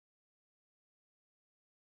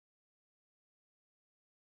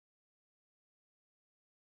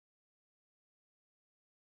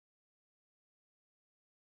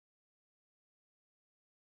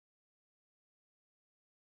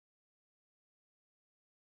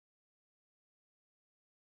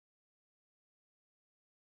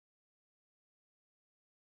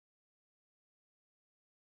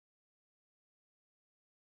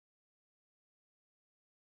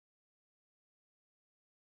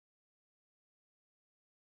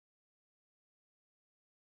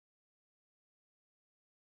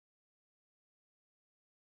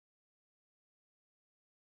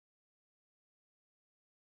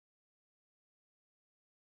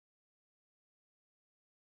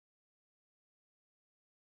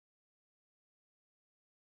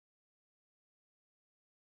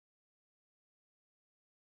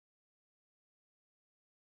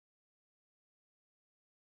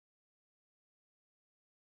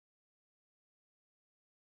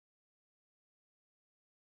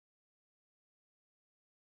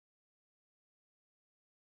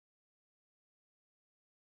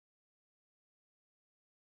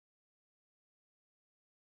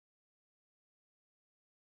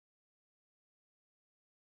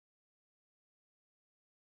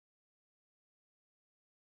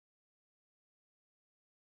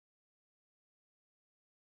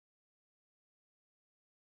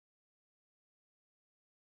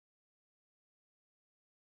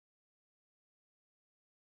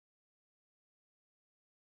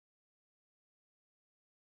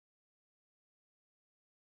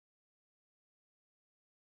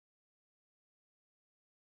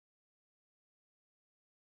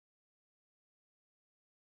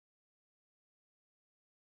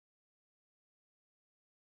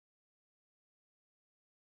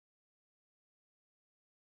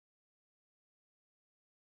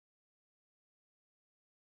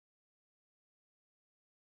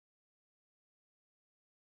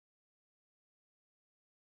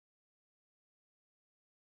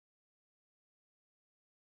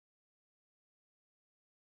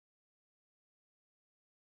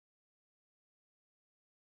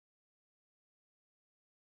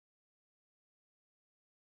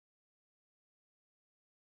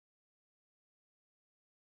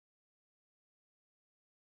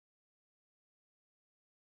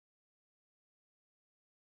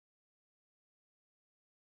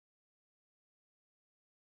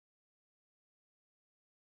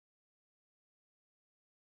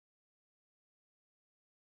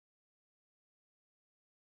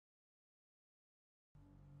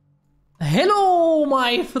Hello,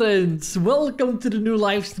 my friends. Welcome to the new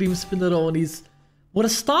live stream, Spinneronis. We're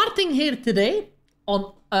starting here today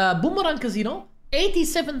on Boomerang Casino.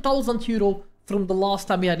 87,000 euro from the last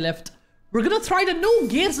time we had left. We're gonna try the new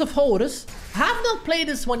Gears of Horus. Have not played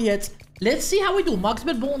this one yet. Let's see how we do. Max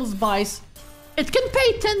bet bonus buys. It can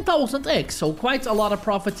pay 10,000x, so quite a lot of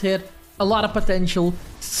profit here. A lot of potential.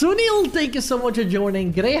 Sunil, thank you so much for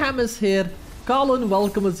joining. Graham is here. Colin,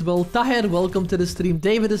 welcome as well. Tahir, welcome to the stream.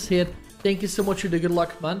 David is here. Thank you so much for the good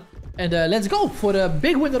luck, man. And let's go for a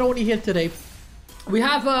big winner only here today. We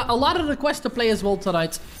have a lot of requests to play as well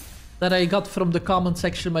tonight that I got from the comment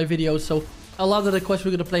section of my video. So a lot of requests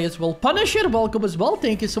we're going to play as well. Punisher, welcome as well.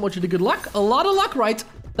 Thank you so much for the good luck. A lot of luck, right?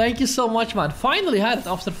 Thank you so much, man. Finally had it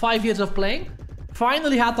after 5 years of playing.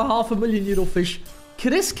 Finally had the €500,000 fish.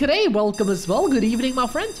 Chris Cray, welcome as well. Good evening, my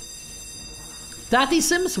friend. Tati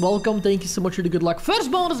Sims, welcome. Thank you so much for the good luck.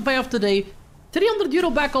 First bonus buy of today.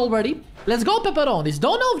 €300 back already. Let's go, pepperonis.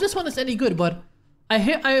 Don't know if this one is any good, but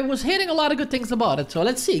I was hearing a lot of good things about it. So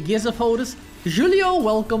let's see. Gears of Horus. Julio,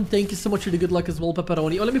 welcome. Thank you so much for the good luck as well,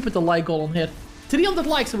 pepperoni. Oh, let me put the like goal on here. 300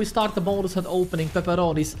 likes and we start the bonus at opening,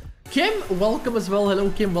 pepperonis. Kim, welcome as well. Hello,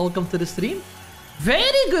 Kim. Welcome to the stream.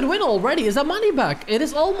 Very good win already. Is that money back? It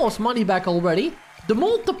is almost money back already. The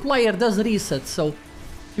multiplier does reset, so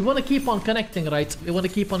you want to keep on connecting, right? You want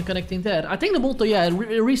to keep on connecting there. I think the multi, yeah, it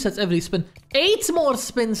resets every spin. 8 more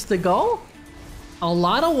spins to go. A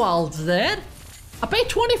lot of wilds there. I paid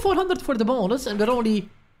 2,400 for the bonus, and we're only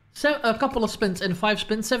a couple of spins and 5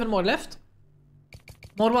 spins. 7 more left.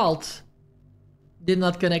 More wilds. Did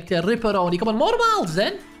not connect there. Ripperoni. Come on, more wilds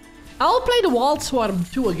then. I'll play the Wild Swarm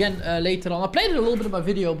 2 again later on. I played it a little bit in my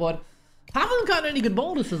video, but haven't got any good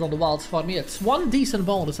bonuses on the Wild Swarm yet. It's one decent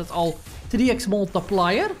bonus. That's all. 3x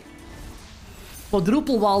multiplier.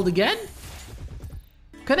 Quadruple wild again.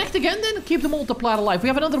 Connect again then. Keep the multiplier alive. We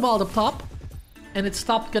have another wild up top. And it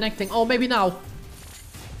stopped connecting. Oh, maybe now.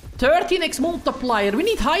 13x multiplier. We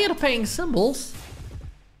need higher paying symbols.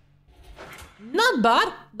 Not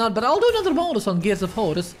bad. Not bad. I'll do another bonus on Gears of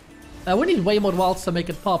Horus. We need way more wilds to make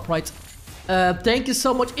it pop, right? Thank you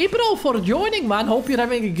so much, Ibro, for joining, man. Hope you're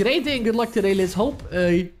having a great day and good luck today. Let's hope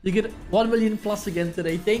you get 1 million plus again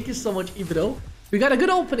today. Thank you so much, Ibro. We got a good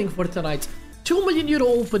opening for tonight. €2 million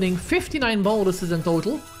opening, 59 bonuses in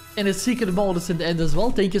total. And a secret bonus in the end as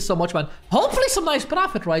well. Thank you so much, man. Hopefully some nice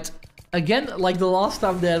profit, right? Again, like the last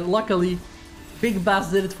time there. Luckily, Big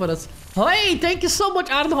Bass did it for us. Hey, thank you so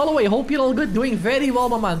much, Aaron Holloway. Hope you're all good. Doing very well,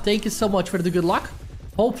 my man. Thank you so much for the good luck.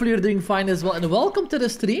 Hopefully you're doing fine as well. And welcome to the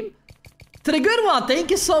stream. Triggerwa, thank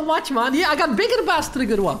you so much, man. Yeah, I got bigger bass,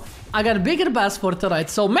 Triggerwa. I got bigger bass for tonight.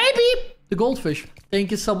 So maybe the goldfish. Thank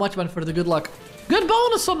you so much, man, for the good luck. Good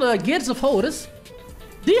bonus on the Gears of Horus.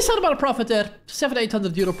 Decent amount of profit there.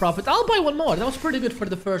 €700-800 profit. I'll buy one more. That was pretty good for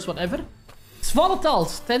the first one ever. It's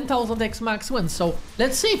volatiles. 10,000x max wins. So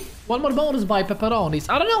let's see. One more bonus by pepperonis.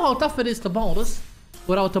 I don't know how tough it is to bonus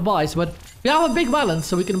without the buys, but we have a big balance,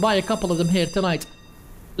 so we can buy a couple of them here tonight.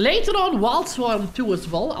 Later on, Wild Swarm 2 as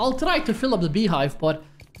well. I'll try to fill up the beehive, but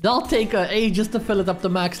that'll take ages to fill it up to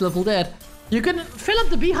max level there. You can fill up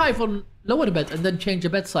the beehive on lower bet and then change the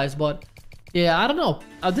bet size, but yeah, I don't know.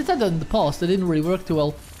 I did that in the past. It didn't really work too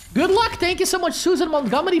well. Good luck. Thank you so much, Susan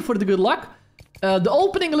Montgomery, for the good luck. The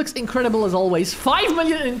opening looks incredible as always. 5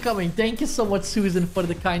 million incoming. Thank you so much, Susan, for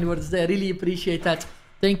the kind words there. Really appreciate that.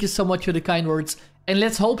 Thank you so much for the kind words. And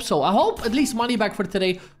let's hope so. I hope at least money back for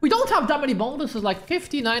today. We don't have that many bonuses, like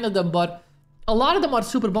 59 of them, but a lot of them are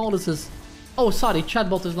super bonuses. Oh, sorry,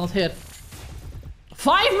 chatbot is not here.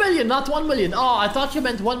 5 million, not 1 million. Oh, I thought you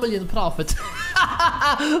meant 1 million profit.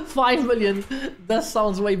 5 million. That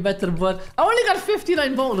sounds way better, but I only got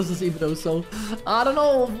 59 bonuses, Ibro, so I don't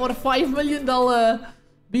know. For 5 million, they'll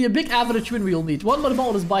be a big average win we'll need. One more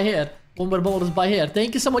bonus by here. One more bonus by here.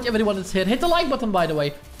 Thank you so much, everyone that's here. Hit the like button, by the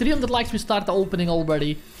way. 300 likes, we start the opening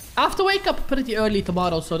already. I have to wake up pretty early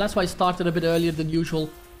tomorrow, so that's why I started a bit earlier than usual.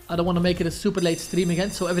 I don't want to make it a super late stream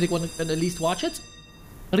again, so everyone can at least watch it.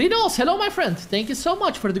 Rinos, hello, my friend. Thank you so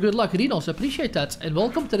much for the good luck. Rinos, appreciate that. And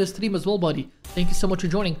welcome to the stream as well, buddy. Thank you so much for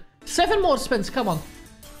joining. 7 more spins, come on.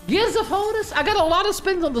 Gears of Horus. I got a lot of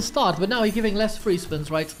spins on the start, but now he's giving less free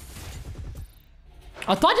spins, right?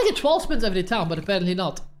 I thought you get 12 spins every time, but apparently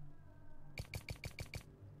not.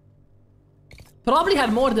 Probably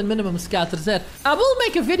had more than minimum scatters there. I will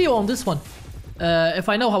make a video on this one. If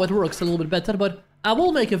I know how it works a little bit better, but I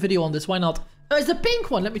will make a video on this. Why not? It's the pink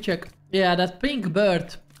one. Let me check. Yeah, that pink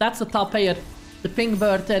bird. That's the top payer. The pink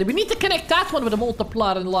bird there. We need to connect that one with a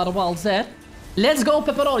multiplier and a lot of wilds there. Let's go,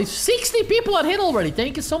 pepperoni. 60 people are here already.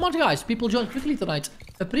 Thank you so much, guys. People joined quickly tonight.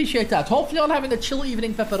 Appreciate that. Hopefully you're having a chill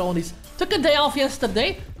evening, pepperonis. Took a day off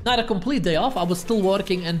yesterday. Not a complete day off. I was still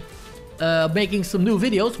working and making some new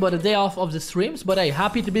videos, but a day off of the streams. But hey,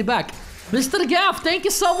 happy to be back. Mr. Gaff, thank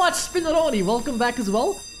you so much. Spinneroni, welcome back as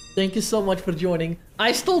well. Thank you so much for joining.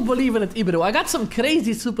 I still believe in it, Ibro. I got some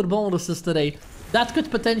crazy super bonuses today. That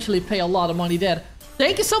could potentially pay a lot of money there.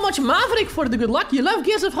 Thank you so much, Maverick, for the good luck. You love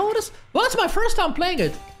Gears of Horus? Well, it's my first time playing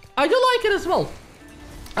it. I do like it as well.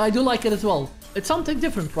 I do like it as well. It's something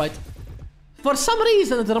different, right? For some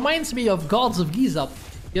reason, it reminds me of Gods of Giza.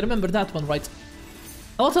 You remember that one, right?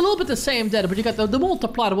 Oh, it's a little bit the same there, but you got the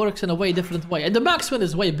multiplier works in a way different way. And the max win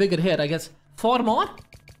is way bigger here, I guess. 4 more?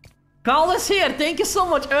 Call us here. Thank you so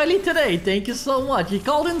much. Early today. Thank you so much. You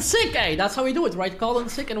called in sick, eh? That's how we do it, right? Call in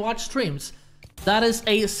sick and watch streams. That is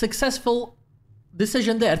a successful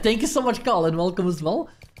decision there. Thank you so much, Colin. Welcome as well.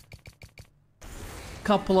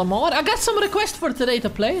 Couple of more. I got some requests for today to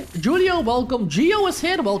play. Julio, welcome. Gio is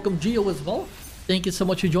here. Welcome, Gio, as well. Thank you so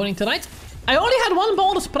much for joining tonight. I only had one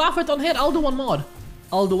bonus profit on here. I'll do one more.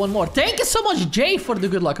 I'll do one more. Thank you so much, Jay, for the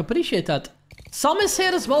good luck. Appreciate that. Sam is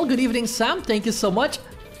here as well. Good evening, Sam. Thank you so much.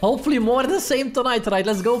 Hopefully more the same tonight, right?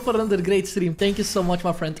 Let's go for another great stream. Thank you so much,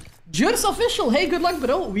 my friend. Jurs official. Hey, good luck,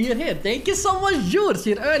 bro. We are here. Thank you so much, Jurs.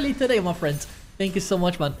 You're early today, my friend. Thank you so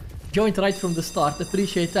much, man. Joined right from the start.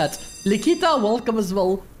 Appreciate that. Likita, welcome as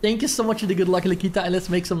well. Thank you so much for the good luck, Likita. And let's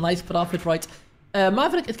make some nice profit, right?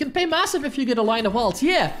 Maverick, it can pay massive if you get a line of wilds.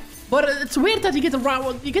 Yeah, but it's weird that you get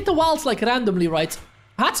the wilds like randomly, right?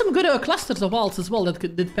 I had some good clusters of wilds as well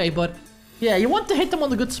that did pay, but yeah, you want to hit them on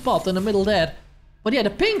the good spot in the middle there. But yeah,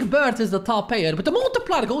 the pink bird is the top payer, but the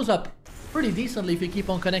multiplier goes up pretty decently if you keep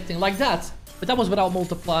on connecting like that. But that was without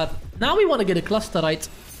multiplier. Now we want to get a cluster, right?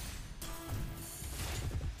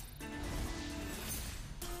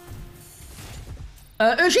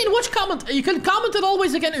 Eugene, watch comment. You can comment it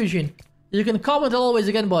always again, Eugene. You can comment it always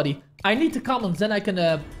again, buddy. I need the comments, then I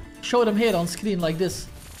can show them here on screen like this.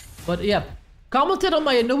 But yeah, comment it on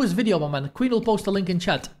my newest video, my man. Queen will post a link in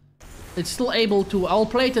chat. It's still able to... I'll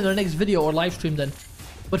play it in the next video or live stream then.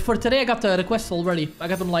 But for today, I got the requests already. I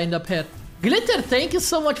got them lined up here. Glitter, thank you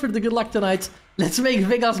so much for the good luck tonight. Let's make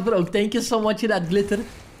Vegas broke. Thank you so much for that, Glitter.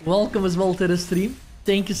 Welcome as well to the stream.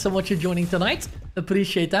 Thank you so much for joining tonight.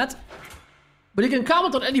 Appreciate that. But you can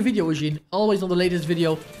comment on any video, Eugene. Always on the latest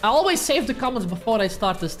video. I always save the comments before I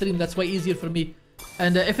start the stream. That's way easier for me.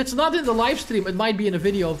 And if it's not in the live stream, it might be in a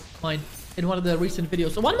video of mine. In one of the recent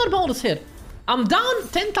videos. So one more bonus here. I'm down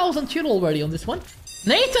 10,000 euro already on this one.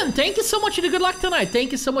 Nathan, thank you so much for the good luck tonight.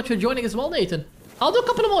 Thank you so much for joining as well, Nathan. I'll do a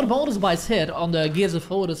couple of more bonus buys here on the Gears of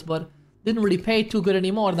Horus, but didn't really pay too good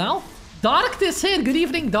anymore now. Dark is here. Good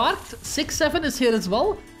evening, Dark. 6-7 is here as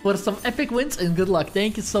well for some epic wins and good luck.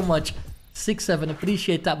 Thank you so much. 6-7,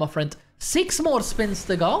 appreciate that, my friend. 6 more spins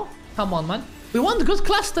to go. Come on, man. We want good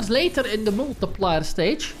clusters later in the multiplier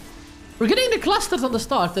stage. We're getting the clusters on the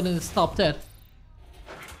start and then it stopped there.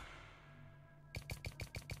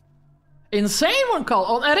 Insane one call.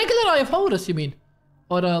 On a regular Eye of Horus, you mean?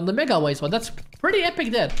 Or on the Mega Ways one. That's pretty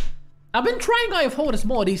epic there. I've been trying Eye of Horus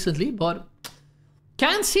more recently, but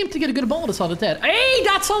can't seem to get a good bonus on it there. Hey,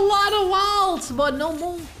 that's a lot of wilds, but no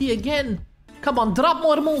multi again. Come on, drop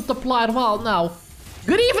more multiplier wild now.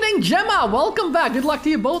 Good evening, Gemma. Welcome back. Good luck to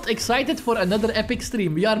you both. Excited for another epic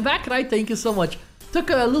stream. We are back, right? Thank you so much.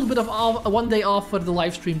 Took a little bit of one day off for the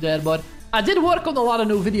live stream there, but I did work on a lot of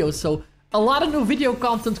new videos, so a lot of new video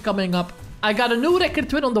content coming up. I got a new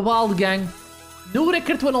record win on the Wild Gang. New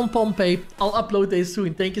record win on Pompeii. I'll upload this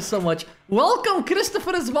soon. Thank you so much. Welcome,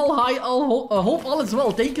 Christopher, as well. Hi, hope all is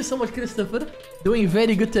well. Thank you so much, Christopher. Doing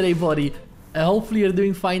very good today, buddy. Hopefully you're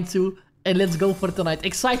doing fine too. And let's go for tonight.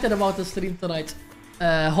 Excited about the stream tonight.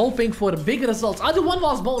 Hoping for big results. I'll do one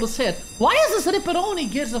last bonus here. Why is this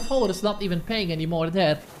Ripperoni Gears of Horus not even paying anymore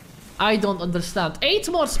there? I don't understand. 8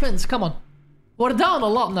 more spins. Come on. We're down a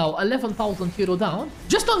lot now. 11,000 euro down.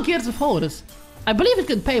 Just on Gears of Horus. I believe it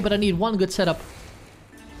can pay, but I need one good setup.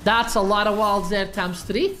 That's a lot of wilds there, times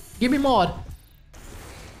 3. Give me more.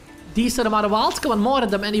 Decent amount of wilds. Come on, more of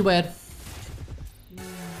them anywhere.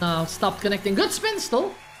 No, stop connecting. Good spin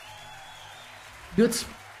still. Good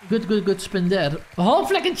spin there.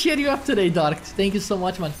 Hopefully I can cheer you up today, Dark. Thank you so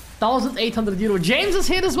much, man. 1,800 euro. James is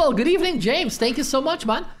here as well. Good evening, James. Thank you so much,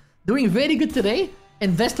 man. Doing very good today.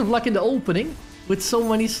 And best of luck in the opening. With so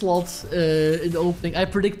many slots in the opening. I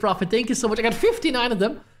predict profit. Thank you so much. I got 59 of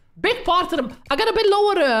them. Big part of them. I got a bit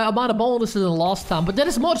lower amount of bonuses than last time. But there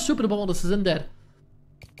is more super bonuses in there.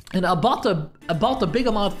 And I bought a big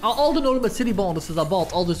amount. All the normal city bonuses I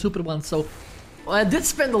bought. All the super ones. So Well, I did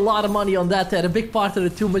spend a lot of money on that there. A big part of the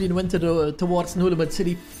 2 million went towards Nulamud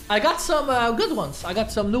City. I got some good ones. I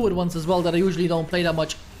got some newer ones as well that I usually don't play that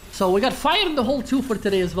much. So we got Fire in the Hole 2 for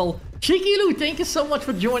today as well. Cheeky Lou, thank you so much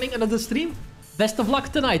for joining another stream. Best of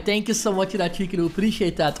luck tonight. Thank you so much for that, Cheeky Lou.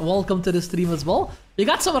 Appreciate that. Welcome to the stream as well. We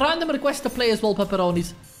got some random requests to play as well,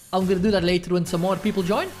 pepperonis. I'm gonna do that later when some more people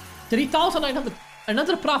join. 3,900.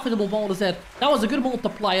 Another profitable bonus there. That was a good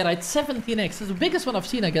multiplier, right? 17x. It's the biggest one I've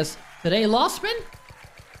seen, I guess. Today, last spin.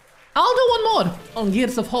 I'll do one more on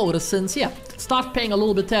Gears of Horus since, yeah, start paying a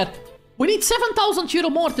little bit there. We need 7,000 euro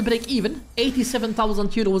more to break even.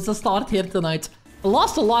 87,000 euro was the start here tonight. I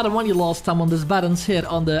lost a lot of money last time on this balance here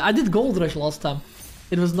on the... I did Gold Rush last time.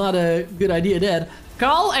 It was not a good idea there.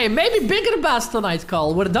 Carl, hey, maybe bigger bass tonight,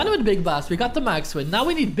 Carl. We're done with big bass. We got the max win. Now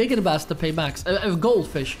we need bigger bass to pay max. A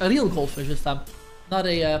goldfish. A real goldfish this time. Not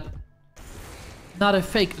a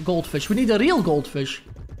fake goldfish. We need a real goldfish.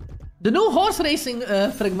 The new horse racing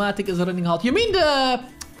pragmatic is running out. You mean the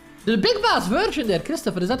big bass version there,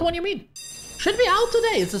 Christopher? Is that the one you mean? Should be out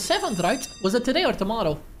today. It's the 7th, right? Was it today or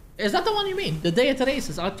tomorrow? Is that the one you mean? The day at the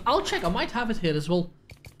races. I'll check. I might have it here as well.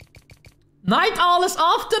 Night Owl is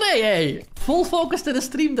off today, hey! Full focus to the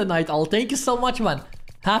stream tonight, Owl. Thank you so much, man.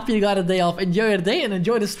 Happy you got a day off. Enjoy your day and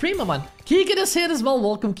enjoy the stream, man. Keegan is here as well.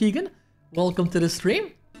 Welcome, Keegan. Welcome to the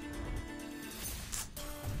stream.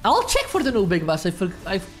 I'll check for the new Big Bass.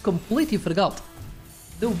 I completely forgot.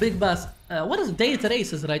 New Big Bass. What is it? Day at the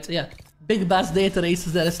races, right? Yeah. Big Bass Day at the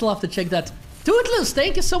races there. I still have to check that. Toothless,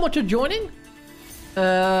 thank you so much for joining.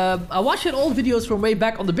 I watched your old videos from way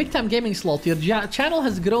back on the Big Time Gaming slot. Your channel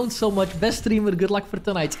has grown so much. Best streamer. Good luck for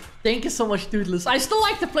tonight. Thank you so much, Toothless. I still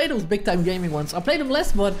like to play those Big Time Gaming ones. I play them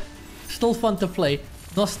less, but still fun to play.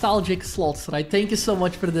 Nostalgic slots, right? Thank you so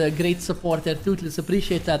much for the great support there, Toothless.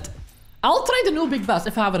 Appreciate that. I'll try the new Big Bass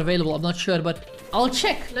if I have it available. I'm not sure, but I'll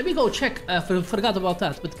check. Let me go check. Forgot about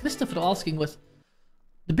that. But Christopher asking was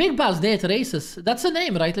the Big Bass Day at Races. That's the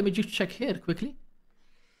name, right? Let me just check here quickly.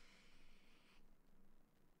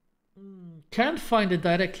 Can't find it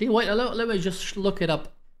directly. Wait, let me just look it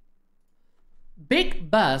up.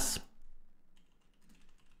 Big Bass.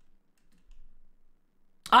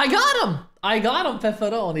 I got him! I got him,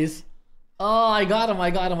 pepperonis. Oh, I got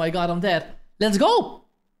him there. Let's go!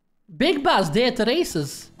 Big Bass Day at the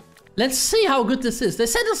Races. Let's see how good this is. They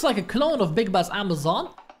said it's like a clone of Big Bass Amazon.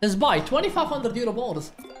 Let's buy 2,500 euro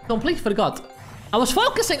bonus. Complete forgot. I was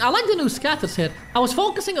focusing, I like the new scatters here. I was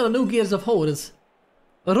focusing on the new Gears of Horus.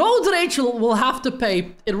 Road Rachel will have to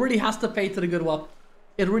pay. It really has to pay to the good one.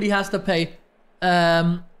 It really has to pay.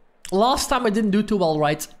 Last time I didn't do too well,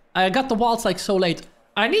 right? I got the wilds like so late.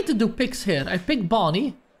 I need to do picks here. I pick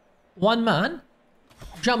Bonnie. One man.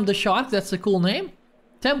 Jump the Shark. That's a cool name.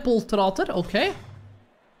 Temple Trotter. Okay.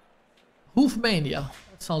 Hoofmania.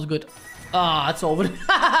 That sounds good. Ah, it's over.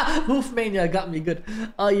 Hoofmania got me good.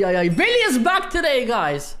 Ay, ay, ay. Billy is back today,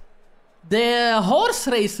 guys. The horse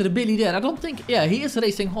racer Billy there. I don't think... Yeah, he is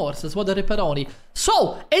racing horses. What a ripperoni.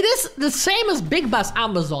 So, it is the same as Big Bass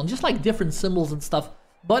Amazon. Just like different symbols and stuff.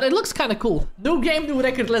 But it looks kind of cool. New game, new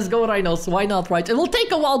record. Let's go, Rhinos. Why not, right? It will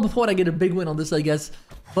take a while before I get a big win on this, I guess.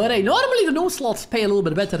 But hey, normally the new slots pay a little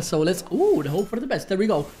bit better. So let's... Ooh, the hope for the best. There we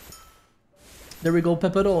go. There we go,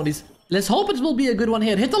 pepperonis. Let's hope it will be a good one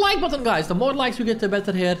here. Hit the like button, guys. The more likes we get, the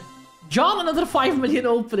better here. John, another 5 million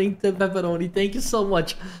opening to pepperoni. Thank you so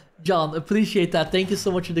much, John. Appreciate that. Thank you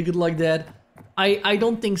so much for the good luck there. I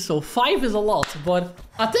don't think so. 5 is a lot, but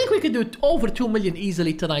I think we could do over 2 million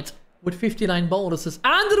easily tonight. With 59 bonuses.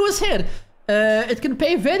 Andrew is here. It can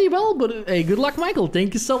pay very well, but hey, good luck, Michael.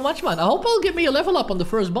 Thank you so much, man. I hope I'll get me a level up on the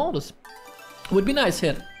first bonus. Would be nice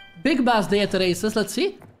here. Big Bass Day at the Races. Let's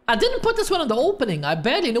see. I didn't put this one on the opening. I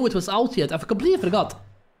barely knew it was out yet. I've completely forgot.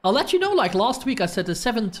 I'll let you know, like last week I said the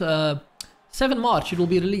 7th March it will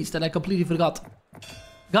be released, and I completely forgot.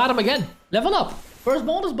 Got him again. Level up. First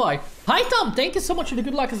bonus buy. Hi, Tom. Thank you so much for the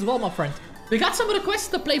good luck as well, my friend. We got some requests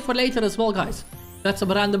to play for later as well, guys. Got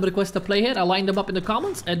some random requests to play here. I lined them up in the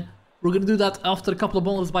comments, and we're gonna do that after a couple of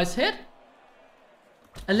bonus buys here.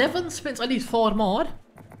 11 spins. I need 4 more.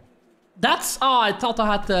 That's... Oh, I thought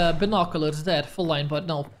I had binoculars there. Full line, but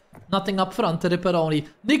no. Nothing up front. Ripperoni.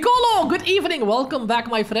 Nicolo, good evening. Welcome back,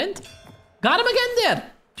 my friend. Got him again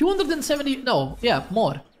there. 270... No, yeah,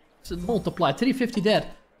 more. So multiply. 350 there.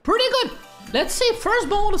 Pretty good. Let's see. First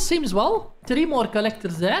bonus seems well. 3 more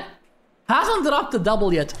collectors there. Hasn't dropped the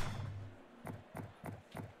double yet.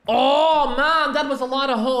 Oh, man, that was a lot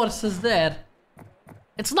of horses there.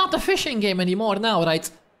 It's not a fishing game anymore now, right?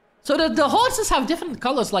 So the horses have different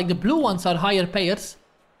colors, like the blue ones are higher payers.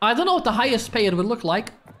 I don't know what the highest payer will look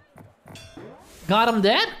like. Got him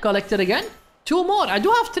there. Collected again. 2 more. I do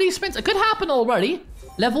have 3 spins. It could happen already.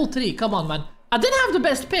 Level 3. Come on, man. I didn't have the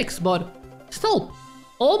best picks, but still.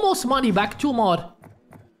 Almost money back. 2 more.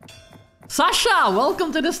 Sasha,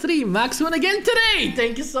 welcome to the stream. Max win again today.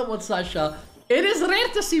 Thank you so much, Sasha. It is rare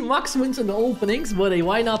to see Max wins in the openings, but hey,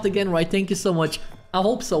 why not again, right? Thank you so much. I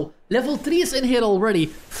hope so. Level 3 is in here already.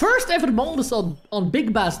 First ever bonus on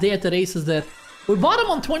Big Bass Day at the races there. We bought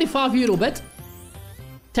him on 25 euro bet.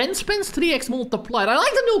 10 spins, 3x multiplier. I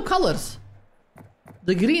like the new colors.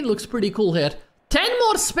 The green looks pretty cool here. 10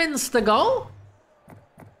 more spins to go.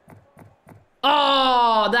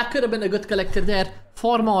 Oh, that could have been a good collector there.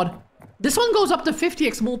 4 more. This one goes up to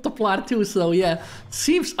 50x multiplier too, so yeah.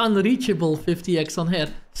 Seems unreachable, 50x on here.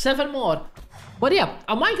 7 more. But yeah,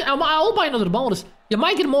 I'll buy another bonus. You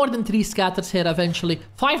might get more than 3 scatters here eventually.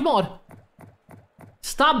 5 more.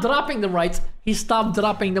 Stop dropping them, right? He stopped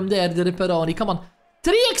dropping them there, the Ripperoni. Come on.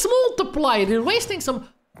 3x multiplier. You're wasting some...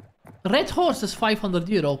 Red horse is 500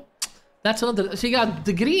 euro. That's another... So you got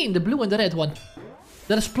the green, the blue, and the red one.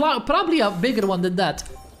 There's probably a bigger one than that.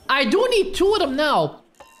 I do need 2 of them now.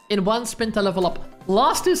 In 1 spin to level up.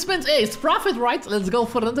 Last 2 spins. Hey, it's profit, right? Let's go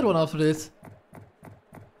for another one after this.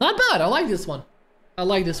 Not bad. I like this one. I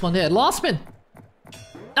like this one there. Last spin.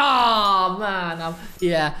 Oh, man.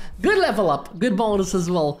 Yeah. Good level up. Good bonus as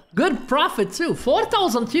well. Good profit, too.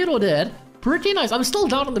 4,000 euro there. Pretty nice. I'm still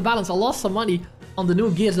down on the balance. I lost some money on the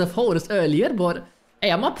new Gears of Horus earlier. But,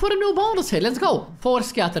 hey, I'm up for a new bonus here. Let's go. 4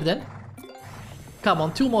 scatter then. Come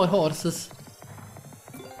on. 2 more horses.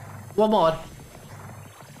 1 more.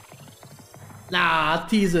 Nah,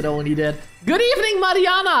 teaser only there. Good evening,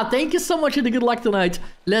 Mariana. Thank you so much for the good luck tonight.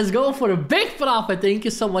 Let's go for a big profit. Thank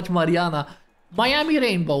you so much, Mariana. Miami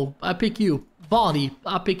Rainbow. I pick you. Bonnie.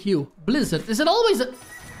 I pick you. Blizzard. Is it always a...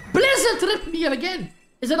 Blizzard ripped me again.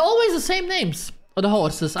 Is it always the same names of the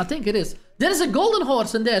horses? I think it is. There's a golden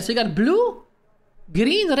horse in there. So you got blue,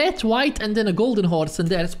 green, red, white, and then a golden horse in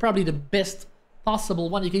there. It's probably the best possible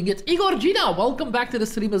one you can get. Igor Gina, welcome back to the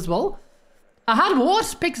stream as well. I had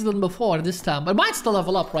worse picks than before this time. It might still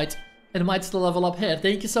level up, right? It might still level up here.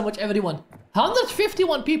 Thank you so much, everyone.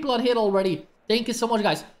 151 people are here already. Thank you so much,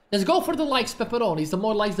 guys. Let's go for the likes, pepperonis. The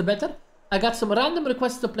more likes, the better. I got some random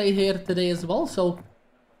requests to play here today as well, so...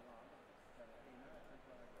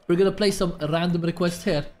 We're gonna play some random requests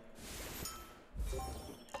here.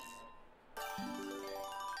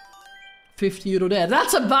 50 euro there.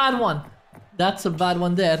 That's a bad one. That's a bad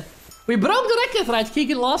one there. We broke the record, right?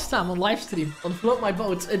 Keegan last time on live stream on Float My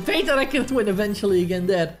Boats. It paid the record win eventually again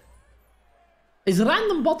there. Is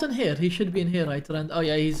Random Bot in here? He should be in here, right? Oh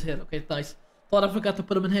yeah, he's here. Okay, nice. Thought I forgot to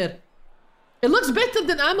put him in here. It looks better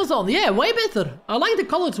than Amazon. Yeah, way better. I like the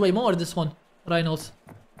colors way more, this one. Rhinos.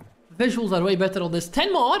 Visuals are way better on this.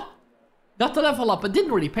 10 more. Got the level up. It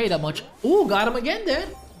didn't really pay that much. Ooh, got him again there.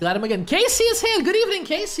 Got him again. Casey is here. Good evening,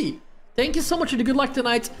 Casey. Thank you so much for the good luck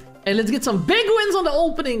tonight. And let's get some big wins on the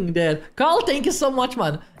opening there. Carl, thank you so much,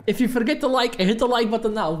 man. If you forget to like, hit the like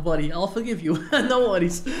button now, buddy. I'll forgive you. No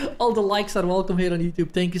worries. All the likes are welcome here on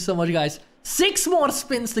YouTube. Thank you so much, guys. 6 more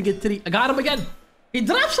spins to get 3. I got him again. He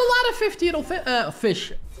drops a lot of 50 euro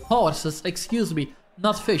fish. Horses, excuse me.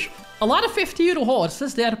 Not fish. A lot of 50 euro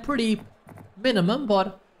horses. They are pretty minimum,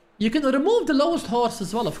 but you can remove the lowest horse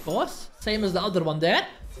as well, of course. Same as the other one there.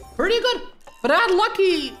 Pretty good. But I had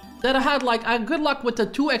lucky... that I had like good luck with the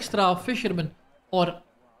 2 extra fishermen, or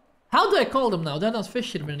how do I call them now? They're not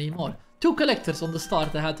fishermen anymore. 2 collectors on the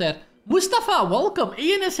start I had there. Mustafa, welcome.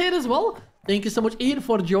 Ian is here as well. Thank you so much, Ian,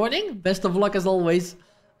 for joining. Best of luck as always.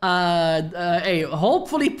 Hey,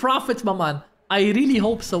 hopefully profits, my man. I really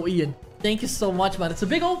hope so, Ian. Thank you so much, man. It's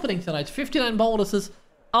a big opening tonight. 59 bonuses.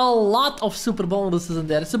 A lot of super bonuses in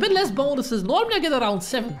there. It's a bit less bonuses. Normally I get around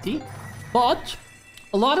 70, but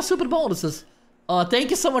a lot of super bonuses. Thank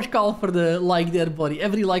you so much, Carl, for the like there, buddy.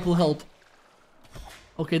 Every like will help.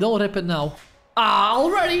 Okay, don't rip it now.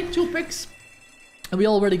 Already 2 picks. And we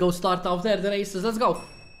already go start off there, the races. Let's go.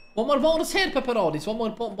 One more bonus here, pepperonis. One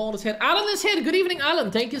more bonus here. Alan is here. Good evening,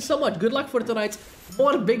 Alan. Thank you so much. Good luck for tonight.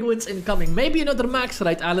 More big wins incoming. Maybe another max,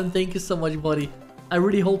 right, Alan? Thank you so much, buddy. I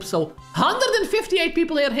really hope so. 158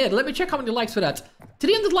 people are here. Let me check how many likes for that.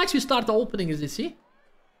 300 likes we start the opening, as you see.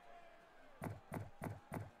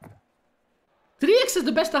 3x is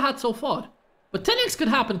the best I had so far. But 10x could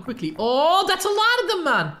happen quickly. Oh, that's a lot of them,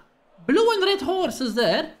 man. Blue and red horses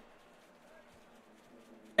there.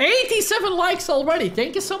 87 likes already.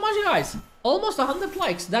 Thank you so much, guys. Almost 100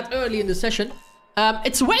 likes that early in the session.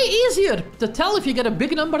 It's way easier to tell if you get a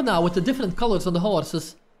big number now with the different colors on the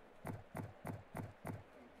horses.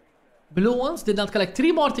 Blue ones did not collect.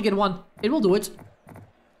 3 more to get 1. It will do it.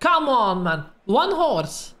 Come on, man. 1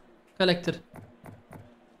 horse collector.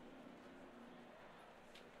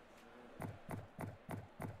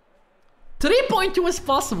 3.2 is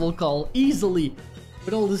possible, Call. Easily.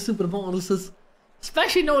 With all the super bonuses.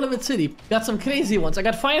 Especially No Limit City. Got some crazy ones. I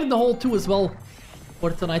got 5 in the hole too as well. For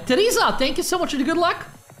tonight. Teresa, thank you so much for the good luck.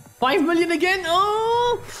 5 million again.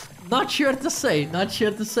 Oh, not sure to say. Not sure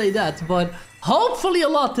to say that. But hopefully a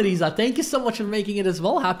lot, Teresa. Thank you so much for making it as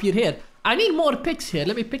well. Happy you're here. I need more picks here.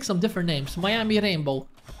 Let me pick some different names. Miami Rainbow.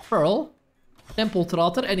 Pearl. Temple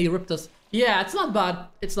Trotter. And he ripped us. Yeah, it's not bad.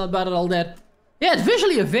 It's not bad at all there. Yeah, it's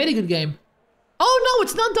visually a very good game. Oh no,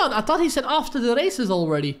 it's not done. I thought he said after the races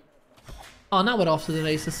already. Oh, now we're after the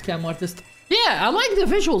races, Scam Artist. Yeah, I like the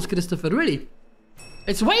visuals, Christopher, really.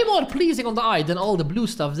 It's way more pleasing on the eye than all the blue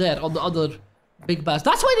stuff there on the other big bass.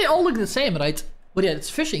 That's why they all look the same, right? But yeah, it's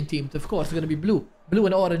fishing themed, of course. It's gonna be blue. Blue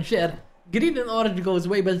and orange there. Green and orange goes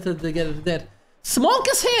way better together there. Smoke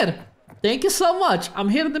is here! Thank you so much. I'm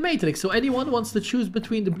here in the Matrix, so anyone wants to choose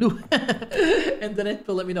between the blue and the red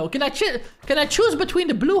pill, let me know. Can I choose between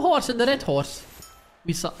the blue horse and the red horse?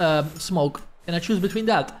 We saw Smoke. Can I choose between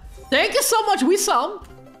that? Thank you so much, Wissam.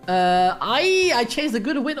 I chased a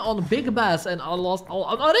good win on Big Bass and I lost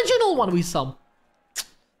an original one, Wissam.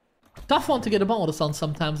 Tough one to get a bonus on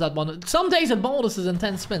sometimes, that one. Some days it bonuses in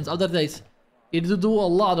 10 spins, other days you do a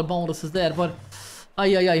lot of bonuses there, but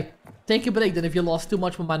take a break then if you lost too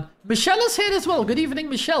much, my man. Michelle is here as well. Good evening,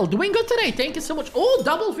 Michelle. Doing good today. Thank you so much. Oh,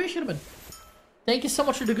 double fisherman. Thank you so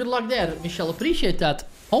much for the good luck there, Michelle. Appreciate that.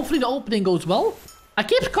 Hopefully the opening goes well. I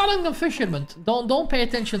keep calling them fishermen. Don't pay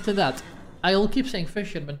attention to that. I'll keep saying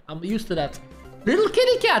fishermen. I'm used to that. Little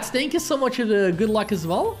kitty cats, thank you so much for the good luck as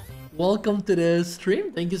well. Welcome to the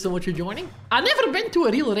stream. Thank you so much for joining. I've never been to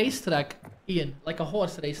a real racetrack, Ian, like a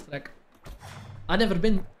horse racetrack. I've never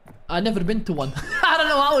been to one. I don't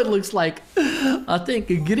know how it looks like. I think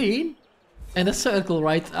a green and a circle,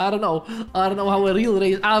 right? I don't know how a real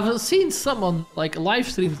race. I've seen some on like live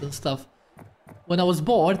streams and stuff. When I was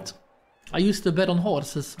bored, I used to bet on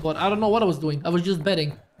horses, but I don't know what I was doing. I was just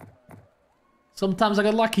betting. Sometimes I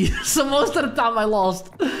got lucky, so most of the time I lost.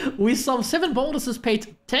 We some 7 bonuses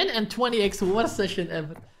paid 10 and 20x worst session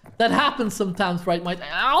ever. That happens sometimes, right, mate?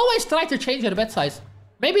 I always try to change the bet size.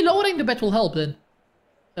 Maybe lowering the bet will help then.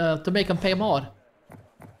 To make them pay more.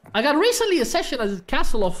 I got recently a session at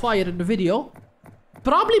Castle of Fire in the video.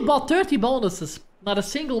 Probably bought 30 bonuses. Not a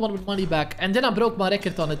single one with money back. And then I broke my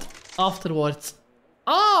record on it afterwards.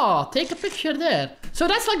 Ah, take a picture there. So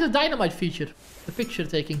that's like the dynamite feature. The picture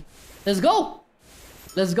taking. Let's go.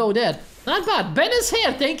 Let's go there. Not bad. Ben is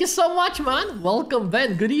here. Thank you so much, man. Welcome,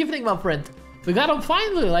 Ben. Good evening, my friend. We got him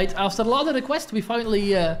finally, right? After a lot of requests, we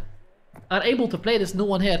finally are able to play this new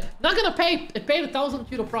one here. Not gonna pay. It paid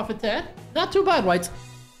 €1,000 profit there. Not too bad, right?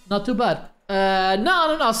 Not too bad.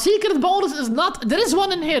 No. Secret bonus is not. There is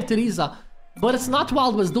one in here, Teresa. But it's not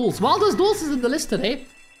Wild West Duels. Wild West Duels is in the list today.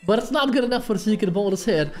 But it's not good enough for secret bonus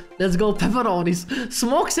here. Let's go pepperonis.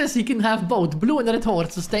 Smoke says he can have both blue and red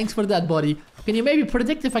horses. Thanks for that, buddy. Can you maybe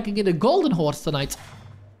predict if I can get a golden horse tonight?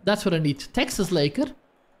 That's what I need. Texas Laker.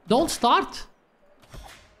 Don't start.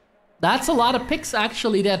 That's a lot of picks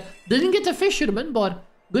actually there. Didn't get the fisherman, but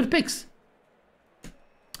good picks.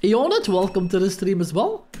 Ionut, welcome to the stream as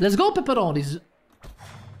well. Let's go pepperonis.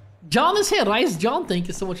 John is here. Rice John, thank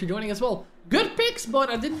you so much for joining as well. Good picks, but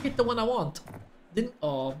I didn't get the one I want.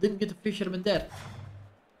 Didn't get the fisherman there.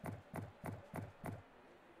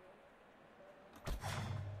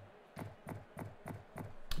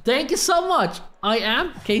 Thank you so much. I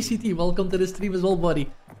am KCT. Welcome to the stream as well,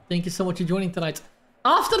 buddy. Thank you so much for joining tonight.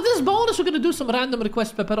 After this bonus, we're gonna do some random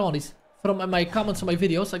request pepperonis from my comments on my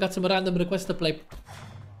videos. I got some random requests to play.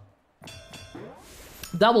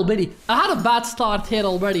 Double biddy. I had a bad start here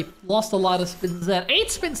already. Lost a lot of spins there.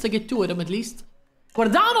 8 spins to get 2 of them at least. We're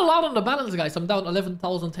down a lot on the balance, guys. I'm down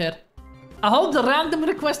 11,000 here. I hope the random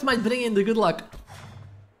request might bring in the good luck.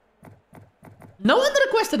 No one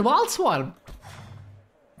requested Wild Swarm.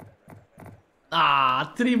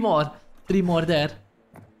 Ah, 3 more. 3 more there.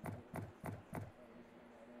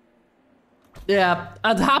 Yeah,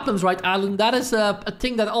 it happens, right, Alan? That is a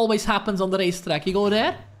thing that always happens on the racetrack. You go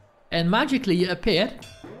there, and magically you appear.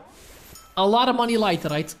 A lot of money lighter,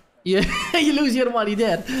 right? You lose your money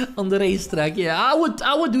there on the racetrack. Yeah, I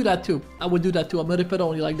would do that too. I would do that too. I'm a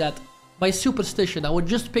ripperoni like that. By superstition, I would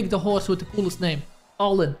just pick the horse with the coolest name.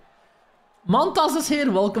 All in. Montas is here.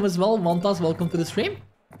 Welcome as well. Montas, welcome to the stream.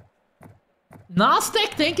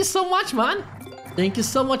 Nastek, thank you so much, man. Thank you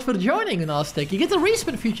so much for joining, Nastek. You get the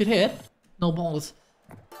respin feature here. No bonus.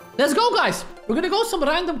 Let's go, guys. We're gonna go some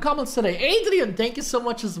random comments today. Adrian, thank you so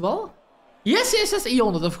much as well. Yes,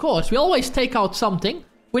 Eonid, of course. We always take out something.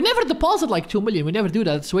 We never deposit like 2 million. We never do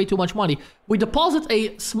that. It's way too much money. We deposit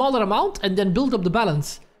a smaller amount and then build up the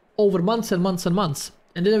balance over months and months and months.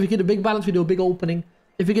 And then if we get a big balance, we do a big opening.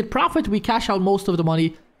 If we get profit, we cash out most of the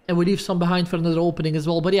money. And we leave some behind for another opening as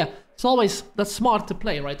well. But yeah, it's always, that's smart to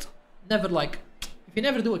play, right? Never like, if you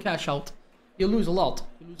never do a cash out, you lose a lot.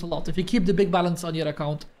 You lose a lot. If you keep the big balance on your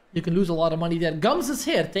account, you can lose a lot of money there. Gums is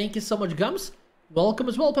here. Thank you so much, Gums. Welcome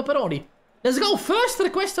as well, Pepperoni. Let's go. First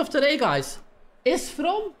request of today, guys, is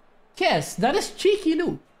from Kes. That is Cheeky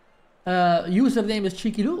Lou. Username is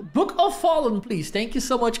Cheeky Lou. Book of Fallen, please. Thank you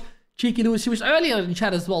so much, Cheeky Lou. She was earlier in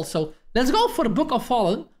chat as well. So let's go for Book of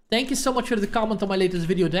Fallen. Thank you so much for the comment on my latest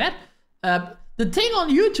video there. The thing on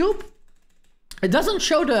YouTube, it doesn't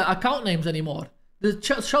show the account names anymore. It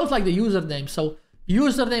shows like the username. So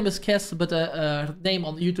username is Kes, but name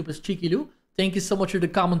on YouTube is Cheeky Lou. Thank you so much for the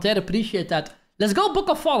comment there. Appreciate that. Let's go Book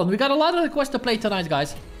of Fallen. We got a lot of requests to play tonight,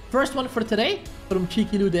 guys. First one for today from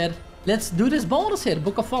Cheeky Lou there. Let's do this bonus here.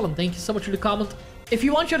 Book of Fallen. Thank you so much for the comment. If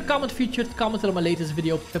you want your comment featured, comment on my latest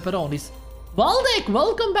video, Pepperonis. Baldic,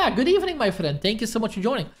 welcome back. Good evening, my friend. Thank you so much for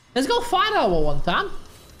joining. Let's go Pharaoh one time.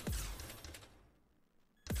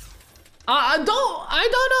 I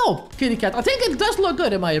don't know, Kitty Cat. I think it does look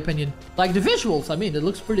good in my opinion. Like the visuals, I mean, it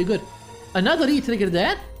looks pretty good. Another E-trigger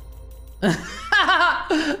there.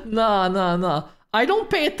 No. I don't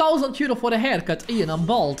pay €1,000 for a haircut, Ian. I'm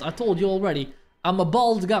bald. I told you already. I'm a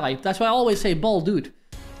bald guy. That's why I always say bald dude.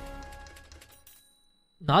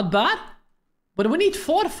 Not bad. But we need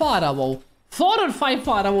 4 Pharaoh. 4 or 5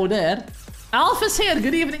 Pharaoh there. Alf is here.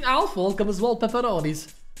 Good evening, Alf. Welcome as well,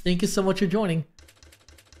 Pepperonis. Thank you so much for joining.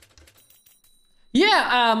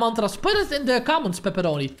 Yeah, Mantras, put it in the comments,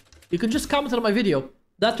 Pepperoni. You can just comment on my video.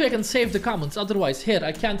 That way I can save the comments. Otherwise, here,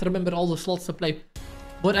 I can't remember all the slots to play.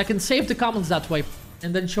 But I can save the comments that way.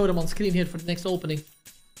 And then show them on screen here for the next opening.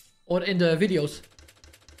 Or in the videos.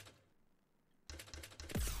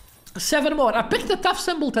 7 more. I picked a tough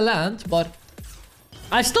symbol to land, but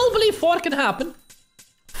I still believe 4 can happen.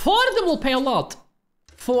 4 of them will pay a lot.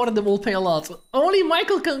 4 of them will pay a lot. Only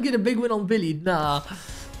Michael can get a big win on Billy. Nah.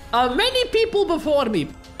 Many people before me,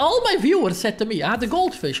 all my viewers said to me, I had a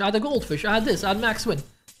goldfish, I had a goldfish, I had this, I had max win.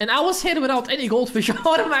 And I was here without any goldfish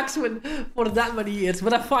or max win for that many years,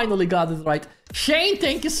 but I finally got it right. Shane,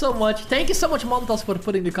 thank you so much. Thank you so much, Montas, for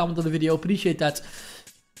putting the comment on the video. Appreciate that.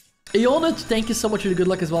 Ionut, thank you so much for the good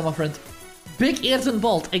luck as well, my friend. Big ears and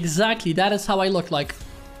bald. Exactly, that is how I look like.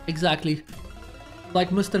 Exactly. Like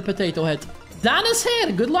Mr. Potato Head. Dan is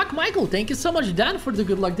here. Good luck, Michael. Thank you so much, Dan, for the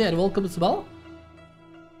good luck there. Welcome as well.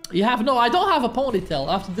 You have no, I don't have a ponytail.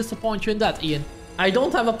 I have to disappoint you in that, Ian. I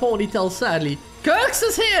don't have a ponytail, sadly. Kirks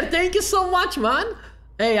is here. Thank you so much, man.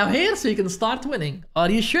 Hey, I'm here so you can start winning.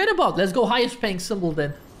 Are you sure about it? Let's go highest paying symbol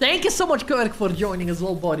then. Thank you so much, Kirk, for joining as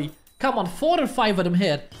well, buddy. Come on, 4 or 5 of them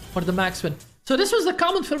here for the max win. So this was the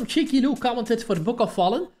comment from Cheeky Lou, commented for Book of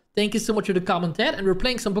Fallen. Thank you so much for the comment there. And we're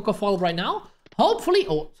playing some Book of Fallen right now. Hopefully,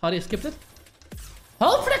 oh, sorry, I skipped it.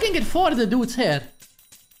 Hopefully I can get 4 of the dudes here.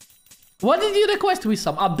 What did you request,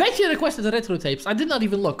 Wissam? I bet you requested the retro tapes. I did not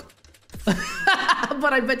even look.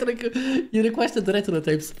 But I bet you requested the retro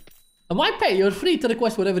tapes. I might pay. You're free to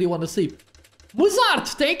request whatever you want to see. Muzart,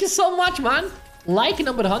 thank you so much, man. Like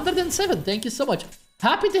number 107. Thank you so much.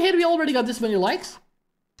 Happy to hear we already got this many likes.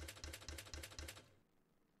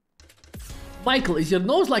 Michael, is your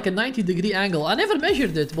nose like a 90-degree angle? I never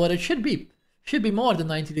measured it, but it should be. Should be more than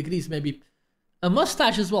 90 degrees, maybe. A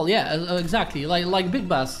mustache as well, yeah, exactly. Like Big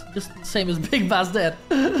Bass. Just the same as Big Bass there.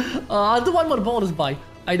 I'll do one more bonus buy.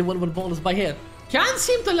 I do one more bonus buy here. Can't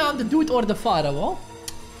seem to land the dude or the Pharaoh.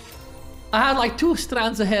 I had like 2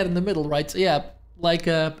 strands of hair in the middle, right? Yeah, like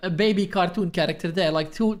a baby cartoon character there.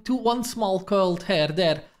 Like one small curled hair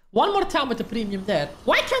there. One more time with the premium there.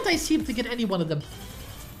 Why can't I seem to get any one of them?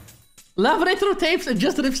 Love retro tapes and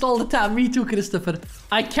just rips all the time. Me too, Christopher.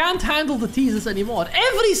 I can't handle the teasers anymore.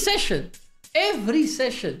 Every session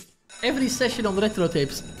on retro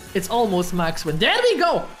tapes, it's almost max win. There we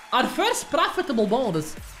go. Our first profitable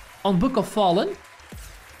bonus on Book of Fallen.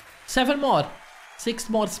 7 more. 6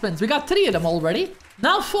 more spins. We got 3 of them already.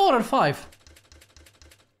 Now 4 or 5.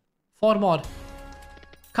 4 more.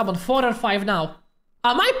 Come on, 4 or 5 now.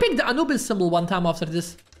 I might pick the Anubis symbol one time after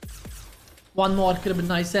this. 1 more. Could have been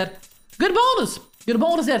nice there. Good bonus. Good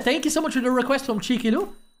bonus there. Thank you so much for the request from Cheeky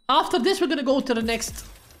Lou. After this, we're gonna go to the next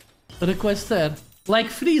request there. Like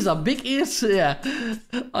Frieza, big ears, yeah.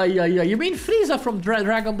 You mean Frieza from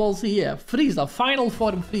Dragon Ball Z, yeah. Frieza, final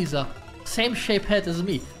form Frieza. Same shape head as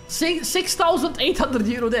me. 6,800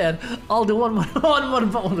 euro there. I'll do one more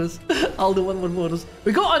bonus. I'll do one more bonus.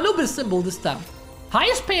 We go Anubis symbol this time.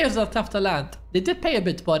 Highest payers are tough to land. They did pay a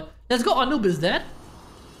bit, but let's go Anubis there.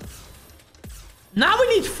 Now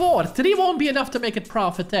we need 4. 3 won't be enough to make it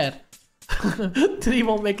profit there. 3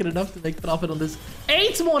 won't make it enough to make profit on this.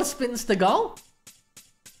 8 more spins to go.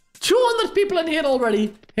 200 people in here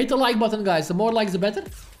already. Hit the like button, guys. The more likes, the better.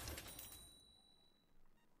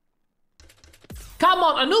 Come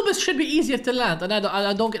on, Anubis should be easier to land. And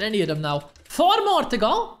I don't get any of them now. 4 more to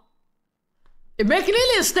go.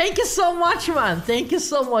 McNeilius, thank you so much, man. Thank you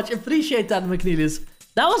so much. Appreciate that, McNeilius.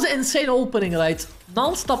 That was an insane opening, right?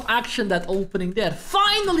 Non-stop action, that opening there.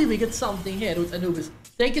 Finally, we get something here with Anubis.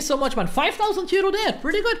 Thank you so much, man. 5,000 euro there.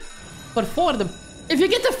 Pretty good for 4 of them. If you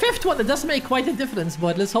get the 5th one, it does make quite a difference,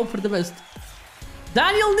 but let's hope for the best.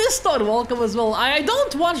 Daniel Nistor, welcome as well. I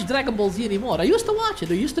don't watch Dragon Ball Z anymore. I used to watch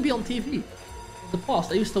it. It used to be on TV. In the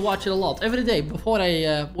past, I used to watch it a lot. Every day before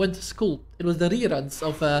I went to school. It was the reruns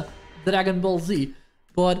of Dragon Ball Z.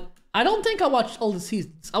 But I don't think I watched all the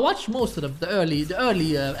seasons. I watched most of them. The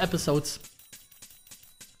early episodes.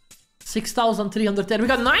 6,310. We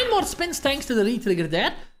got 9 more spins thanks to the retrigger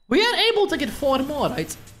there. We are able to get 4 more,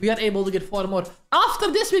 right? We are able to get 4 more.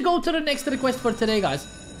 After this, we go to the next request for today, guys.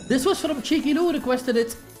 This was from Cheeky Lou, requested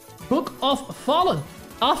it. Book of Fallen.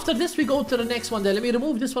 After this, we go to the next one there. Let me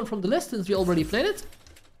remove this one from the list since we already played it.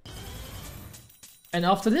 And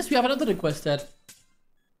after this, we have another request there.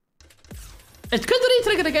 It could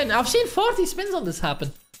re-trigger again. I've seen 40 spins on this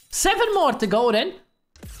happen. 7 more to go then.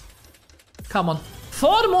 Come on.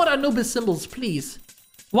 4 more Anubis symbols, please.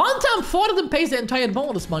 One time, 4 of them pays the entire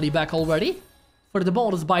bonus money back already. For the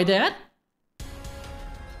bonus buy there.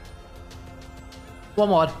 1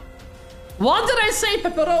 more. What did I say,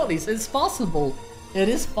 pepperonis? It's possible. It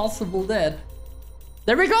is possible there.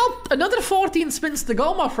 There we go. Another 14 spins to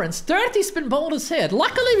go, my friends. 30 spin bonus here.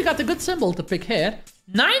 Luckily, we got a good symbol to pick here.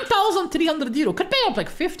 9,300 euro. Could pay up like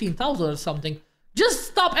 15,000 or something. Just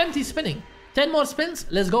stop empty spinning. 10 more spins.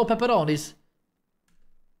 Let's go, pepperonis.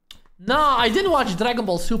 No, I didn't watch Dragon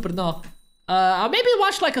Ball Super, no. I maybe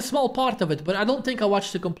watched like a small part of it, but I don't think I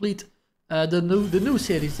watched the complete the new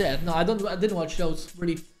series there. No, I didn't watch those,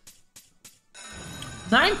 really.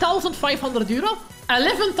 9,500 euro.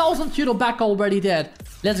 11,000 euro back already there.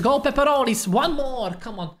 Let's go, pepperonis. 1 more.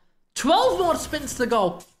 Come on. 12 more spins to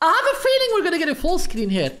go. I have a feeling we're gonna get a full screen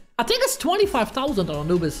here. I think it's 25,000 on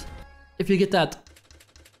Anubis. If you get that.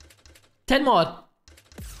 10 more.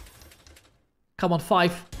 Come on,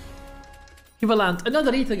 5. He will land.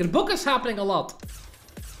 Another e-trigger. Book is happening a lot.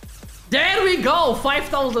 There we go.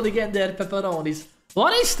 5,000 again there, pepperonis.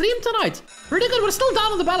 What a stream tonight. Pretty good. We're still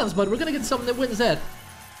down on the balance, but we're gonna get some wins there.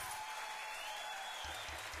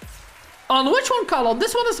 On which one, Carl? On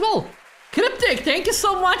this one as well. Cryptic, thank you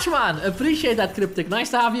so much, man. Appreciate that, Cryptic. Nice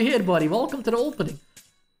to have you here, buddy. Welcome to the opening.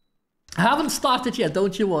 I haven't started yet,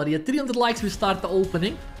 don't you worry. At 300 likes, we start the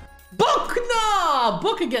opening. Book! No!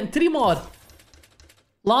 Book again. 3 more.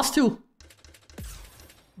 Last 2.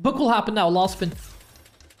 Book will happen now. Last spin.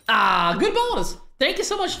 Ah, good bonus. Thank you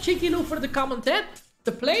so much, Cheeky Lou, for the comment there.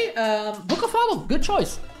 To play Book of Fallen. Good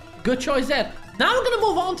choice. Good choice there. Now we're gonna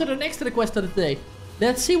move on to the next request of the day.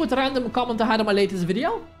 Let's see what random comment I had in my latest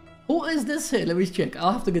video. Who is this here? Let me check.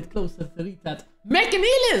 I'll have to get closer to read that.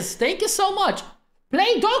 McNeilius, thank you so much.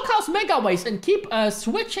 Play Doghouse Megaways and keep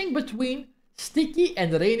switching between Sticky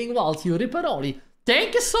and Raining Walls. You ripperoni.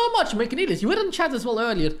 Thank you so much, McNeilius. You were in chat as well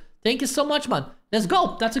earlier. Thank you so much, man. Let's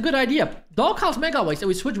go. That's a good idea. Doghouse Megaways, and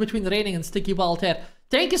we switch between Raining and Sticky Wild here.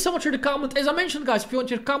 Thank you so much for the comment. As I mentioned, guys, if you want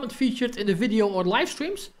your comment featured in the video or live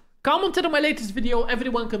streams, comment it on my latest video.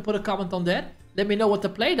 Everyone can put a comment on there. Let me know what to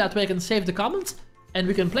play. That way I can save the comments and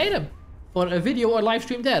we can play them for a video or live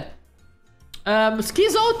stream there.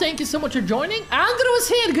 Schizo, thank you so much for joining. Andrew is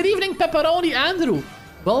here. Good evening, pepperoni Andrew.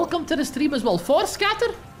 Welcome to the stream as well. 4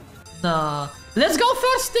 scatter? Nah. Let's go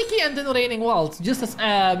first Sticky and then Raining Wilds. Just as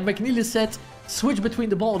McNeilius said, switch between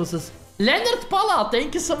the bonuses. Leonard Palla,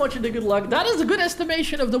 thank you so much for the good luck. That is a good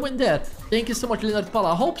estimation of the win there. Thank you so much, Leonard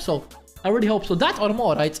Palla. I hope so. I really hope so. That or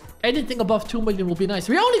more, right? Anything above 2 million will be nice.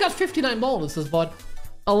 We only got 59 bonuses, but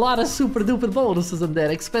a lot of super duper bonuses in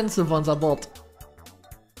there. Expensive ones I bought.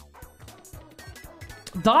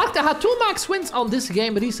 Dark, I had 2 max wins on this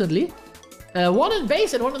game recently. 1 in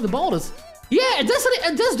base and 1 in the bonus. Yeah, it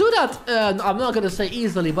does do that. I'm not gonna say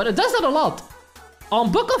easily, but it does that a lot.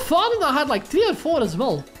 On Book of Fallen, I had like 3 or 4 as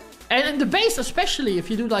well. And in the base, especially if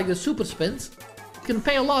you do like the super spins, you can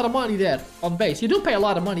pay a lot of money there on base. You do pay a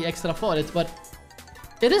lot of money extra for it, but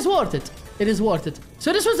it is worth it. It is worth it.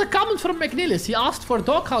 So this was a comment from McNeilius. He asked for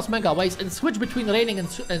Doghouse Megaways and switch between Raining and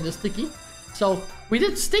the Sticky. So we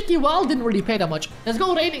did Sticky well, didn't really pay that much. Let's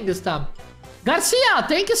go Raining this time. Garcia,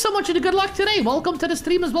 thank you so much for the good luck today. Welcome to the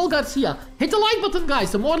stream as well, Garcia. Hit the like button,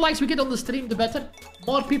 guys. The more likes we get on the stream, the better.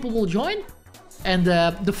 More people will join. And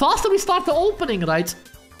the faster we start the opening, right?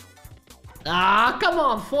 Ah, come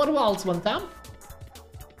on. 4 wilds one time.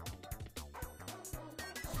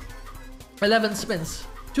 11 spins.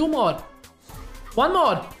 2 more. 1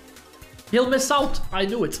 more. He'll miss out. I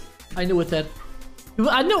knew it. I knew it then.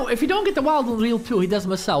 I know if you don't get the wild on reel 2, he does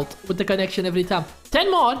miss out with the connection every time. 10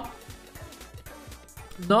 more.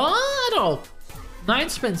 No. 9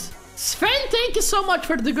 spins. Sven, thank you so much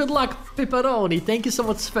for the good luck pepperoni. Thank you so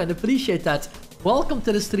much, Sven. Appreciate that. Welcome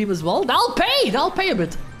to the stream as well. I'll pay a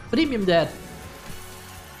bit. Premium there.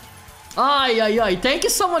 Ay. Thank you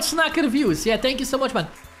so much, Snack Reviews. Yeah, thank you so much, man.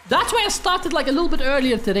 That's why I started like a little bit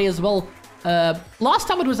earlier today as well. Last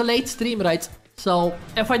time it was a late stream, right? So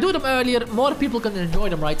if I do them earlier, more people can enjoy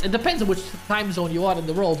them, right? It depends on which time zone you are in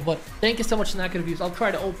the world. But thank you so much, Snack Reviews. I'll try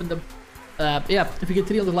to open them. Yeah, if you get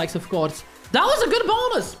 300 likes, of course. That was a good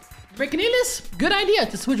bonus. McNeilis, good idea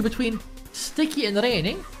to switch between sticky and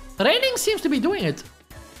raining. Raining seems to be doing it.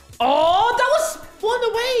 Oh, that was 1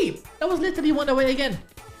 away. That was literally 1 away again.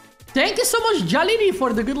 Thank you so much, Jalidi,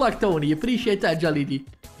 for the good luck, Tony. Appreciate that, Jalidi.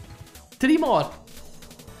 3 more.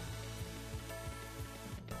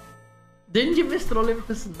 Didn't you miss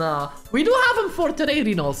Olympus? Nah. We do have him for today,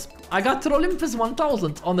 Reynolds. I got Olympus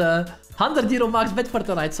 1000 on the 100 euro max bet for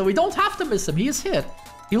tonight, so we don't have to miss him. He is here.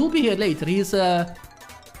 He will be here later. He's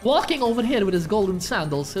walking over here with his golden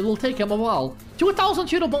sandals. It will take him a while.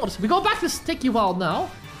 2000 euro bonus. We go back to Sticky Wild now.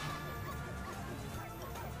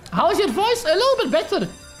 How is your voice? A little bit better.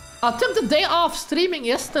 I took the day off streaming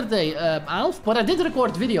yesterday, Alf, but I did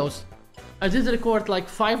record videos. I did record like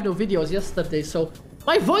 5 new videos yesterday, so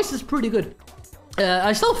my voice is pretty good.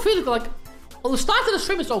 I still feel it like... Well, the start of the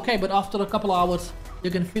stream is okay, but after a couple hours, you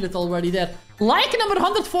can feel it already there. Like number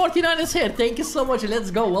 149 is here. Thank you so much. Let's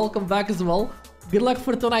go. Welcome back as well. Good luck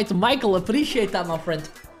for tonight, Michael. Appreciate that, my friend.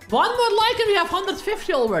 1 more like and we have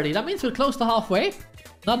 150 already. That means we're close to halfway.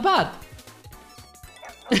 Not bad.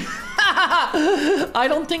 I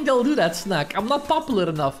don't think they'll do that, Snack. I'm not popular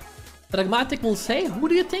enough. Pragmatic will say, who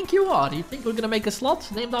do you think you are? You think we're gonna make a slot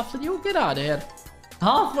named after you? Get out of here.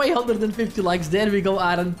 Halfway, 150 likes. There we go,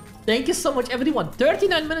 Aaron. Thank you so much, everyone.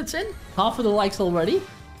 39 minutes in. Half of the likes already.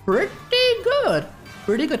 Pretty good.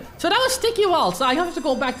 Pretty good. So that was Sticky Wild. So I have to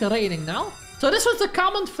go back to raining now. So this was the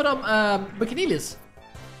comment from McNeilis.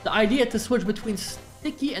 The idea to switch between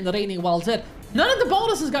Sticky and Raining Wilds there. None of the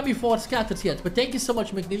bonuses got me 4 scatters yet. But thank you so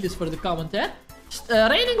much, McNeilis, for the comment there.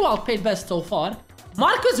 Raining Wild paid best so far.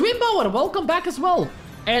 Marcus Wimbauer, welcome back as well.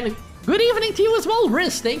 And good evening to you as well,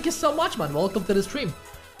 Riz. Thank you so much, man. Welcome to the stream.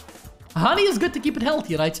 Honey is good to keep it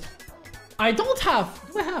healthy, right? I don't have...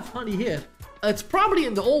 Do I have honey here? It's probably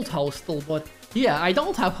in the old house still, but... Yeah, I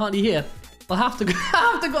don't have honey here. I'll have to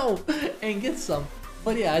go and get some.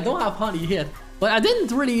 But yeah, I don't have honey here. But I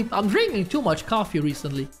didn't really... I'm drinking too much coffee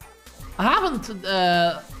recently. I haven't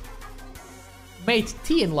made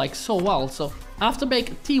tea in like so well, so... I have to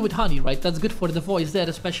make tea with honey, right? That's good for the voice there,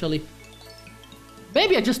 especially.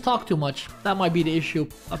 Maybe I just talk too much. That might be the issue.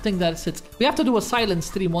 I think that's it. We have to do a silent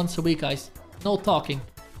stream once a week, guys. No talking.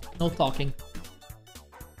 No talking.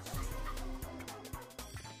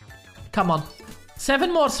 Come on.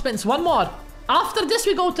 7 more spins. 1 more. After this,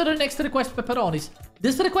 we go to the next request, pepperonis.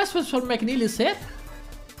 This request was from McNeilis here.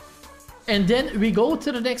 And then we go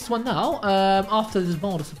to the next one now. After this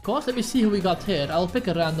bonus, of course. Let me see who we got here. I'll pick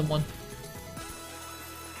a random one.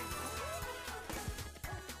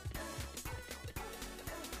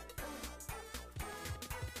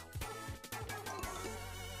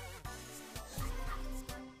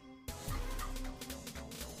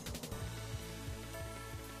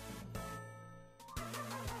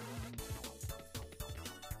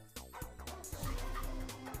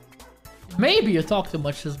 Maybe you talk too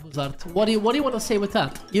much, says Buzart. What do you want to say with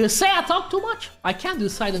that? You say I talk too much? I can't do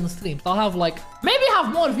silent streams. I'll have like... Maybe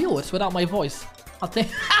have more viewers without my voice. I'll think...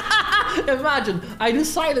 Imagine, I do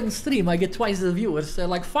silent stream, I get twice the viewers.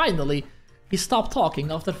 Like, finally, he stopped talking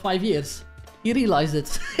after 5 years. He realized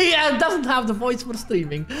it. Yeah, doesn't have the voice for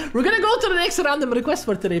streaming. We're gonna go to the next random request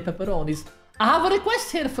for today, pepperonis. I have a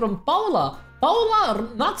request here from Paula. Paula,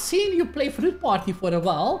 not seeing you play Fruit Party for a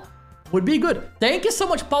while. Would be good. Thank you so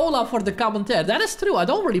much, Paula, for the comment there. That is true. I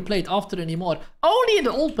don't really play it often anymore. Only in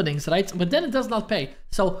the openings, right? But then it does not pay.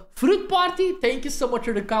 So, Fruit Party, thank you so much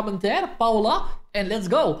for the comment there, Paula. And let's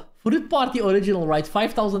go. Fruit Party original, right?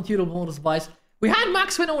 5,000 euro bonus buys. We had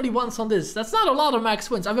max win only once on this. That's not a lot of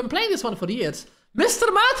max wins. I've been playing this one for years.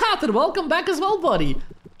 Mr. Mad Hatter, welcome back as well, buddy.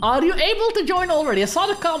 Are you able to join already? I saw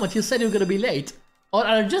the comment. You said you were going to be late. Or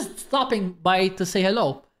are you just stopping by to say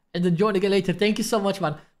hello? And then join again later. Thank you so much,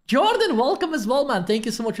 man. Jordan, welcome as well, man. Thank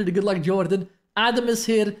you so much for the good luck, Jordan. Adam is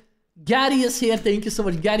here. Gary is here. Thank you so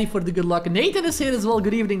much, Gary, for the good luck. Nathan is here as well.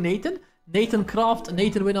 Good evening, Nathan. Nathan Croft,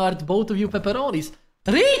 Nathan Winard, both of you pepperonis.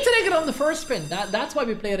 Re-trigger on the first spin. That's why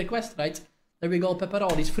we play a request, right? There we go,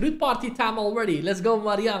 pepperonis. Fruit party time already. Let's go,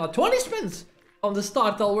 Mariana. 20 spins on the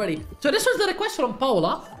start already. So this was the request from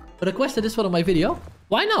Paula. Requested this one on my video.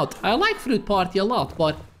 Why not? I like fruit party a lot,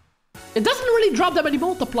 but it doesn't really drop that many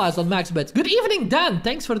multipliers on max bets. Good evening, Dan.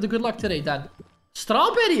 Thanks for the good luck today, Dan.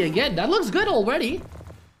 Strawberry again. That looks good already.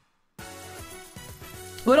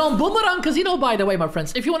 We're on Boomerang Casino, by the way, my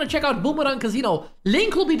friends. If you want to check out Boomerang Casino,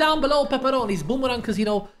 link will be down below, pepperonis. Boomerang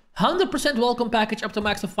Casino, 100% welcome package up to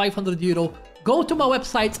max of 500 euro. Go to my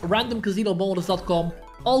website, randomcasinobonus.com.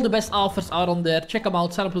 All the best offers are on there. Check them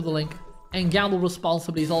out, sign up with the link. And gamble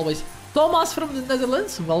responsibly as always. Thomas from the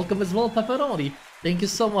Netherlands, welcome as well, pepperoni. Thank you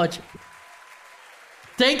so much.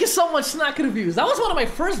 Thank you so much, Snack Reviews. That was one of my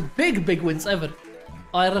first big wins ever.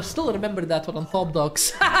 I still remember that one on Top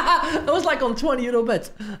Dogs. It was like on 20 euro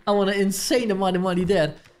bet. I want an insane amount of money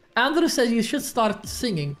there. Andrew says you should start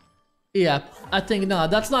singing. Yeah, I think no,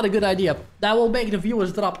 that's not a good idea. That will make the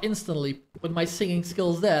viewers drop instantly with my singing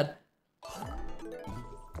skills there.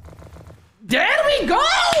 There we go!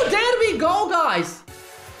 There we go, guys!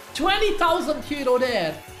 20,000 euro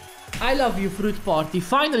there. I love you, Fruit Party.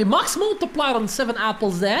 Finally, max multiplier on 7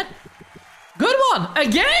 apples there. Good one!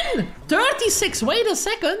 Again! 36. Wait a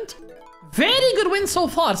second. Very good win so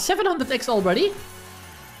far. 700x already.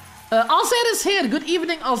 Azer is here. Good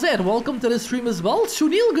evening, Azer. Welcome to the stream as well.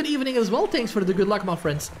 Sunil, good evening as well. Thanks for the good luck, my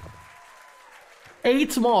friends.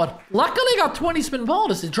 8 more. Luckily, got 20 spin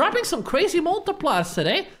bonuses. Dropping some crazy multipliers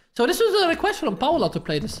today. So this was a request from Paula to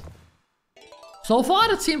play this. So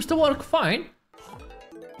far, it seems to work fine.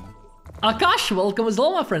 Akash, welcome as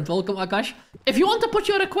well, my friend. Welcome, Akash. If you want to put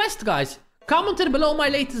your request, guys, comment it below my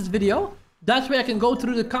latest video. That way I can go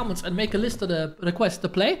through the comments and make a list of the requests to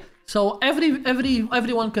play. So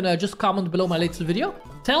everyone can just comment below my latest video.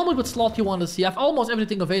 Tell me what slot you want to see. I have almost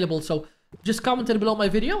everything available, so just comment it below my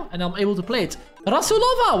video and I'm able to play it.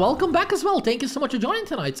 Rasulova, welcome back as well. Thank you so much for joining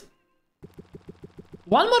tonight.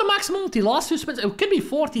 One more max multi. Last 2 spins. It could be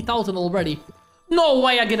 40,000 already. No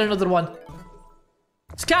way I get another one.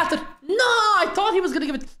 Scatter. No, I thought he was going to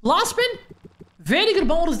give it. Last spin. Very good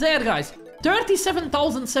bonus there, guys.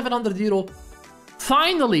 37,700 euro.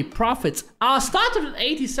 Finally, profits. I started at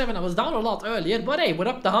 87. I was down a lot earlier. But hey, we're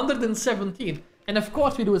up to 117. And of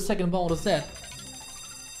course, we do a second bonus there.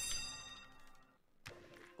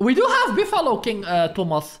 We do have Buffalo King,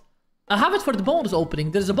 Thomas. I have it for the bonus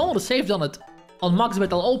opening. There's a bonus saved on it. On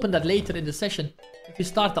MaxBet, I'll open that later in the session. If you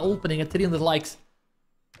start the opening at 300 likes.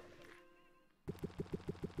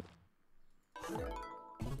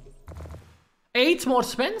 Eight more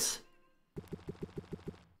spins.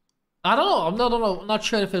 I don't know. I'm not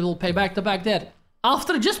sure if it will pay back to back there.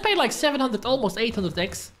 After just paid like 700, almost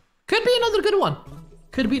 800x. Could be another good one.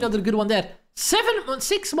 Could be another good one there.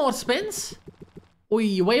 6 more spins.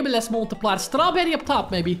 Oei, way less multiplier. Strawberry up top,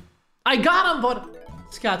 maybe. I got him, but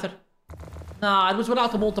scatter. Nah, it was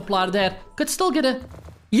without the multiplier there. Could still get a...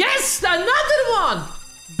 Yes! Another one!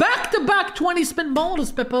 Back-to-back 20 spin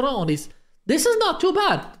bonus pepperonis. This is not too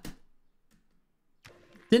bad.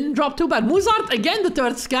 Didn't drop too bad. Mozart, again, the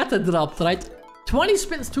third scatter dropped, right? 20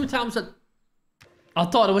 spins 2 times. I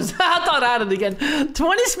thought it was... I thought I had it again.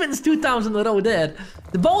 20 spins 2 times in a row there.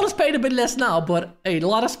 The bonus paid a bit less now, but hey, a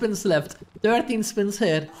lot of spins left. 13 spins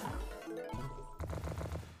here.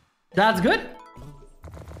 That's good.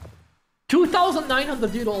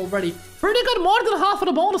 2,900 euro already. Pretty good. More than half of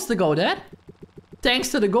the bonus to go there. Thanks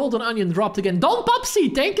to the golden onion dropped again. Don Popsy,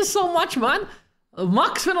 thank you so much, man.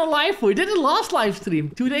 Max win on live. We did it last live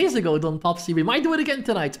stream 2 days ago, Don Popsy. We might do it again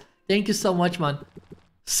tonight. Thank you so much, man.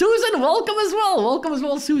 Susan, welcome as well. Welcome as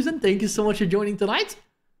well, Susan. Thank you so much for joining tonight.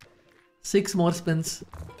 6 more spins.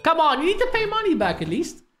 Come on, you need to pay money back at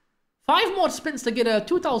least. 5 more spins to get a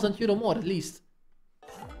 2,000 euro more at least.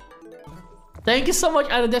 Thank you so much,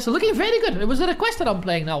 Adedessa. Looking very good. It was a request that I'm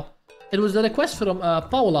playing now. It was a request from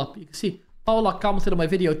Paula. You can see Paula commented on my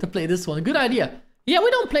video to play this one. Good idea. Yeah,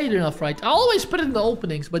 we don't play it enough, right? I always put it in the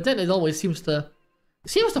openings, but then it always seems to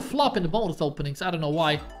flop in the bonus openings. I don't know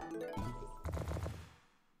why.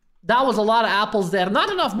 That was a lot of apples there.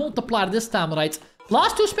 Not enough multiplier this time, right?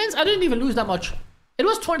 Last 2 spins, I didn't even lose that much. It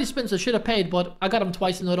was 20 spins I should have paid, but I got them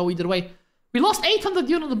twice in a row either way. We lost 800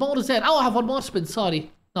 euro on the bonus there. Oh, I have 1 more spin,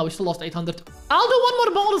 sorry. No, we still lost 800. I'll do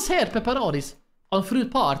 1 more bonus here, pepperonis, on Fruit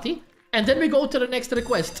Party. And then we go to the next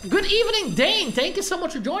request. Good evening, Dane. Thank you so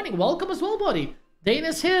much for joining. Welcome as well, buddy. Dane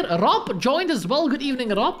is here. Rob joined as well. Good evening,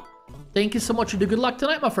 Rob. Thank you so much for the good luck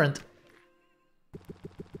tonight, my friend.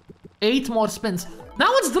 8 more spins.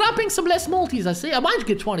 Now it's dropping some less multis, I see. I might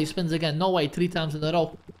get 20 spins again. No way, 3 times in a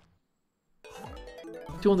row.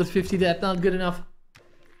 250 there. Not good enough.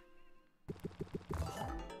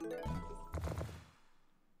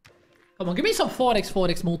 Come on, give me some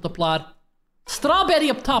 4x multiplier. Strawberry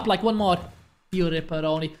up top, like one more. You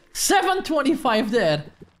ripperoni. 725 there.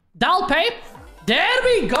 That'll pay. There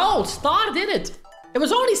we go. Star did it. It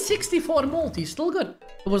was only 64 multi. Still good.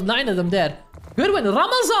 There was 9 of them there. Good win.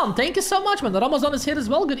 Ramazan, thank you so much, man. Ramazan is here as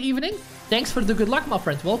well. Good evening. Thanks for the good luck, my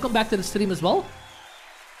friend. Welcome back to the stream as well.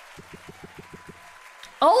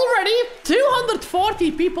 Already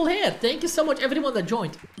 240 people here. Thank you so much, everyone that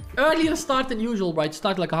joined. Earlier start than usual, right?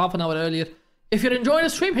 Start like a half an hour earlier. If you're enjoying the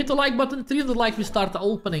stream, hit the like button. 300 likes, we start the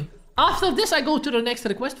opening. After this, I go to the next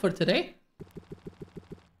request for today.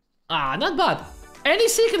 Ah, not bad. Any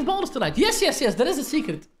secret bonus tonight? Yes, there is a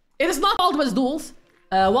secret. It is not Wild West Duels.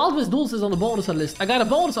 Wild West Duels is on the bonus list. I got a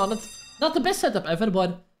bonus on it. Not the best setup ever,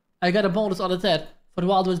 but I got a bonus on it there for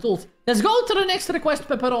Wild West Duels. Let's go to the next request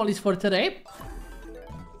pepperonis for today.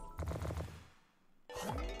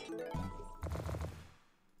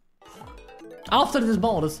 After this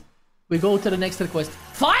bonus, we go to the next request.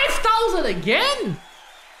 5,000 again!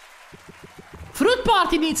 Fruit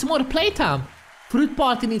Party needs more playtime. Fruit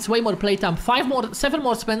Party needs way more playtime. 7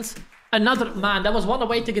 more spins. Another, man, that was one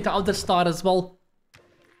way to get the other star as well.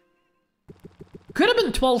 Could have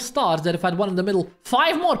been 12 stars there if I had one in the middle.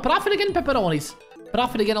 5 more. Profit again, pepperonis.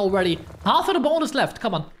 Profit again already. Half of the bonus left.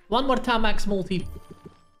 Come on. One more time, max multi.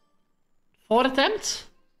 4 attempts.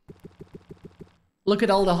 Look at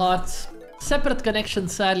all the hearts. Separate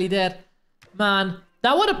connections, sadly, there. Man,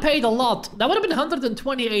 that would have paid a lot. That would have been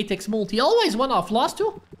 128x multi. Always one off. Last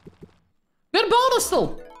 2. Good bonus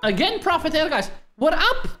still. Again, profit here, guys. We're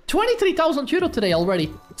up 23,000 euro today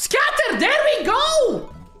already. Scatter! There we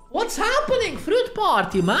go! What's happening? Fruit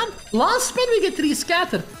Party, man. Last spin, we get 3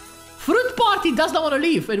 scatter. Fruit Party does not want to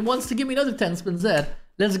leave. It wants to give me another 10 spins there.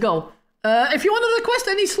 Let's go. If you want to request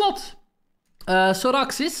any slot,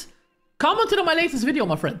 Soraxis, comment on my latest video,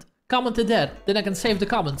 my friend. Comment it there. Then I can save the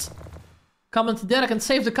comments. Comment there. I can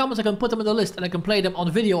save the comments. I can put them in the list. And I can play them on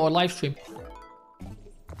video or live stream.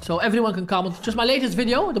 So everyone can comment. Just my latest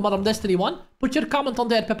video, the Modern Destiny one. Put your comment on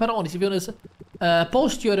there, pepperonis. If you want to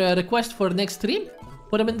post your request for the next stream,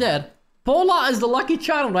 put them in there. Pola is the lucky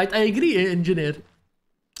charm, right? I agree, engineer.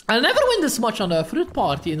 I never win this much on a Fruit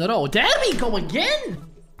Party in a row. There we go again.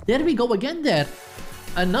 There we go again there.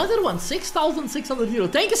 Another one. 6,600 euro.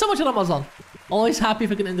 Thank you so much, Ramazan. Always happy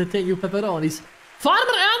if I can entertain you, pepperonis.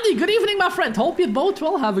 Farmer Andy, good evening, my friend. Hope you're both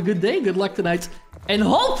well. Have a good day. Good luck tonight. And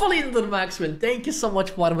hopefully in the max win. Thank you so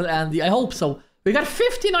much, Farmer Andy. I hope so. We got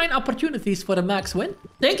 59 opportunities for a max win.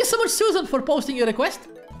 Thank you so much, Susan, for posting your request.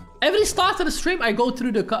 Every start of the stream, I go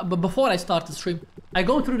through the... But before I start the stream, I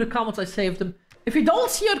go through the comments, I save them. If you don't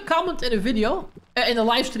see your comment in a video, in a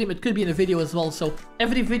live stream, it could be in a video as well. So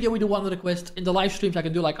every video we do one request. In the live streams, I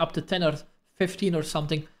can do like up to 10 or 15 or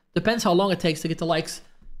something. Depends how long it takes to get the likes.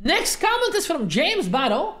 Next comment is from James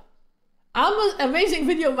Barrow. Amazing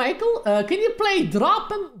video, Michael. Can you play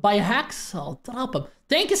Drop 'em by Hacks? Oh, Drop 'em.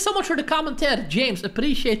 Thank you so much for the comment there, James.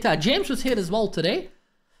 Appreciate that. James was here as well today.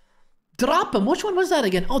 Drop 'em. Which one was that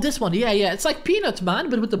again? Oh, this one. Yeah. It's like Peanut, man,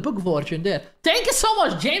 but with the book version there. Thank you so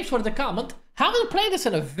much, James, for the comment. Haven't played this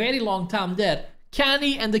in a very long time there.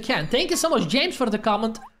 Canny and the Can. Thank you so much, James, for the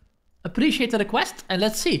comment. Appreciate the request. And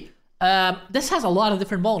let's see. This has a lot of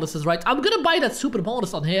different bonuses, right? I'm gonna buy that super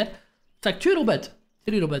bonus on here. It's like 2 euro bit,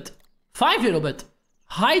 3 euro bit, 5 euro bit.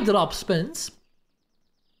 High drop spins.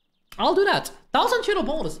 I'll do that. 1,000 euro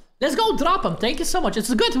bonus. Let's go drop them. Thank you so much.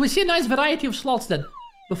 It's good. We see a nice variety of slots then.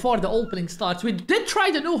 Before the opening starts. We did try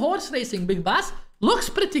the new horse racing, Big Bass. Looks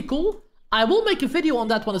pretty cool. I will make a video on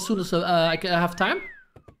that one as soon as I have time.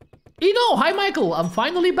 Eno, hi Michael. I'm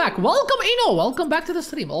finally back. Welcome, Eno. Welcome back to the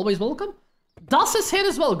stream. Always welcome. Das is here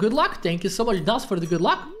as well. Good luck. Thank you so much, Das, for the good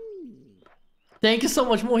luck. Thank you so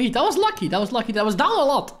much, Mohit. That was lucky. That was lucky. That was down a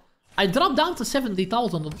lot. I dropped down to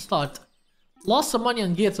 70,000 on the start. Lost some money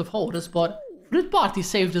on Gears of Horus, but Fruit Party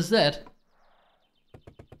saved us there.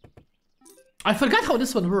 I forgot how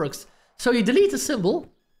this one works. So you delete the symbol,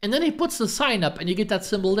 and then he puts the sign up, and you get that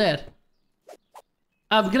symbol there.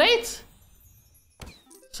 Upgrade.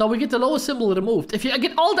 So we get the lowest symbol removed. If you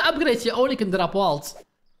get all the upgrades, you only can drop wilds.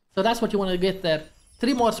 So that's what you want to get there.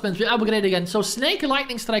 3 more spins, we upgrade again. So Snake,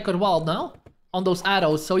 Lightning Strike, or Wild now. On those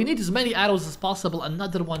arrows. So you need as many arrows as possible.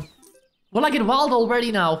 Another one. Will I get Wild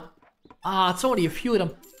already now? Ah, it's only a few of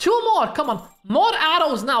them. 2 more, come on. More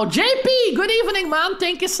arrows now. JP, good evening, man.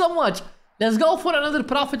 Thank you so much. Let's go for another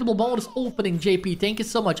profitable bonus opening, JP. Thank you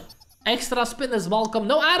so much. Extra spin is welcome.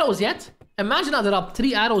 No arrows yet. Imagine I drop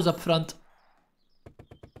 3 arrows up front.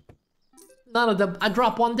 None of them. I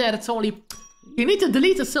drop 1 there. It's only... You need to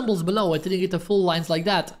delete the symbols below it and you get the full lines like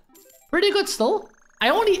that. Pretty good still. I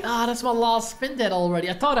only... that's my last spin there already.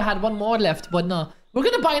 I thought I had one more left, but no. We're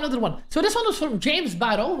gonna buy another one. So this one was from James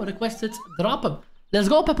Barrow. Requested drop him. Let's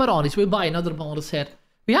go pepperonis. We'll buy another bonus here.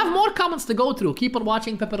 We have more comments to go through. Keep on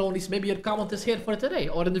watching pepperonis. Maybe your comment is here for today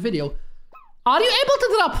or in the video. Are you able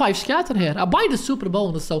to drop 5 scatter here? I buy the super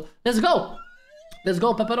bonus, so let's go. Let's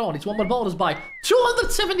go pepperonis. One more bonus buy.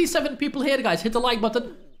 277 people here, guys. Hit the like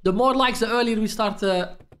button. The more likes, the earlier we start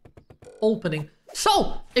opening.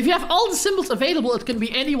 So, if you have all the symbols available, it can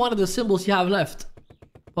be any one of the symbols you have left.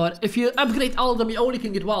 But if you upgrade all of them, you only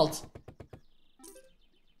can get wilds.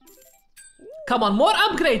 Come on, more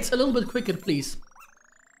upgrades. A little bit quicker, please.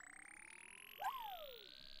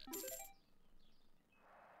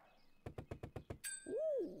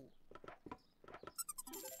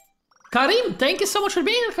 Karim, thank you so much for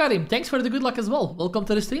being here, Karim. Thanks for the good luck as well. Welcome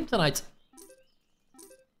to the stream tonight.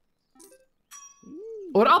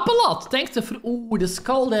 We're up a lot, thanks to ooh, the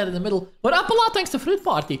skull there in the middle. We're up a lot thanks to Fruit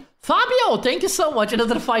Party. Fabio, thank you so much.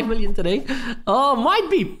 Another 5 million today. Oh, might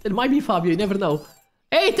be. It might be Fabio, you never know.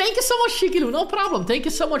 Hey, thank you so much, Shikiru. No problem. Thank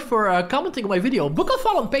you so much for commenting on my video. Book of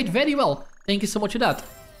Fallen paid very well. Thank you so much for that.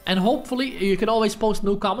 And hopefully, you can always post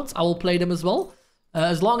new comments. I will play them as well.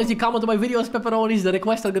 As long as you comment on my videos, pepperonis, the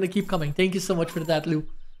requests are gonna keep coming. Thank you so much for that, Lou.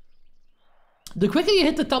 The quicker you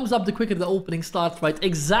hit the thumbs up, the quicker the opening starts, right?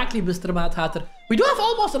 Exactly, Mr. Mad Hatter. We do have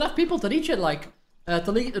almost enough people to reach it, like,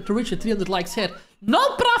 to reach the 300 likes here.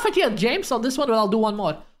 No profit yet, James, on this one, but I'll do one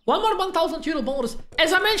more. One more 1,000 euro bonus.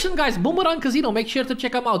 As I mentioned, guys, Boomerang Casino, make sure to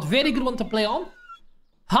check them out. Very good one to play on.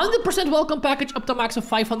 100% welcome package up to max of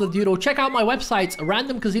 500 euro. Check out my website,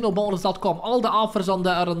 randomcasinobonus.com. All the offers on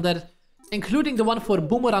there are on there, including the one for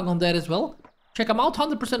Boomerang on there as well. Check them out,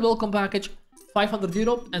 100% welcome package. 500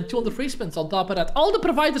 euro and 200 free spins on top of that. All the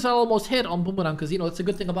providers are almost here on Boomerang Casino. It's a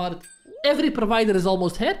good thing about it. Every provider is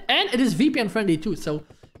almost here. And it is VPN friendly too. So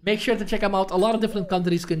make sure to check them out. A lot of different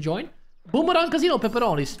countries can join. Boomerang Casino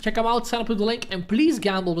pepperonis. Check them out. Sign up with the link. And please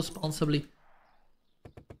gamble responsibly.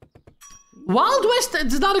 Wild West,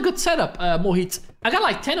 it's not a good setup, Mohit. I got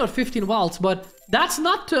like 10 or 15 wilds. But that's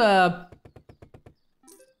not...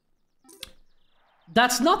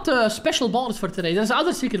 that's not a special bonus for today. There's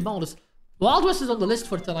other secret bonus. Wild West is on the list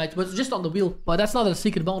for tonight, but it's just on the wheel. But that's not a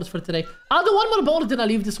secret bonus for today. I'll do one more bonus, then I'll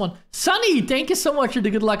leave this one. Sunny, thank you so much for the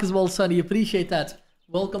good luck as well, Sunny. Appreciate that.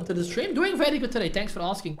 Welcome to the stream. Doing very good today. Thanks for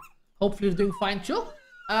asking. Hopefully you're doing fine too.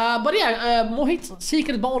 But yeah, Mohit's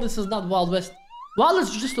secret bonus is not Wild West. Wild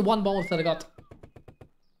West is just the one bonus that I got.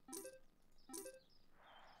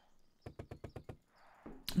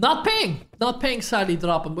 Not paying, sadly,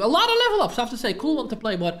 drop him. A lot of level ups, I have to say. Cool one to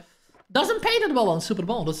play, but doesn't pay that well on super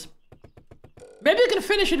bonus. Maybe you can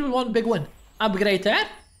finish it with one big win. Upgrade there.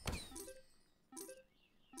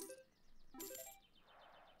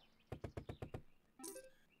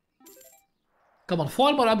 Come on,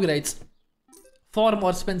 4 more upgrades. 4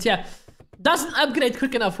 more spins, yeah. Doesn't upgrade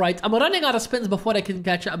quick enough, right? I'm running out of spins before I can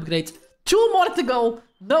catch upgrades. 2 more to go.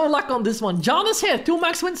 No luck on this one. John is here. 2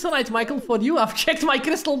 max wins tonight, Michael, for you. I've checked my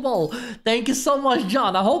crystal ball. Thank you so much,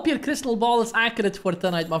 John. I hope your crystal ball is accurate for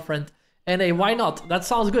tonight, my friend. And hey, why not? That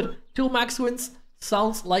sounds good. 2 max wins.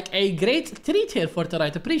 Sounds like a great treat here for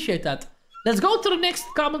tonight. Appreciate that. Let's go to the next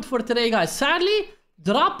comment for today, guys. Sadly,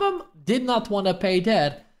 Drapem did not want to pay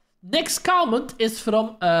there. Next comment is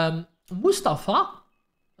from Mustafa.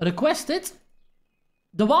 Requested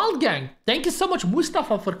the Wild Gang. Thank you so much,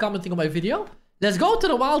 Mustafa, for commenting on my video. Let's go to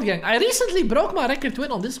the Wild Gang. I recently broke my record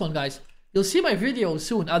win on this one, guys. You'll see my video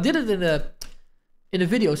soon. I did it in a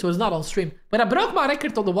video, so it's not on stream. But I broke my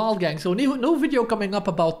record on the Wild Gang, so new video coming up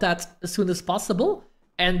about that as soon as possible.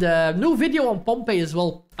 And new video on Pompeii as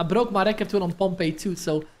well. I broke my record win on Pompeii too,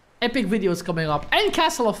 so epic videos coming up. And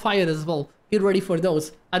Castle of Fire as well. Get ready for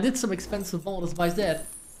those. I did some expensive bonus buys there.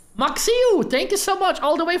 Maxiu, thank you so much.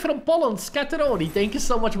 All the way from Poland, Scatteroni. Thank you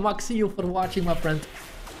so much, Maxiu, for watching, my friend.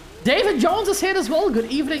 David Jones is here as well.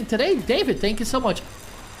 Good evening today. David, thank you so much.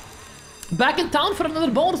 Back in town for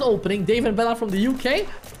another bonus opening. David Bella from the UK.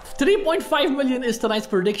 3.5 million is tonight's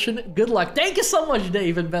prediction. Good luck. Thank you so much,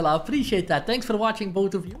 David Bella. Appreciate that. Thanks for watching,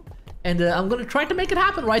 both of you. And I'm going to try to make it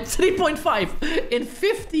happen, right? 3.5 in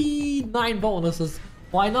 59 bonuses.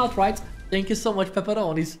 Why not, right? Thank you so much,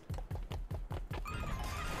 pepperonis.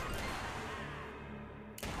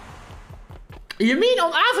 You mean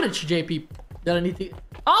on average, JP? That I need to...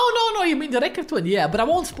 Oh, no, you mean the record win. Yeah, but I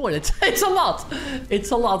won't spoil it. It's a lot.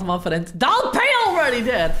 It's a lot, my friend. I'll pay already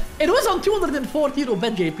there. It was on 240 euro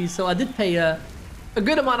bet, JP, so I did pay a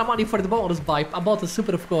good amount of money for the bonus buy. I bought the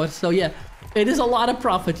super, of course, so yeah. It is a lot of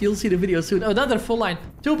profit. You'll see the video soon. Another full line.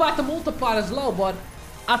 Too bad the multiplier is low, but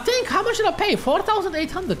I think, how much did I pay?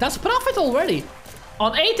 4,800. That's profit already.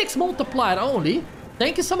 On 8x multiplier only.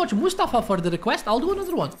 Thank you so much, Mustafa, for the request. I'll do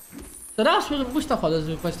another one. So that's what Mustafa does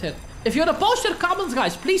the request here. If you want to post your comments,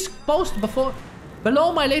 guys, please post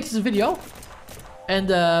below my latest video. And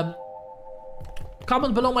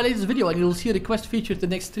comment below my latest video and you'll see a request featured the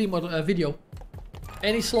next stream or video.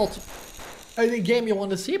 Any slot, any game you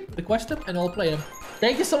want to see, request them and I'll play them.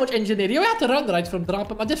 Thank you so much, engineer. You had to run right from drop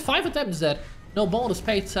him. I did 5 attempts there. No bonus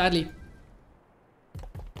paid, sadly.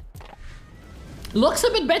 Looks a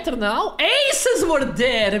bit better now. Aces were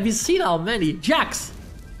there. Have you seen how many? Jacks.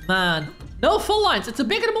 Man. No full lines. It's a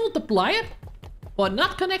bigger multiplier. But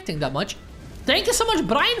not connecting that much. Thank you so much,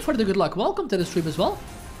 Brian, for the good luck. Welcome to the stream as well.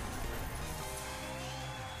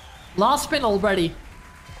 Last spin already.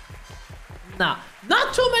 Nah.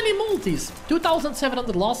 Not too many multis.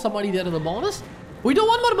 2,700 lost somebody there in the bonus. We do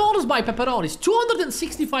one more bonus by pepperonis.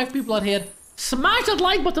 265 people are here. Smash that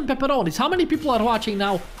like button, pepperonis. How many people are watching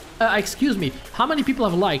now? Excuse me. How many people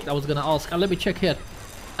have liked? I was gonna ask. Let me check here.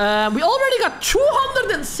 We already got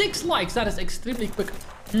 206 likes. That is extremely quick.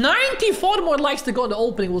 94 more likes to go in the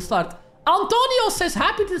opening. We'll start. Antonio says,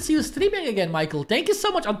 happy to see you streaming again, Michael. Thank you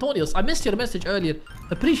so much, Antonio. I missed your message earlier.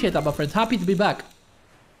 Appreciate that, my friend. Happy to be back.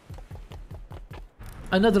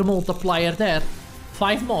 Another multiplier there.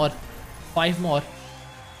 5 more. 5 more.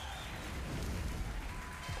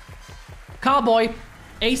 Cowboy.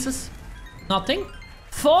 Aces. Nothing.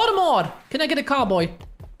 4 more. Can I get a cowboy?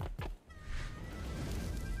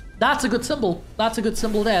 That's a good symbol. That's a good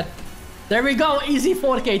symbol there. There we go. Easy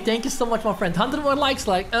 4K. Thank you so much, my friend. 100 more likes.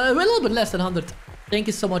 A little bit less than 100. Thank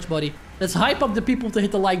you so much, buddy. Let's hype up the people to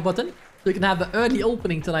hit the like button. So we can have the early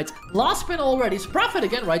opening tonight. Last spin already. It's profit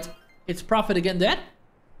again, right? It's profit again there.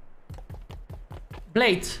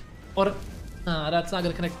 Blade. Or... Nah, that's not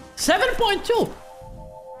gonna connect. 7.2.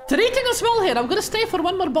 Treating us well here. I'm gonna stay for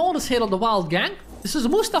one more bonus here on the Wild Gang. This is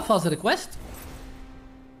Mustafa's request.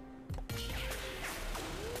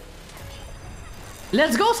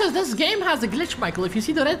 Let's go, says this game has a glitch, Michael. If you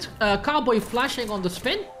see the red cowboy flashing on the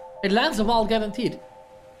spin, it lands a wild guaranteed.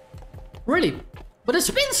 Really? But it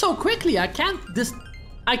spins so quickly, I can't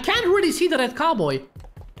really see the red cowboy.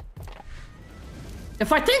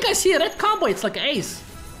 If I think I see a red cowboy, it's like an ace.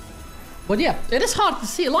 But yeah, it is hard to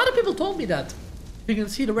see. A lot of people told me that. If you can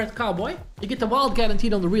see the red cowboy, you get the wild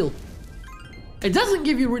guaranteed on the reel. It doesn't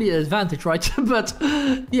give you really an advantage, right? But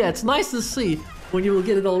yeah, it's nice to see when you will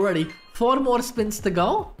get it already. 4 more spins to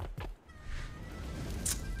go.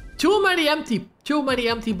 Too many empty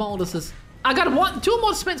bonuses. I got 2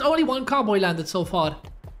 more spins. Only 1 cowboy landed so far.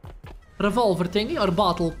 Revolver thingy or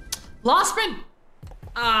bottle. Last spin.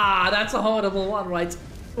 Ah, that's a horrible one, right?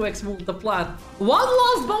 2x multiplier. 1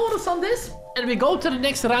 last bonus on this. And we go to the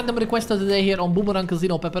next random request of the day here on Boomerang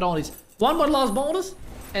Casino Pepperonis. 1 more last bonus.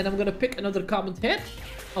 And I'm gonna pick another comment here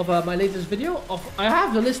of my latest video. I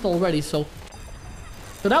have the list already, so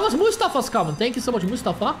that was Mustafa's comment. Thank you so much,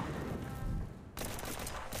 Mustafa.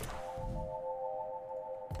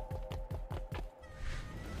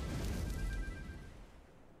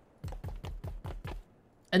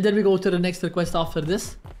 And then we go to the next request after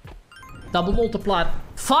this. Double multiplier.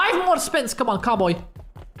 5 more spins. Come on, cowboy.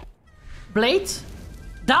 Blade.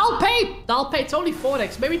 Dalpay. Dalpay. It's only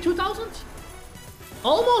 4x. Maybe 2,000?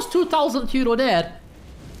 Almost 2,000 euro there.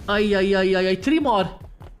 Ay. 3 more.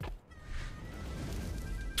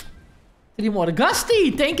 3 more.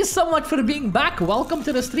 Gusty, thank you so much for being back. Welcome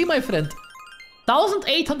to the stream, my friend.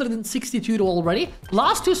 1,862 euro already.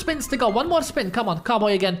 Last 2 spins to go. 1 more spin. Come on,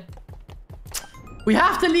 cowboy again. We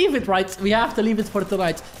have to leave it, right? We have to leave it for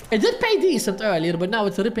tonight. It did pay decent earlier, but now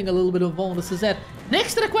it's ripping a little bit of bonuses there.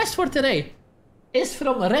 Next request for today is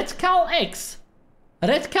from Red Cal X.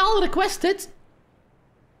 Red Cal requested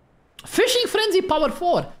Fishing Frenzy Power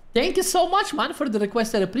 4. Thank you so much, man, for the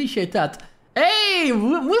request. I appreciate that. Hey,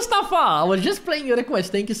 Mustafa, I was just playing your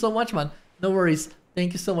request. Thank you so much, man. No worries.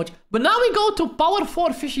 Thank you so much. But now we go to Power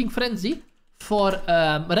 4 Fishing Frenzy for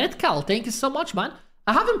Red Cal. Thank you so much, man.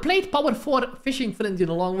 I haven't played Power 4 Fishing Frenzy in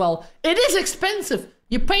a long while. It is expensive.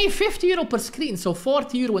 You pay 50 euro per screen, so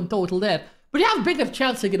 40 euro in total there. But you have bigger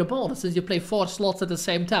chance to get a bonus since you play 4 slots at the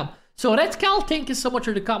same time. So Red Cal, thank you so much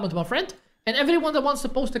for the comment, my friend. And everyone that wants to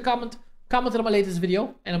post a comment on my latest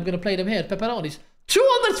video. And I'm gonna play them here, Pepperonis.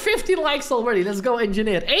 250 likes already. Let's go,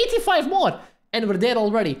 engineer. 85 more. And we're there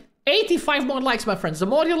already. 85 more likes, my friends. The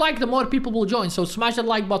more you like, the more people will join. So smash that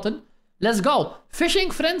like button. Let's go. Fishing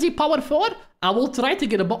Frenzy Power 4. I will try to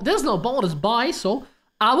get a bonus. There's no bonus buy, so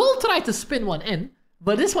I will try to spin one in.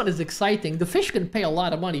 But this one is exciting. The fish can pay a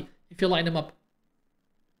lot of money if you line them up.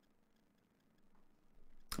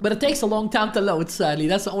 But it takes a long time to load, sadly.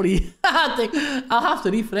 That's the only thing. I'll have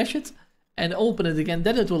to refresh it and open it again.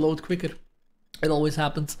 Then it will load quicker. It always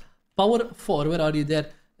happens. Power 4, where are you there?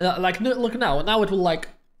 Like, look now. Now it will, like,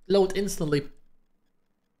 load instantly.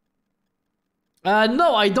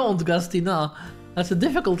 No, I don't, Gusty, nah. That's a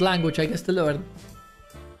difficult language, I guess, to learn.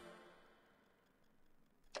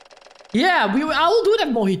 Yeah, I will do that,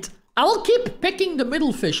 Mohit. I will keep picking the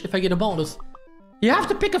middle fish if I get a bonus. You have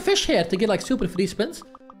to pick a fish here to get, like, super free spins.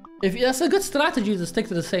 That's a good strategy to stick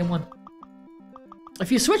to the same one.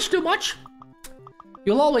 If you switch too much,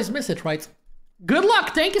 you'll always miss it, right? Good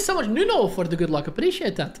luck. Thank you so much, Nuno, for the good luck.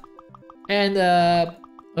 Appreciate that. And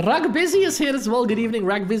Rag Busy is here as well. Good evening,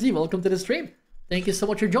 Rag Busy. Welcome to the stream. Thank you so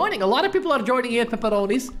much for joining. A lot of people are joining here,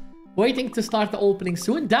 Pepperonis. Waiting to start the opening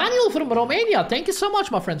soon. Daniel from Romania. Thank you so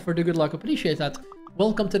much, my friend, for the good luck. Appreciate that.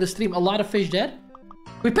 Welcome to the stream. A lot of fish there.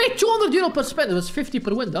 We paid 200 euro per spin. It was 50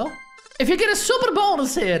 per window. If you get a super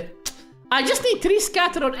bonus here, I just need 3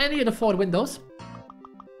 scatter on any of the 4 windows.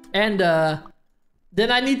 And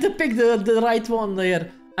then I need to pick the right one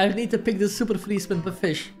here. I need to pick the super free spin per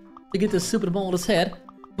fish to get the super bonus here.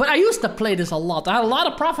 But I used to play this a lot. I had a lot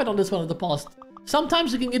of profit on this one in the past.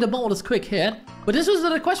 Sometimes you can get a bonus quick here. But this was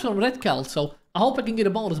the request from Red Cal, so I hope I can get a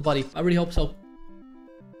bonus, buddy. I really hope so.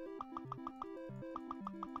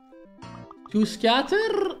 2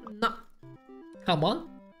 scatter? Nah. Come on.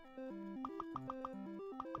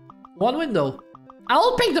 1 window.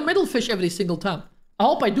 I'll pick the middle fish every single time. I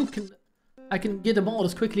hope I can get a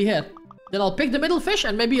bonus quickly here. Then I'll pick the middle fish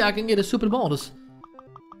and maybe I can get a super bonus.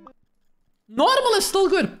 Normal is still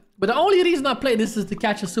good, but the only reason I play this is to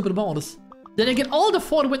catch a super bonus. Then you get all the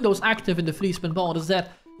 4 windows active in the free spin bonus there.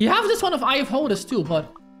 You have this one of Eye of Horus too,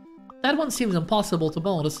 but that one seems impossible to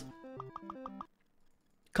bonus.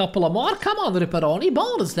 Couple of more. Come on, Ripperoni.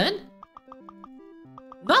 Bonus then.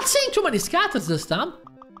 Not seeing too many scatters this time.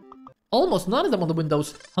 Almost none of them on the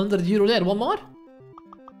windows. 100 euro there. One more.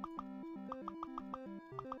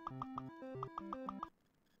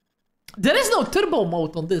 There is no turbo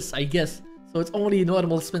mode on this, I guess. So it's only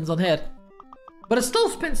normal spins on here. But it still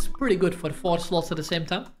spins pretty good for 4 slots at the same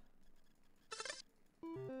time.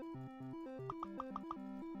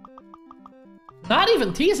 Not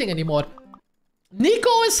even teasing anymore.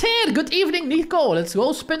 Nico is here. Good evening, Nico. Let's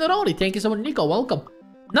go Spinneroni. Thank you so much, Nico. Welcome.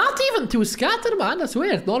 Not even 2 scatter, man. That's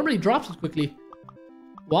weird. Normally drops it quickly.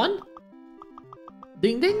 1.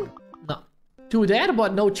 Ding, ding. No. 2 there,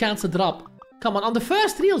 but no chance to drop. Come on the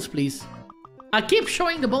first reels, please. I keep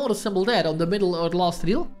showing the bonus symbol there on the middle or the last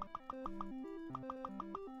reel.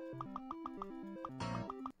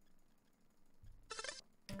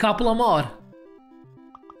 Couple of more.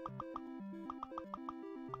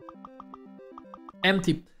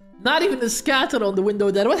 Empty. Not even a scatter on the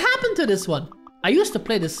window there. What happened to this one? I used to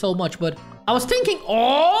play this so much, but I was thinking...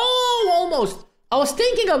 Oh, almost. I was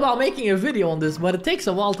thinking about making a video on this, but it takes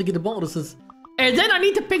a while to get the bonuses. And then I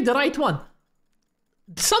need to pick the right one.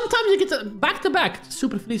 Sometimes you get a back-to-back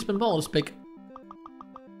super free spin bonus pick.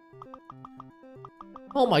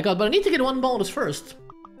 Oh my god, but I need to get 1 bonus first.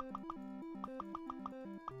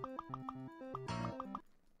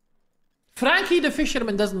 Frankie the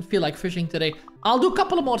fisherman doesn't feel like fishing today. I'll do a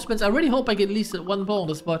couple of more spins. I really hope I get at least 1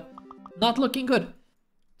 bonus, but not looking good.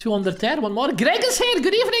 200 there, 1 more. Greg is here.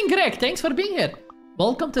 Good evening, Greg. Thanks for being here.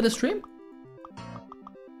 Welcome to the stream.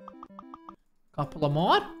 Couple of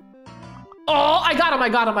more. Oh, I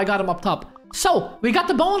got him up top. So, we got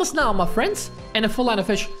the bonus now, my friends. And a full line of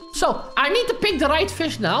fish. So, I need to pick the right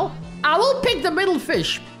fish now. I will pick the middle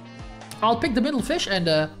fish. I'll pick the middle fish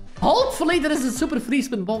and hopefully there is a super free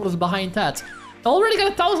spin bonus behind that. I already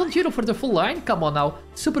got 1,000 euro for the full line. Come on now.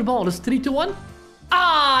 Super bonus. 3, 2, 1.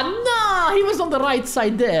 Ah, no. He was on the right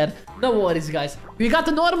side there. No worries, guys. We got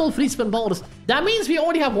the normal free spin bonus. That means we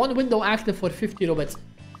only have 1 window active for 50 euro bets.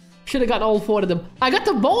 Should have got all 4 of them. I got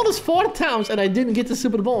the bonus 4 times and I didn't get the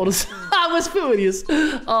super bonus. I was furious.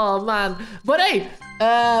 Oh, man. But hey,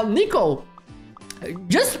 Nico,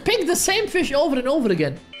 just pick the same fish over and over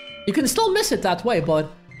again. You can still miss it that way, but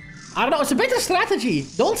I don't know. It's a better strategy.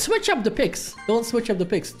 Don't switch up the picks. Don't switch up the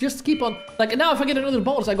picks. Just keep on. Like now, if I get another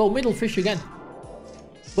bonus, I go middle fish again.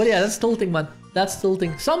 But yeah, that's tilting, man. That's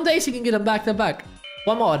tilting. Some days you can get them back to back.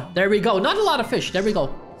 1 more. There we go. Not a lot of fish. There we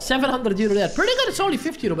go. 700 euro there. Pretty good. It's only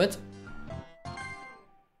 50 euro bit.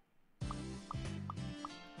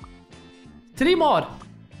 3 more.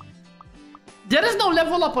 There is no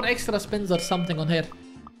level up or extra spins or something on here.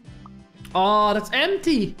 Oh, that's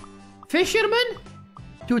empty. Fisherman?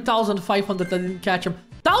 2,500. I didn't catch him.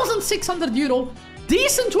 1,600 euro.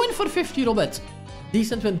 Decent win for 50 euro bets.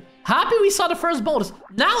 Decent win. Happy we saw the first bonus.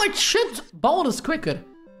 Now it should bonus quicker.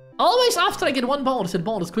 Always after I get one bonus and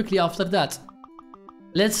bonus quickly after that.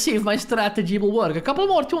 Let's see if my strategy will work. A couple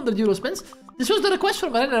more 200 euro spins. This was the request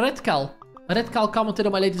from Red Cal. Red Cal commented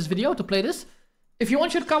on my latest video to play this. If you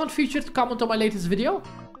want your comment featured, comment on my latest video.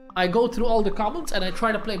 I go through all the comments and I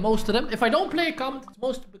try to play most of them. If I don't play a comment, it's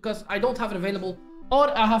most because I don't have it available.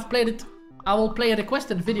 Or I have played it. I will play a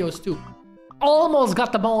request in videos too. Almost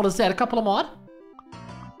got the bonus there. A couple of more.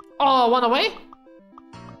 Oh, one away.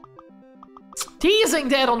 Teasing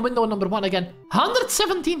there on window number 1 again.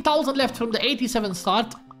 117,000 left from the 87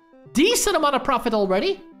 start. Decent amount of profit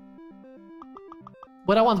already.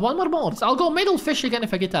 But I want one more bonus. I'll go middle fish again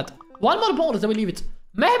if I get that. One more bonus, then we leave it.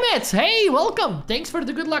 Mehmet, hey, welcome. Thanks for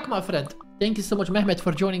the good luck, my friend. Thank you so much, Mehmet,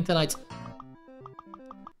 for joining tonight.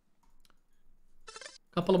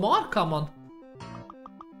 Couple more? Come on.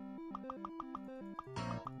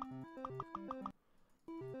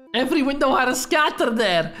 Every window had a scatter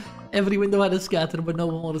there. Every window had a scatter, but no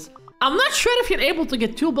bonus. I'm not sure if you're able to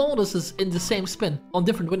get 2 bonuses in the same spin. On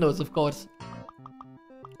different windows, of course.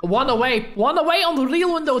 One away on the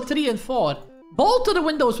real window 3 and 4. Both of the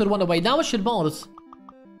windows were one away. Now it's your bonus.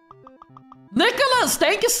 Nicholas,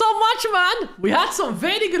 thank you so much, man. We had some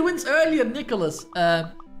very good wins earlier, Nicholas.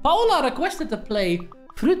 Paula requested to play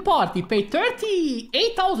Fruit Party. Paid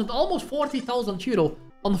 38,000, almost 40,000 euro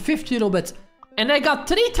on 50 euro bets. And I got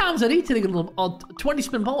 3 times a retrigger on 20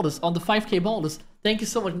 spin bonus on the 5k bonus. Thank you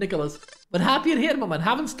so much, Nicholas. But happy you're here, my man.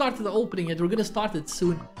 Haven't started the opening yet. We're gonna start it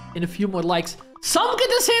soon in a few more likes. Some good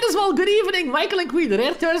to say it as well. Good evening, Michael and Queen.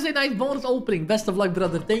 Rare Thursday night bonus opening. Best of luck,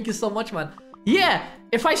 brother. Thank you so much, man. Yeah,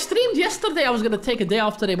 if I streamed yesterday, I was gonna take a day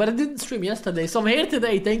off today, but I didn't stream yesterday. So I'm here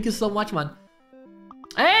today. Thank you so much, man.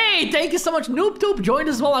 Hey, thank you so much, NoobTube. Join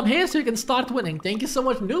as well. I'm here so you can start winning. Thank you so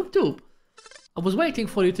much, NoobTube. I was waiting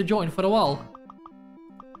for you to join for a while.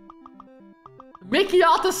 Mickey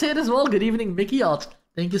Yacht is here as well. Good evening, Mickey Yacht.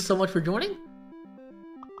 Thank you so much for joining.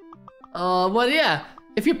 But yeah,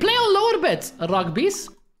 if you play on lower bets, Rugbies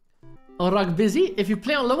or Rugbizzy, if you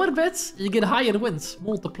play on lower bets, you get higher wins,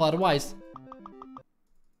 multiplier wise.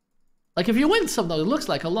 Like if you win something, it looks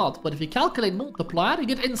like a lot, but if you calculate multiplier, you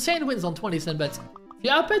get insane wins on 20 cent bets. If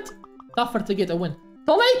you up it, tougher to get a win.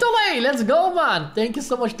 Tole, let's go, man. Thank you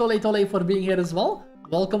so much, Tole, for being here as well.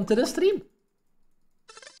 Welcome to the stream.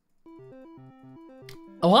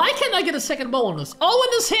 Why can't I get a second bonus? Owen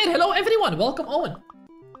is here. Hello, everyone. Welcome, Owen.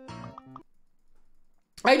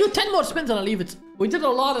 I do 10 more spins and I'll leave it. We did a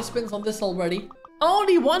lot of spins on this already.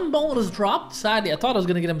 Only one bonus dropped. Sadly, I thought I was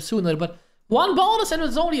going to get him sooner, but one bonus and it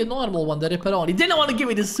was only a normal one, the Ripperoni. Didn't want to give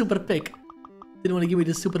me this super pick. Didn't want to give me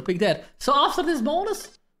this super pick there. So after this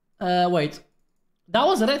bonus... wait. That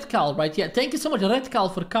was Red Cal, right? Yeah, thank you so much, Red Cal,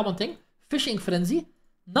 for commenting. Fishing Frenzy.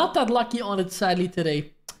 Not that lucky on it, sadly,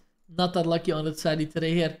 today. Not that lucky on it, sadly,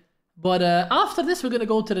 today here. But after this, we're going to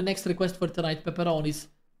go to the next request for tonight, Pepperonis.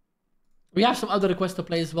 We have some other requests to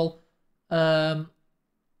play as well. But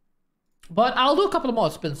I'll do a couple more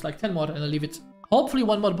spins, like 10 more, and I'll leave it. Hopefully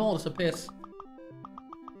one more bonus appears.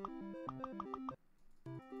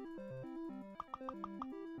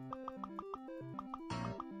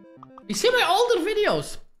 You see my older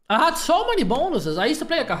videos? I had so many bonuses. I used to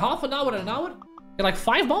play like a half an hour and an hour. Get like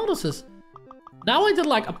 5 bonuses. Now I did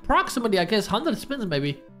like approximately, I guess, 100 spins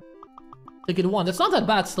maybe. To get one. It's not that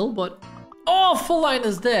bad still, but... Oh, full line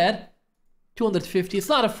is there. 250. It's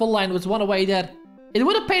not a full line, it was one away there. It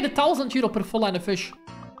would have paid 1,000 euro per full line of fish.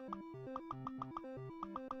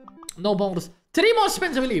 No bonus. 3 more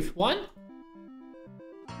spins I believe. 1.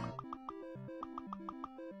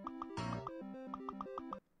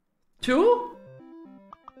 2.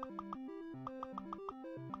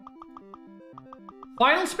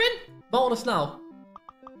 Final spin. Bonus now.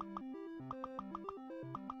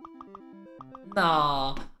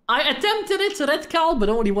 Nah. I attempted it, Red Cal, but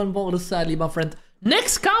only one bonus, sadly, my friend.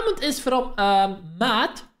 Next comment is from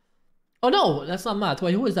Matt. Oh no, that's not Matt.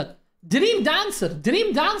 Wait, who is that? Dream Dancer.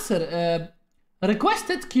 Dream Dancer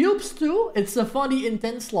requested Cubes too. It's a funny,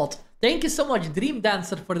 intense slot. Thank you so much, Dream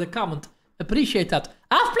Dancer, for the comment. Appreciate that.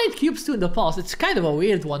 I've played Cubes 2 in the past. It's kind of a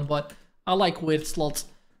weird one, but I like weird slots.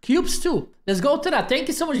 Cubes 2. Let's go to that. Thank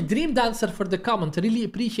you so much, Dream Dancer, for the comment. Really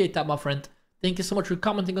appreciate that, my friend. Thank you so much for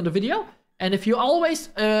commenting on the video. And if you always...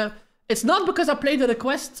 it's not because I played the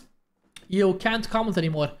request. You can't comment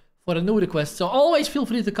anymore for a new request. So always feel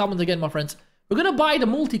free to comment again, my friends. We're gonna buy the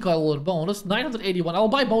multicolor bonus. 981. I'll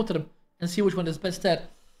buy both of them. And see which one is best there.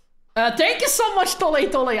 Thank you so much,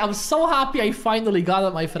 Tole. I'm so happy I finally got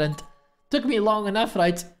it, my friend. Took me long enough,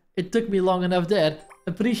 right? It took me long enough there.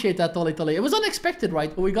 Appreciate that, Tole. It was unexpected,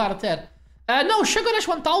 right? But we got it there. No, Sugar Rush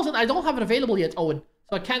 1000. I don't have it available yet, Owen.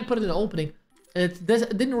 So I can't put it in the opening. It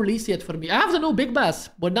didn't release yet for me. I have the new Big Bass,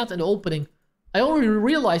 but not in the opening. I only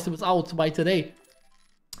realized it was out by today.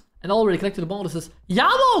 And already collected the bonuses.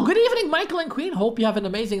 Yawo! Good evening, Michael and Queen. Hope you have an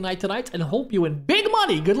amazing night tonight. And hope you win big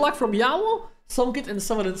money. Good luck from Yawo, Sunkit, and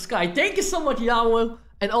Summon in the Sky. Thank you so much, Yawo.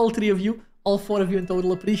 And all three of you. All four of you in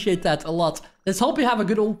total. Appreciate that a lot. Let's hope you have a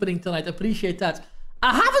good opening tonight. Appreciate that.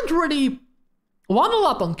 I haven't really won a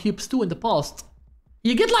lot on cubes too in the past.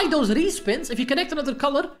 You get like those respins. If you connect another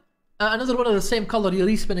color, another one of the same color, you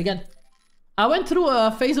respin again. I went through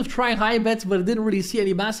a phase of trying high bets, but didn't really see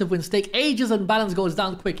any massive wins. Take ages and balance goes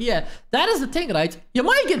down quick. Yeah, that is the thing, right? You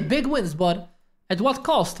might get big wins, but at what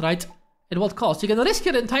cost, right? At what cost? You can risk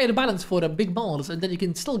your entire balance for a big bonus, and then you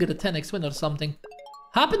can still get a 10x win or something.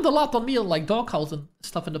 Happened a lot on me on like Doghouse and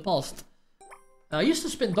stuff in the past. I used to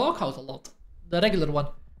spin Doghouse a lot. The regular one.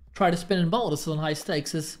 Try to spin in bonuses on high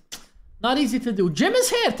stakes is not easy to do. Jim is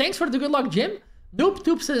here. Thanks for the good luck, Jim. Nope,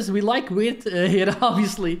 Toop says we like weird here,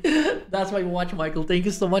 obviously. That's why we watch, Michael. Thank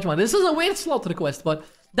you so much, man. This is a weird slot request, but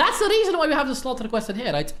that's the reason why we have the slot request in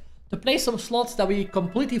here, right? To play some slots that we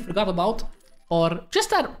completely forgot about, or just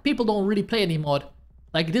that people don't really play anymore.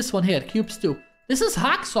 Like this one here, Cubes 2. This is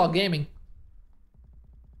Hacksaw Gaming.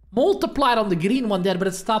 Multiplied on the green one there, but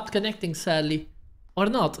it stopped connecting, sadly. Or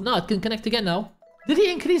not. No, it can connect again now. Did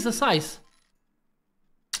he increase the size?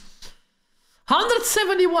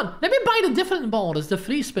 171. Let me buy the different bonus, the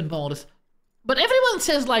free spin bonus. But everyone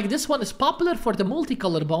says like this one is popular for the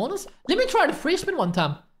multicolor bonus. Let me try the free spin one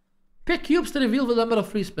time. Pick cubes to reveal the number of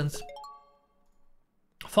free spins.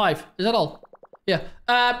 5. Is that all? Yeah.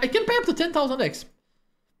 It can pay up to 10,000x.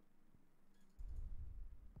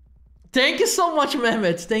 Thank you so much,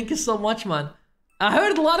 Mehmet. Thank you so much, man. I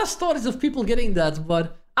heard a lot of stories of people getting that,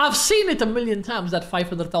 but I've seen it a million times, that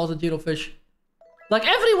 500,000 euro fish. Like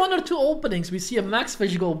every 1 or 2 openings, we see a max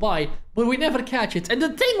fish go by, but we never catch it. And the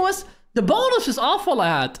thing was, the bonus is awful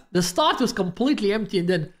I had. The start was completely empty, and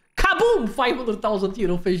then kaboom, 500,000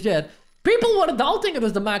 euro fish there. People were doubting it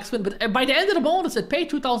was the max win, but by the end of the bonus, it paid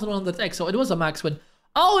 2,100x, so it was a max win.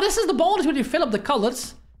 Oh, this is the bonus when you fill up the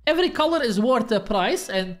colors. Every color is worth a price,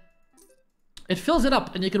 and it fills it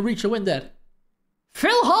up, and you can reach a win there.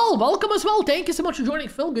 Phil Hall, welcome as well. Thank you so much for joining,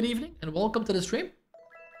 Phil. Good evening, and welcome to the stream.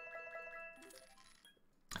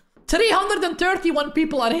 331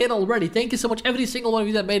 people are here already. Thank you so much, every single one of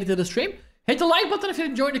you that made it to the stream. Hit the like button if you're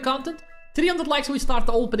enjoying the content. 300 likes and we start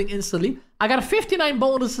the opening instantly. I got 59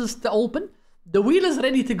 bonuses to open. The wheel is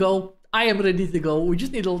ready to go. I am ready to go. We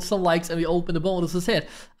just need some likes and we open the bonuses here.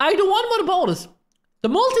 I do one more bonus. The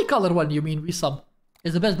multicolor one, you mean, we sub,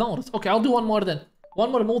 is the best bonus. Okay, I'll do one more then.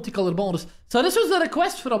 One more multicolor bonus. So this was the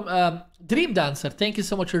request from Dream Dancer. Thank you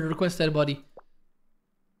so much for the request, everybody.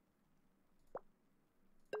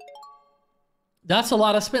 That's a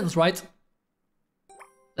lot of spins, right?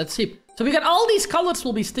 Let's see. So we got all these colors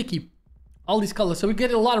will be sticky. All these colors. So we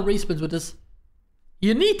get a lot of respins with this.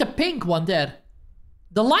 You need the pink one there.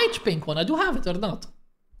 The light pink one. I do have it or not.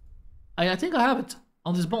 I think I have it.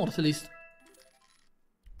 On this bonus at least.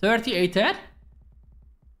 38 there.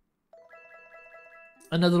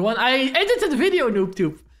 Another one. I edited the video,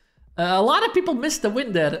 NoobTube. A lot of people missed the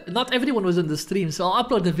win there. Not everyone was in the stream, so I'll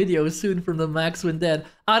upload the video soon from the max win there.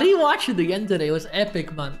 I rewatched it again today. It was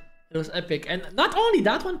epic, man. It was epic. And not only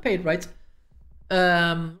that one paid, right?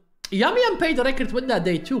 Yum Yum paid the record win that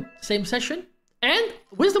day too. Same session. And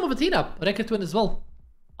Wisdom of Athena, record win as well.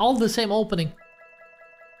 All the same opening.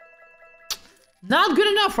 Not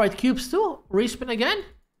good enough, right? Cubes too. Respin again.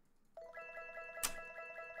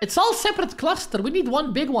 It's all separate cluster. We need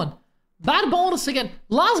one big one. Bad bonus again.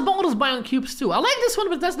 Last bonus buy on cubes too. I like this one,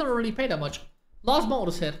 but that's not really pay that much. Last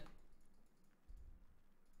bonus here.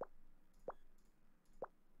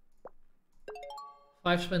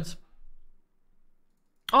 Five spins.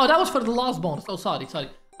 Oh, that was for the last bonus. Oh, sorry.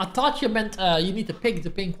 I thought you meant you need to pick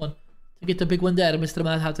the pink one to get the big one there, Mr.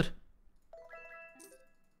 Mad Hatter.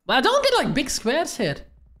 But I don't get like big squares here.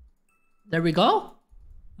 There we go.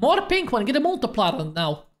 More pink one. Get a multiplier on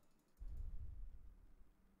now.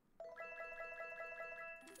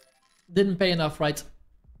 Didn't pay enough, right?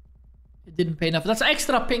 It didn't pay enough. That's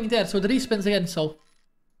extra pink there, so 3 spins again, so.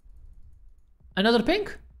 Another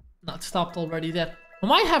pink? No, it stopped already there. We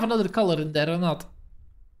might have another color in there or not.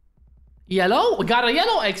 Yellow? We got a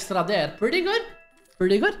yellow extra there. Pretty good.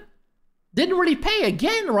 Pretty good. Didn't really pay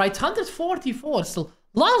again, right? 144 still.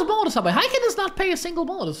 Last bonus, how can this not pay a single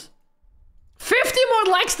bonus? 50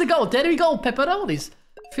 more likes to go. There we go, pepperonis.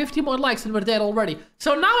 50 more likes and we're there already.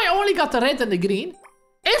 So now I only got the red and the green.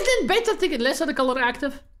 Isn't it better to get less of the color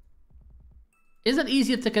active? Is it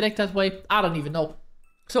easier to connect that way? I don't even know.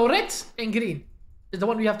 So red and green is the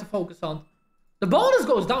one we have to focus on. The bonus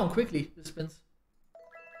goes down quickly, the spins.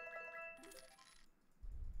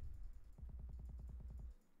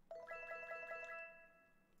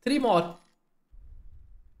 Three more.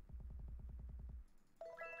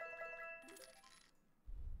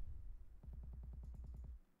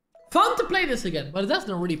 Fun to play this again, but it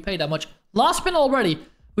doesn't really pay that much. Last spin already.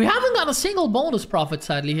 We haven't got a single bonus profit,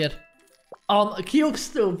 sadly, here. On cubes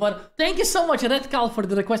too, but thank you so much, Red Cal, for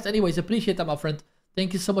the request anyways. Appreciate that, my friend.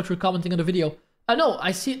 Thank you so much for commenting on the video. No,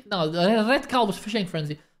 I see. No, the Red Cal was Fishing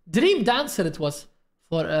Frenzy. Dream Dancer it was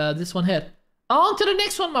for this one here. On to the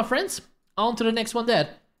next one, my friends. On to the next one there.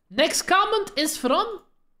 Next comment is from...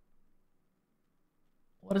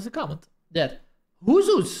 What is the comment? There.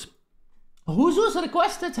 Huzus. Huzus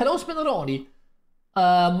requested, hello Spinneroni.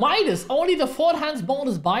 Midas, only the 4 hands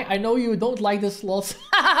bonus buy. I know you don't like this loss.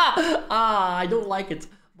 I don't like it.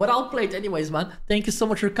 But I'll play it anyways, man. Thank you so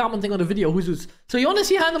much for commenting on the video, Huzus. So you want to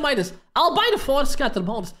see hand of Midas? I'll buy the 4 scatter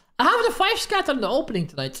bonus. I have the 5 scatter in the opening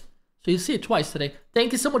tonight. So you see it twice today.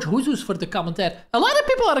 Thank you so much, Huzus, for the comment there. A lot of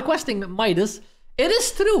people are requesting Midas. It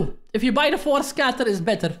is true. If you buy the 4 scatter, it's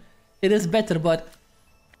better. It is better, but...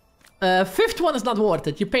 5th one is not worth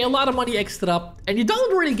it. You pay a lot of money extra, and you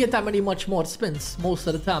don't really get that much more spins most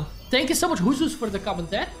of the time. Thank you so much, Huzus, for the comment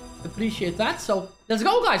there. Appreciate that. So, let's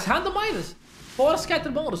go, guys. Hand the Midas. 4 scatter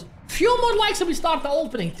bonus. Few more likes and we start the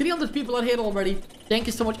opening. 300 people are here already. Thank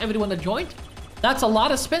you so much, everyone that joined. That's a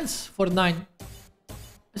lot of spins for 9.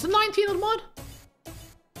 Is it 19 or more?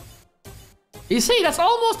 You see, that's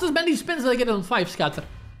almost as many spins as I get on 5 scatter.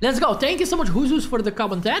 Let's go. Thank you so much, Huzus, for the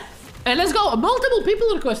comment there. And let's go. Multiple people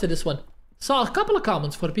requested this one. Saw a couple of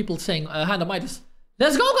comments for people saying hand of Midas.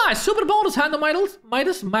 Let's go, guys. Super bonus hand of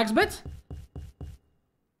Midas. Max bet.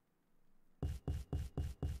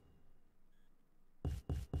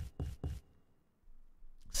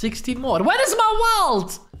 $16 more. Where is my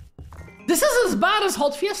wild? This is as bad as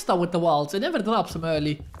Hot Fiesta with the wilds. It never drops them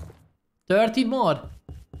early. 13 more.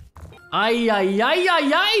 Ay.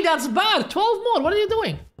 That's bad. 12 more. What are you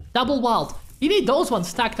doing? Double wild. You need those ones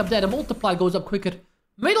stacked up there. The multiply goes up quicker.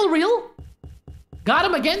 Middle reel. Got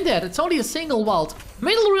him again there. It's only a single wild.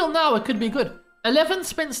 Middle reel now. It could be good. 11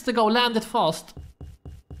 spins to go. Land it fast.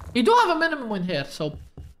 You do have a minimum in here. So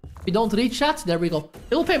if you don't reach that, there we go.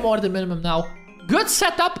 It'll pay more than minimum now. Good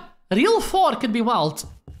setup. Reel 4 could be wild.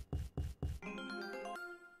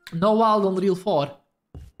 No wild on reel 4.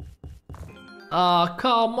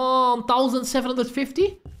 Come on.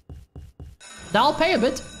 1,750. That'll pay a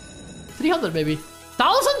bit. 300 maybe.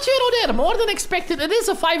 1,000 euro there. More than expected. It is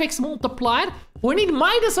a 5x multiplier. We need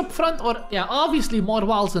Midas up front or... Yeah, obviously more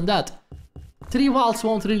wilds than that. 3 wilds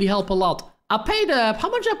won't really help a lot. I paid... how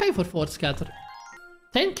much did I pay for 4 scatter?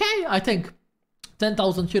 10k, I think.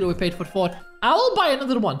 10,000 euro we paid for 4. I will buy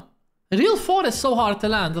another one. Reel 4 is so hard to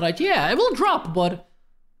land, right? Yeah, it will drop, but...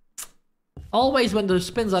 Always when the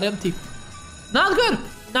spins are empty. Not good.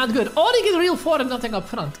 Not good. Only get reel 4 and nothing up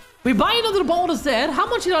front. We buy another bonus there. How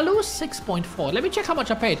much did I lose? 6.4. Let me check how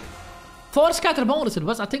much I paid. 4 scatter bonus it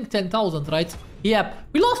was. I think 10,000, right? Yep.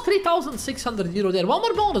 We lost 3,600 euro there. One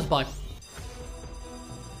more bonus buy.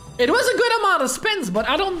 It was a good amount of spins, but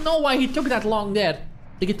I don't know why he took that long there.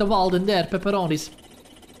 To get the wild in there. Pepperonis.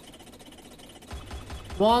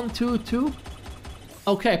 1, 2, 2.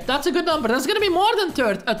 Okay, that's a good number. That's gonna be more than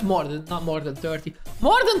 30. Not more than 30.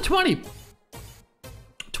 More than 20.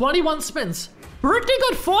 21 spins. Pretty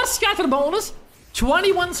good. 4 scatter bonus.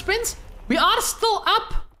 21 spins. We are still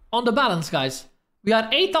up on the balance, guys. We are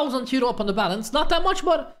 8,000 euro up on the balance. Not that much,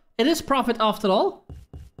 but it is profit after all.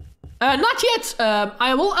 Not yet.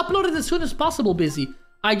 I will upload it as soon as possible, Busy.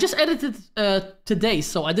 I just edited today,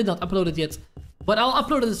 so I did not upload it yet. But I'll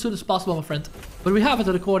upload it as soon as possible, my friend. But we have it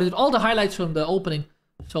recorded. All the highlights from the opening.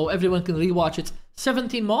 So everyone can rewatch it.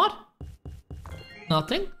 17 more.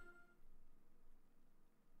 Nothing.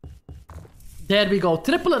 There we go.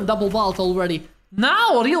 Triple and double vault already.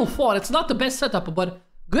 Now, reel 4. It's not the best setup, but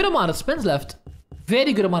good amount of spins left.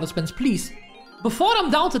 Very good amount of spins, please. Before I'm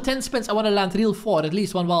down to 10 spins, I want to land reel 4. At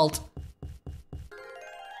least one vault.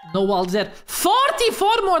 No wilds there.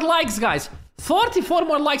 44 more likes, guys. 44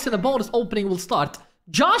 more likes and the bonus opening will start.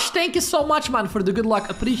 Josh, thank you so much, man, for the good luck.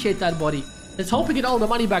 Appreciate that, buddy. Let's hope we get all the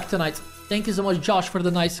money back tonight. Thank you so much, Josh, for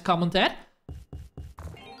the nice comment there.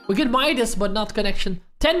 We get Midas, but not connection.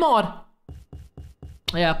 10 more.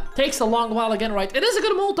 Yeah, takes a long while again, right? It is a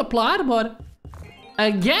good multiplier, but...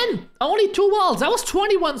 Again, only 2 wilds. That was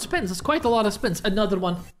 21 spins. That's quite a lot of spins. Another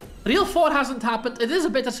one. Reel 4 hasn't happened. It is a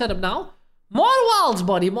better setup now. More wilds,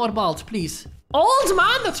 buddy. More wilds, please. Old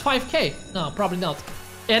man, that's 5k. No, probably not.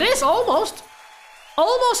 It is almost.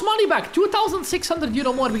 Almost money back. 2,600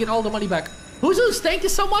 euro more. We get all the money back. Who's thank you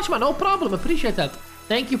so much, man. No problem. Appreciate that.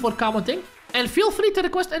 Thank you for commenting. And feel free to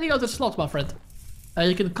request any other slot, my friend.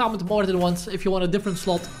 You can comment more than once if you want a different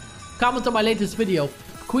slot. Comment on my latest video.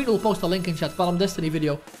 Queen will post a link in chat. Palm Destiny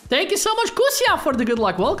video. Thank you so much, Kusia, for the good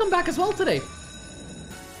luck. Welcome back as well today.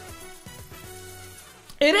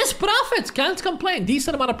 It is profit. Can't complain.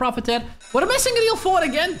 Decent amount of profit there. We're missing Reel 4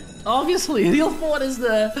 again. Obviously, Reel 4 is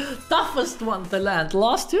the toughest one to land.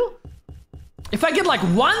 Last two. If I get like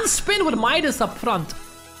one spin with Midas up front.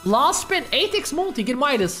 Last spin, 8x multi, get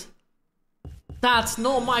Midas. That's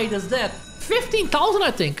no Midas there. 15,000,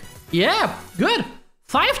 I think. Yeah, good.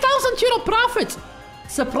 5,000 euro profit.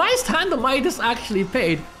 Surprised hand the Midas actually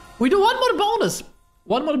paid. We do one more bonus.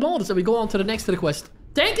 One more bonus and we go on to the next request.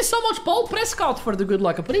 Thank you so much, Paul Prescott, for the good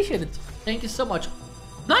luck. Appreciate it. Thank you so much.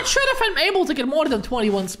 Not sure if I'm able to get more than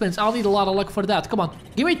 21 spins. I'll need a lot of luck for that. Come on.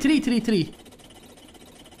 Give me 3, 3, 3.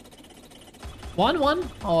 1,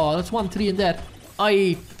 1. Oh, that's 1, 3 in there.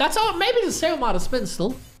 That's all. Maybe the same amount of spins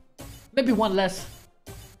still. Maybe one less.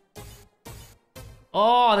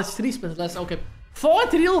 Oh, that's 3 spins less. Okay.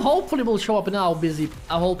 4th reel hopefully will show up now, busy.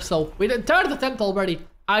 I hope so. We did 3rd attempt already.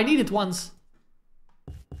 I need it once.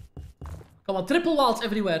 Come on, triple walls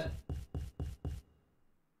everywhere.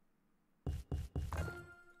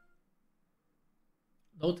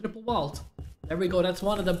 No triple vault. There we go, that's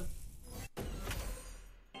one of them.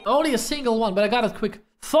 Only a single one, but I got it quick.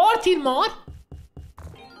 14 more?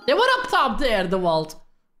 They were up top there, the vault.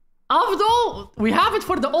 Although, we have it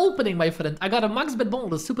for the opening, my friend. I got a max bet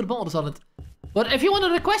bonus, super bonus on it. But if you want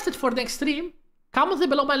to request it for next stream, comment it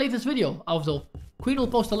below my latest video, although. Queen will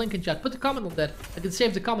post a link in chat. Put a comment on there. I can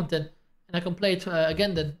save the comment then. And I can play it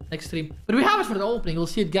again then, next stream. But we have it for the opening. We'll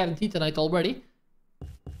see it guaranteed tonight already.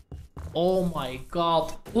 Oh my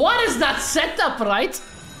god. What is that setup, right?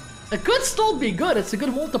 It could still be good. It's a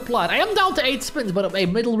good multiplier. I am down to 8 spins, but hey,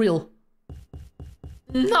 middle reel.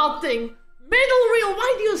 Nothing. Middle reel.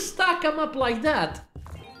 Why do you stack them up like that?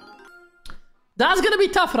 That's gonna be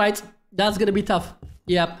tough, right? That's gonna be tough.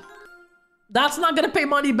 Yep. That's not gonna pay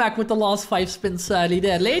money back with the last 5 spins, sadly.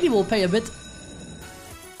 There. Lady will pay a bit.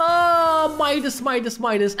 Oh, Midas, Midas,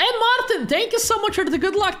 Midas. And Martin, thank you so much for the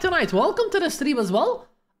good luck tonight. Welcome to the stream as well.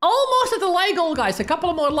 Almost at the like goal, guys. A couple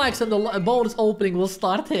of more likes and the bonus opening will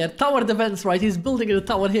start here. Tower defense, right? He's building a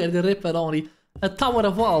tower here, the Ripper only. A tower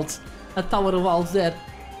of vaults. A tower of vaults there.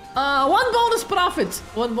 One bonus profit.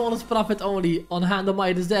 One bonus profit only on hand of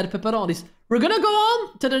Midas there, pepperonis. We're gonna go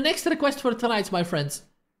on to the next request for tonight, my friends.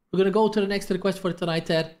 We're gonna go to the next request for tonight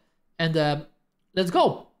there. And let's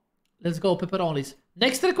go. Let's go, pepperonis.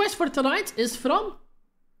 Next request for tonight is from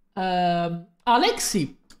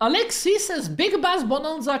Alexi. Alexi says, Big Bass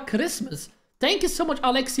Bonanza Christmas. Thank you so much,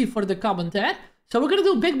 Alexi, for the comment there. So we're gonna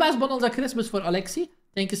do Big Bass Bonanza Christmas for Alexi.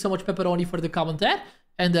 Thank you so much, Pepperoni, for the comment there.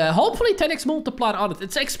 And hopefully 10x multiplier on it.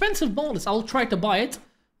 It's an expensive bonus. I'll try to buy it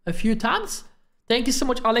a few times. Thank you so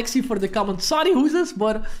much, Alexi, for the comment. Sorry, who's this?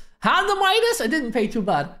 But hand the Midas, I didn't pay too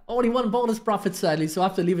bad. Only one bonus profit, sadly, so I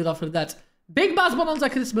have to leave it after that. Big Bass Bonanza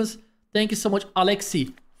Christmas. Thank you so much,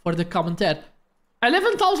 Alexi, for the comment there.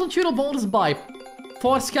 11,000 euro bonus buy.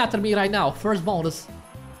 4 scatter me right now. First bonus.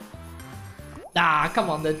 Ah, come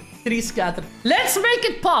on then. 3 scatter. Let's make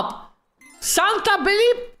it pop. Santa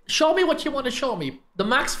Billy, show me what you want to show me. The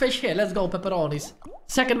max fish here. Let's go, pepperonis.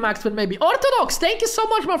 Second max win maybe. Orthodox, thank you so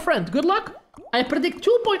much, my friend. Good luck. I predict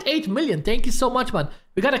 2.8 million. Thank you so much, man.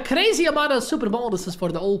 We got a crazy amount of super bonuses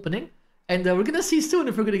for the opening. And we're gonna see soon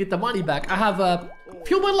if we're gonna get the money back. I have a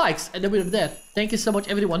few more likes and then we're there. Thank you so much,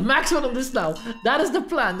 everyone. Max one on this now. That is the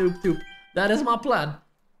plan, noob. That is my plan.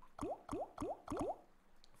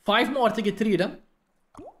 5 more to get 3 of them.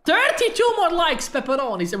 32 more likes,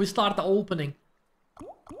 pepperonis, and we start the opening.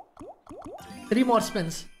 3 more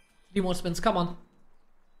spins. 3 more spins, come on.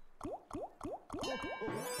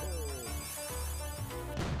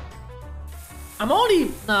 I'm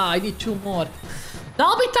only... Nah, I need 2 more.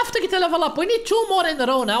 That'll be tough to get a level up. We need 2 more in a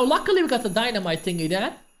row now. Luckily, we got the dynamite thingy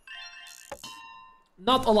there.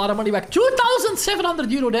 Not a lot of money back. 2,700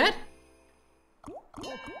 euro there.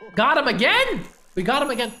 Got him again. We got him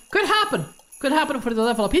again. Could happen. Could happen for the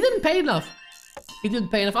level up. He didn't pay enough. He didn't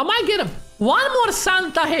pay enough. I might get him. One more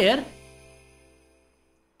Santa here.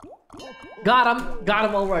 Got him. Got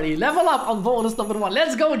him already. Level up on bonus number 1.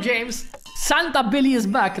 Let's go, James. Santa Billy is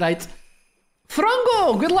back, right?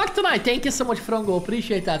 Frongo, good luck tonight. Thank you so much, Frongo.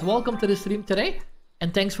 Appreciate that. Welcome to the stream today.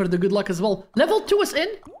 And thanks for the good luck as well. Level 2 is in.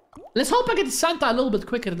 Let's hope I get Santa a little bit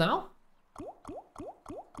quicker now.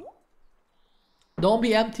 Don't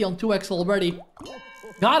be empty on 2x already.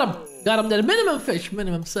 Got him. Got him there. Minimum fish.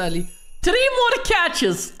 Minimum, sadly. 3 more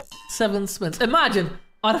catches. 7 spins. Imagine,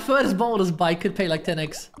 our first bonus buy could pay like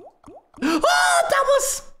 10x. Oh, that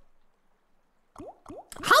was...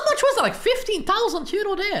 How much was that? Like 15,000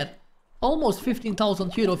 euro there. Almost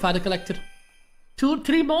 15,000 euro if I had a collector. 2,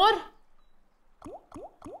 3 more?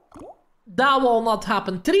 That will not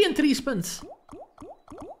happen. 3 and 3 spins.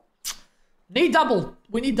 Need double.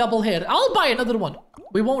 We need double here. I'll buy another one.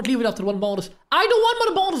 We won't leave it after one bonus. I do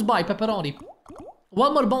one more bonus buy, pepperoni.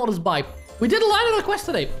 One more bonus buy. We did a lot of requests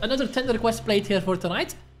today. Another 10 requests played here for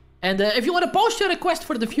tonight. And if you want to post your request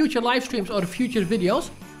for the future live streams or future videos,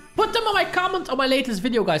 put them on my comment on my latest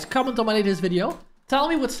video, guys. Comment on my latest video. Tell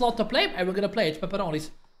me what slot to play, and we're gonna play it.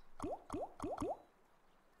 Pepperonis.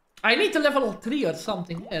 I need to level 3 or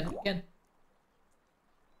something here again.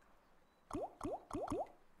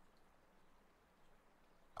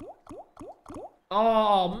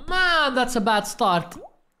 Oh man, that's a bad start.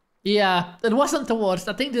 Yeah, it wasn't the worst.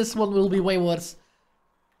 I think this one will be way worse.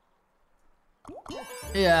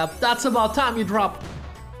 Yeah, that's about time you drop.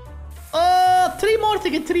 3 more to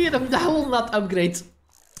get 3 of them. That will not upgrade.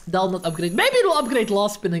 That will not upgrade. Maybe it will upgrade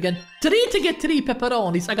last spin again. 3 to get 3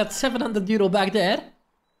 pepperonis. I got 700 euro back there.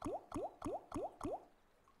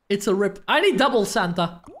 It's a rip. I need double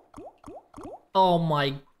Santa. Oh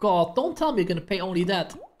my god. Don't tell me you're gonna pay only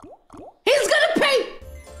that. He's gonna pay!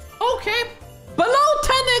 Okay. Below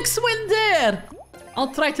 10x win there.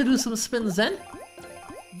 I'll try to do some spins then.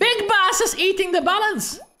 Big Bass is eating the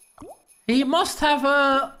balance. He must have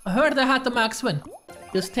heard I had the max win.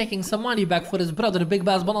 Just taking some money back for his brother, Big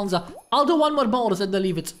Bass Bonanza. I'll do one more bonus and then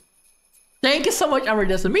leave it. Thank you so much,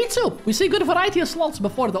 Aridescent. Me too. We see good variety of slots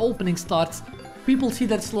before the opening starts. People see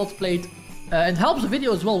that slot played. And helps the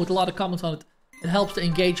video as well with a lot of comments on it. It helps the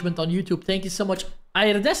engagement on YouTube. Thank you so much,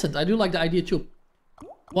 Iridescent. I do like the idea too.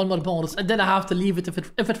 One more bonus. And then I have to leave it.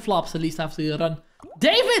 If it flops, at least I have to run.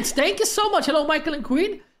 David, thank you so much. Hello, Michael and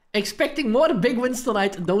Queen. Expecting more big wins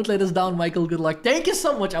tonight. Don't let us down, Michael. Good luck. Thank you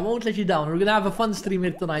so much. I won't let you down. We're gonna have a fun stream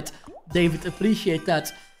here tonight. David, appreciate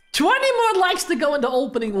that. 20 more likes to go and the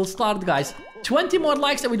opening will start, guys. 20 more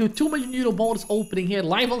likes and we do 2 million euro bonus opening here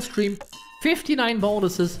live on stream. 59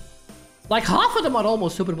 bonuses. Like half of them are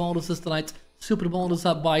almost super bonuses tonight. Super bonus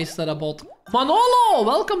buys that I bought. Manolo!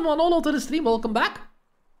 Welcome, Manolo, to the stream. Welcome back.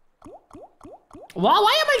 Wow,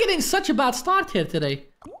 why am I getting such a bad start here today?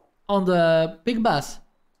 On the Big Bass.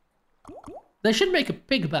 They should make a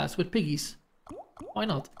Pig Bass with piggies. Why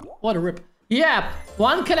not? What a rip. Yeah,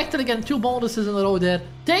 1 collector again, 2 bonuses in a row there.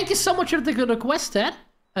 Thank you so much for the request there.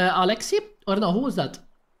 Alexi? Or no, who was that?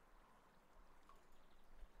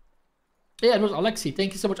 Yeah, it was Alexi.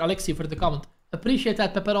 Thank you so much, Alexi, for the comment. Appreciate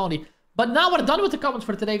that, pepperoni. But now we're done with the comments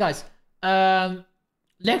for today, guys.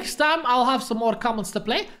 Next time, I'll have some more comments to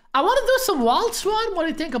play. I want to do some Wild Swarm. What do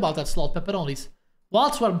you think about that slot, pepperonis?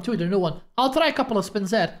 Wild Swarm 2, the new one. I'll try a couple of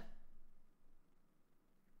spins there.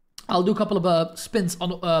 I'll do a couple of spins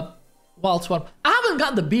on Wild Swarm. I haven't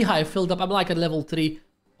gotten the beehive filled up. I'm like at level 3.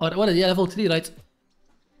 Or what is it? Yeah, level 3, right?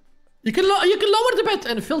 You can lower the bet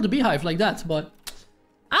and fill the beehive like that, but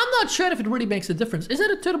I'm not sure if it really makes a difference. Is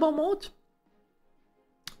there a turbo mode?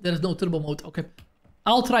 There is no turbo mode. Okay.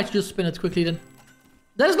 I'll try to just spin it quickly then.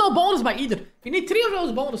 There's no bonus buy either. You need 3 of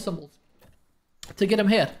those bonus symbols to get them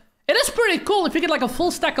here. It is pretty cool. If you get like a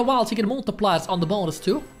full stack of wilds, you get multipliers on the bonus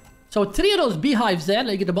too. So 3 of those beehives there,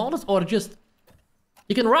 you get the bonus, or just...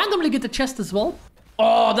 You can randomly get the chest as well.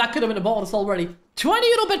 Oh, that could have been a bonus already. 20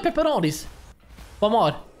 euro bet pepperonis. One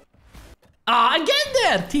more. Ah, again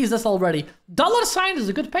there! Teased us already. $sign is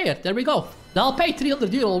a good payer. There we go. They'll pay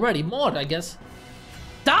 300 euro already. More, I guess.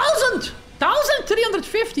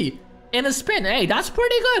 1,350 in a spin. Hey, that's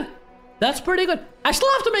pretty good. That's pretty good. I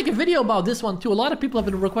still have to make a video about this one too. A lot of people have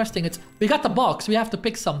been requesting it. We got the box. We have to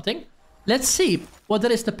pick something. Let's see what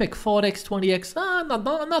there is to pick. 4x, 20x.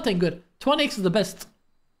 Nothing good. 20x is the best.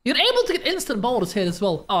 You're able to get instant bonus here as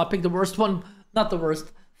well. Oh, I picked the worst one. Not the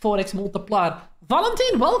worst. 4x multiplier.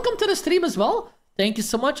 Valentine, welcome to the stream as well. Thank you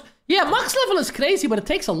so much. Yeah, max level is crazy, but it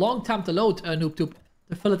takes a long time to load, NoobTube,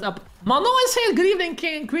 to fill it up. Mano is here. Good evening,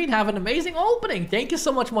 King and Queen. Have an amazing opening. Thank you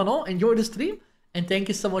so much, Mano. Enjoy the stream. And thank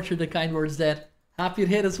you so much for the kind words there. Happy you're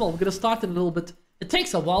here as well. We're going to start in a little bit. It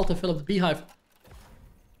takes a while to fill up the beehive.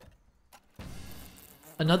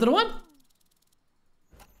 Another one.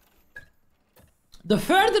 The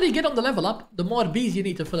further you get on the level up, the more bees you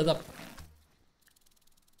need to fill it up.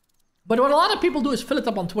 But what a lot of people do is fill it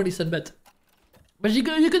up on 20 cent bet. But you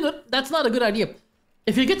can that's not a good idea.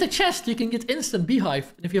 If you get the chest, you can get instant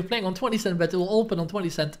beehive. And if you're playing on 20 cent bet, it will open on 20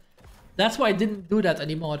 cent. That's why I didn't do that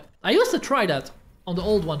anymore. I used to try that on the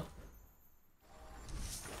old one.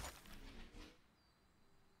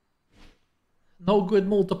 No good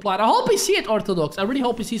multiplier. I hope you see it, Orthodox. I really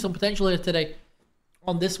hope you see some potential here today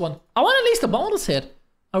on this one. I want at least a bonus here.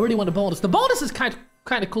 I really want a bonus. The bonus is kind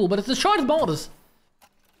of cool, but it's a short bonus.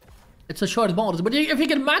 It's a short bonus. But if you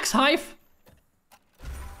get max hive...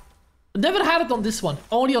 Never had it on this one.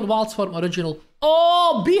 Only on Wild Swarm original.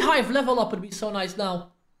 Oh, beehive level up would be so nice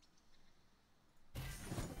now.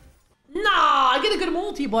 Nah, I get a good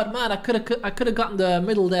multi, but man, I could have gotten the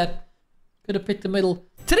middle there. Could have picked the middle.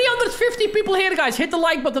 350 people here, guys. Hit the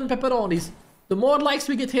like button, pepperonis. The more likes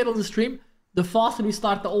we get here on the stream, the faster we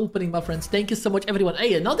start the opening, my friends. Thank you so much, everyone.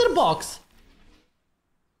 Hey, another box.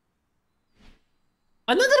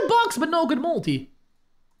 Another box, but no good multi.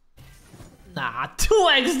 Nah,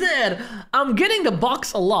 2x there. I'm getting the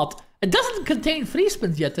box a lot. It doesn't contain free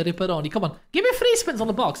spins yet, the Ripperoni. Come on, give me free spins on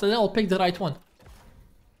the box, and then I'll pick the right one.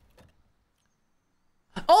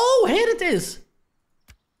 Oh, here it is.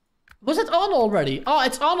 Was it on already? Oh,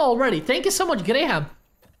 it's on already. Thank you so much, Graham.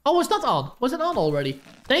 Oh, it's not on. Was it on already?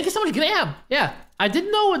 Thank you so much, Graham. Yeah, I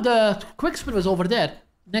didn't know the quick spin was over there,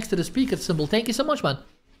 next to the speaker symbol. Thank you so much, man.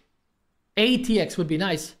 ATX would be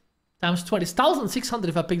nice. Times 20. 1,600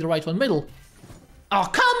 if I pick the right one. Middle. Oh,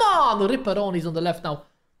 come on! The Ripperoni's on the left now.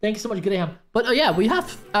 Thank you so much, Graham. But yeah, we have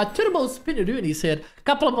Turbo Spinneroonies here.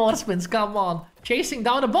 Couple of more spins, come on. Chasing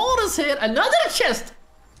down a bonus here. Another chest!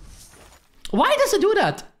 Why does it do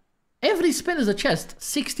that? Every spin is a chest.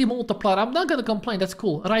 60 multiplier. I'm not gonna complain, that's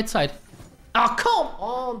cool. Right side. Oh, come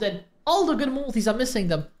on then. All the good multis, I'm missing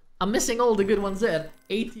them. I'm missing all the good ones there.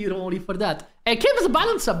 80 euro only for that. Hey, keep us a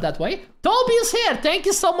balance up that way. Toby is here. Thank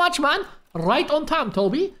you so much, man. Right on time,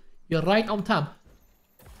 Toby. You're right on time.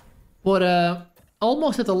 But,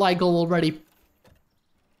 almost at the like goal already.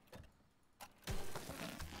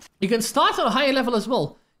 You can start on a higher level as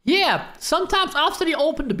well. Yeah, sometimes after you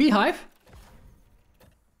open the beehive,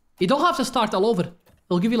 you don't have to start all over.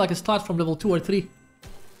 It'll give you like a start from level 2 or 3.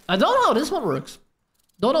 I don't know how this one works.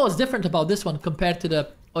 Don't know what's different about this one compared to the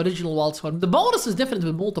original Wild Swarm. The bonus is different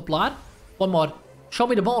with multiplier. One more. Show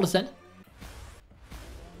me the bonus then.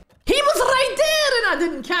 He was right there and I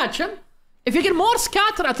didn't catch him. If you get more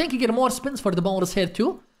scatter, I think you get more spins for the bonus here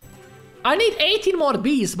too. I need 18 more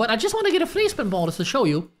bees, but I just want to get a free spin bonus to show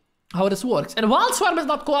you how this works. And Wild Swarm is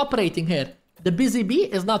not cooperating here. The busy bee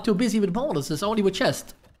is not too busy with bonuses, only with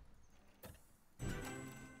chest.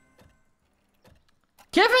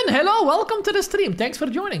 Kevin, hello, welcome to the stream. Thanks for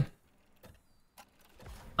joining.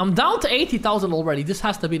 I'm down to 80,000 already. This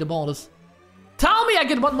has to be the bonus. Tell me I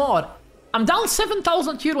get one more. I'm down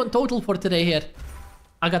 7,000 euro in total for today here.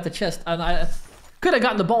 I got the chest and I could have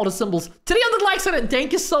gotten the bonus symbols. 300 likes are in.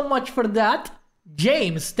 Thank you so much for that.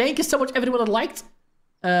 James, thank you so much everyone that liked.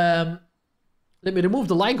 Let me remove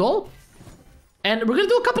the like goal. And we're gonna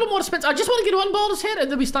do a couple of more spins. I just want to get one bonus here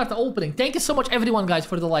and then we start the opening. Thank you so much everyone guys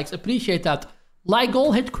for the likes. Appreciate that. Like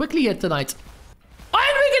goal hit quickly here tonight.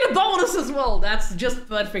 And we get a bonus as well. That's just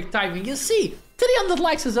perfect timing. You see, 300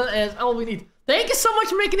 likes is all we need. Thank you so much,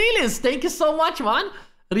 McNeilis. Thank you so much, man.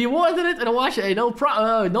 Rewarded it and watch it. Hey, no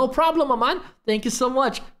problem, my man. Thank you so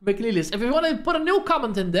much, McNeilis. If you want to put a new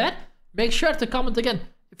comment in there, make sure to comment again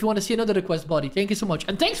if you want to see another request body. Thank you so much.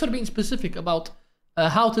 And thanks for being specific about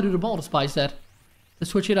how to do the bonus buys there. To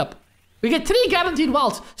switch it up. We get 3 guaranteed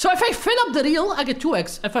wilds. So if I fill up the reel, I get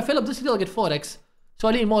 2x. If I fill up this reel, I get 4x. So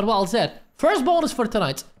I need more wilds there. First bonus for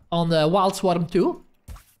tonight on the Wild Swarm 2.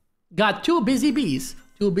 Got 2 busy bees.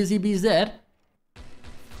 2 busy bees there.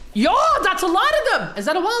 Yo, that's a lot of them. Is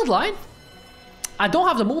that a wild line? I don't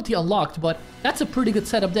have the multi unlocked, but that's a pretty good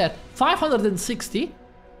setup there. 560.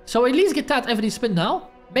 So at least get that every spin now.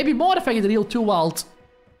 Maybe more if I get the real 2 wilds.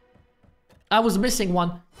 I was missing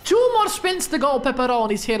one. 2 more spins to go,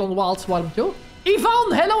 pepperonis here on Wild Swarm 2.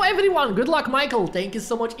 Yvonne, hello everyone. Good luck, Michael. Thank you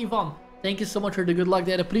so much, Yvonne. Thank you so much for the good luck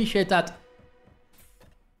there. Appreciate that.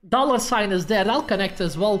 $sign is there. I'll connect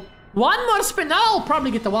as well. 1 more spin. Now I'll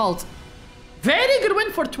probably get the wilds. Very good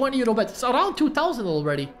win for 20 euro bet. It's around 2,000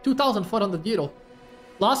 already. 2,400 euro.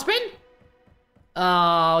 Last spin.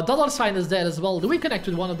 $sign is there as well. Do we connect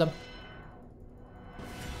with one of them?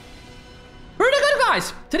 Pretty good,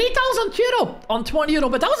 guys. 3,000 euro on 20 euro.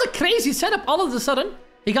 But that was a crazy setup all of a sudden.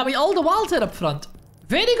 He got me all the wilds here up front.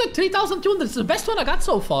 Very good. 3,200. It's the best one I got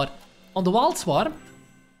so far on the Wild Swarm.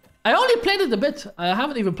 I only played it a bit. I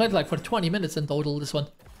haven't even played like for 20 minutes in total, this one.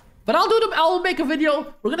 But I'll make a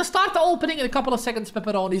video. We're gonna start the opening in a couple of seconds,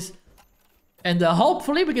 pepperonis. And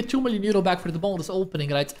hopefully we get 2 million euro back for the bonus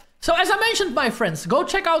opening, right? So as I mentioned, my friends, go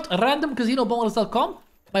check out randomcasinobonus.com.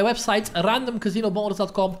 My website,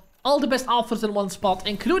 randomcasinobonus.com. All the best offers in one spot,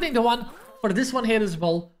 including the one for this one here as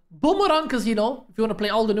well. Boomerang Casino, if you want to play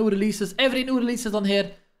all the new releases. Every new release is on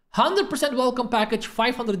here. 100% welcome package,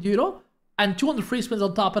 500 euro. And 200 free spins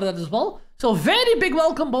on top of that as well. So very big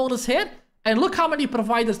welcome bonus here. And look how many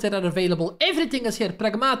providers there are available. Everything is here.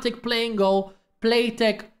 Pragmatic, Play and Go,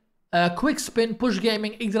 Playtech, Quick Spin, Push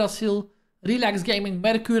Gaming, Yggdrasil, Relax Gaming,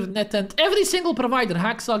 Mercure, NetEnt. Every single provider.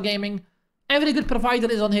 Hacksaw Gaming. Every good provider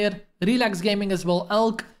is on here. Relax Gaming as well.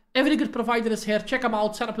 Elk. Every good provider is here. Check them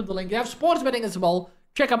out. Sign up with the link. They have sports betting as well.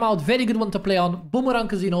 Check them out. Very good one to play on. Boomerang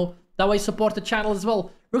Casino. That way support the channel as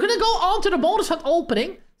well. We're going to go on to the bonus hunt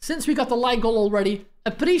opening. Since we got the like goal already.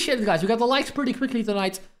 Appreciate it, guys. We got the likes pretty quickly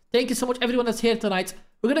tonight. Thank you so much, everyone that's here tonight.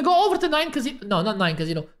 We're going to go over to 9 Casino. No, not 9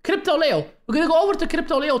 Casino. Crypto Leo. We're going to go over to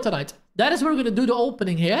Crypto Leo tonight. That is where we're going to do the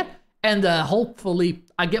opening here. And hopefully,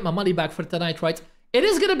 I get my money back for tonight, right? It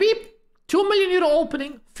is going to be 2 million euro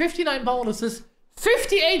opening. 59 bonuses.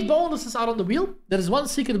 58 bonuses are on the wheel. There is one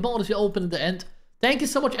secret bonus you open at the end. Thank you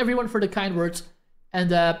so much, everyone, for the kind words. And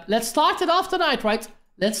let's start it off tonight, right?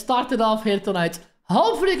 Let's start it off here tonight.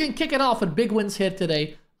 Hopefully, we can kick it off with big wins here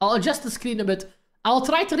today. I'll adjust the screen a bit. I'll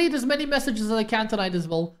try to read as many messages as I can tonight as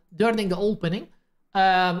well during the opening.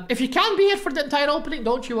 If you can't be here for the entire opening,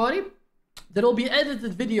 don't you worry. There will be an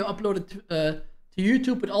edited video uploaded to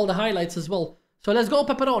YouTube with all the highlights as well. So let's go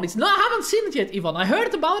pepperonis. No, I haven't seen it yet, Ivan. I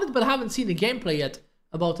heard about it, but I haven't seen the gameplay yet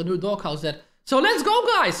about the new doghouse there. So let's go,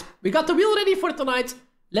 guys. We got the wheel ready for tonight.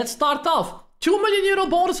 Let's start off. 2 million euro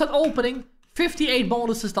bonus at opening. 58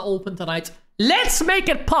 bonuses to open tonight. Let's make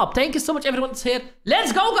it pop. Thank you so much, everyone that's here.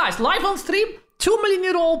 Let's go, guys. Live on stream. 2 million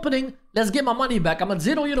euro opening. Let's get my money back. I'm at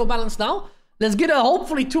 0 euro balance now. Let's get a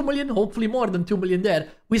hopefully 2 million. Hopefully more than 2 million there.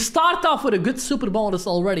 We start off with a good super bonus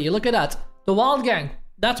already. Look at that. The Wild Gang.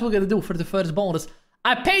 That's what we're going to do for the first bonus.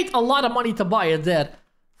 I paid a lot of money to buy it there.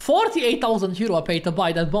 48,000 euro I paid to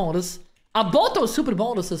buy that bonus. I bought those super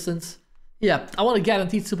bonuses since... Yeah, I want a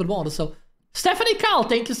guaranteed super bonus. So, Stephanie Cal,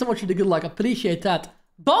 thank you so much for the good luck. Appreciate that.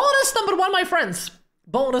 Bonus number 1, my friends.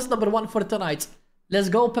 Bonus number 1 for tonight. Let's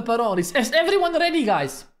go, pepperonis. Is everyone ready,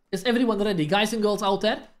 guys? Is everyone ready? Guys and girls out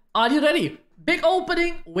there, are you ready? Big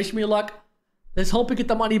opening. Wish me luck. Let's hope we get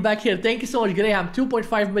the money back here. Thank you so much, Graham.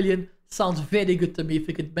 2.5 million. Sounds very good to me if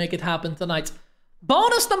we could make it happen tonight.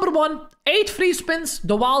 Bonus number 1. 8 free spins.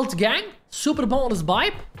 The Wild Gang. Super bonus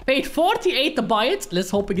buy. Paid 48 to buy it. Let's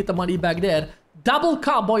hope we get the money back there. Double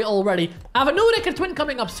cowboy already. I have a new record win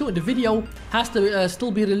coming up soon. The video has to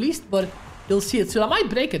still be released, but you'll see it soon. I might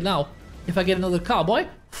break it now. If I get another cowboy.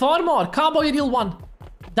 4 more. Cowboy reel 1.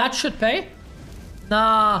 That should pay.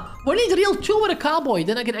 Nah. We need reel 2 with a cowboy.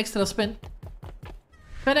 Then I get extra spin.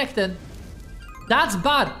 Connecting. That's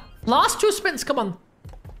bad. Last 2 spins. Come on.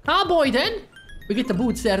 Cowboy then. We get the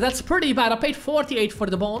boots there. That's pretty bad. I paid 48 for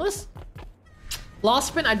the bonus. Last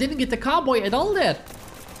spin. I didn't get the cowboy at all there.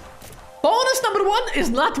 Bonus number 1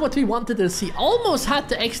 is not what we wanted to see. Almost had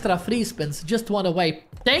the extra free spins. Just one away.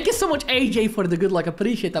 Thank you so much, AJ, for the good luck.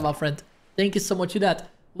 Appreciate that, my friend. Thank you so much for that.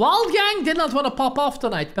 Wild Gang did not want to pop off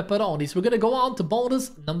tonight. Pepperonis. We're going to go on to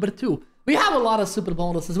bonus number 2. We have a lot of super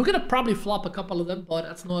bonuses. We're going to probably flop a couple of them, but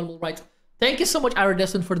that's normal, right? Thank you so much,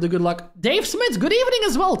 Iridescent, for the good luck. Dave Smith, good evening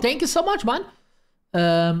as well. Thank you so much,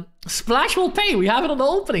 man. Splash will pay. We have it on the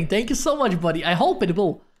opening. Thank you so much, buddy. I hope it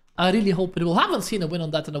will. I really hope it will. Haven't seen a win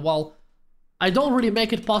on that in a while. I don't really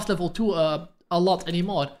make it past level 2 a lot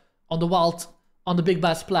anymore on the wild, on the Big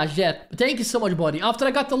Bass Splash yet. But thank you so much, buddy. After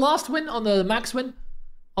I got the last win on the max win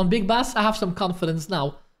on Big Bass, I have some confidence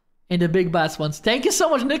now in the Big Bass ones. Thank you so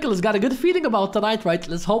much, Nicholas. Got a good feeling about tonight, right?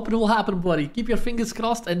 Let's hope it will happen, buddy. Keep your fingers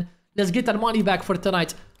crossed and let's get that money back for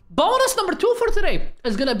tonight. Bonus number 2 for today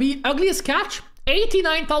is gonna be Ugliest Catch.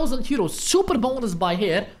 89,000 euros. Super bonus buy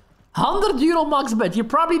here. 100 euro max bet. You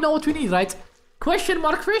probably know what we need, right? Question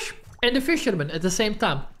mark fish. And the fisherman at the same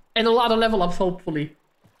time. And a lot of level ups, hopefully.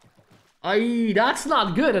 Aye, that's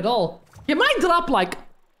not good at all. He might drop like...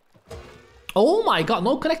 Oh my god,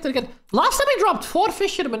 no collector again. Last time he dropped 4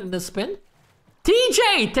 fishermen in the spin.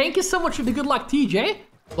 TJ, thank you so much for the good luck, TJ.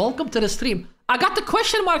 Welcome to the stream. I got the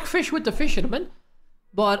question mark fish with the fisherman.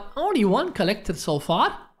 But only 1 collector so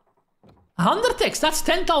far. 100x, that's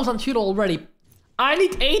 10,000 euro already. I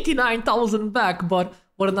need 89,000 back, but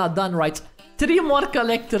we're not done, right? 3 more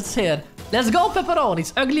collectors here. Let's go,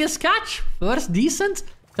 pepperonis. Ugliest Catch. First decent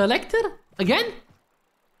collector. Again.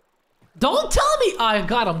 Don't tell me I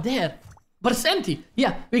got him there. But it's empty.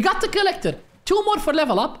 Yeah, we got the collector. 2 more for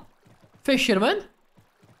level up. Fisherman.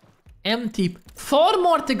 Empty. 4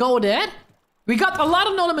 more to go there. We got a lot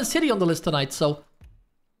of No Limit City on the list tonight, so...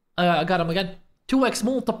 I got him again. 2x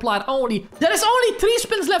multiplier only. There is only 3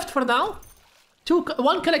 spins left for now.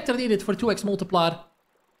 1 collector needed for 2x multiplier.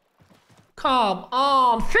 Come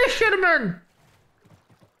on, fisherman!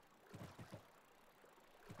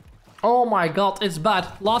 Oh my god, it's bad.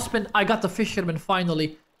 Last spin, I got the fisherman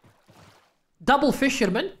finally. Double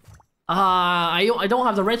fisherman. I don't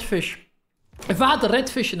have the red fish. If I had the red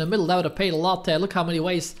fish in the middle, that would have paid a lot there. Look how many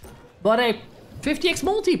ways. But hey, 50x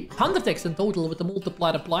multi, 100x in total with the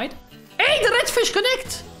multiplier applied. Hey, the red fish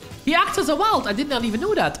connect! He acts as a wild. I did not even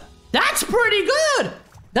know that. That's pretty good!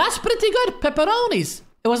 That's pretty good. Pepperonis.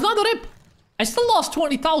 It was not a rip. I still lost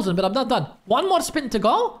 20,000, but I'm not done. One more spin to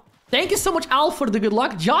go. Thank you so much, Al, for the good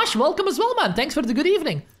luck. Josh, welcome as well, man. Thanks for the good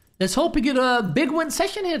evening. Let's hope we get a big win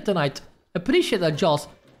session here tonight. Appreciate that, Josh.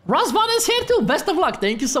 Razvan is here too. Best of luck.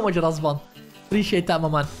 Thank you so much, Razvan. Appreciate that, my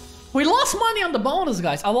man. We lost money on the bonus,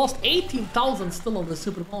 guys. I lost 18,000 still on the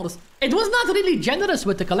super bonus. It was not really generous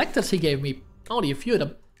with the collectors he gave me. Only a few of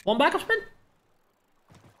them. One backup spin.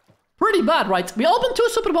 Pretty bad, right? We opened 2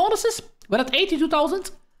 super bonuses. We're at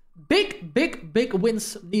 82,000. Big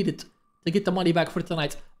wins needed to get the money back for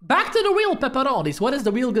tonight. Back to the wheel, pepperonis. What is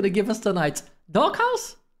the wheel gonna give us tonight?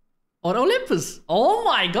 Doghouse? Or Olympus? Oh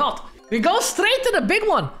my god. We go straight to the big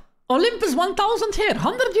one. Olympus 1000 here.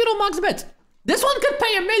 100 euro max bet. This one could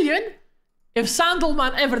pay 1 million. If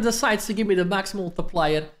Sandalman ever decides to give me the max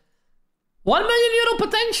multiplier. 1 million euro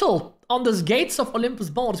potential on this Gates of Olympus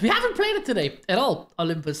bonus. We haven't played it today at all,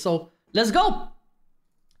 Olympus. So let's go.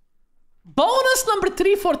 Bonus number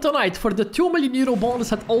 3 for tonight for the 2 million euro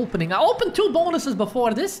bonus at opening. I opened 2 bonuses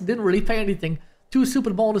before this. Didn't really pay anything. 2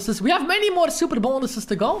 super bonuses. We have many more super bonuses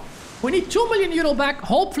to go. We need 2 million euro back.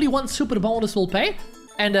 Hopefully 1 super bonus will pay.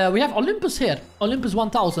 And we have Olympus here. Olympus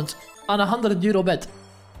 1000 on a 100 euro bet.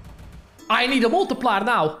 I need a multiplier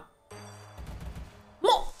now.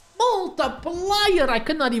 Multiplier. I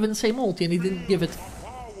could not even say multi and he didn't give it.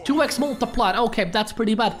 2x multiplier. Okay, that's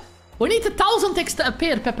pretty bad. We need 1000x to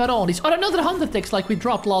appear, pepperonis. Or another 100x like we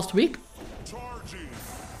dropped last week.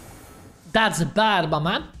 That's bad, my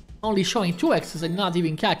man. Only showing 2x's and not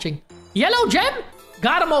even catching. Yellow gem?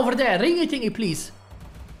 Got him over there. Ringy thingy, please.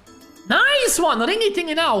 Nice one. Ringy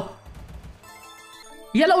thingy now.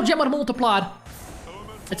 Yellow gem or multiplier.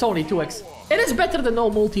 It's only 2x. It is better than no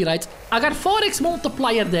multi, right? I got 4x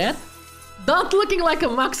multiplier there. Not looking like a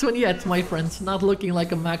max win yet, my friends. Not looking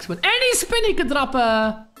like a max win. Any spin he could drop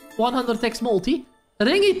a 100x multi.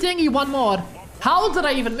 Ringy thingy, one more. How did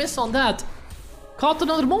I even miss on that? Caught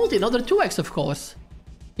another multi. Another 2x, of course.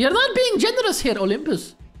 You're not being generous here,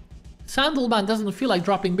 Olympus. Sandalman doesn't feel like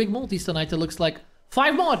dropping big multis tonight, it looks like.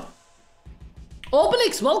 5 more.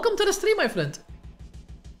 Obelix, welcome to the stream, my friend.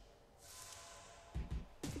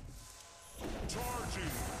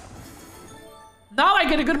 Now I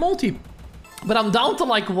get a good multi. But I'm down to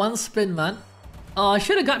like 1 spin, man. I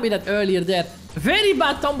should have got me that earlier there. Very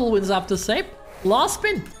bad tumble wins, I have to say. Last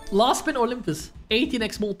spin. Last spin, Olympus.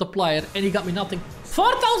 18x multiplier. And he got me nothing.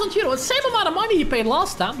 4,000 euro. The same amount of money he paid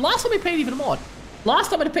last time. Last time he paid even more.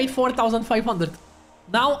 Last time I paid 4,500.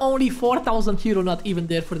 Now only 4,000 euro, not even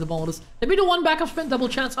there for the bonus. Let me do 1 backup spin, double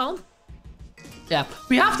chance on. Yeah.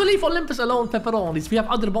 We have to leave Olympus alone, pepperonis. We have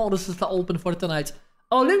other bonuses to open for tonight.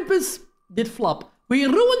 Olympus did flop. We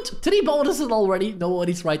ruined 3 bonuses already. No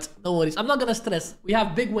worries, right? No worries. I'm not gonna stress. We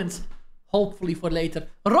have big wins. Hopefully for later.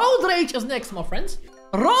 Road Rage is next, my friends.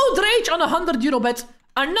 Road Rage on a 100 euro bet.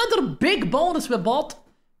 Another big bonus we bought.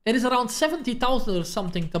 It is around 70,000 or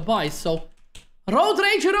something to buy. So, Road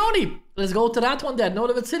Rage Roni. Let's go to that one there. No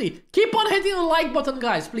Limit City. Keep on hitting the like button,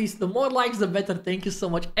 guys. Please. The more likes, the better. Thank you so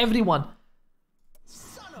much, everyone.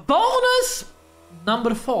 Bonus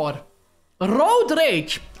number 4. Road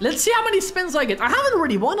Rage. Let's see how many spins I get. I haven't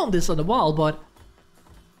already won on this on the wild, but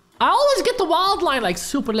I always get the wild line like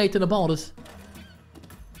super late in the bonus.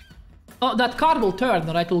 Oh, that card will turn,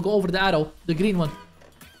 right? It will go over the arrow. The green one.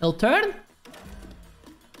 It'll turn.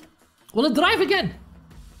 Will it drive again?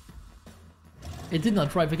 It did not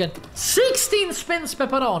drive again. 16 spins,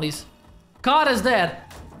 pepperonis. Card is there.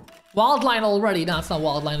 Wild line already. No, it's not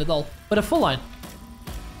wild line at all. But a full line.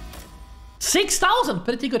 6,000,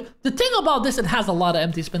 pretty good. The thing about this, it has a lot of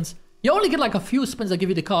empty spins. You only get like a few spins that give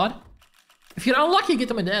you the card. If you're unlucky, you get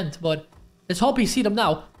them in the end, but let's hope you see them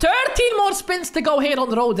now. 13 more spins to go here on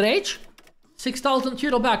Road Rage. 6,000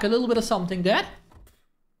 euro back, a little bit of something there.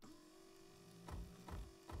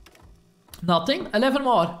 Nothing. 11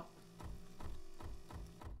 more.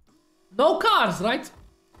 No cars, right?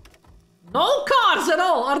 No cars at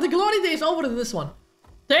all. Are the glory days over in this one?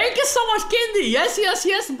 Thank you so much, Kindy.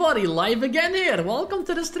 Yes, buddy. Live again here. Welcome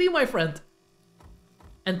to the stream, my friend.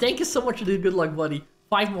 And thank you so much for the good luck, buddy.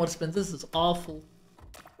 5 more spins. This is awful.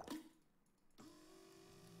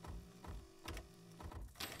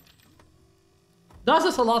 Does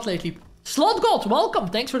this a lot lately. Slot God, welcome.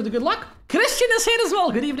 Thanks for the good luck. Christian is here as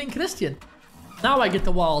well. Good evening, Christian. Now I get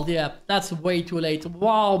the wild. Yeah, that's way too late.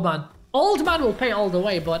 Wow, man. Old man will pay all the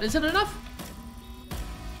way, but is it enough?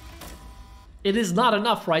 It is not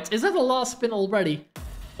enough, right? Is that the last spin already?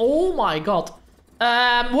 Oh my god.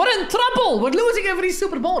 We're in trouble. We're losing every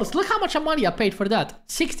super bonus. Look how much money I paid for that.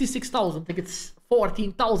 66,000. I think it's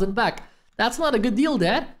 14,000 back. That's not a good deal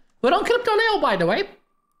there. We're on Crypto Leo, by the way.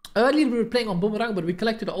 Earlier we were playing on Boomerang, but we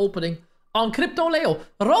collected the opening on Crypto Leo.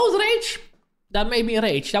 Rose Rage. That made me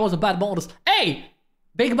rage. That was a bad bonus. Hey!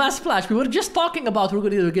 Big Bass Splash. We were just talking about we're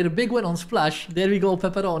going to get a big win on Splash. There we go,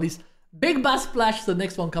 pepperonis. Big Bass Splash, the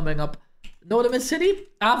next one coming up. Notimus City.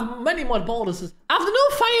 I have many more bonuses. I have the new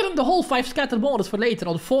Fire in the Hole 5 scatter bonus for later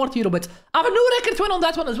on 40 euro bits. I have a new record win on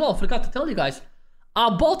that one as well. Forgot to tell you guys. I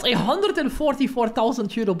bought a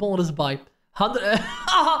 144,000 euro bonus buy.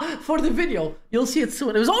 For the video. You'll see it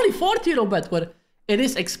soon. It was only 40 euro bet, but it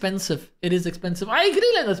is expensive. It is expensive. I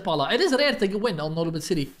agree, Leonard Pala. It is rare to win on Notimus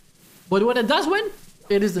City. But when it does win,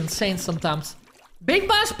 it is insane sometimes. Big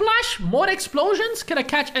Bass Splash, more explosions. Can I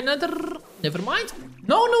catch another? Never mind.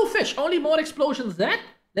 No new fish, only more explosions there.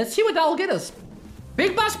 Let's see what that'll get us.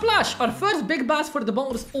 Big Bass Splash, our first big bass for the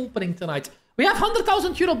bonus opening tonight. We have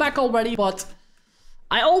 100,000 euro back already, but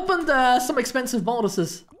I opened some expensive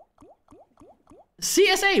bonuses.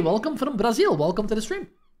 CSA, welcome from Brazil. Welcome to the stream.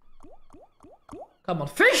 Come on,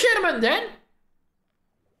 fisherman then.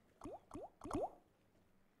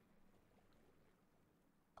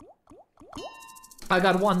 I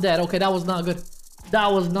got one there. Okay, that was not good. That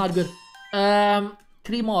was not good.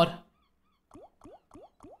 3 more.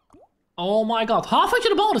 Oh my god. Halfway to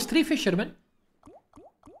the bonus. 3 fishermen.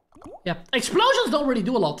 Yeah. Explosions don't really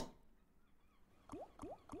do a lot.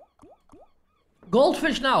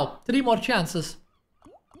 Goldfish now. 3 more chances.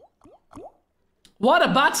 What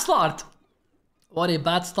a bad start. What a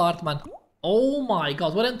bad start, man. Oh my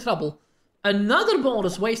god. We're in trouble. Another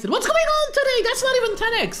bonus wasted. What's going on today? That's not even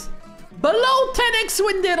 10x. Below 10x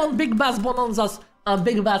win there on Big Bass Bonanzas.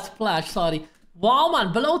 Big Bass Splash, sorry. Wow,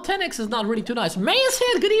 man. Below 10x is not really too nice. May is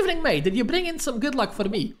here. Good evening, May. Did you bring in some good luck for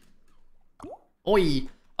me? Oi.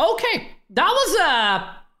 Okay. That was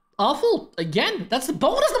awful. Again. That's the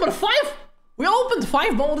bonus number 5. We opened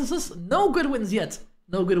 5 bonuses. No good wins yet.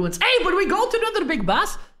 No good wins. Hey, but we go to another Big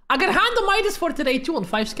Bass. I got randomitis for today too on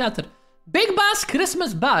 5 scatter. Big Bass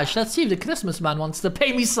Christmas Bash. Let's see if the Christmas man wants to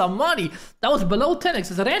pay me some money. That was below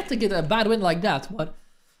 10x. It's rare to get a bad win like that. But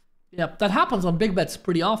yeah, that happens on big bets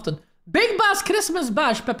pretty often. Big Bass Christmas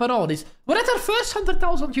Bash pepperonis. We're at our first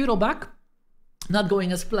 100,000 euro back. Not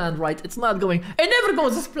going as planned, right? It's not going. It never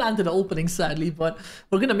goes as planned in the opening, sadly. But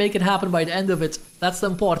we're going to make it happen by the end of it. That's the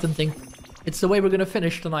important thing. It's the way we're going to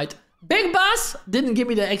finish tonight. Big Bass didn't give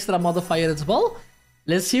me the extra modifier as well.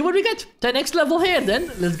 Let's see what we get. 10x level here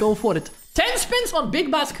then. Let's go for it. 10 spins on Big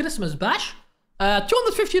Bass Christmas Bash.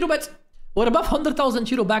 250 euro bets. We're above 100,000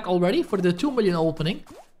 euro back already for the 2 million opening.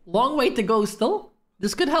 Long way to go still.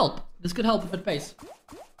 This could help. This could help if it pays.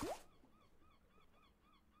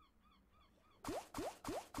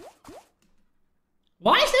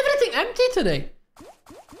 Why is everything empty today?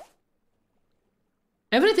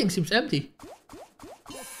 Everything seems empty.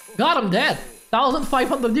 Got him dead.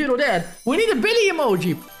 1,500 euro there. We need a Billy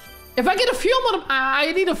emoji. If I get a few more,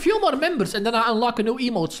 I need a few more members and then I unlock a new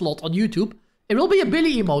emote slot on YouTube. It will be a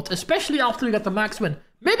Billy emote, especially after we get the max win.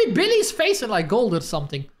 Maybe Billy's face in like gold or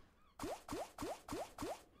something.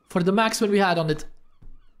 For the max win we had on it.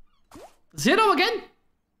 0 again.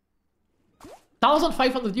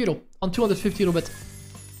 1,500 euro on 250 euro bet.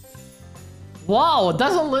 Wow, it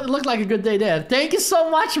doesn't look like a good day there. Thank you so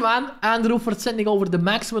much, man, Andrew, for sending over the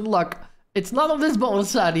max win luck. It's not on this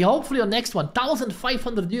bonus, sadly. Hopefully on next one.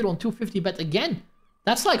 1,500 euro on 250 bet again.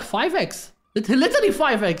 That's like 5x. Literally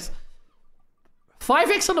 5x.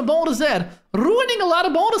 5x on the bonus there. Ruining a lot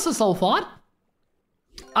of bonuses so far.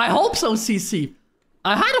 I hope so, CC.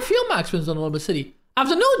 I had a few max wins on Notimus City.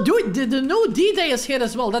 The new D-Day is here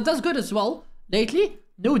as well. That does good as well. Lately.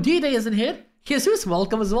 New D-Day is in here. Jesus,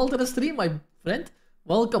 welcome as well to the stream, my friend.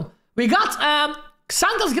 Welcome. We got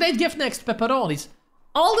Santa's great gift next, pepperonis.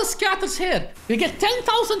 All the scatters here. You get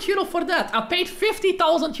 10,000 euro for that. I paid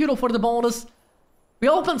 50,000 euro for the bonus. We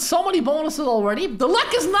opened so many bonuses already. The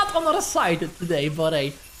luck is not on our side today, but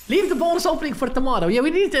hey, leave the bonus opening for tomorrow. Yeah,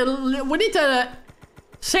 we need to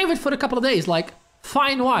save it for a couple of days, like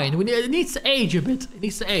fine wine. It needs to age a bit. It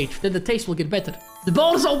needs to age. Then the taste will get better. The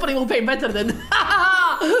bonus opening will pay better than.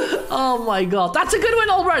 Oh my god, that's a good one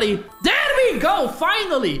already. There we go,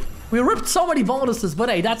 finally. We ripped so many bonuses, but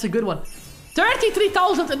hey, that's a good one.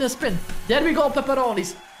 33,000 in the spin. There we go,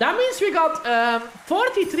 pepperonis. That means we got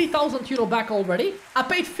 43,000 euro back already. I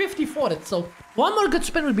paid 50 for it, so one more good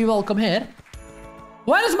spin would be welcome here.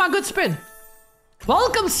 Where is my good spin?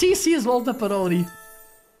 Welcome CC as well, pepperoni.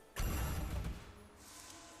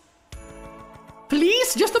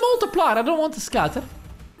 Please, just a multiplier. I don't want to scatter.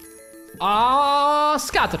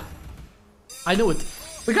 Scatter. I knew it.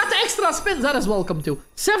 We got the extra spins. That is welcome too.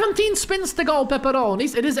 17 spins to go,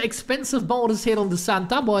 pepperonis. It is an expensive bonus here on the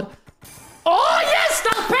Santa, but... Oh, yes!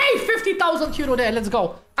 They'll pay 50,000 euro there. Let's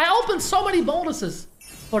go. I opened so many bonuses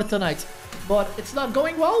for tonight, but it's not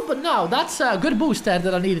going well. But no, that's a good boost there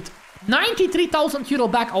that I needed. 93,000 euro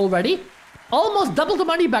back already. Almost double the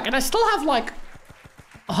money back. And I still have like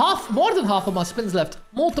more than half of my spins left.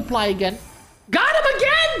 Multiply again. Got him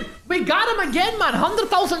again! We got him again, man.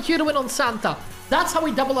 100,000 euro win on Santa. That's how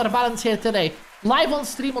we double our balance here today. Live on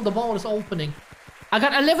stream on the bonus opening. I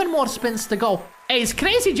got 11 more spins to go. Hey, it's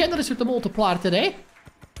crazy generous with the multiplier today.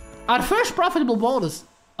 Our first profitable bonus.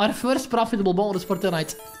 Our first profitable bonus for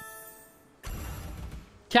tonight.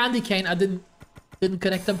 Candy cane. I didn't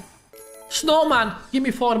connect them. Snowman. Give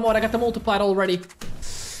me 4 more. I got the multiplier already.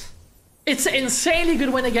 It's an insanely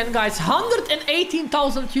good win again, guys.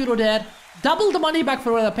 118,000 euro there. Double the money back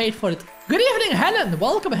for what I paid for it. Good evening, Helen.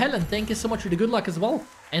 Welcome, Helen. Thank you so much for the good luck as well.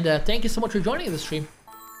 And thank you so much for joining the stream.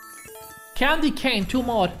 Candy cane, 2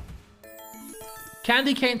 more.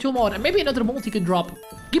 Candy cane, 2 more. And maybe another multi can drop.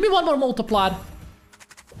 Give me 1 more multiplier.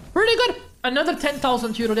 Pretty good. Another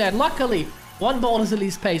 10,000 euro there. Luckily, 1 bonus at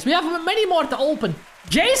least pays. We have many more to open.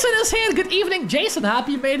 Jason is here. Good evening, Jason.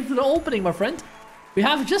 Happy you made it to the opening, my friend. We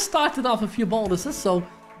have just started off a few bonuses, so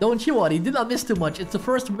don't you worry. Did not miss too much. It's the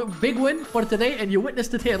first big win for today, and you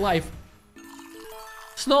witnessed it here live.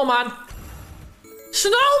 Snowman.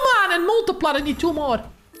 Snowman and multiplier. I need 2 more.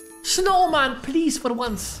 Snowman, please, for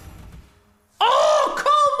once. Oh,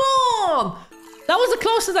 come on! That was the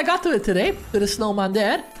closest I got to it today. To the snowman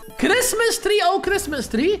there. Christmas tree. Oh, Christmas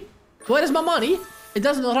tree. Where is my money? It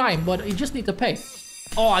doesn't rhyme, but you just need to pay.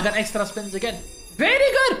 Oh, I got extra spins again. Very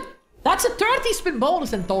good. That's a 30 spin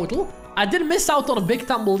bonus in total. I did miss out on a big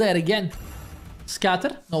tumble there again.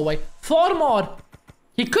 Scatter. No way. 4 more.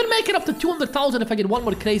 He could make it up to 200,000 if I get 1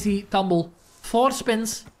 more crazy tumble. 4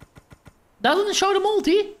 spins. Doesn't show the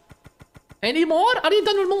multi. Any more? Are you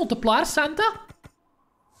done with multiplier, Santa?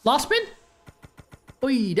 Last spin?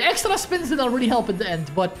 Oy, the extra spins did not really help at the end,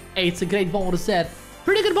 but hey, it's a great bonus there.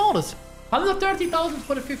 Pretty good bonus. 130,000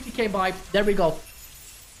 for the 50k buy. There we go.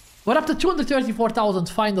 We're up to 234,000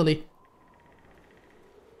 finally.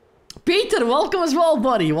 Peter, welcome as well,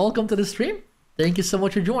 buddy. Welcome to the stream. Thank you so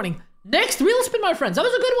much for joining. Next wheel spin, my friends. That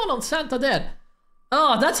was a good one on Santa there.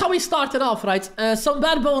 Oh, that's how we started off, right? Some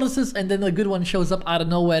bad bonuses, and then a good one shows up out of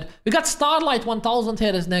nowhere. We got Starlight 1000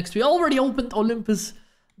 here is next. We already opened Olympus.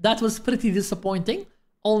 That was pretty disappointing.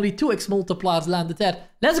 Only 2x multipliers landed there.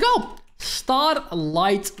 Let's go!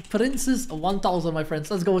 Starlight Princess 1000, my friends.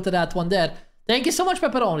 Let's go to that one there. Thank you so much,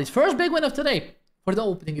 pepperonis. First big win of today. For the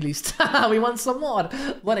opening, at least. We want some more.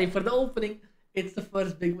 But hey, for the opening, it's the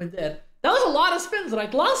first big win there. That was a lot of spins,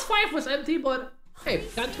 right? Last 5 was empty, but... Hey,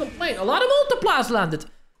 can't complain. A lot of multipliers landed.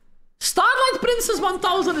 Starlight Princess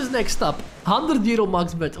 1000 is next up. 100 euro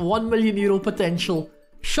max bet. 1 million euro potential.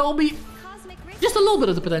 Show me just a little bit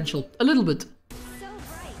of the potential. A little bit.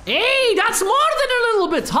 Hey, that's more than a little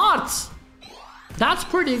bit. Hearts. That's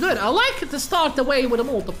pretty good. I like to start the way with a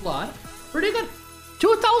multiplier. Pretty good.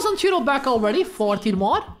 2,000 euro back already. 14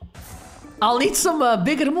 more. I'll need some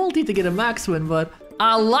bigger multi to get a max win, but...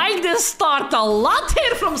 I like this start a lot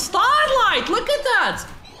here from Starlight. Look at that.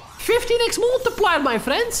 15x multiplier, my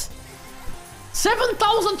friends.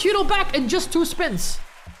 7,000 euro back in just 2 spins.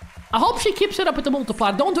 I hope she keeps it up with the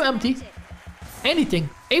multiplier. Don't do empty. Anything.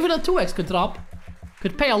 Even a 2x could drop.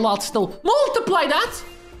 Could pay a lot still. Multiply that.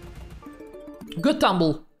 Good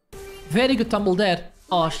tumble. Very good tumble there.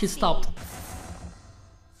 Oh, she stopped.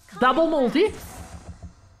 Double multi.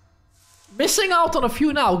 Missing out on a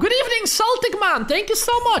few now. Good evening, Celtic man. Thank you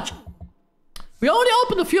so much. We only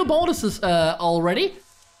opened a few bonuses already.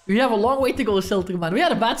 We have a long way to go, Celtic man. We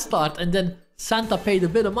had a bad start, and then Santa paid a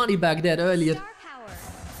bit of money back there earlier.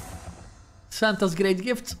 Santa's great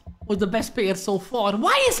gift was the best payer so far.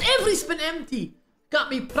 Why is every spin empty? Got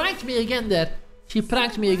me, pranked me again there. She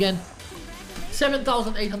pranked me again.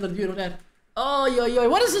 7,800 euro there. Oh, yo.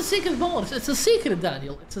 What is the secret bonus? It's a secret,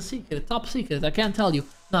 Daniel. It's a secret. Top secret. I can't tell you.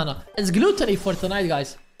 No. It's gluttony for tonight,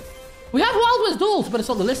 guys. We have Wild West duels, but it's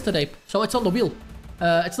on the list today. So it's on the wheel.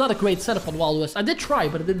 It's not a great setup on Wild West. I did try,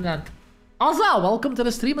 but it didn't land. Azza, welcome to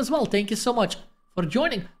the stream as well. Thank you so much for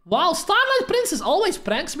joining. Wow, Starlight Princess always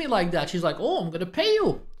pranks me like that. She's like, oh, I'm gonna pay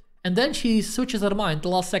you. And then she switches her mind the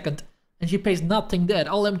last second. And she pays nothing there.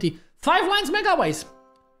 All empty. 5 lines megaways.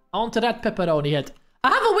 Onto that pepperoni head. I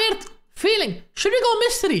have a weird feeling. Should we go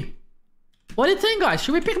mystery? What do you think, guys?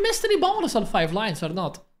 Should we pick mystery bonus on 5 lines or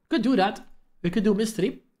not? Could do that. We could do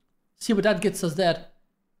mystery. See what that gets us there.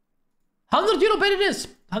 100 euro bet it is.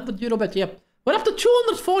 100 euro bet, yep. We're up to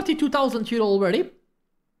 242,000 euro already.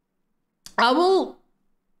 I will...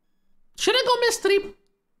 Should I go mystery?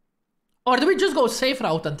 Or do we just go safe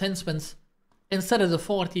route and 10 spins instead of the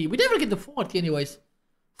 40? We never get the 40 anyways.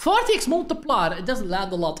 40x multiplier, it doesn't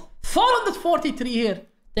land a lot. 443 here.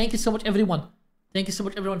 Thank you so much, everyone. Thank you so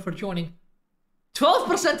much, everyone, for joining.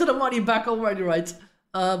 12% of the money back already, right?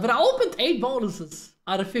 But I opened 8 bonuses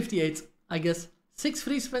out of 58, I guess. 6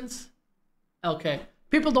 free spins. Okay.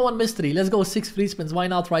 People don't want mystery. Let's go 6 free spins. Why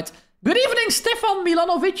not, right? Good evening, Stefan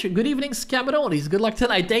Milanovic. Good evening, Scamaronis. Good luck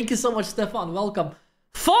tonight. Thank you so much, Stefan. Welcome.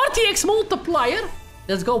 40x multiplier.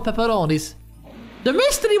 Let's go, pepperonis. The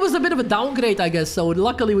mystery was a bit of a downgrade, I guess. So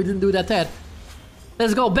luckily we didn't do that there.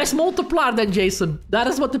 Let's go. Best multiplier then, Jason. That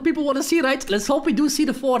is what the people want to see, right? Let's hope we do see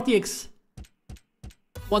the 40x.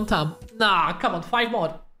 One time. Nah, come on. 5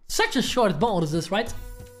 more. Such a short bonus, this, right?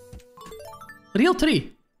 Real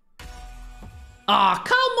 3. Ah,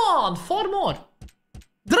 come on. 4 more.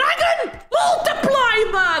 Dragon!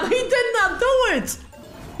 Multiply, man! He did not do it!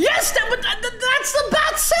 Yes, but that's the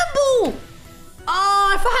bad symbol!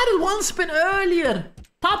 Ah, if I had it 1 spin earlier.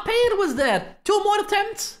 Top pair was there. 2 more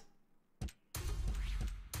attempts.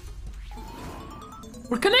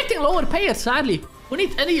 We're connecting lower payers, sadly. We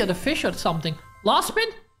need any of the fish or something. Last spin?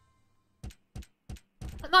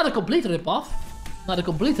 Not a complete rip-off. Not a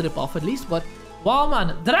complete rip-off, at least, but... Wow,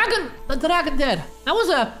 man. Dragon! The dragon there. That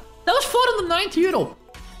was 490 euro.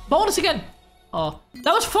 Bonus again. Oh,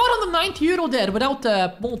 that was 490 euro there without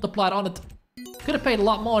the multiplier on it. Could have paid a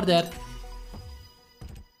lot more there.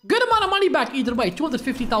 Good amount of money back either way.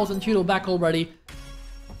 250,000 euro back already.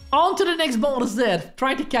 On to the next bonus there.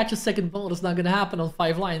 Try to catch a second bonus. Not gonna happen on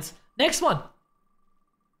 5 lines. Next one.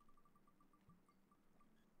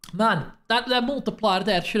 Man, that multiplier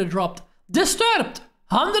there should have dropped. Disturbed.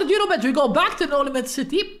 100 euro bet. We go back to No Limit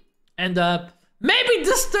City. And maybe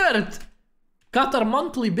Disturbed. Got our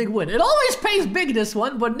monthly big win. It always pays big, this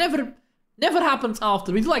one, but never happens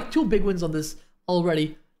after. We do like 2 big wins on this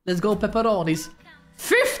already. Let's go, pepperonis.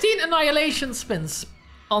 15 annihilation spins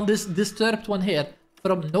on this Disturbed one here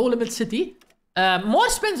from No Limit City. More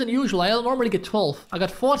spins than usual. I normally get 12. I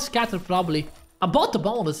got 4 scattered probably. I bought the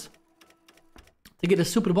bonus to get a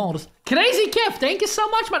super bonus. Crazy Kev, thank you so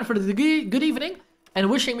much, man, for the good evening and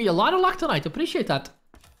wishing me a lot of luck tonight. Appreciate that.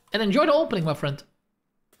 And enjoy the opening, my friend.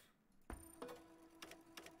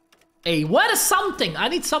 Hey, where is something? I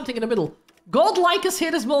need something in the middle. Gold like us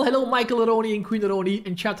here as well. Hello, Michael Aroni and Queen Aroni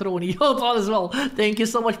and Chatteroni. Hope all as well. Thank you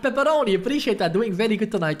so much, Pepperoni. Appreciate that. Doing very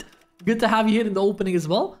good tonight. Good to have you here in the opening as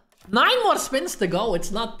well. 9 more spins to go. It's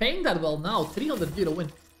not paying that well now. 300 euro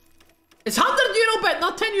win. It's 100 euro bet,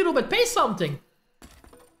 not 10 euro bet. Pay something.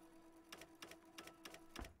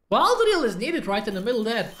 Wild reel is needed right in the middle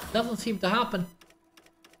there. Doesn't seem to happen.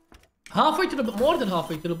 Halfway to the... More than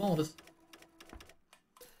halfway to the bonus.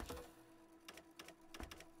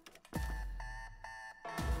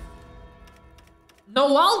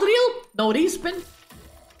 No wild reel? No respin?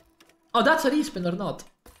 Oh, that's a respin or not?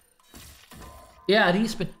 Yeah,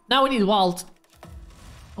 respin. Now we need wild.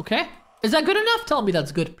 Okay. Is that good enough? Tell me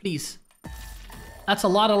that's good, please. That's a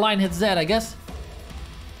lot of line hits there, I guess.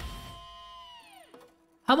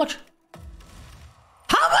 How much?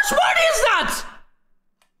 How much money is that?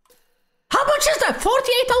 How much is that?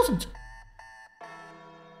 48,000.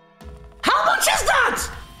 How much is that?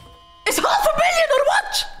 It's 500,000 or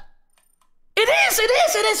what? It is.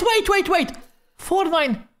 Wait.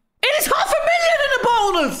 49. It is 500,000 in the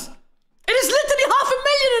bonus. It is literally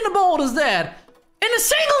 500,000 in the bonus there. In a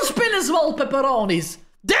single spin as well, pepperonis.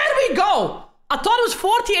 There we go. I thought it was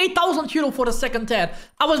 48,000 euro for the second tier.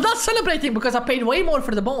 I was not celebrating because I paid way more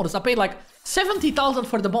for the bonus. I paid like 70,000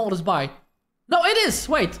 for the bonus buy. No, it is.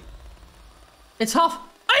 Wait. It's half.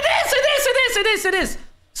 It is.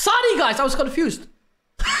 Sorry, guys. I was confused.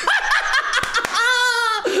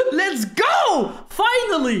 Let's go!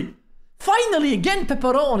 Finally, again,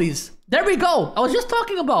 pepperonis. There we go. I was just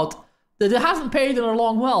talking about that it hasn't paid in a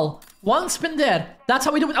long while. 1 spin there. That's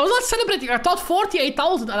how we do it. I was not celebrating. I thought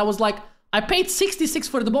 48,000 and I was like, I paid 66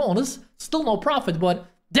 for the bonus. Still no profit, but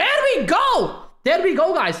there we go! There we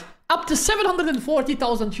go, guys. Up to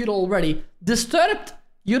 740,000 euro already. Disturbed,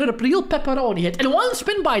 you're a real pepperoni hit. And 1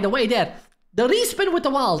 spin, by the way, there. The respin with the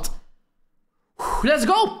wild. Let's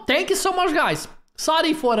go. Thank you so much, guys.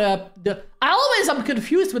 Sorry for the... I'm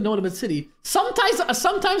confused with No Limit City. Sometimes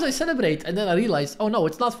I celebrate and then I realize, oh no,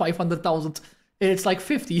 it's not 500,000. It's like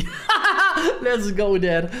 50. Let's go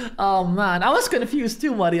there. Oh man, I was confused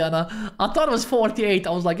too, Mariana. I thought it was 48.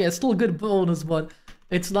 I was like, yeah, it's still a good bonus, but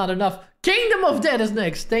it's not enough. Kingdom of Dead is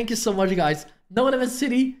next. Thank you so much, guys. No Limit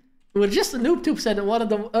City. We're just a noob tube said one of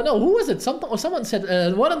them. Oh no, who was it? Someone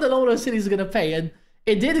said one of the lower cities is gonna pay, and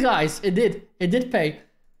it did, guys. It did pay.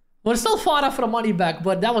 We're still far off from money back,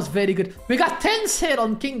 but that was very good. We got 10s here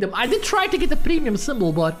on Kingdom. I did try to get the premium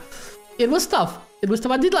symbol, but it was tough. It was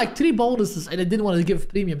tough. I did like 3 bonuses, and I didn't want to give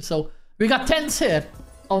premium, so we got 10s here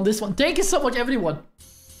on this one. Thank you so much, everyone.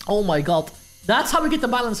 Oh my god, that's how we get the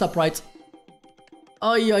balance up, right?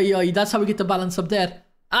 Oh, that's how we get the balance up there.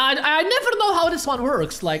 I never know how this one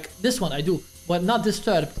works. Like, this one I do, but not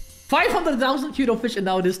Disturbed. 500,000 euro fish and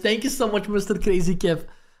now this. Thank you so much, Mr. Crazy Kev.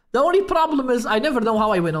 The only problem is I never know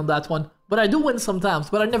how I win on that one. But I do win sometimes,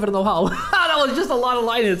 but I never know how. That was just a lot of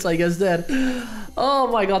line hits, I guess, there. Oh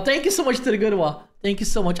my god, thank you so much to the good one. Thank you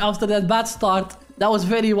so much. After that bad start, that was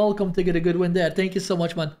very welcome to get a good win there. Thank you so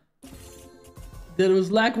much, man. There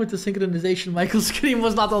was lag with the synchronization. Michael's scream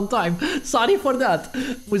was not on time. Sorry for that,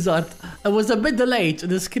 Wizard. I was a bit delayed,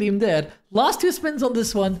 the scream there. Last 2 spins on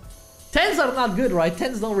this one. 10s are not good, right?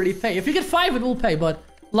 10s don't really pay. If you get 5, it will pay, but...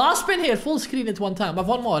 Last spin here, full screen at one time. I have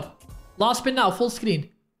one more. Last spin now, full screen.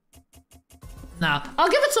 Nah, I'll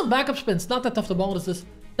give it some backup spins. Not that tough to bonuses.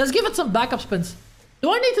 Let's give it some backup spins.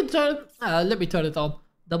 Do I need to turn... let me turn it on.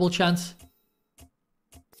 Double chance.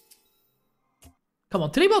 Come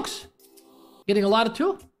on, 3 books. Getting a lot of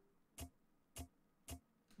 2?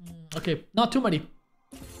 Okay, not too many.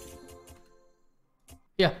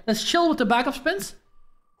 Yeah, let's chill with the backup spins.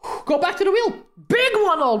 Go back to the wheel. Big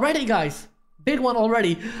one already, guys. Big one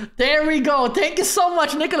already. There we go. Thank you so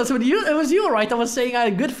much, Nicholas. It was you, right? I was saying I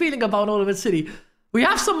had a good feeling about Olivet City. We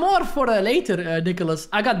have some more for later, Nicholas.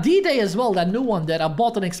 I got D-Day as well, that new one there. I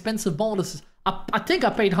bought an expensive bonus. I think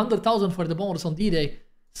I paid 100,000 for the bonus on D-Day.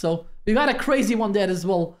 So, we got a crazy one there as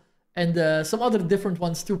well. And some other different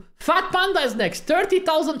ones too. Fat Panda is next.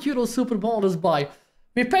 30,000 euro super bonus buy.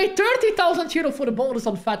 We paid 30,000 euro for the bonus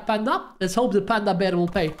on Fat Panda. Let's hope the Panda Bear will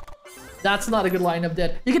pay. That's not a good lineup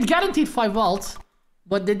there. You get guaranteed 5 vaults.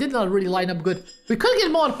 But they did not really line up good. We could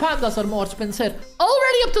get more pandas or more spins here.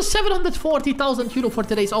 Already up to 740,000 euro for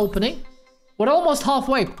today's opening. We're almost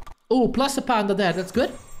halfway. Oh, plus a panda there. That's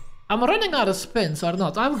good. I'm running out of spins or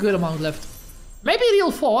not. I have a good amount left. Maybe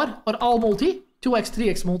real 4 or all multi. 2x,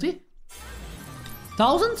 3x multi.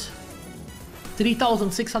 1,000?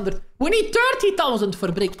 3,600. We need 30,000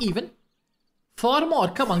 for break even. 4 more.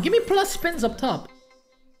 Come on, give me plus spins up top.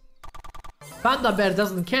 Panda Bear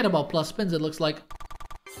doesn't care about plus spins, it looks like.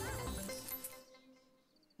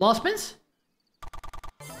 Last spins?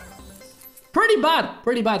 Pretty bad.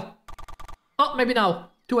 Pretty bad. Oh, maybe now.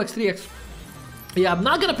 2x, 3x. Yeah, I'm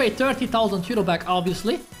not gonna pay 30,000 euro back,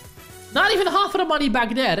 obviously. Not even half of the money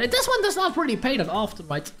back there. And this one does not really pay that often,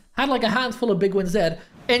 right? Had like a handful of big wins there.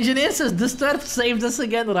 Engineer says, Disturbed saved us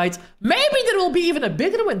again, right? Maybe there will be even a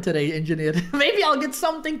bigger win today, Engineer. Maybe I'll get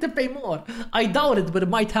something to pay more. I doubt it, but it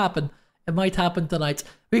might happen. It might happen tonight.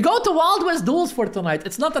 We go to Wild West Duels for tonight.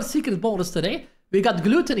 It's not our secret bonus today. We got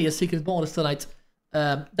Gluttony, a secret bonus tonight.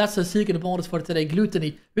 That's a secret bonus for today,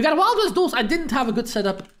 Gluttony. We got Wild West Duels. I didn't have a good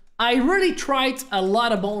setup. I really tried a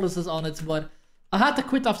lot of bonuses on it, but I had to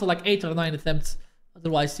quit after like 8 or 9 attempts.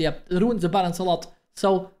 Otherwise, yeah, it ruins the balance a lot.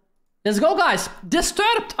 So, let's go, guys.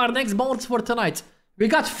 Disturbed, our next bonus for tonight. We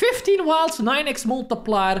got 15 wilds, 9x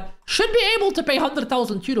multiplier. Should be able to pay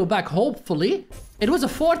 100,000 euro back, hopefully. It was a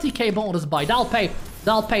 40k bonus buy. That'll pay.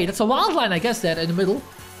 That'll pay. That's a wild line, I guess, there in the middle.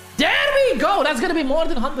 There we go. That's going to be more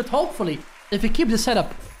than 100, hopefully. If we keep the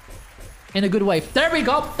setup in a good way. There we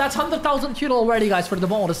go. That's 100,000 euro already, guys, for the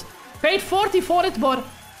bonus. Paid 40 for it, but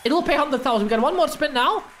it will pay 100,000. We got one more spin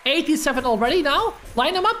now. 87 already now.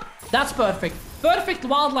 Line them up. That's perfect. Perfect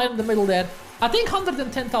wild line in the middle there. I think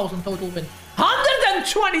 110,000 total win.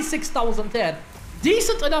 126,000 there.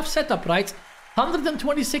 Decent enough setup, right?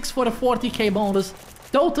 126 for a 40k bonus.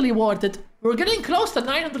 Totally worth it. We're getting close to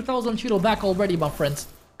 900,000 euro back already, my friends.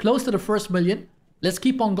 Close to the first million. Let's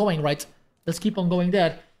keep on going, right? Let's keep on going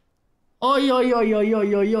there. Oi.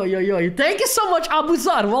 Thank you so much,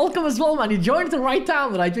 Abuzar. Welcome as well, man. You joined the right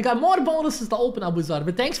time, right? We got more bonuses to open, Abuzar.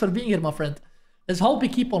 But thanks for being here, my friend. Let's hope we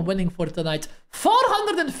keep on winning for tonight.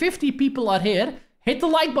 450 people are here. Hit the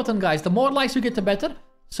like button, guys. The more likes you get, the better.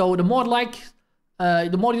 So the more likes,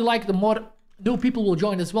 the more you like, the more new people will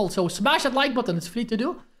join as well. So smash that like button. It's free to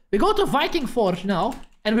do. We go to Viking Forge now.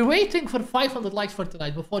 And we're waiting for 500 likes for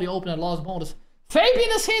tonight before you open our last bonus.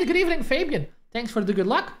 Fabian is here. Good evening, Fabian. Thanks for the good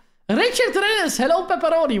luck. Richard Rennes. Hello,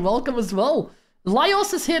 Pepperoni. Welcome as well.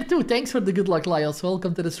 Laios is here too. Thanks for the good luck, Laios.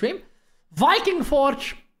 Welcome to the stream. Viking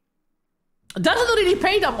Forge. Doesn't really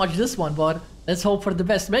pay that much, this one, but let's hope for the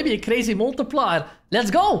best. Maybe a crazy multiplier.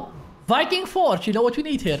 Let's go. Viking Forge. You know what we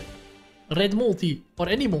need here. Red multi. Or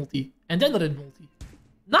any multi. And then the red multi.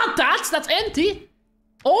 Not that. That's empty.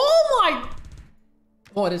 Oh my...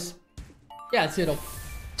 What is... Yeah, 0.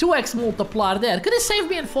 2x multiplier there. Could it save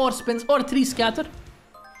me in 4 spins or 3 scatter?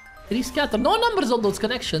 3 scatter. No numbers on those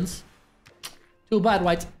connections. Too bad,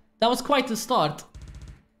 right? That was quite the start.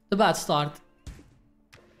 The bad start.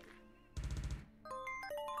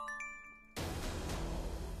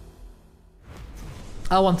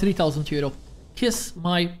 I won 3,000 euro. Kiss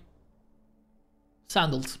my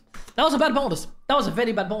sandals. That was a bad bonus. That was a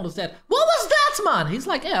very bad bonus there. What was that, man? He's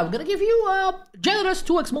like, yeah, I'm gonna give you a generous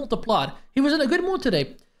 2x multiplier. He was in a good mood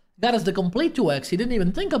today. That is the complete 2x. He didn't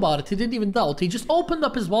even think about it. He didn't even doubt. He just opened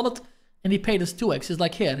up his wallet and he paid us 2x. He's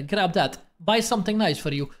like, here, grab that. Buy something nice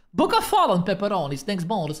for you. Book of Fallen pepperonis. Thanks,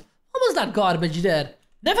 bonus. What was that garbage there?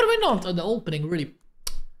 Never went on the opening, really.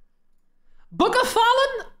 Book of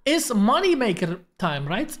Fallen is moneymaker time,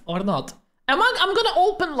 right? Or not? I'm gonna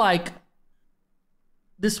open like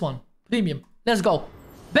this one. Premium. Let's go.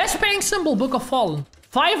 Best paying symbol, Book of Fallen.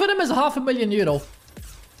 5 of them is €500,000 euro.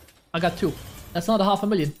 I got 2. That's not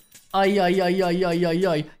 $500,000. Ay.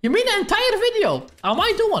 You mean the entire video? I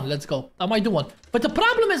might do one. Let's go. I might do one. But the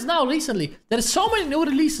problem is now, recently, there's so many new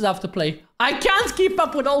releases I have to play. I can't keep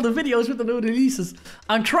up with all the videos with the new releases.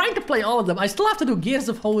 I'm trying to play all of them. I still have to do Gears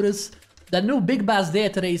of Horus, the new Big Bass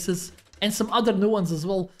Data Races, and some other new ones as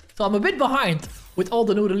well. So I'm a bit behind with all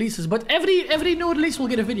the new releases. But every new release will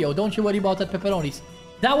get a video. Don't you worry about that, pepperonis.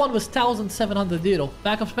 That one was 1,700 euro.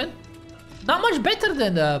 Backup spin. Not much better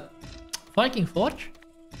than the Viking Forge.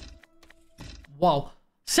 Wow.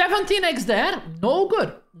 17x there. No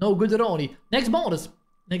good. No good Roni. Next bonus.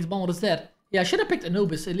 Next bonus there. Yeah, I should have picked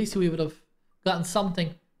Anubis. At least we would have gotten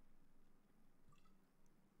something.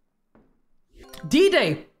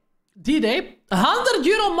 D-Day. D-Day. 100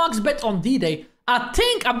 euro max bet on D-Day.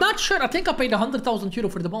 I'm not sure. I think I paid 100,000 euro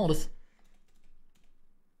for the bonus.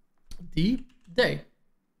 D-Day.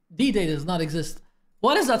 D-Day does not exist.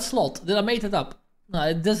 What is that slot? Did I make it up? No,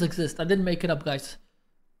 it does exist. I didn't make it up, guys.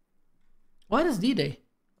 What is D-Day?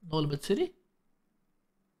 No Limit City?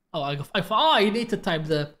 Oh, you need to type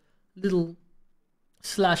the little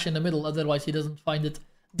slash in the middle, otherwise he doesn't find it.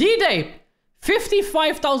 D-Day!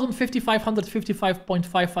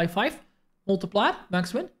 55,555.555. Multiplier,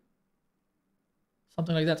 max win.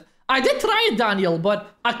 Something like that. I did try it, Daniel,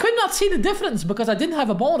 but I could not see the difference because I didn't have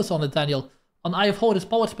a bonus on it, Daniel. On Eye of Horus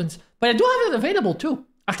power spins. But I do have it available too.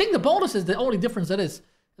 I think the bonus is the only difference there is.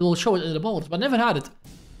 It will show it in the bonus, but I never had it.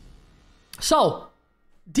 So,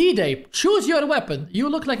 D-Day, choose your weapon. You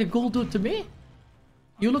look like a cool dude to me.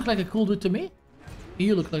 You look like a cool dude to me.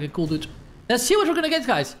 You look like a cool dude. Let's see what we're gonna get,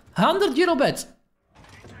 guys. 100 euro bets.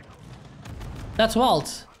 That's wild.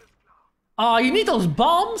 You need those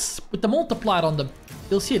bombs with the multiplier on them.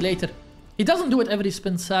 You'll see it later. He doesn't do it every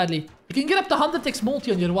spin, sadly. You can get up to 100x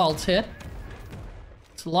multi on your wilds here.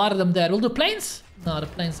 There's a lot of them there. We'll do planes. No, the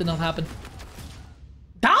planes did not happen.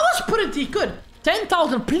 That was pretty good.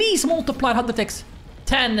 10,000. Please multiply 100x.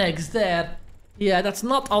 10x there. Yeah, that's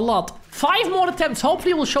not a lot. 5 more attempts.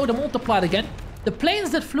 Hopefully we'll show the multiplier again. The planes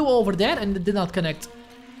that flew over there and did not connect.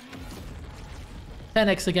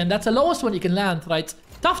 10x again. That's the lowest one you can land, right?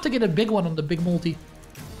 Tough to get a big one on the big multi.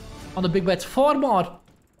 On the big bets. 4 more.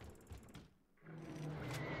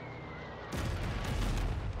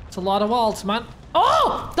 It's a lot of walls, man.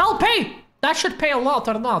 Oh! That'll pay! That should pay a lot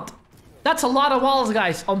or not. That's a lot of walls,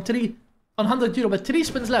 guys. On 100 euro, but 3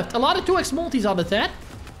 spins left. A lot of 2x multis on it, eh?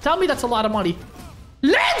 Tell me that's a lot of money.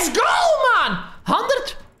 Let's go, man!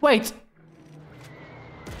 100... Wait.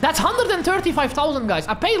 That's 135,000, guys.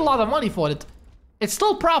 I paid a lot of money for it. It's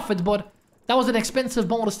still profit, but that was an expensive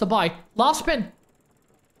bonus to buy. Last spin.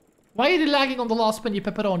 Why are you lagging on the last spin, you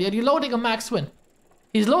pepperoni? Are you loading a max win?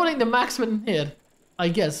 He's loading the max win here. I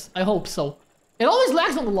guess. I hope so. It always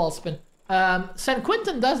lags on the last spin. San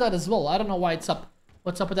Quentin does that as well. I don't know why it's up.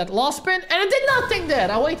 What's up with that last spin? And it did nothing there.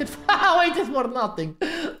 I waited for nothing.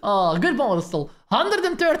 Oh, good bonus still.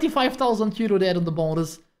 135,000 euro there on the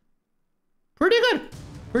bonus. Pretty good.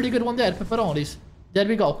 Pretty good one there. Pepperonis. There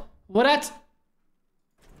we go. We're at...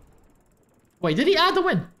 Wait, did he add the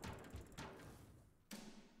win?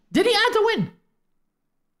 Did he add the win?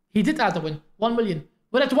 He did add the win. 1 million.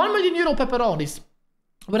 We're at 1 million euro pepperonis.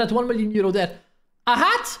 We're at 1 million euro there. I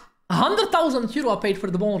had 100,000 euro I paid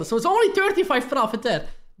for the bonus. So it's only 35 profit there.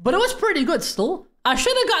 But it was pretty good still. I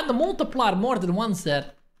should have gotten the multiplier more than once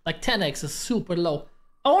there. Like 10x is super low.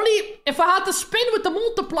 Only if I had to spin with the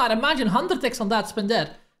multiplier. Imagine 100x on that spin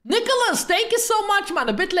there. Nicholas, thank you so much, man.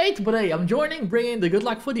 A bit late, but hey, I'm joining, bringing the good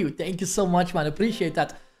luck for you. Thank you so much, man. Appreciate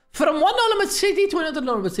that. From one No Limit City to another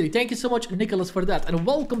No Limit City. Thank you so much, Nicholas, for that. And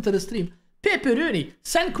welcome to the stream. Pepperoni.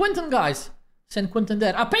 San Quentin, guys. San Quentin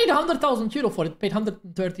there. I paid 100,000 euro for it. Paid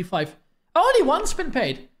 135. Only one spin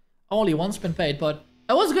paid. Only one spin paid, but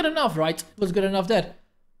it was good enough, right? It was good enough there.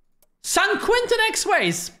 San Quentin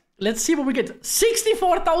X-Ways. Let's see what we get.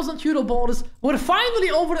 64,000 euro bonus. We're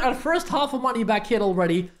finally over our first half of money back here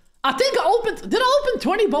already. I think I opened... Did I open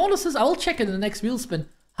 20 bonuses? I will check it in the next wheel spin.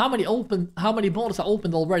 How many bonuses I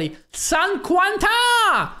opened already? San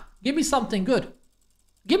Quentin! Give me something good.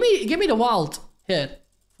 Give me the wild here.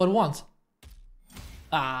 For once.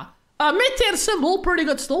 A mid-tier symbol. Pretty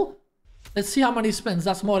good still. Let's see how many spins.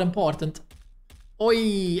 That's more important.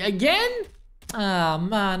 Oi, again? Ah,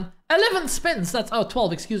 man. 11 spins. That's... Oh,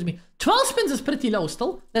 12, excuse me. 12 spins is pretty low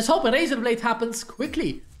still. Let's hope a Razor Blade happens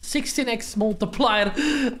quickly. 16x multiplier.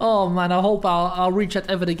 Oh, man. I hope I'll reach that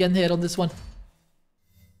ever again here on this one.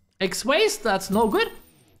 X-Ways. That's no good.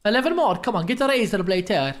 11 more. Come on. Get a Razor Blade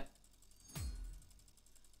here.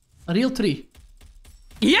 A real 3.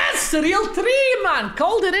 Yes! A real 3, man!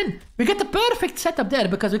 Called it in. We get the perfect setup there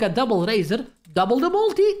because we got double Razor, double the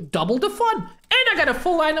multi, double the fun. And I got a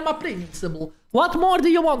full line of my premium symbol. What more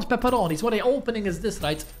do you want, pepperonis? What opening is this,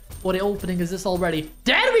 right? What opening is this already?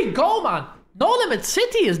 There we go, man! No Limit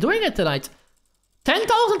City is doing it tonight.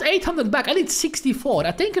 10,800 back. I need 64.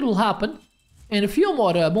 I think it will happen. And a few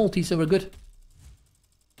more multis, so we're good.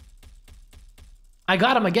 I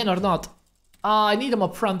got him again or not? I need him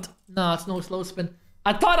up front. Nah, it's no slow spin.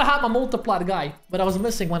 I thought I had my multiplier guy, but I was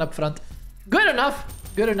missing one up front. Good enough.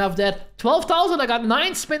 Good enough there. 12,000. I got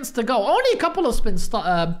 9 spins to go. Only a couple of spins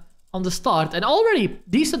on the start. And already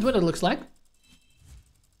decent winner looks like.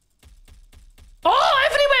 Oh,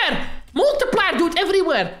 everywhere! Multiplier, dude,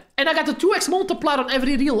 everywhere. And I got the 2x multiplier on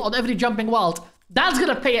every reel, on every jumping wild. That's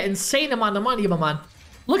gonna pay an insane amount of money, my man.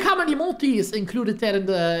 Look how many multis included there in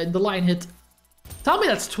the line hit. Tell me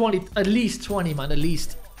that's 20, at least 20, man, at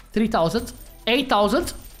least. 3,000.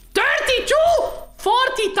 8,000, 32,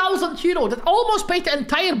 40,000 euro. That almost paid the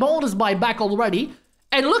entire bonus buy back already.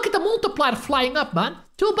 And look at the multiplier flying up, man.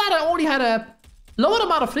 Too bad I only had a lower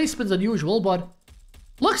amount of free spins than usual, but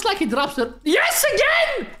looks like he drops it. Yes,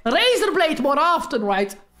 again! Razor Blade more often,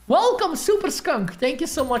 right? Welcome, Super Skunk. Thank you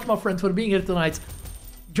so much, my friend, for being here tonight.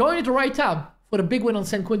 Join at the right time for a big win on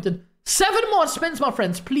San Quentin. 7 more spins, my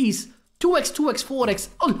friends, please. 2x, 2x, 4x.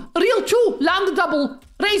 Oh, real 2. Land the double.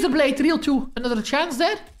 Razor Blade, real 2. Another chance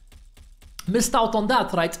there. Missed out on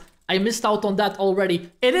that, right? I missed out on that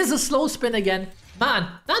already. It is a slow spin again. Man,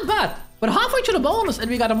 not bad. We're halfway to the bonus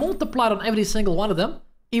and we got a multiplier on every single one of them.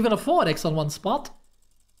 Even a 4x on one spot.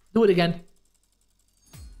 Do it again.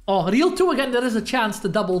 Oh, real 2 again. There is a chance to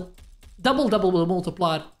double. Double with a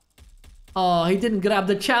multiplier. Oh, he didn't grab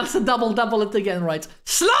the chance to double it again, right?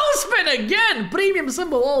 Slow spin again! Premium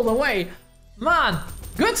symbol all the way. Man,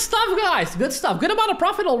 good stuff, guys. Good stuff. Good amount of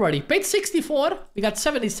profit already. Paid 64. We got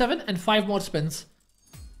 77 and 5 more spins.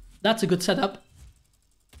 That's a good setup.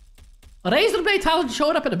 Razor Blade hasn't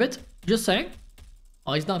showed up in a bit. Just saying.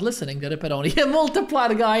 Oh, he's not listening. The Ripperoni.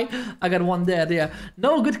 Multiplier guy. I got one there, yeah.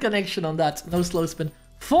 No good connection on that. No slow spin.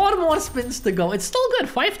 4 more spins to go. It's still good.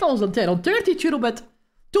 5,000 there on 30 euro bet.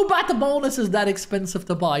 Too bad the bonus is that expensive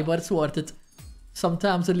to buy, but it's worth it.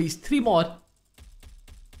 Sometimes at least. 3 more.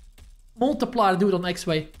 Multiplier dude on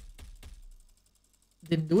X-Way.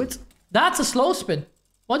 Didn't do it. That's a slow spin.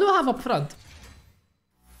 What do I have up front?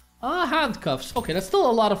 Handcuffs. Okay, that's still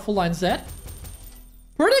a lot of full lines there.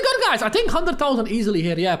 Pretty good, guys. I think 100,000 easily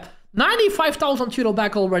here, yeah. 95,000 euro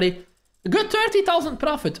back already. A good 30,000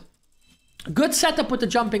 profit. Good setup with the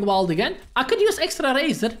jumping wild again. I could use extra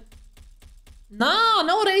razor.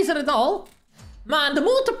 No razor at all. Man, the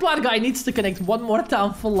multiplier guy needs to connect one more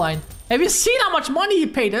time full line. Have you seen how much money he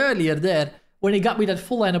paid earlier there? When he got me that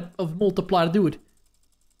full line of multiplier dude.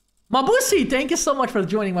 Mabusi, thank you so much for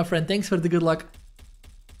joining, my friend. Thanks for the good luck.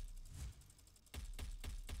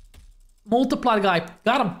 Multiplier guy.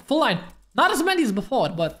 Got him. Full line. Not as many as before,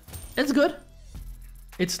 but it's good.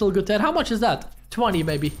 It's still good there. How much is that? 20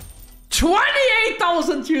 maybe.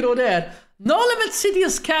 28,000 euro there. No Limit City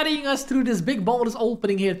is carrying us through this big bonus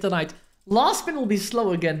opening here tonight. Last spin will be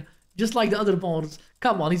slow again, just like the other bonus.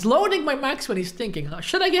 Come on, he's loading my max when he's thinking.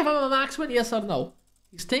 Should I give him a max win, yes or no?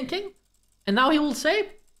 He's thinking, and now he will say,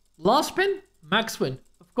 last spin, max win.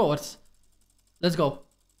 Of course. Let's go.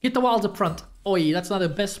 Hit the wilds up front. Oh yeah, that's not the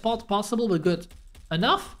best spot possible, but good.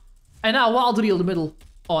 Enough? And now wild reel the middle.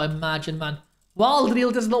 Oh, imagine, man. Wild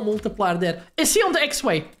reel, there's no multiplier there. Is he on the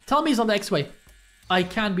X-Way? Tell me he's on the X-Way. I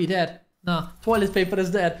can't be there. Nah, toilet paper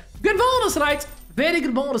is there. Good bonus, right? Very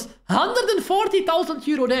good bonus. 140,000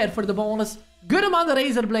 euro there for the bonus. Good amount of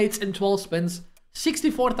razor blades in 12 spins.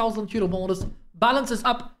 64,000 euro bonus. Balance is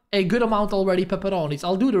up a good amount already, pepperonis.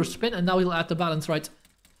 I'll do the spin and now he'll add the balance, right?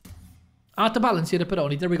 Add the balance here,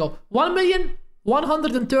 pepperoni. There we go. 1 million.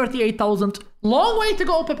 138,000. Long way to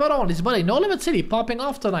go, pepperonis. But No Limit City popping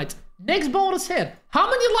off tonight. Next bonus here. How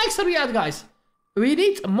many likes are we at, guys? We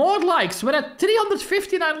need more likes. We're at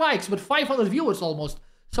 359 likes with 500 viewers almost.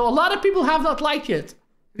 So a lot of people have not liked yet.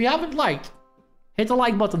 If you haven't liked, hit the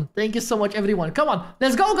like button. Thank you so much, everyone. Come on.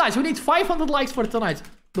 Let's go, guys. We need 500 likes for tonight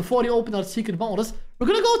before we open our secret bonus. We're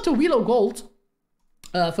going to go to Wheel of Gold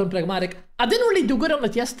from Pragmatic. I didn't really do good on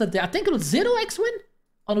it yesterday. I think it was 0x win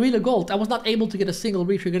on Wheel of Gold. I was not able to get a single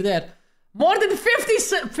retrigger there. More than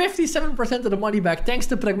 57% of the money back. Thanks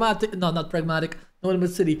to Pragmatic. No, not Pragmatic. No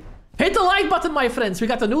Limit City. Hit the like button, my friends. We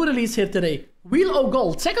got a new release here today. Wheel of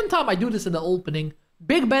Gold. Second time I do this in the opening.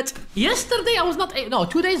 Big bet. Yesterday I was not... No,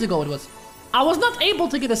 2 days ago it was. I was not able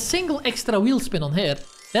to get a single extra wheel spin on here.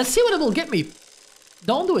 Let's see what it will get me.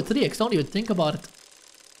 Don't do it 3x. Don't even think about it.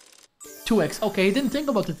 2x. Okay, he didn't think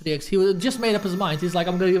about the 3x. He just made up his mind. He's like,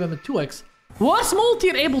 I'm gonna give him a 2x. Was multi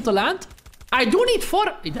able to land? I do need 4...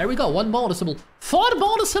 There we go. 1 bonus symbol. 4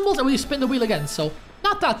 bonus symbols and we spin the wheel again. So,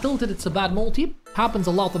 not that tilted. It's a bad multi. Happens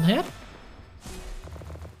a lot on here.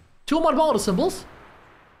 2 more bonus symbols.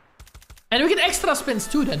 And we get extra spins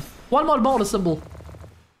too then. 1 more bonus symbol.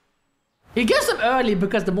 He gets them early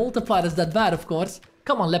because the multiplier is that bad, of course.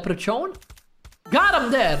 Come on, Leprechaun. Got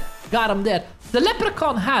him there. Got him there. The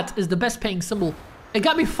Leprechaun hat is the best paying symbol. It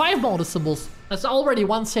got me 5 bonus symbols. That's already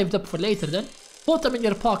 1 saved up for later then. Put them in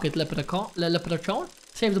your pocket, Leprechaun.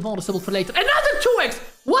 Save the bonus symbol for later. Another 2x!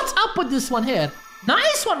 What's up with this one here?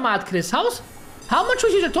 Nice one, Mad Chris. How much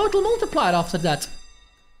was your total multiplier after that?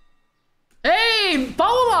 Hey,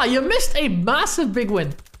 Paula, you missed a massive big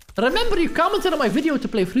win. Remember, you commented on my video to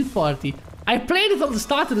play Fruit Party. I played it on the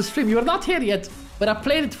start of the stream. You were not here yet, but I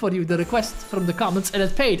played it for you, the request from the comments, and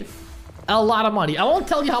it paid a lot of money. I won't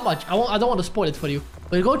tell you how much. I don't want to spoil it for you,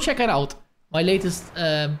 but go check it out. My latest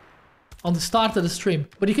on the start of the stream.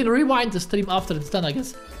 But you can rewind the stream after it's done, I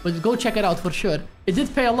guess. But go check it out for sure. It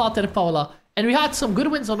did pay a lot there, Paula. And we had some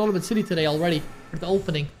good wins on Ultimate City today already for the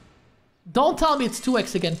opening. Don't tell me it's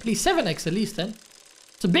 2x again. Please, 7x at least then.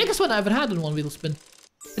 It's the biggest one I ever had in one wheel spin.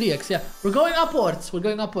 3x, yeah. We're going upwards. We're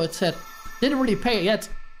going upwards here. Didn't really pay yet.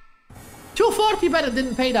 240 bet it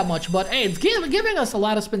didn't pay that much. But hey, it's giving us a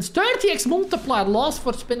lot of spins. 30x multiplier. Lost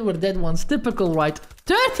for spin were dead ones. Typical, right?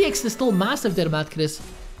 30x is still massive there, Matt Chris.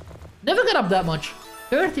 Never got up that much.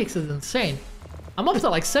 30x is insane. I'm up to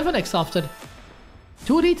like 7x after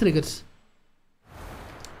 2 re-triggers.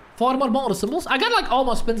 4 more bonus symbols. I got like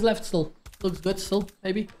almost spins left still. Looks good still,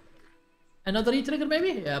 maybe. Another re-trigger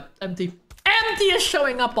maybe? Yeah, empty. Empty is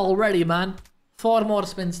showing up already, man. 4 more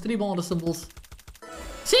spins, 3 bonus symbols.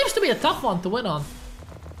 Seems to be a tough one to win on.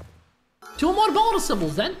 2 more bonus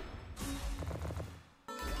symbols then.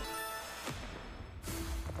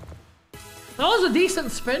 That was a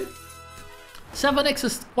decent spin. 7x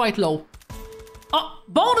is quite low. Oh,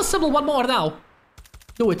 bonus symbol, 1 more now.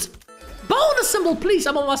 Do it. Bonus symbol, please.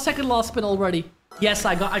 I'm on my second last spin already. Yes,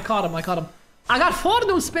 I caught him. I got 4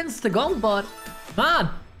 new spins to go, but man,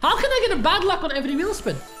 how can I get a bad luck on every wheel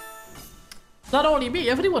spin? Not only me,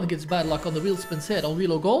 everyone gets bad luck on the wheel spins here on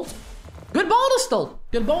Wheel of Gold. Good bonus though.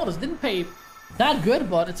 Good bonus. Didn't pay that good,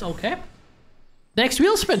 but it's okay. Next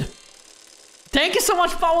wheel spin. Thank you so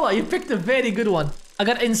much, Paula. You picked a very good one. I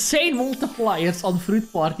got insane multipliers on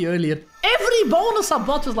Fruit Party earlier. Every bonus I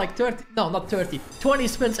bought was like 30. No, not 30. 20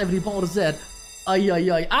 spins every bonus there.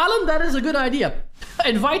 Ay. Alan, that is a good idea.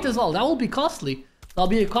 Invite us all. That will be costly. That'll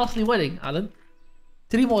be a costly wedding, Alan.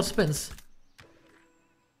 3 more spins.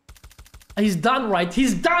 He's done, right?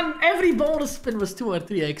 He's done. Every bonus spin was 2 or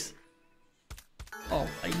 3x. Oh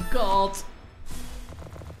my god.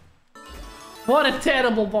 What a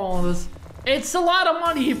terrible bonus. It's a lot of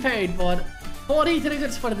money he paid, but 40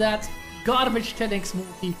 triggers for that. Garbage 10x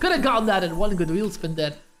multi. Could have gotten that in 1 good wheel spin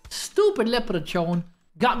there. Stupid Leprechaun.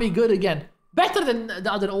 Got me good again. Better than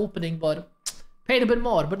the other opening, but paid a bit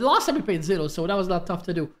more. But last time we paid 0, so that was not tough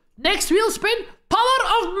to do. Next wheel spin. Power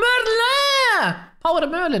of Merlin. Power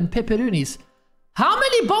of Merlin. Pepperonis. How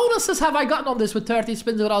many bonuses have I gotten on this with 30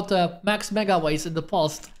 spins without max megaways in the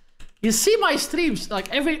past? You see my streams,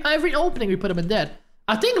 like every opening we put them in there.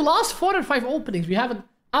 I think last 4 or 5 openings we haven't...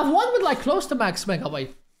 I've won with like close to max megaway.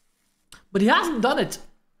 But he hasn't done it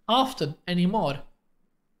often anymore.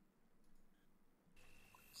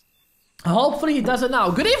 Hopefully he does it now.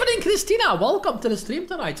 Good evening, Christina. Welcome to the stream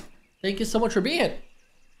tonight. Thank you so much for being here.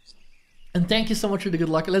 And thank you so much for the good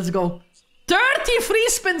luck. Let's go. 30 free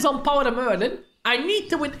spins on Power of Merlin. I need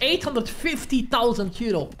to win 850,000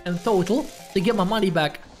 euro in total to get my money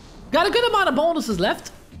back. Got a good amount of bonuses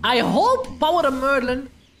left. I hope Power of Merlin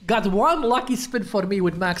got 1 lucky spin for me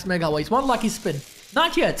with max megaways. 1 lucky spin.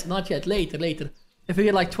 Not yet. Not yet. Later. If we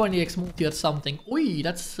get like 20x multi or something. Oi,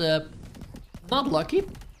 that's not lucky.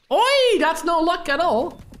 Oi, that's no luck at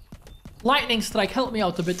all. Lightning strike, help me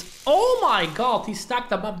out a bit. Oh my god, he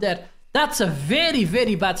stacked them up there. That's a very,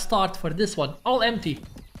 very bad start for this one. All empty.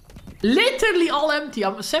 Literally all empty.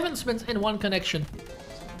 I'm 7 spins in 1 connection.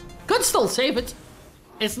 Could still save it.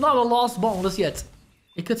 It's not a lost bonus yet.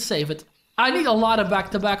 It could save it. I need a lot of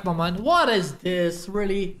back-to-back, my man. What is this,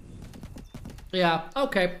 really? Yeah,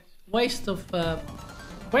 okay. Waste of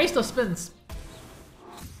spins.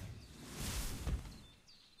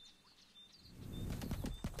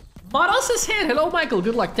 Maras is here. Hello, Michael.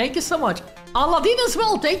 Good luck. Thank you so much. Aladdin as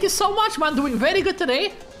well. Thank you so much, man. Doing very good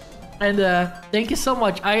today. And thank you so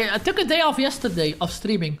much. I took a day off yesterday of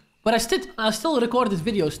streaming. But I still recorded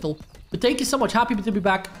videos still. But thank you so much. Happy to be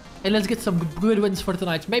back. And let's get some good wins for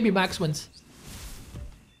tonight. Maybe max wins.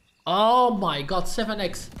 Oh my god.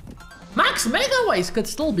 7x. Max Mega Ways could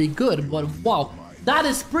still be good. But wow. That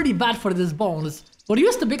is pretty bad for this bonus. We'll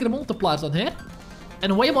use the bigger multipliers on here.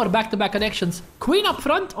 And way more back-to-back connections. Queen up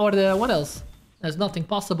front or the... What else? There's nothing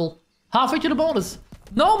possible. Halfway to the bonus.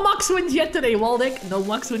 No max wins yet today, Waldeck. No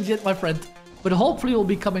max wins yet, my friend. But hopefully will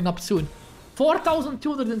be coming up soon.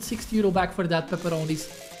 4,260 euro back for that, pepperonis.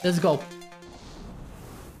 Let's go.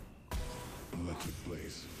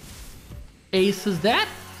 Ace is that.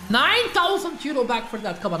 9,000 euro back for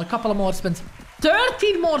that. Come on, a couple of more spins.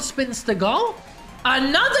 13 more spins to go.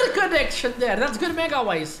 Another connection there. That's good Mega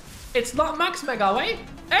Ways. It's not max Mega Way.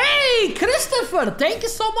 Hey, Christopher. Thank you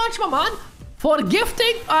so much, my man. For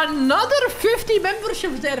gifting another 50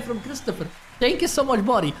 memberships there from Christopher. Thank you so much,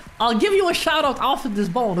 buddy. I'll give you a shout out after this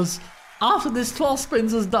bonus. After this 12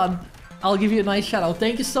 spins is done. I'll give you a nice shout out.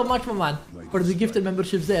 Thank you so much, my man. For the gifted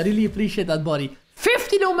memberships there. Really appreciate that, buddy.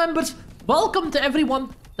 50 new members. Welcome to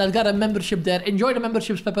everyone that got a membership there. Enjoy the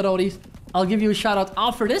memberships, pepperonis. I'll give you a shout out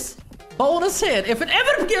after this. Bonus here. If it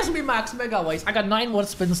ever gives me max Mega Ways. I got 9 more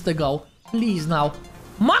spins to go. Please now.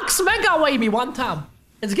 Max Mega Way me one time.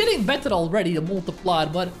 It's getting better already, the multiplier,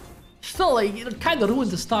 but still, it kind of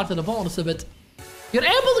ruined the start of the bonus a bit. You're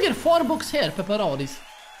able to get 4 books here, pepperonis.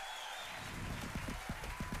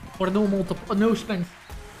 For no spins.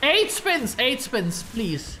 8 spins, 8 spins,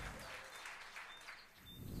 please.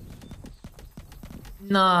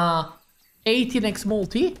 Nah. 18x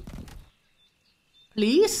multi.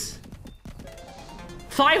 Please.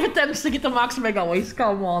 5 attempts to get the max Mega Ways.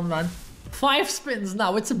 Come on, man. 5 spins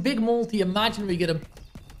now. It's a big multi. Imagine we get him.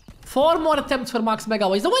 4 more attempts for max Mega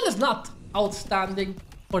Ways. The win is not outstanding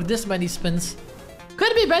for this many spins.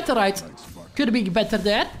 Could be better, right? Could be better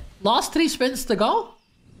there. Last 3 spins to go.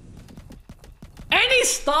 And he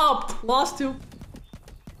stopped. Last 2.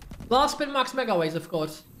 Last spin max Mega Ways, of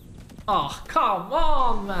course. Oh, come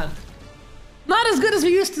on, man. Not as good as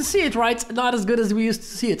we used to see it, right? Not as good as we used to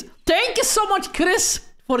see it. Thank you so much, Chris,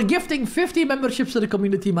 for gifting 50 memberships to the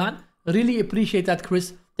community, man. Really appreciate that,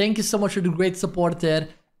 Chris. Thank you so much for the great support there.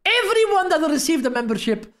 Everyone that received a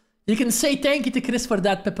membership, you can say thank you to Chris for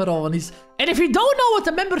that, pepperonis. And if you don't know what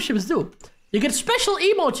the memberships do, you get special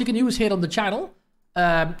emotes you can use here on the channel.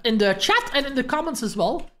 In the chat and in the comments as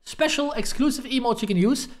well. Special exclusive emotes you can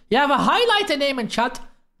use. You have a highlighted name in chat.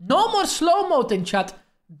 No more slow mode in chat.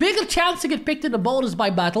 Bigger chance to get picked in the bonus by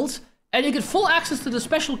battles. And you get full access to the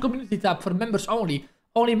special community tab for members only.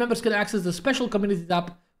 Only members can access the special community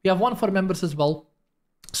tab. We have one for members as well.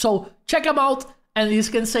 So check them out. And you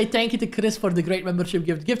can say thank you to Chris for the great membership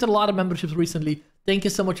gift. Gifted a lot of memberships recently. Thank you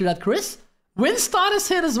so much for that, Chris. Winstar is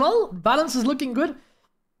here as well. Balance is looking good.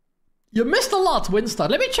 You missed a lot, Winstar.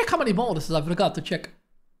 Let me check how many bonuses I forgot to check.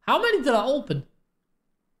 How many did I open?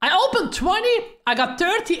 I opened 20. I got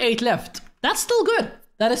 38 left. That's still good.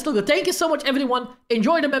 That is still good. Thank you so much, everyone.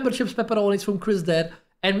 Enjoy the memberships, pepperonis from Chris there.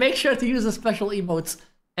 And make sure to use the special emotes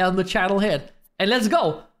on the channel here. And let's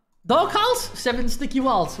go. Doghouse, 7 sticky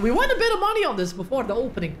walls. We won a bit of money on this before the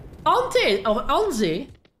opening. Anze,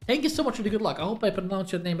 thank you so much for the good luck. I hope I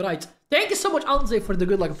pronounced your name right. Thank you so much, Anze, for the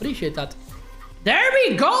good luck. Appreciate that. There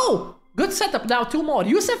we go. Good setup. Now 2 more.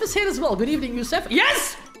 Yusef is here as well. Good evening, Yusef.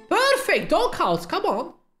 Yes! Perfect. Doghouse. Come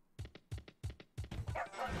on.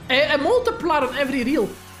 A multiplier on every reel.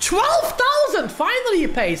 12,000. Finally he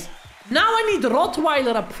pays. Now I need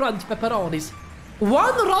Rottweiler up front, pepperonis.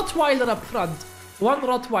 1 Rottweiler up front. 1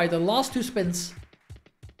 Rottweiler. Last 2 spins.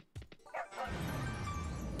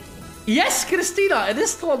 Yes, Christina. It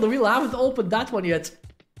is still on the wheel. I haven't opened that one yet.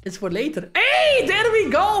 It's for later. Hey, there we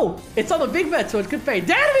go. It's on a big bet, so it could pay.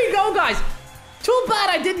 There we go, guys. Too bad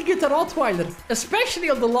I didn't get the Rottweiler. Especially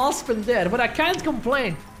on the last spin there. But I can't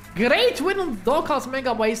complain. Great win on Doghouse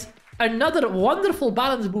Mega Ways. Another wonderful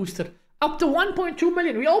balance booster. Up to 1.2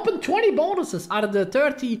 million. We opened 20 bonuses out of the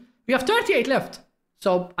 30. We have 38 left.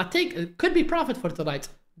 So I think it could be profit for tonight.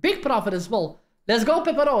 Big profit as well. Let's go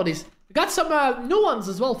pepperonis. We got some new ones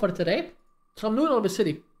as well for today. Some new in the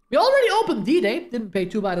city. We already opened D-Day. Didn't pay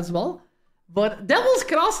too bad as well. But Devil's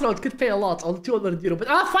Crossroad could pay a lot on 200 euro. But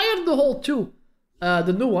I fired the hole too.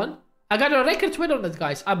 The new one. I got a record win on it,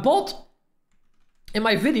 guys. I bought, in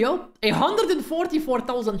my video,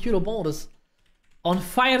 144,000 euro bonus on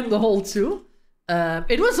Fire in the Hole 2.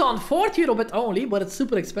 It was on 40 euro bit only, but it's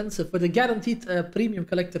super expensive for the guaranteed premium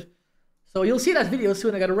collector. So you'll see that video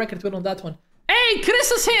soon. I got a record win on that one. Hey,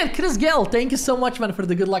 Chris is here. Chris Gell, thank you so much, man, for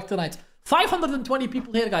the good luck tonight. 520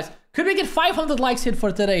 people here, guys. Could we get 500 likes here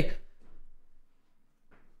for today?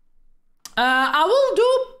 I will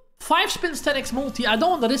do 5 spins 10x multi. I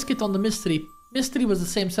don't want to risk it on the mystery. Mystery was the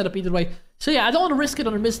same setup either way. So yeah, I don't want to risk it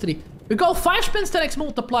on the mystery. We go 5 spins 10x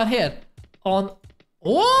multiplier here. On...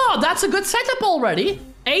 Oh, that's a good setup already.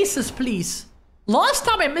 Aces, please. Last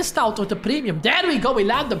time I missed out with the premium. There we go, we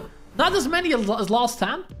land them. Not as many as last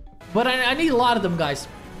time. But I need a lot of them, guys.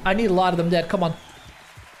 I need a lot of them there, come on.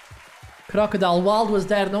 Crocodile Wild was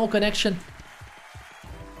there, no connection.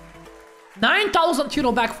 9,000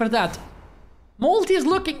 euro back for that. Multi is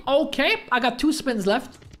looking okay. I got 2 spins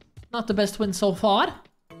left. Not the best win so far.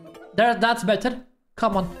 There, that's better.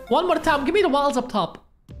 Come on. One more time. Give me the wilds up top.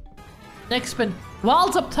 Next spin.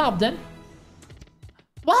 Wilds up top then.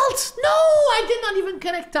 Wilds! No! I did not even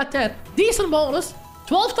connect that there. Decent bonus.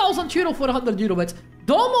 12,000 euro for 100 euro bets.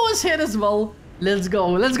 Domo is here as well. Let's go.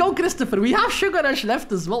 Let's go, Christopher. We have Sugar Rush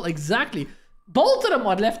left as well. Exactly. Both of them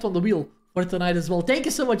are left on the wheel for tonight as well. Thank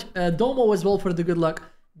you so much, Domo, as well, for the good luck.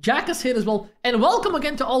 Jack is here as well. And welcome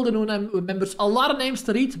again to all the new members. A lot of names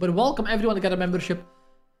to read, but welcome everyone to get a membership.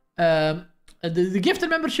 The gifted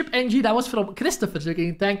membership, NG, that was from Christopher. So you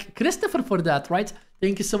can thank Christopher for that, right?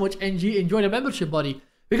 Thank you so much, NG. Enjoy the membership, buddy.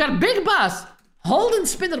 We got Big Bass. Holden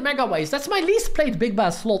Spinner Megaways. That's my least played Big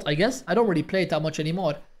Bass slot, I guess. I don't really play it that much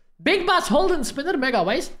anymore. Big Bass Holden Spinner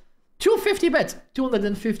Megaways. 250 bet.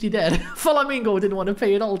 250 there. Flamingo didn't want to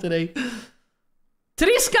pay it all today.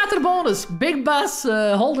 3 scatter bonus. Big Bass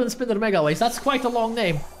Holden Spinner Megaways. That's quite a long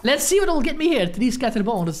name. Let's see what it'll get me here. 3 scatter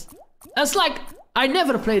bonus. That's like... I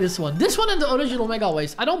never play this one. This one and the original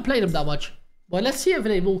Megaways. I don't play them that much. But let's see if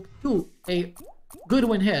they will do a good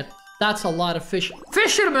win here. That's a lot of fish.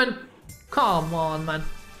 Fisherman! Come on, man.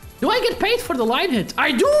 Do I get paid for the line hit?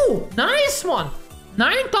 I do! Nice one!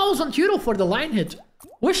 9,000 euro for the line hit.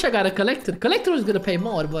 Wish I got a collector. Collector is gonna pay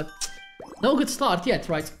more, but... No good start yet,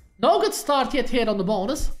 right? No good start yet here on the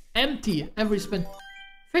bonus. Empty every spin.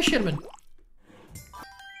 Fisherman.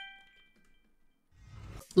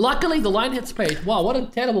 Luckily, the line hits paid. Wow, what a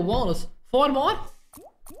terrible bonus. 4 more?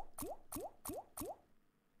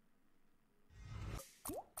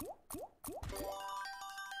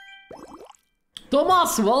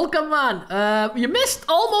 Thomas, welcome, man. You missed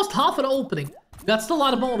almost half an opening. Got still a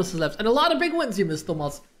lot of bonuses left. And a lot of big wins you missed,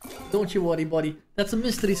 Thomas. Don't you worry, buddy. That's a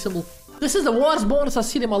mystery symbol. This is the worst bonus I've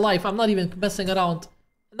seen in my life. I'm not even messing around.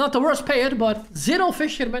 Not the worst payer, but 0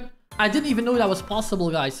 fishermen. I didn't even know that was possible,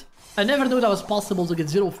 guys. I never knew that was possible to get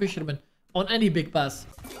 0 fishermen on any big pass.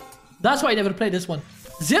 That's why I never played this one.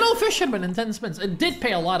 0 fishermen in 10 spins. It did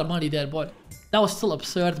pay a lot of money there, but that was still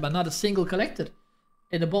absurd, man. Not a single collector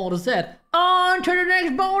in the bonus there. On to the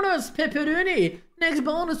next bonus, Pepperoni. Next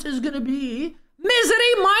bonus is gonna be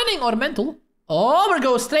Misery Mining or Mental. Oh, we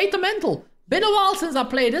go straight to Mental. Been a while since I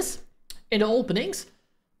played this in the openings.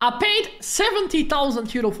 I paid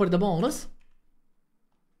 70,000 euro for the bonus.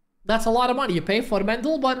 That's a lot of money you pay for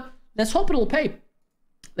Mental, but let's hope it'll pay.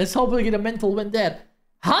 Let's hope we'll get a Mental win there.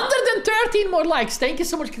 113 more likes. Thank you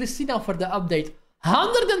so much, Christina, for the update.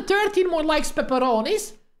 113 more likes,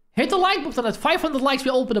 Pepperonis. Hit the like button. At 500 likes,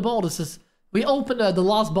 we open the bonuses. We open the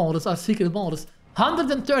last bonus, our secret bonus.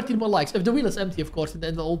 113 more likes. If the wheel is empty, of course, in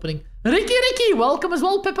the opening. Ricky, welcome as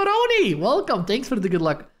well, Pepperoni. Welcome. Thanks for the good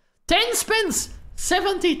luck. 10 spins.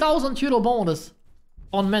 70,000 euro bonus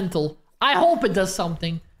on Mental. I hope it does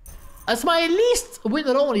something. That's my least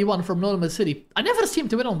winner only one from Normal City. I never seem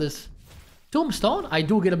to win on this. Tombstone, I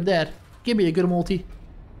do get him there. Give me a good multi.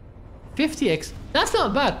 50x. That's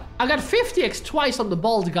not bad. I got 50x twice on the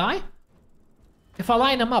bald guy. If I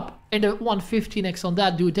line him up and the 115x on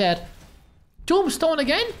that dude there. Tombstone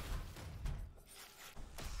again.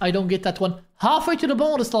 I don't get that one. Halfway to the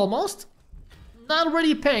bonus almost. Not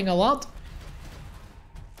really paying a lot.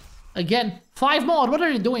 Again, 5 more. What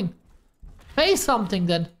are you doing? Pay something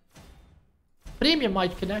then. Premium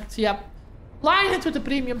might connect. Yep. Line hit with the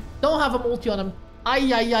premium. Don't have a multi on him.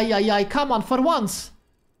 Ay. Come on, for once.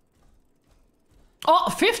 Oh,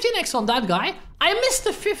 15x on that guy. I missed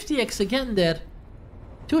the 50x again there.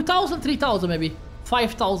 2,000, 3,000 maybe.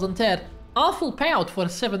 5,000 there. Awful payout for a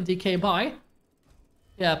 70k buy.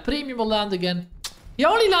 Yeah, premium will land again. He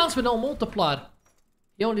only lands with no multiplier.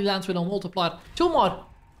 He only lands with no multiplier. Two more.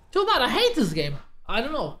 Two more. I hate this game. I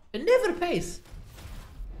don't know. It never pays.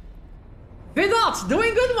 Vidot,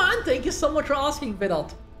 doing good, man. Thank you so much for asking,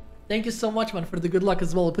 Vidot. Thank you so much, man, for the good luck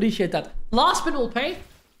as well. Appreciate that. Last spin will pay.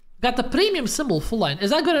 Got the premium symbol full line.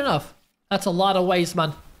 Is that good enough? That's a lot of ways,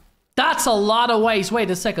 man. That's a lot of ways. Wait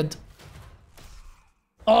a second.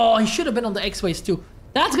 Oh, he should have been on the X-ways too.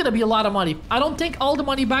 That's gonna be a lot of money. I don't take all the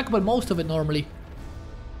money back, but most of it normally.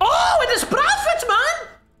 Oh, it is profit, man!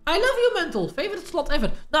 I love you, Mental. Favorite slot ever.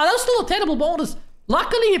 Now, that was still a terrible bonus.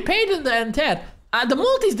 Luckily, he paid in the end there. The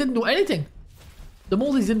multis didn't do anything. The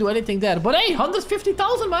multis didn't do anything there. But hey,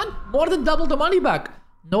 150,000, man. More than double the money back.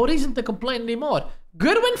 No reason to complain anymore.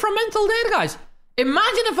 Good win from Mental there, guys.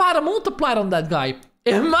 Imagine if I had a multiplier on that guy.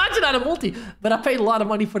 Imagine I had a multi. But I paid a lot of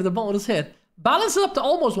money for the bonus here. Balance is up to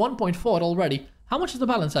almost 1.4 already. How much is the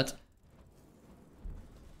balance at?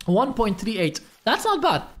 1.38. That's not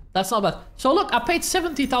bad. That's not bad. So look, I paid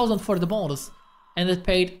 70,000 for the bonus. And it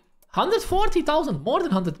paid 140,000. More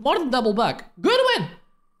than 100. More than double back. Good win.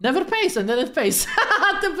 Never pays and then it pays.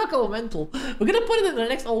 Typical Mental. We're gonna put it in the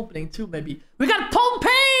next opening too, maybe. We got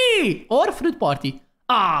Pompeii! Or Fruit Party.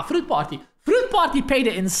 Ah, Fruit Party. Fruit Party paid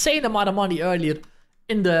an insane amount of money earlier.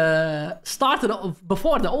 In the...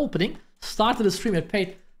 before the opening. Started the stream, it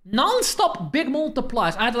paid non-stop big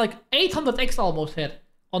multipliers. I had like 800x almost here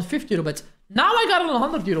on 50 euro bets. Now I got it on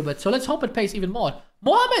 100 euro bets, so let's hope it pays even more.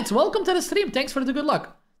 Mohammed, welcome to the stream. Thanks for the good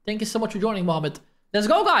luck. Thank you so much for joining, Mohammed. Let's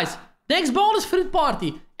go, guys. Next bonus Fruit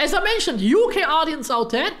Party. As I mentioned, UK audience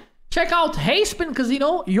out there, check out Hayspin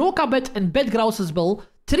Casino, Yokabet, and BetGrouse's Bill.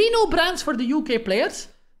 3 new brands for the UK players.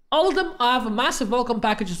 All of them have massive welcome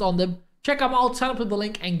packages on them. Check them out, sign up with the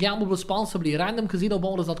link, and gamble responsibly.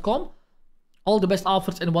 RandomCasinoBonus.com. All the best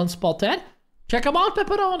offers in one spot there. Check them out,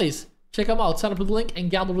 pepperonis. Check them out. Sign up with the link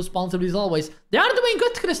and gamble responsibly as always. They are doing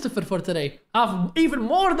good, Christopher, for today. I have even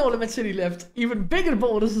more No Limit City left. Even bigger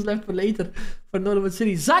bonuses left for later for No Limit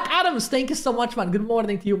City. Zach Adams, thank you so much, man. Good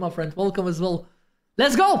morning to you, my friend. Welcome as well.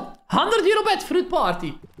 Let's go. 100 euro bet, Fruit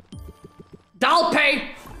Party. I'll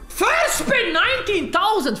pay. First spin,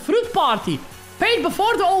 19,000. Fruit Party. Paid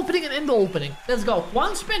before the opening and in the opening. Let's go.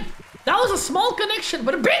 One spin. That was a small connection,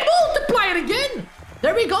 but a big multiplier again.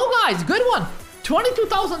 There we go, guys. Good one.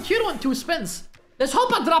 22,000 euro and 2 spins. Let's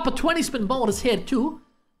hope I drop a 20 spin bonus here too.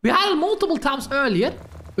 We had it multiple times earlier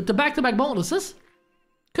with the back-to-back bonuses.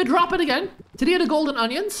 Could drop it again. 3 of the golden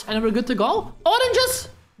onions and we're good to go. Oranges.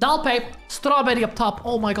 I'll pay. Strawberry up top.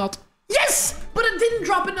 Oh my god. Yes! But it didn't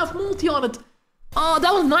drop enough multi on it. Oh,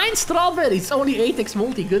 that was 9 strawberries. Only 8x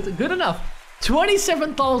multi. Good enough.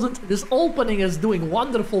 27,000. This opening is doing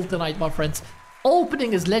wonderful tonight, my friends.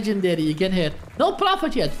 Opening is legendary again here. No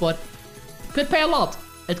profit yet, but could pay a lot.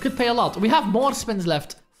 It could pay a lot. We have more spins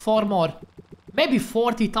left. 4 more. Maybe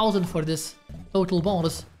 40,000 for this total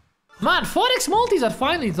bonus. Man, 4x multis are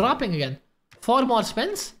finally dropping again. 4 more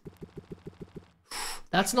spins.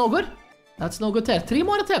 That's no good. That's no good there. 3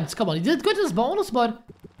 more attempts. Come on, he did good in this bonus, but...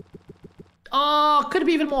 oh, could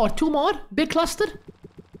be even more. 2 more. Big cluster.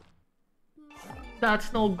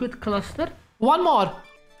 That's no good cluster. 1 more.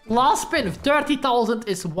 Last spin of 30,000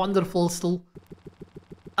 is wonderful still.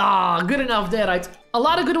 Ah, good enough there, right? A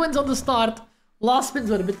lot of good wins on the start. Last spins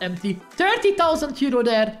were a bit empty. 30,000 euro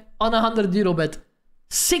there on a 100 euro bet.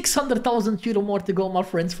 600,000 euro more to go, my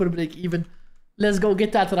friends, for break even. Let's go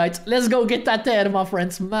get that right. Let's go get that there, my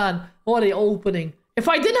friends. Man, what a opening. If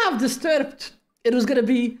I didn't have Disturbed, it was gonna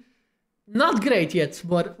be... not great yet,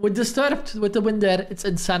 but with Disturbed, with the win there, it's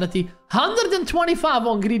insanity. 125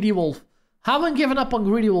 on Greedy Wolf. Haven't given up on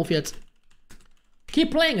Greedy Wolf yet.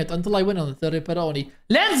 Keep playing it until I win on it, the Ripperoni.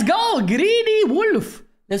 Let's go, Greedy Wolf.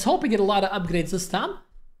 Let's hope we get a lot of upgrades this time.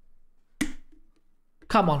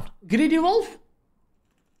 Come on, Greedy Wolf.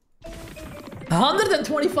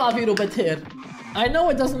 125 euro bet here. I know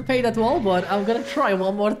it doesn't pay that well, but I'm gonna try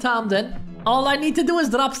one more time then. All I need to do is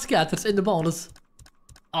drop scatters in the bonus.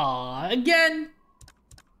 Ah, again.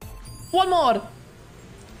 1 more.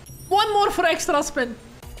 1 more for extra spin.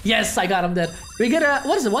 Yes, I got him there. We get a...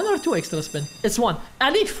 what is it? 1 or 2 extra spin? It's 1. I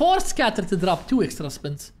need 4 scatter to drop 2 extra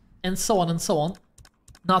spins. And so on and so on.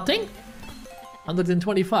 Nothing.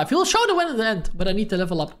 125. He'll show the win at the end, but I need to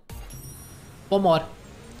level up. 1 more.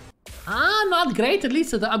 Ah, not great. At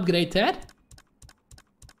least the upgrade there.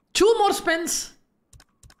 2 more spins.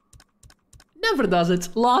 Never does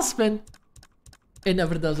it. Last spin. It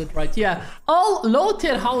never does it right. Yeah. All low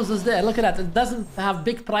tier houses there. Look at that. It doesn't have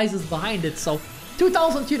big prizes behind it. So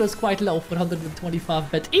 2,000 euro is quite low for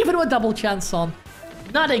 125 bet. Even with double chance on.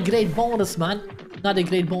 Not a great bonus, man. Not a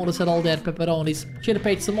great bonus at all there, pepperonis. Should have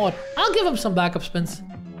paid some more. I'll give him some backup spins.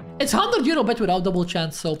 It's 100 euro bet without double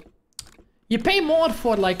chance, so... You pay more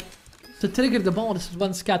for, like... To trigger the bonus,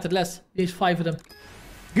 one scatter less. There's 5 of them.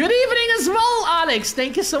 Good evening as well, Alex.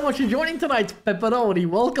 Thank you so much for joining tonight, pepperoni.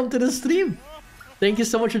 Welcome to the stream. Thank you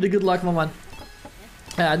so much for the good luck, my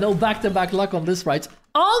man. No back-to-back luck on this, right?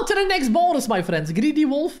 On to the next bonus, my friends. Greedy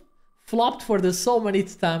Wolf flopped for this so many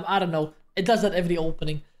times. I don't know. It does that every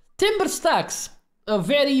opening. Timber Stacks. A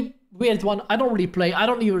very weird one. I don't really play. I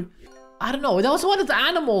don't know. That was one of the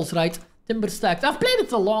animals, right? Timber Stacks. I've played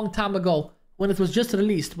it a long time ago when it was just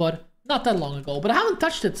released, but not that long ago. But I haven't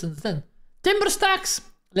touched it since then. Timber Stacks.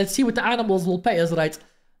 Let's see what the animals will pay us, right?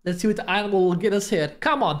 Let's see what the animal will get us here.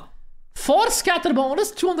 Come on. 4 scatter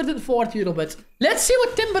bonus, 240 euro bets. Let's see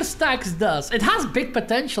what Timber Stacks does. It has big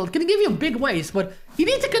potential. It can give you big ways, but you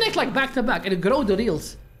need to connect like back to back and grow the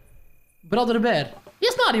reels. Brother Bear.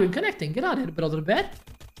 He's not even connecting. Get out of here, Brother Bear.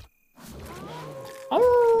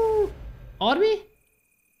 Oh, are we?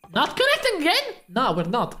 Not connecting again? No, we're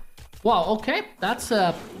not. Wow, okay. That's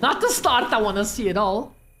not the start I want to see at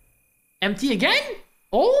all. Empty again?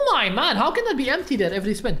 Oh my man, how can that be empty there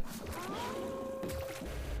every spin?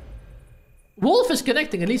 Wolf is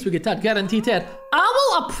connecting, at least we get that guaranteed there.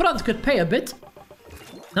 Owl up front could pay a bit.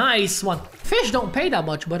 Nice one. Fish don't pay that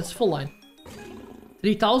much, but it's full line.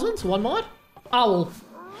 3,000, one more. Owl.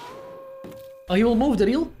 Oh, he will move the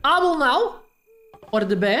reel. Owl now. Or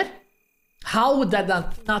the bear. How would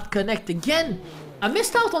that not connect again? I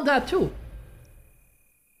missed out on that too.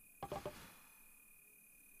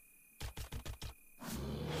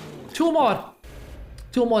 Two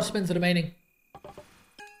more spins remaining.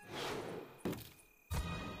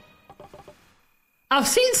 I've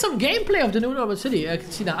seen some gameplay of the new Normal City. I can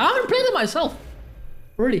see that. I haven't played it myself.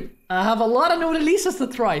 Really. I have a lot of new releases to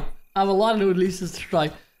try.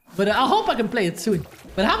 But I hope I can play it soon.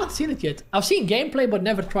 But I haven't seen it yet. I've seen gameplay but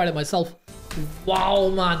never tried it myself. Wow,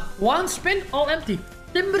 man. One spin, all empty.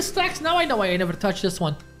 Timber Stacks. Now I know why I never touched this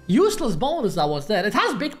one. Useless bonus that was there. It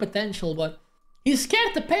has big potential, but he's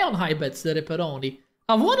scared to pay on high bets, the Ripperoni.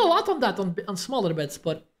 I've won a lot on that on smaller bets,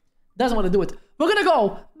 but doesn't want to do it. We're gonna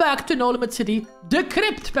go back to No Limit City. The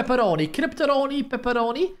Crypt Pepperoni. Cryptoroni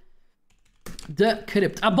Pepperoni. The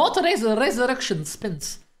Crypt. I bought the Resurrection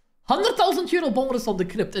spins. 100,000 euro bonus on the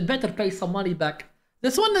Crypt. It better pay some money back.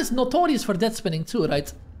 This one is notorious for dead spinning too,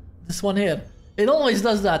 right? This one here. It always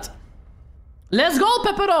does that. Let's go,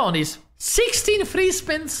 Pepperonis. 16 free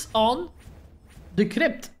spins on the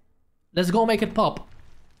Crypt. Let's go make it pop.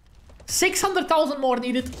 600,000 more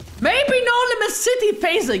needed. Maybe No Limit City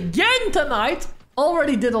pays again tonight.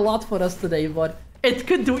 Already did a lot for us today, but it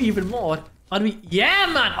could do even more. Are we? Yeah,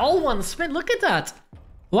 man. All one spin. Look at that.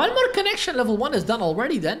 One more connection. Level 1 is done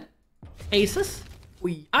already then. Aces.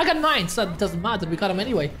 I got 9, so it doesn't matter. We got them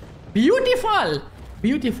anyway. Beautiful.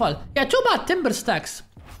 Beautiful. Yeah, too bad Timber Stacks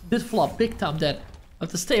did flop big time there. Have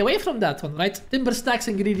to stay away from that one, right? Timber Stacks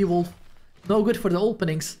and Greedy Wolf. No good for the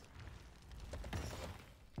openings.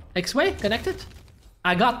 X-Way, connected.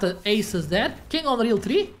 I got the aces there. King on reel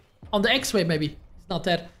 3. On the X-Way, maybe. It's not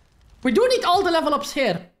there. We do need all the level ups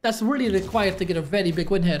here. That's really required to get a very big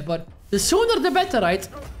win here. But the sooner the better, right?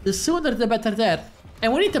 The sooner the better there.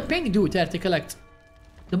 And we need the pink dude there to collect.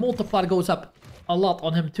 The multiplier goes up a lot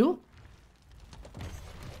on him too.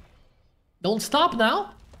 Don't stop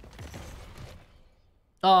now.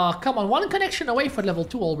 Oh, come on. One connection away for level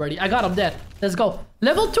 2 already. I got him there. Let's go.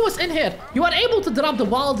 Level 2 is in here. You are able to drop the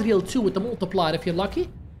wild reel 2 with the multiplier if you're lucky.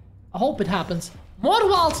 I hope it happens. More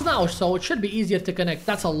wilds now, so it should be easier to connect.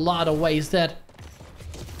 That's a lot of ways there.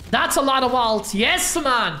 That's a lot of wilds. Yes,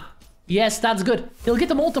 man. Yes, that's good. He'll get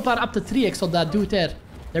the multiplier up to 3x on that dude there.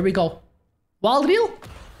 There we go. Wild reel?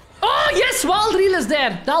 Oh, yes, wild reel is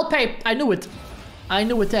there. That'll pay. I knew it. I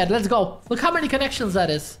knew it there. Let's go. Look how many connections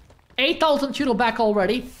that is. 8,000 euro back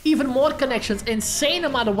already. Even more connections. Insane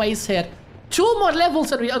amount of ways here. 2 more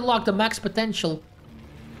levels and we unlock the max potential.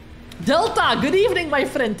 Delta, good evening, my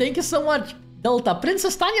friend. Thank you so much. Delta.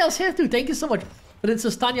 Princess Tanya is here too. Thank you so much.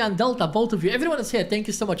 Princess Tanya and Delta, both of you. Everyone is here. Thank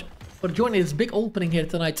you so much for joining this big opening here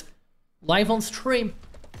tonight. Live on stream.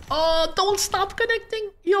 Oh, don't stop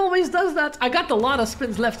connecting. He always does that. I got a lot of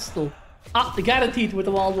spins left still. Ah, guaranteed with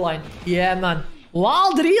the wild line. Yeah, man.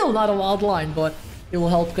 Wild reel, not a wild line, but it will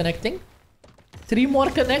help connecting. 3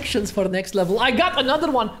 more connections for next level. I got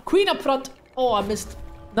another one. Queen up front. Oh, I missed.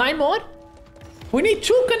 9 more. We need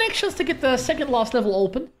 2 connections to get the second last level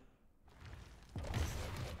open.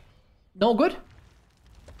 No good.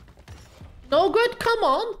 No good. Come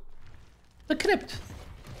on. The Crypt.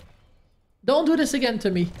 Don't do this again to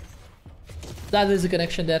me. That is a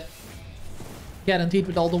connection there. Guaranteed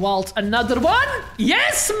with all the wilds. Another one!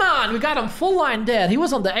 Yes, man! We got him full line there. He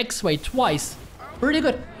was on the X-Way twice. Pretty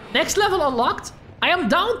good. Next level unlocked. I am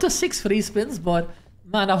down to 6 free spins, but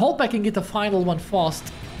man, I hope I can get the final one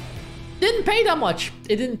fast. Didn't pay that much.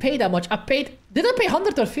 It didn't pay that much. Did I pay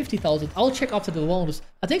 100 or 50,000? I'll check after the bonus.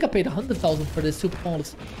 I think I paid 100,000 for this super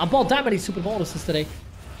bonus. I bought that many super bonuses today.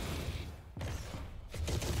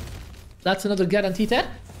 That's another guarantee there.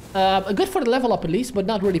 Good for the level up at least, but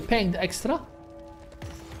not really paying the extra.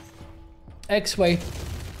 X-Way.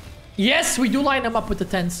 Yes, we do line them up with the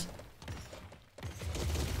 10s.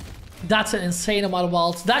 That's an insane amount of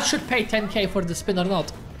wilds. That should pay 10k for the spin or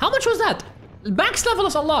not. How much was that? Max level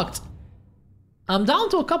is unlocked. I'm down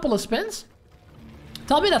to a couple of spins.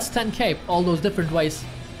 Tell me that's 10k, all those different ways.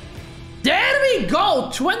 There we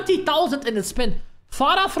go! 20,000 in the spin.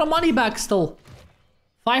 Far off from money back still.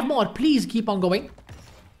 5 more, please keep on going.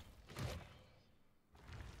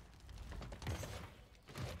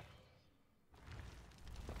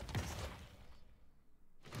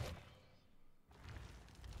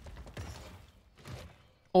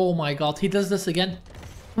 Oh my god, he does this again.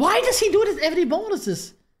 Why does he do this every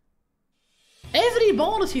bonuses? Every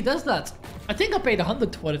bonus he does that. I think I paid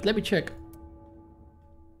 100 for it. Let me check.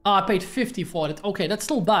 Oh, I paid 50 for it. Okay, that's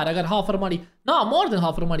still bad. I got half of the money. No, more than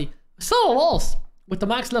half of the money. Still a loss with the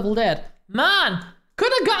max level there. Man,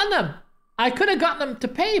 could have gotten them. I could have gotten them to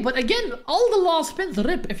pay. But again, all the last spins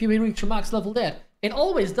rip if you reach your max level there. It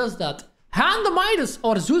always does that. Hand the Midas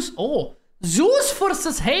or Zeus. Oh, Zeus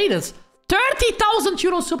versus Hades. 30,000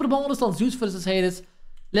 euro super bonus on Zeus versus Hades.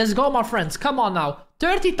 Let's go, my friends. Come on now.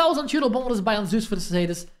 30,000 euro bonus buy on Zeus versus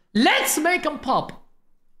Hades. Let's make them pop.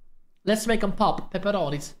 Let's make them pop.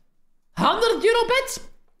 Pepperonis. 100 euro bets?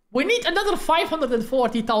 We need another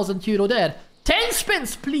 540,000 euro there. 10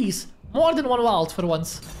 spins, please. More than one wild for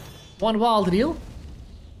once. One wild reel.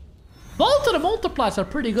 Both of the multipliers are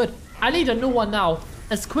pretty good. I need a new one now.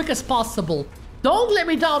 As quick as possible. Don't let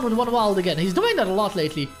me down with one wild again. He's doing that a lot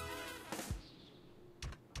lately.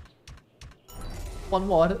 One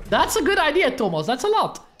more. That's a good idea, Thomas. That's a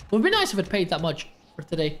lot. Would be nice if it paid that much for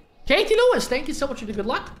today. Katie Lewis, thank you so much for the good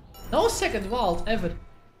luck. No second wild ever.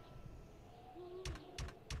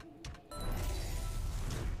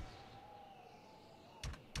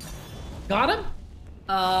 Got him?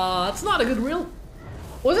 That's not a good reel.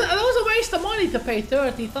 It was a waste of money to pay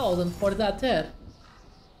 30,000 for that there.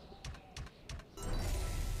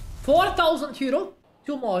 4,000 euro.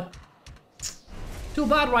 2 more. Too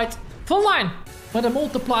bad, right? Full line. But the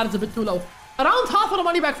multiplier is a bit too low. Around half of the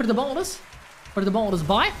money back for the bonus. For the bonus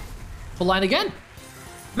buy. Full line again.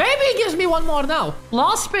 Maybe he gives me one more now.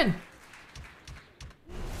 Last spin.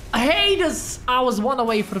 Hades. I was one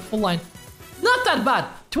away for the full line. Not that bad.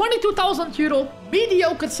 22,000 euro.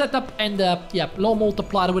 Mediocre setup. And yeah, low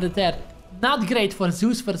multiplier with it there. Not great for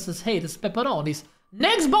Zeus versus Hades. Pepperonis.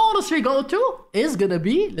 Next bonus we go to is gonna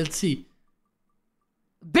be, let's see.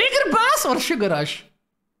 Bigger Bass or Sugar Rush?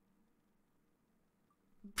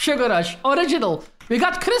 Sugar Rush. Original. We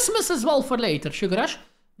got Christmas as well for later. Sugar Rush.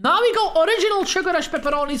 Now we go original Sugar Rush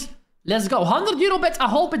pepperonis. Let's go. 100 euro bet. I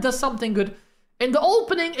hope it does something good. In the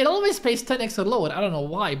opening, it always pays 10x or lower. I don't know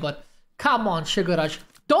why, but come on, Sugar Rush.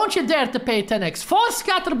 Don't you dare to pay 10x. 4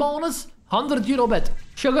 scatter bonus. 100 euro bet.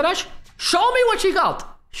 Sugar Rush. Show me what you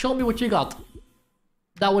got. Show me what you got.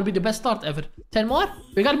 That would be the best start ever. 10 more.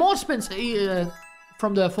 We got more spins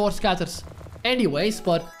from the 4 scatters. Anyways,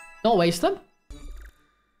 but don't waste them.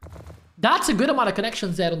 That's a good amount of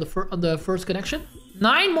connections there on the first connection.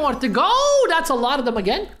 9 more to go. That's a lot of them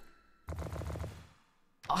again.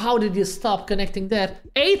 How did you stop connecting there?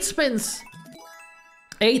 8 spins.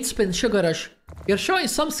 8 spins, Sugar Rush. You're showing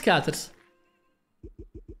some scatters.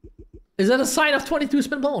 Is that a sign of 22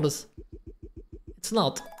 spin bonus? It's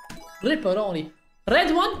not. Ripperoni.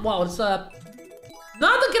 Red one. Wow, it's not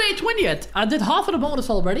a great win yet. I did half of the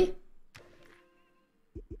bonus already.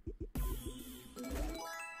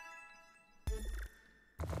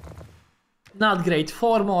 Not great.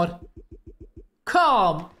 4 more.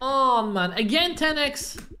 Come on, man. Again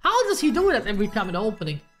 10x. How does he do that every time in the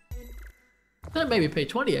opening? Then maybe pay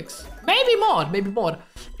 20x. Maybe more. Maybe more.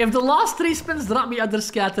 If the last 3 spins drop me other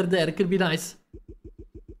scatter there, it could be nice.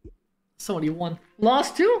 It's only 1.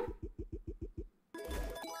 Last 2?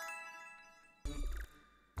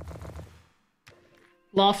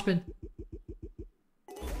 Last spin.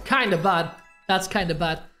 Kinda bad. That's kinda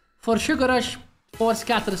bad. For Sugar Rush, 4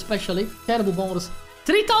 scatter especially. Terrible bonus.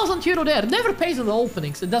 3,000 euro there. Never pays in the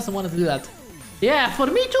openings. It doesn't want to do that. Yeah, for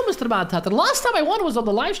me too, Mr. Mad Hatter. Last time I won was on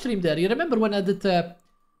the live stream there. You remember when I did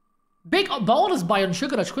big bonus buy on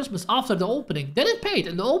Sugar Rush Christmas after the opening. Then it paid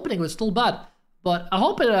and the opening was still bad. But I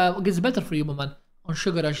hope it gets better for you, my man. On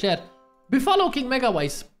Sugar Rush there. Buffalo King Mega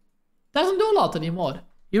Wise. Doesn't do a lot anymore.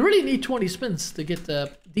 You really need 20 spins to get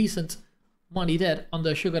decent money there on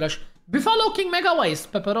the Sugar Rush. Buffalo King Mega Wise.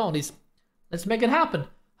 Pepperonis. Let's make it happen.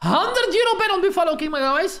 100 euro bet on Buffalo King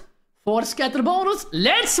Mega Wise. 4 scatter bonus.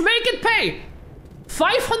 Let's make it pay.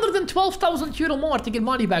 512,000 euro more to get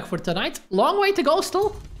money back for tonight. Long way to go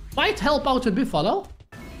still. Might help out with Buffalo.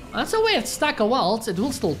 That's a weird stack of wilds. It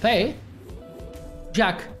will still pay.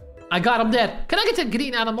 Jack. I got him there. Can I get a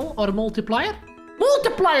green animal or a multiplier?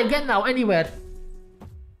 Multiply again now, anywhere.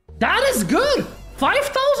 That is good.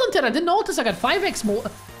 5,000 there. I didn't notice I got 5x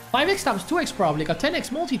 5x times 2x probably. Got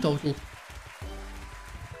 10x multi total.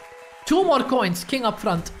 2 more coins. King up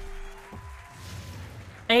front.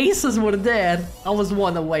 Aces were there. I was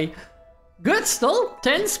 1 away. Good still.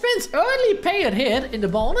 10 spins. Early payer here in the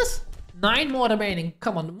bonus. 9 more remaining.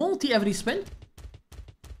 Come on. Multi every spin.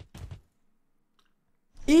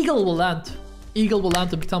 Eagle will land. Eagle will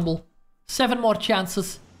land to tumble. 7 more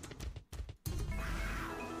chances.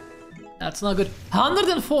 That's not good.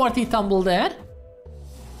 140 tumble there.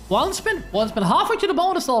 1 spin. 1 spin. Halfway to the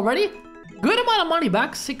bonus already. Good amount of money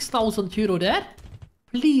back. 6,000 euro there.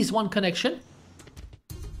 Please, 1 connection.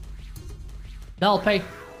 That'll pay.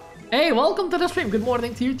 Hey, welcome to the stream. Good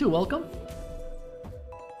morning to you too. Welcome.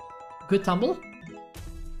 Good tumble.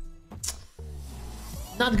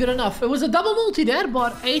 Not good enough. It was a double multi there,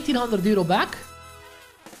 but 1,800 euro back.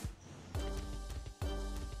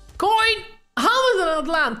 Coin! How is it not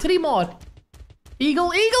land? 3 more.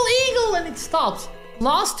 Eagle, eagle, eagle! And it stops.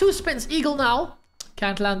 Last 2 spins. Eagle now.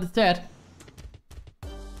 Can't land it there.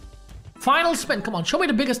 Final spin. Come on. Show me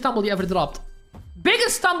the biggest tumble you ever dropped.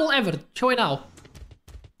 Biggest tumble ever. Show me now.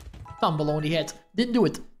 Tumble only hit. Didn't do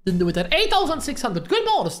it. Didn't do it there. 8,600. Good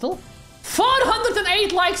bonus still.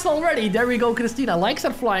 408 likes already. There we go, Christina. Likes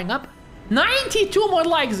are flying up. 92 more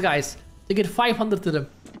likes, guys. To get 500 to them.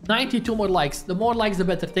 92 more likes. The more likes, the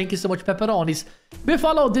better. Thank you so much, Pepperonis.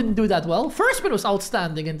 Buffalo didn't do that well. First spin was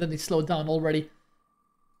outstanding, and then it slowed down already.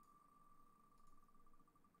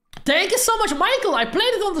 Thank you so much, Michael. I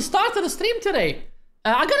played it on the start of the stream today.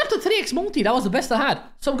 I got up to 3x multi. That was the best I had.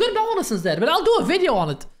 Some good bonuses there, but I'll do a video on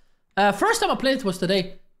it. First time I played it was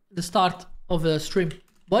today. The start of the stream.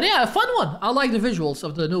 But yeah, a fun one. I like the visuals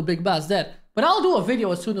of the new Big Bass there. But I'll do a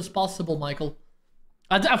video as soon as possible, Michael.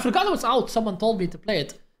 I forgot it was out. Someone told me to play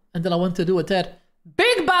it. And then I went to do it there.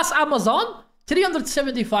 Big Bass Amazon.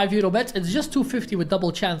 375 euro bets. It's just 250 with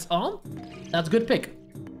double chance on. That's good pick.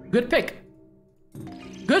 Good pick.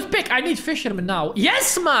 Good pick. I need Fisherman now.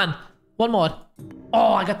 Yes, man. 1 more.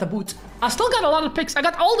 Oh, I got the boot. I still got a lot of picks. I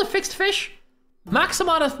got all the fixed fish. Max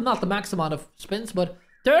amount of... Not the max amount of spins, but...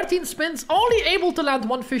 13 spins. Only able to land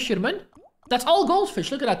 1 Fisherman. That's all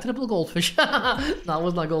goldfish. Look at that. Triple goldfish. No, it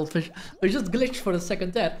was not goldfish. It just glitched for a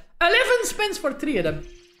second there. 11 spins for 3 of them.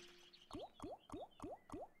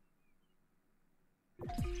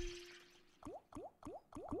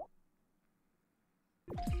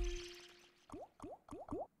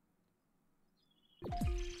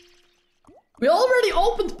 We already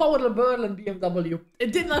opened Power of Merlin BMW.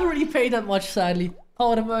 It did not really pay that much, sadly.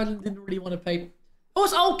 Power of Merlin didn't really want to pay. It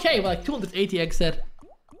was okay, but like 280x there.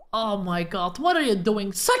 Oh my god, what are you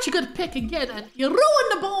doing? Such a good pick again, and you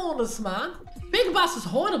ruined the bonus, man. Big Bass is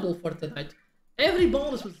horrible for tonight. Every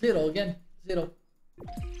bonus was 0 again. 0.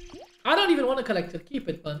 I don't even want a collector. Keep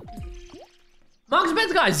it, man. Max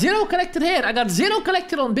bet, guys. 0 collector here. I got 0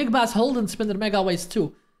 collector on Big Bass Holden Spinner Mega Waste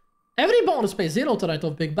 2. Every bonus pays 0 tonight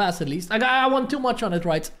of Big Bass at least. I won too much on it,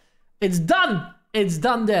 right? It's done. It's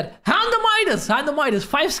done there. Hand of Midas. Hand of Midas.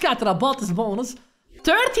 5 scatter. I bought this bonus.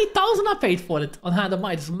 30,000 I paid for it on Hand of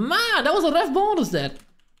Midas. Man, that was a ref bonus there.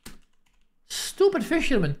 Stupid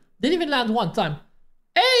Fisherman. Didn't even land 1 time.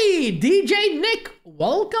 Hey, DJ Nick.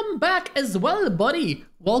 Welcome back as well, buddy.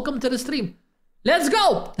 Welcome to the stream. Let's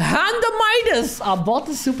go. Hand of Midas. I bought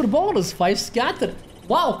the super bonus. 5 scatter.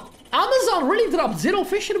 Wow. Amazon really dropped 0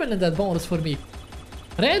 Fisherman in that bonus for me.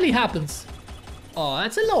 Rarely happens. Oh,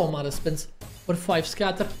 that's a low amount of spins for 5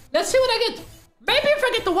 scatter. Let's see what I get. Maybe if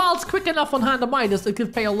I get the wilds quick enough on Hand of Midas, it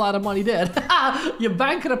could pay a lot of money there. You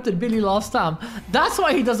bankrupted Billy last time. That's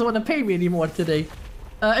why he doesn't want to pay me anymore today.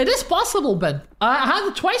 It is possible, Ben. I had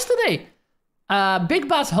it twice today. Big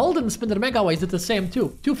Bass Holden Spinner Mega Ways did the same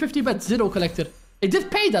too. 250 bet, 0 collector. It did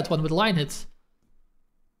pay that one with line hits.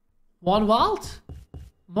 1 wild?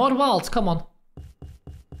 More wilds, come on.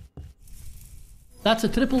 That's a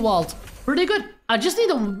triple wild. Pretty good. I just need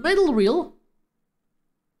a middle reel.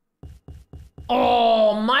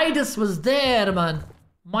 Oh, Midas was there, man.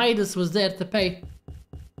 Midas was there to pay.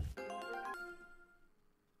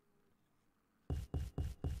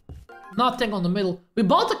 Nothing on the middle. We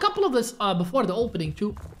bought a couple of this before the opening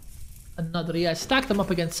too. Another, yeah, stacked them up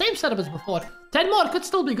again. Same setup as before. 10 more could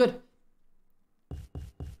still be good.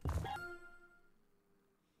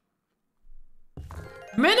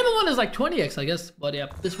 Minimum one is like 20x, I guess. But yeah,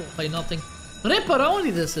 this will pay nothing.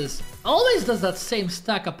 Ripperoni this is. Always does that same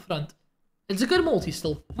stack up front. It's a good multi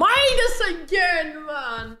still. Midas again,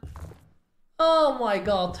 man. Oh my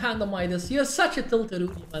god, Tandem Midas. You're such a tilted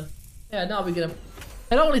Rooney, man. Yeah, now we get him.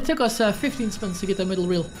 It only took us 15 spins to get the middle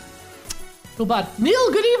reel. Too bad.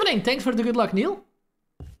 Neil, good evening. Thanks for the good luck, Neil.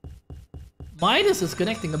 Midas is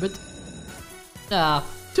connecting a bit. Ah,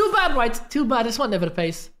 too bad, right? Too bad. This one never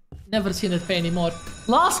pays. Never seen it pay anymore.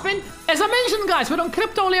 Last spin. As I mentioned, guys, we're on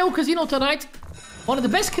Crypto Leo Casino tonight. One of the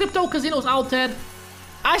best crypto casinos out there.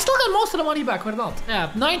 I still got most of the money back, or not?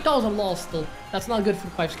 Yeah, 9,000 lost still. That's not good for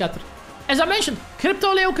 5 scatter. As I mentioned,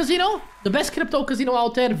 Crypto Leo Casino, the best crypto casino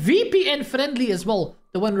out there. VPN friendly as well,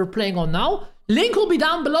 the one we're playing on now. Link will be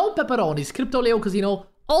down below. Pepperonis, Crypto Leo Casino.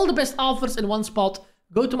 All the best offers in one spot.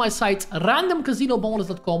 Go to my site,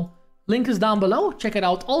 randomcasinobonus.com. Link is down below. Check it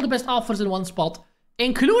out. All the best offers in one spot,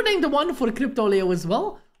 including the one for Crypto Leo as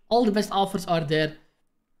well. All the best offers are there.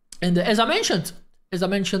 And as I mentioned,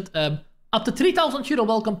 up to 3,000 euro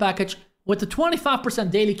welcome package with the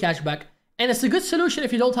 25% daily cashback. And it's a good solution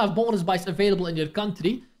if you don't have bonus buys available in your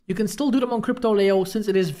country. You can still do them on Crypto Leo since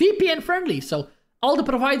it is VPN friendly. So all the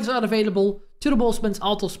providers are available. Turbo spins,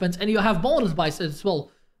 auto spins, and you have bonus buys as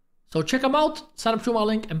well. So check them out. Sign up through my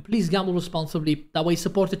link and please gamble responsibly. That way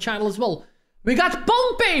support the channel as well. We got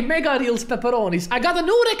Pompey Mega Reels Pepperonis. I got a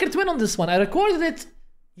new record win on this one. I recorded it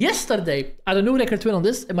yesterday. I had a new record win on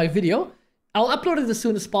this in my video. I'll upload it as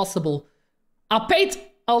soon as possible. I paid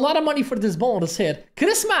a lot of money for this bonus here.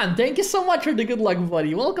 Chris Man, thank you so much for the good luck,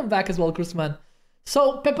 buddy. Welcome back as well, Chris Man.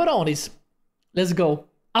 So, Pepperonis. Let's go.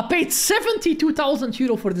 I paid 72,000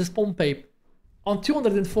 euro for this Pompey on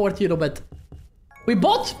 240 euro bet. We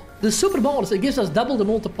bought the super bonus. It gives us double the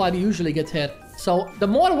multiplier you usually get here. So, the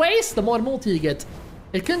more ways, the more multi you get.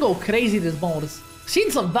 It can go crazy, this bonus. Seen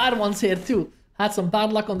some bad ones here too. Had some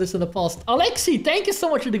bad luck on this in the past. Alexi, thank you so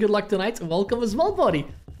much for the good luck tonight. Welcome as well, buddy.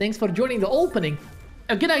 Thanks for joining the opening.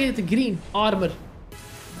 Again, I get the green armor.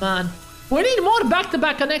 Man. We need more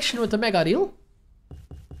back-to-back connection with the Mega Reel.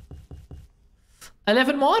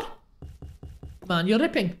 11 more? Man, you're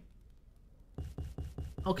ripping.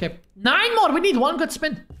 Okay. 9 more. We need one good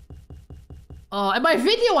spin. In my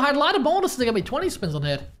video, I had a lot of bonuses to get me 20 spins on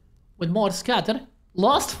here. With more scatter.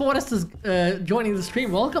 Lost Forest is joining the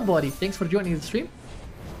stream. Welcome, buddy. Thanks for joining the stream.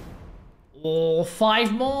 Oh,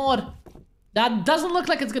 5 more. That doesn't look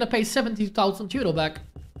like it's gonna pay 70,000 euro back.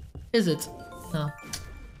 Is it? No.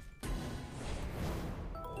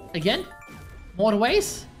 Again? More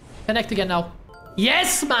ways? Connect again now.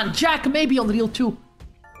 Yes, man! Jack maybe on reel 2.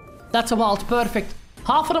 That's a wild. Perfect.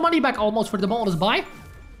 Half of the money back almost for the bonus buy.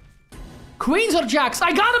 Queens or jacks?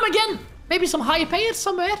 I got him again! Maybe some high payers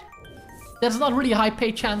somewhere? There's not really a high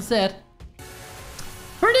pay chance there.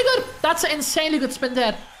 Pretty good. That's an insanely good spin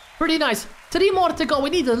there. Pretty nice. 3 more to go. We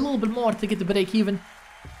need a little bit more to get the break even.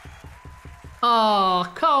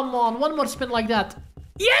 Oh, come on. One more spin like that.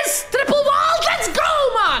 Yes! Triple wild! Let's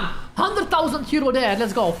go, man! 100,000 euro there.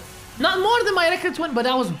 Let's go. Not more than my record win, but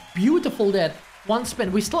that was beautiful there. One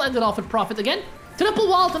spin. We still ended off with profit again. Triple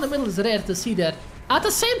wild in the middle is rare to see there. The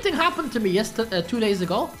same thing happened to me 2 days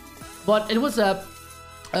ago. But it was a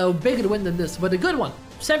bigger win than this. But a good one.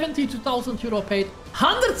 72,000 euro paid.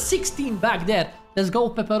 116 back there. Let's go,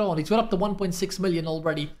 Pepperonis. We're up to 1.6 million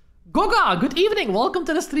already. Goga, good evening. Welcome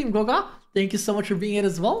to the stream, Goga. Thank you so much for being here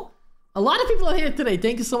as well. A lot of people are here today.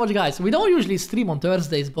 Thank you so much, guys. We don't usually stream on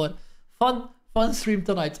Thursdays, but fun stream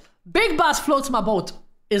tonight. Big Bass Floats My Boat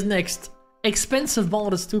is next. Expensive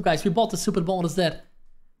bonus too, guys. We bought the super bonus there.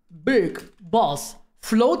 Big Bass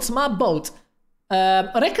Floats My Boat.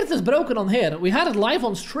 Record is broken on here. We had it live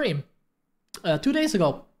on stream 2 days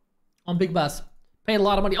ago on Big Bass. Paid a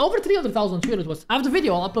lot of money. Over 300,000 euro it was. I have the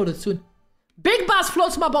video. I'll upload it soon. Big Bass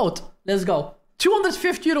Floats My Boat. Let's go.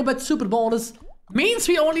 250 euro bet super bonus. Means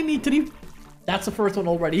we only need 3. That's the first one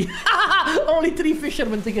already. Only 3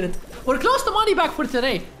 fishermen to get it. We're close to money back for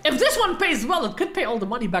today. If this one pays well, it could pay all the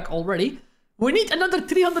money back already. We need another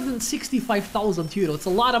 365,000 euro. It's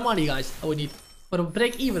a lot of money, guys, that we need. For a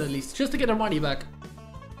break even at least. Just to get our money back.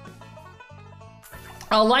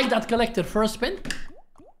 I like that collector. First spin.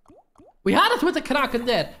 We had it with the Kraken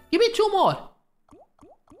there. Give me 2 more.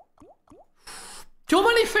 Too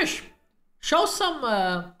many fish. Show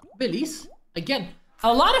some billies. Again,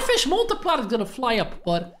 a lot of fish multiplier is gonna fly up,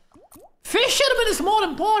 but fisherman is more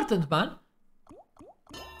important, man.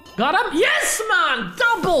 Got him? Yes, man!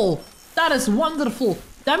 Double! That is wonderful.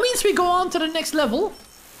 That means we go on to the next level.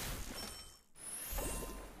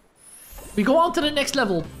 We go on to the next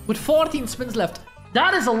level with 14 spins left.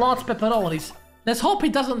 That is a lot of pepperonis. Let's hope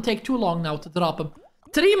it doesn't take too long now to drop them.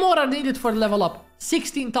 3 more are needed for the level up.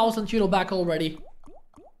 16,000 euro back already.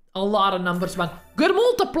 A lot of numbers, man. Good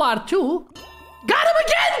multiplier too. Got him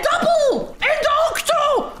again! Double! And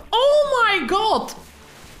octo! Oh my god!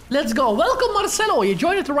 Let's go. Welcome, Marcelo. You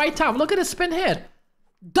joined at the right time. Look at the spin here.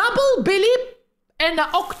 Double Billy and an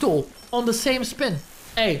octo on the same spin.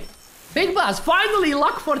 Hey, Big Bass. Finally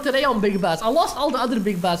luck for today on Big Bass. I lost all the other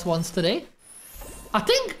Big Bass ones today. I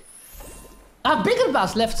think I have bigger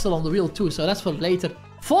bass left still on the wheel too, so that's for later.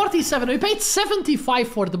 47. We paid 75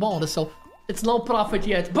 for the bonus, so it's no profit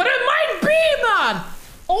yet. But it might be, man!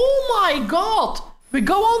 Oh my god! We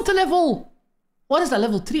go on to level... What is that?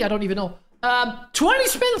 Level 3? I don't even know. 20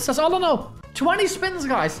 spins, that's all I know. 20 spins,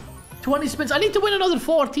 guys. 20 spins. I need to win another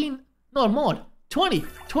 14. No, more. 20.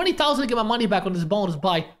 20,000 to get my money back on this bonus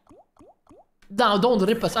buy. Now, don't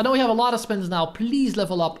rip us. I know we have a lot of spins now. Please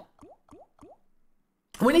level up.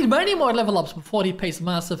 We need many more level ups before he pays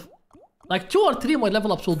massive. Like 2 or 3 more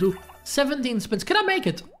level ups will do. 17 spins. Can I make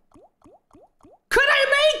it? Could I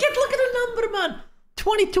make it? Look at the number, man.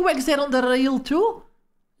 22x there on the rail too.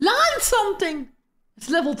 Land something. It's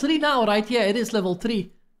level 3 now, right? Yeah, it is level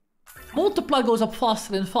 3. Multiply goes up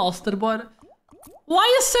faster and faster, but...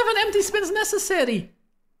 Why is 7 empty spins necessary?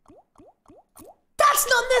 That's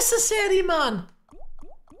not necessary, man.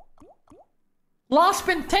 Last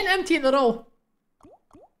spin, 10 empty in a row.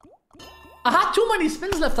 I had too many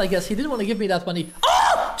spins left, I guess. He didn't want to give me that money.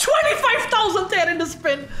 Oh! 25,000 there in the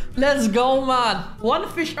spin. Let's go, man. 1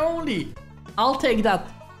 fish only. I'll take that.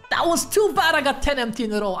 That was too bad I got 10 empty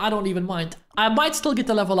in a row. I don't even mind. I might still get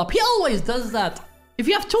the level up. He always does that. If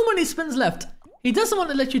you have too many spins left, he doesn't want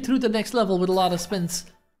to let you through the next level with a lot of spins.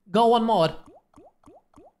 Go one more.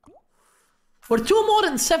 For 2 more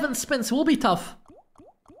than 7 spins will be tough.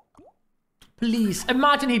 Please.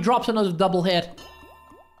 Imagine he drops another double here.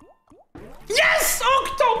 Yes!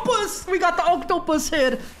 Octopus! We got the octopus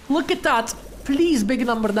here. Look at that. Please, big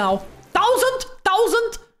number now.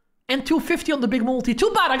 1,000 and 250 on the big multi.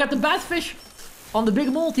 Too bad I got the bad fish on the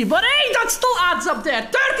big multi. But hey, that still adds up there.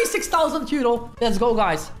 36,000 euro. Let's go,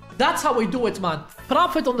 guys. That's how we do it, man.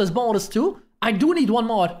 Profit on this bonus too. I do need 1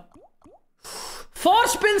 more. 4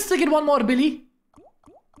 spins to get 1 more, Billy.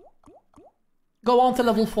 Go on to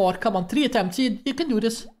level 4. Come on, 3 attempts. You can do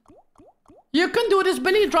this. You can do this,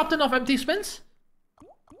 Billy. Dropped enough empty spins.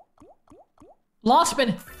 Last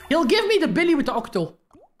spin. He'll give me the Billy with the octo.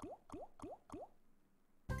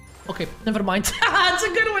 Okay, never mind. It's a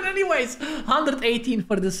good one anyways. 118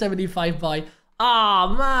 for the 75 buy.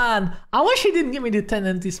 Ah, man. I wish he didn't give me the 10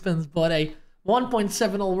 empty spins, but hey.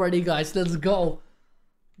 1.7 already, guys. Let's go.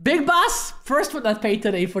 Big Bass. First one that paid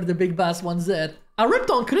today for the Big Bass ones there. I ripped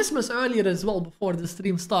on Christmas earlier as well before the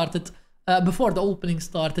stream started. Before the opening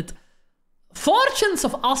started. Fortunes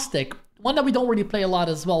of Aztec. One that we don't really play a lot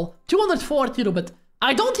as well. 240 euro, but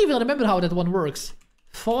I don't even remember how that one works.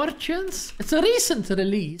 Fortunes? It's a recent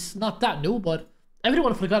release. Not that new, but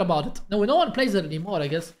everyone forgot about it. No one plays it anymore, I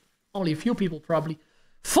guess. Only a few people, probably.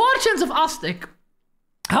 Fortunes of Aztec.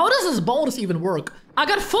 How does this bonus even work? I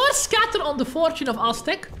got 4 scatter on the Fortune of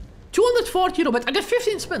Aztec. 240 euro, but I got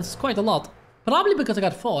 15 spins. It's quite a lot. Probably because I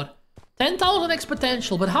got 4. 10,000 X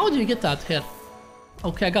potential, but how do you get that here?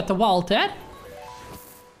 Okay, I got the wild there.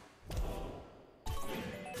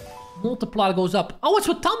 Multiplier goes up. Oh, it's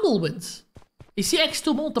with tumble wins. You see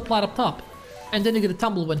X2 multiplier up top. And then you get a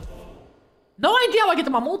tumble win. No idea how I get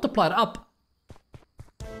my multiplier up.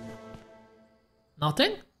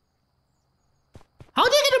 Nothing? How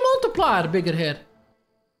do you get a multiplier bigger here?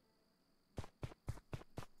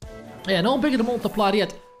 Yeah, no bigger multiplier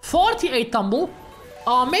yet. 48 tumble.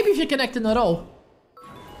 Maybe if you connect in a row.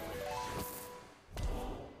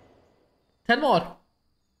 10 more.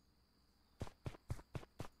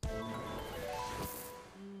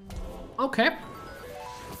 Okay.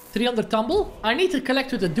 300 tumble. I need to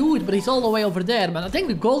collect with the dude, but he's all the way over there, man. I think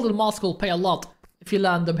the golden mask will pay a lot if you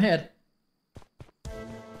land them here.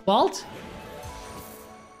 Vault.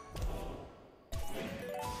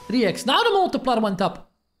 3x. Now the multiplier went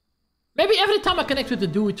up. Maybe every time I connect with the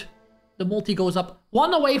dude, the multi goes up.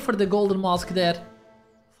 1 away for the golden mask there.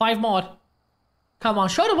 5 more. Come on,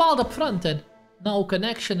 show the wild up front then. No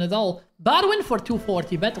connection at all. Bad win for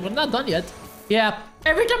 240 bet. We're not done yet. Yeah,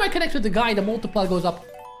 every time I connect with the guy, the multiplier goes up.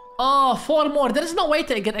 Oh, 4 more. There is no way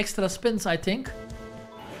to get extra spins, I think.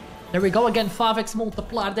 There we go again. 5x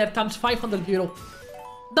multiplier there times 500 euro.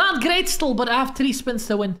 Not great still, but I have 3 spins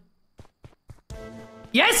to win.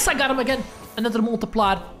 Yes, I got him again. Another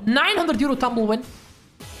multiplier. 900 euro tumble win.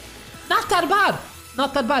 Not that bad.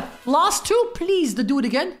 Not that bad. Last two, please, to do it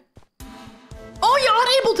again. Oh, you are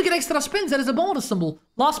able to get extra spins. There is a bonus symbol.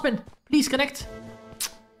 Last spin. Please connect.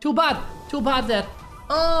 Too bad. Too bad there.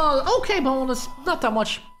 Oh, okay, bonus. Not that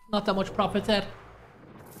much. Not that much profit there.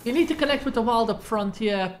 You need to connect with the wild up front,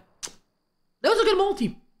 yeah. That was a good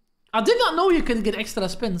multi. I did not know you could get extra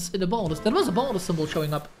spins in the bonus. There was a bonus symbol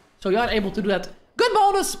showing up. So you are able to do that. Good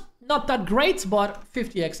bonus. Not that great, but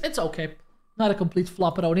 50x. It's okay. Not a complete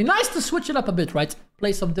flopperoni. Nice to switch it up a bit, right?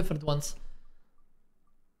 Play some different ones.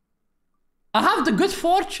 I have the good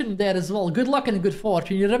fortune there as well. Good luck and good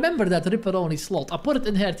fortune. You remember that Ripperoni slot. I put it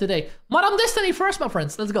in here today. Madame Destiny first, my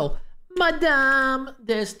friends. Let's go. Madame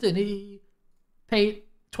Destiny. Pay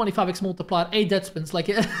 25x multiplier. 8 dead spins. Like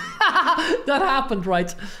that happened,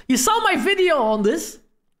 right? You saw my video on this.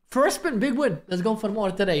 First spin, big win. Let's go for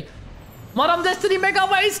more today. Madame Destiny Mega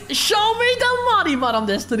Ways. Show me the money, Madame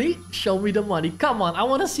Destiny. Show me the money. Come on. I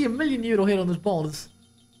want to see €1,000,000 here on this bonus.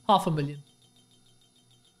 $500,000.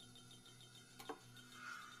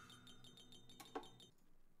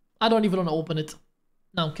 I don't even want to open it.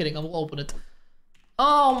 No, I'm kidding. I will open it.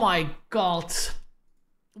 Oh my god.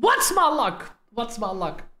 What's my luck? What's my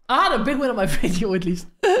luck? I had a big win on my video at least.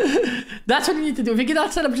 That's what you need to do. If you get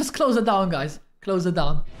that set up, just close it down, guys. Close it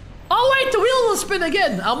down. Oh wait, the wheel will spin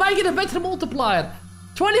again. I might get a better multiplier.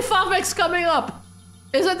 25x coming up.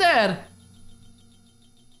 Is it there?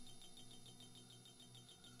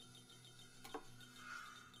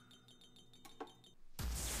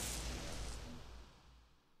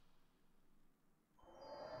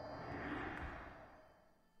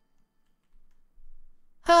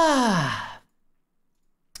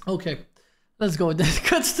 Okay, let's go. It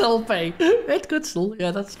could still pay. It could still.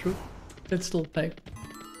 Yeah, that's true. It still pay.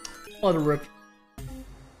 What a rip.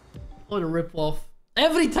 What a rip off.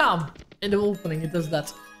 Every time in the opening it does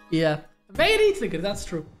that. Yeah. Very trigger, that's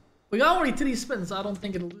true. We got only 3 spins. I don't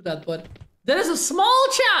think it'll do that, but there is a small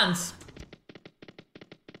chance.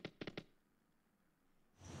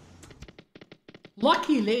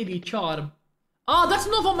 Lucky Lady Charm. Oh, that's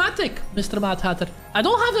Novomatic, Mr. Mad Hatter. I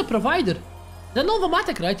don't have the provider. The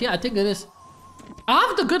Novomatic, right? Yeah, I think it is. I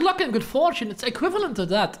have the good luck and good fortune. It's equivalent to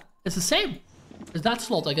that. It's the same. It's that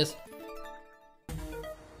slot, I guess.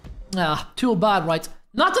 Ah, too bad, right?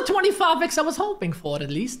 Not the 25x I was hoping for, at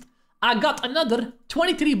least. I got another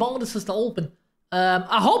 23 bonuses to open.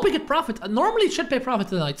 I hope we get profit. I normally should pay profit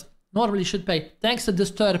tonight. Normally should pay. Thanks to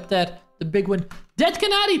Disturb there. The big win. Dead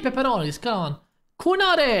Canary pepperonis. Come on.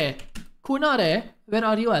 Kunare. Kunare. Where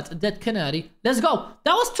are you at? Dead Canary. Let's go.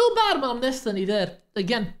 That was too bad, Madame Destiny there.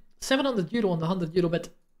 Again, €700 on the €100 bet.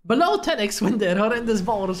 Below 10x win there. Horrendous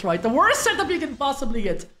bonus, right? The worst setup you can possibly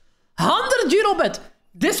get. €100 bet.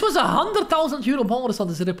 This was a €100,000 bonus on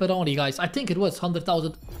this Ripperoni, guys. I think it was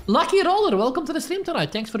 100,000. Lucky Roller, welcome to the stream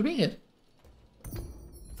tonight. Thanks for being here.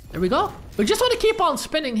 There we go. We just want to keep on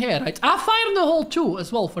spinning here, right? I Fire in the Hole 2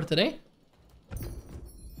 as well for today.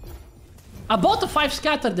 I bought the 5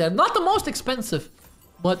 scatter there. Not the most expensive,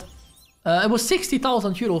 but it was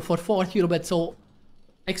 €60,000 for €4 bet, so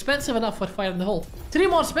expensive enough for Fire in the Hole. 3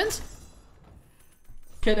 more spins.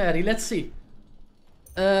 Canary, let's see.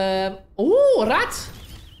 Oh, rat.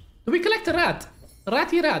 Do we collect a rat?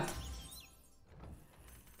 Ratty rat.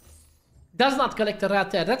 Does not collect a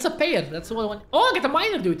rat there. That's a pair. That's the one. Oh, I get a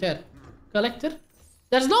miner dude there. Collector.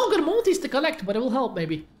 There's no good multis to collect, but it will help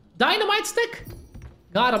maybe. Dynamite stick.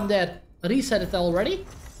 Got him there. Reset it already.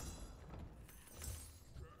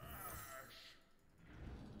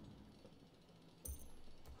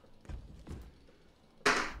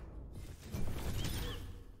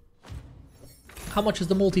 How much is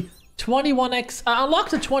the multi? 21x. I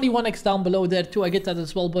unlocked the 21x down below there too. I get that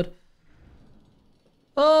as well, but...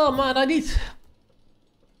 Oh man, I need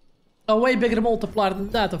a way bigger multiplier than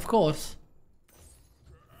that, of course.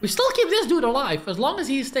 We still keep this dude alive, as long as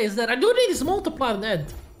he stays there. I do need his multiplier in the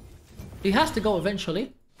end. He has to go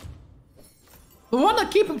eventually. We want to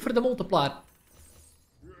keep him for the multiplier.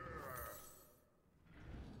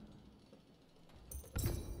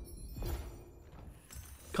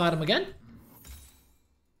 Got him again.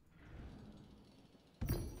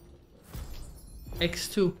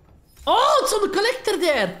 X2. Oh, it's on the collector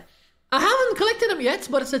there. I haven't collected him yet,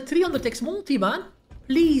 but it's a 300x multi, man.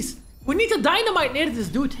 Please. We need a dynamite near this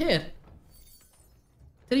dude here.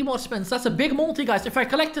 3 more spins. That's a big multi, guys. If I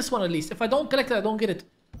collect this one at least. If I don't collect it, I don't get it.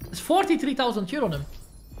 There's 43,000 euro on him.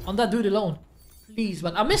 On that dude alone. Please,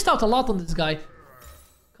 man. I missed out a lot on this guy.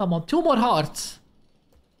 Come on. 2 more hearts.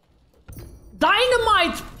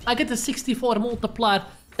 Dynamite! I get the 64 multiplier.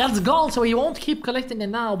 That's gold, so he won't keep collecting it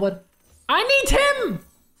now, but... I need him!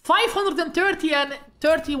 530 and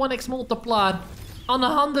 31x multiplier. on a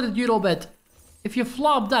 €100 bet. If you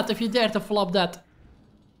flop that, if you dare to flop that.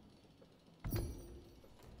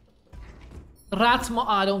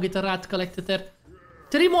 I don't get a rat collected there.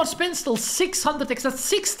 3 more spins, still 600x. That's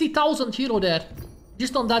 €60,000 there.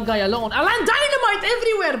 Just on that guy alone. I land dynamite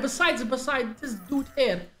everywhere besides this dude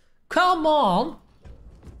here. Come on.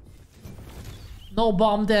 No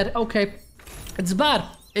bomb there. Okay. It's bad.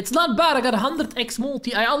 It's not bad. I got 100x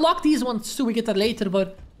multi. I unlock these ones too. We get that later,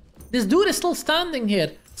 but this dude is still standing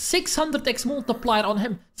here. 600x multiplier on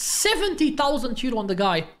him. €70,000 on the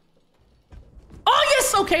guy. Oh,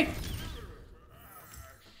 yes. Okay.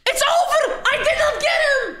 It's over! I did not get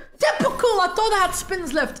him! Typical! I thought I had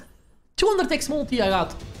spins left. 200x multi I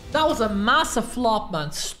got. That was a massive flop,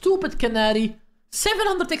 man. Stupid canary.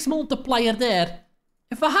 700x multiplier there.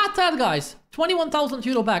 If I had that, guys,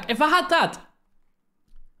 €21,000 back. If I had that,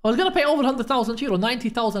 I was gonna pay over €100,000,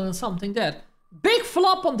 90,000 and something there. Big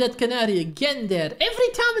flop on that canary again there. Every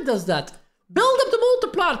time it does that. Build up the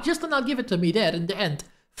multiplier just to not give it to me there in the end.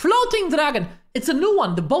 Floating Dragon. It's a new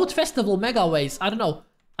one. The Boat Festival Mega Ways. I don't know.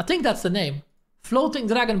 I think that's the name. Floating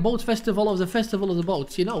Dragon Boat Festival of the Festival of the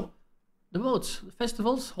Boats, you know. The boats, the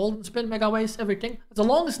festivals, hold and spin, mega ways, everything. It's the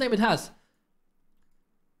longest name it has.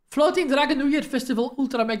 Floating Dragon New Year Festival,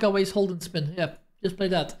 Ultra Mega Ways, hold and spin. Yeah, just play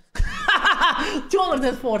that.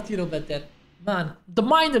 €240 bet there. Man, the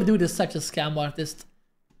miner dude is such a scam artist.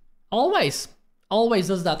 Always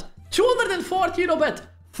does that. €240 bet.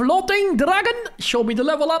 Floating Dragon, show me the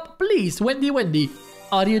level up, please. Wendy,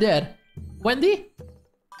 are you there? Wendy?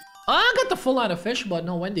 I got the full line of fish, but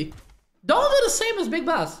no Wendy. Don't do the same as Big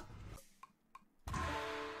Bass.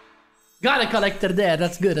 Got a collector there.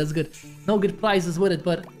 That's good. No good prizes with it,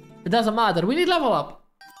 but it doesn't matter. We need level up.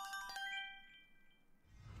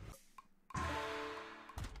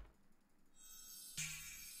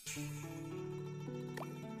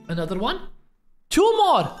 Another one. Two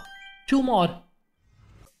more.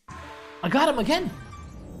 I got him again.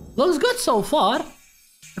 Looks good so far.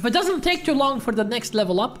 If it doesn't take too long for the next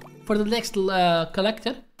level up, for the next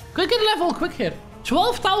collector. Could get a level quick here.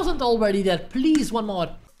 12,000 already there. Please, one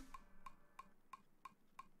more.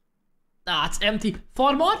 Ah, it's empty.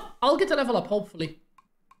 4 more? I'll get a level up, hopefully.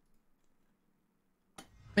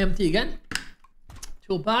 Empty again.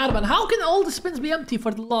 Too bad, man. How can all the spins be empty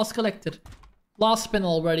for the last collector? Last spin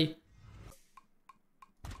already.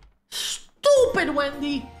 Stupid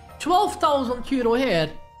Wendy. €12,000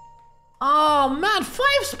 here. Oh, man. 5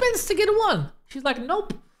 spins to get 1. She's like,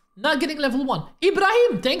 nope. Not getting level 1.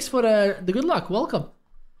 Ibrahim, thanks for the good luck. Welcome.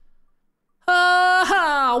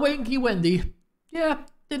 Winky Wendy. Yeah,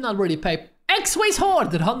 did not really pay. X-Ways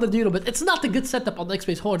Hoarder, €100, but it's not a good setup on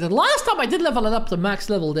X-Ways Hoarder. Last time I did level it up to max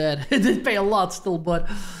level there. It did pay a lot still, but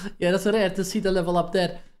yeah, that's rare to see the level up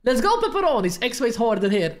there. Let's go pepperonis. X-Ways Hoarder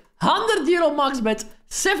here. €100 max bet.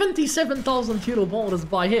 €77,000 bonus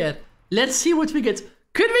buy here. Let's see what we get.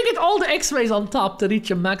 Could we get all the X-Ways on top to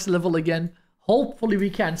reach a max level again? Hopefully we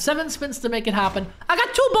can. 7 spins to make it happen. I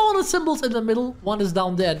got 2 bonus symbols in the middle. 1 is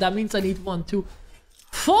down there. That means I need 1, 2,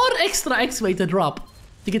 4 extra X-Way to drop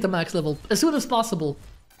to get the max level as soon as possible.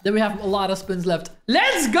 Then we have a lot of spins left.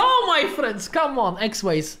 Let's go, my friends. Come on,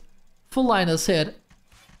 X-Ways. Full liners here.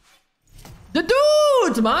 The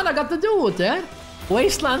dude, man. I got the dude there.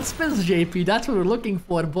 Wasteland spins, JP. That's what we're looking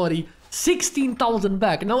for, buddy. 16,000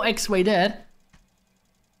 back. No X-Way there.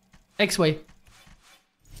 X-Way.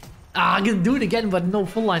 Ah, I can do it again, but no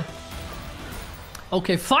full line.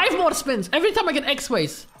 Okay, 5 more spins. Every time I get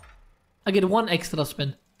X-Ways, I get 1 extra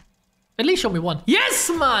spin. At least show me 1. Yes,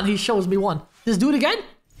 man! He shows me 1. Just do it again.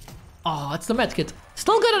 Oh, it's the medkit.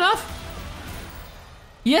 Still good enough.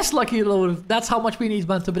 Yes, Lucky Lord. That's how much we need,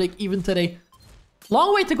 man, to break even today.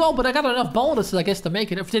 Long way to go, but I got enough bonuses, I guess, to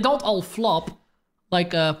make it. If they don't all flop,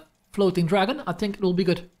 like a Floating Dragon, I think it will be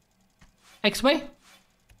good. X-Way.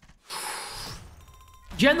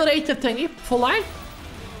 Generator thingy, full line.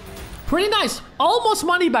 Pretty nice. Almost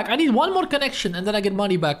money back. I need 1 more connection and then I get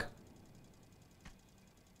money back.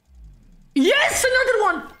 Yes, another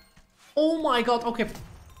one. Oh my god, okay.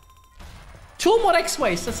 2 more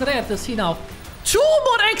X-Ways. That's rare to see now. 2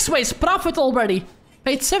 more X-Ways. Profit already.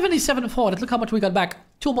 Paid 77 for it. Look how much we got back.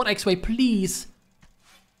 2 more X-Way, please.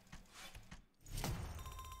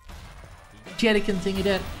 Jerrycan thingy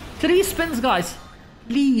there. 3 spins, guys.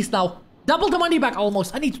 Please now. Double the money back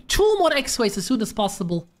almost. I need 2 more X-Ways as soon as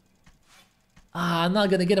possible. Ah, I'm not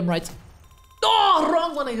gonna get him right. Oh,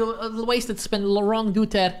 wrong one. I wasted spin. Wrong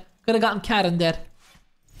dude there. Could have gotten Karen there.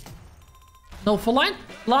 No full line.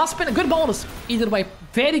 Last spin. A good bonus. Either way.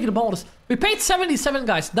 Very good bonus. We paid 77,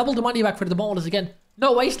 guys. Double the money back for the bonus again.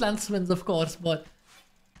 No Wasteland spins, of course, but...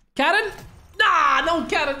 Karen? Nah, no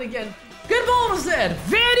Karen again. Good bonus there.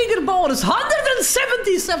 Very good bonus.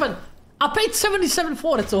 177. I paid 77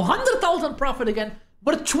 for it, so 100,000 profit again.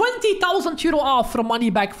 But 20,000 euro off from money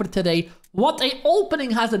back for today. What a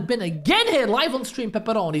opening has it been again here live on stream,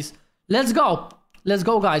 pepperonis. Let's go. Let's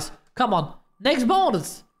go, guys. Come on. Next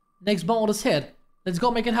bonus. Next bonus here. Let's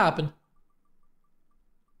go make it happen.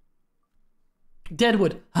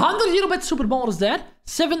 Deadwood. 100 euro bet super bonus there.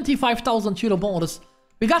 75,000 euro bonus.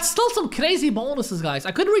 We got still some crazy bonuses, guys.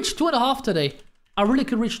 I could reach 2.5 today. I really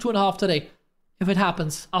could reach 2.5 today. If it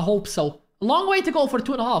happens. I hope so. A long way to go for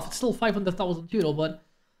 2.5. It's still 500,000 euro, but...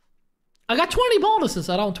 I got 20 bonuses.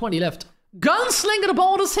 Around 20 left. Gunslinger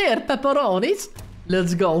bonus here, pepperonis.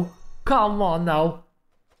 Let's go. Come on now.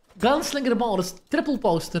 Gunslinger bonus. Triple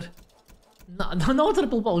poster. No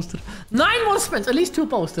triple poster. 9 more spins. At least 2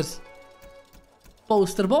 posters.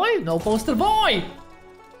 Poster boy? No poster boy!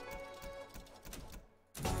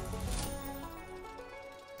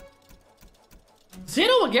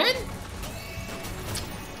 Zero again?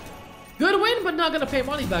 Good win, but not gonna pay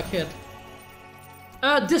money back here.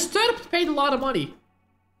 Disturbed paid a lot of money.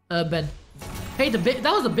 Ben.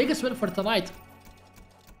 That was the biggest win for tonight.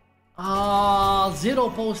 Zero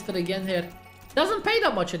poster again here. Doesn't pay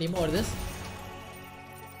that much anymore, this.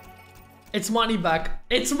 It's money back.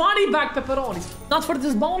 It's money back, pepperonis. Not for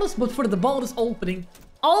this bonus, but for the bonus opening.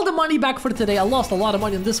 All the money back for today. I lost a lot of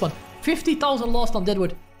money on this one. 50,000 lost on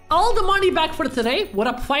Deadwood. All the money back for today. We're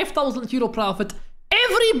up 5,000 euro profit.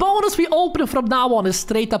 Every bonus we open from now on is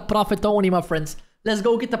straight up profit only, my friends. Let's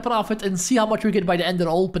go get the profit and see how much we get by the end of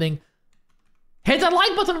the opening. Hit that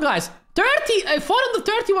like button, guys.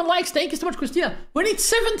 431 likes. Thank you so much, Christina. We need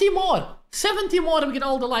 70 more. 70 more to get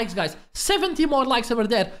all the likes, guys. 70 more likes over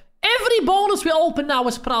there. Every bonus we open now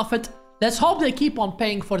is profit. Let's hope they keep on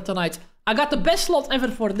paying for tonight. I got the best slot ever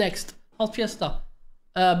for next. Hot Fiesta.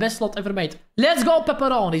 Best slot ever made. Let's go,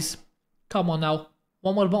 pepperonis. Come on now.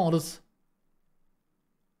 One more bonus.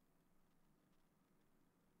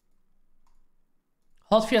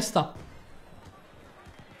 Hot Fiesta.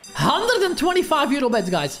 125 euro bets,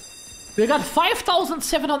 guys. We got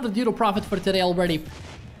 5,700 euro profit for today already.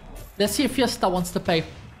 Let's see if Fiesta wants to pay.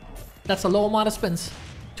 That's a low amount of spins.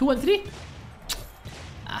 2 and 3?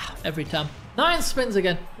 Every time. 9 spins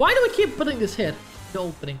again. Why do we keep putting this here? The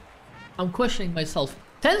opening. I'm questioning myself.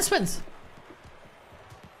 10 spins.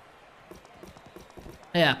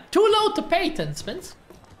 Yeah. Too low to pay 10 spins.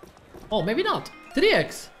 Oh, maybe not.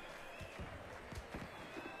 3x.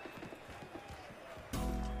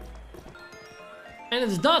 And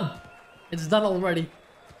it's done. It's done already.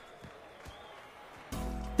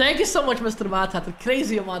 Thank you so much, Mr. Matt. Had a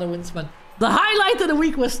crazy amount of wins, man. The highlight of the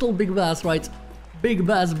week was still Big Bass, right? Big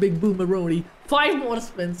Bass, Big Boomeroni. 5 more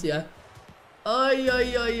spins, yeah. I'm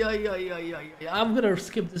gonna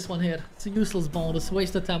skip this one here. It's a useless bonus.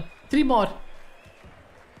 Waste of time. 3 more.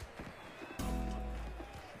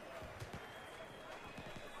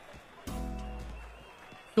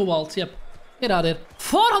 Two waltz, yep. Get out of here.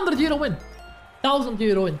 400 euro win. 1,000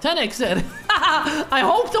 euro win. 10x there. I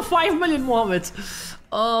hope to 5 million Mohammed.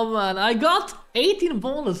 Oh man, I got 18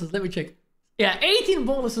 bonuses. Let me check. Yeah, 18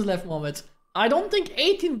 bonuses left, Mohammed. I don't think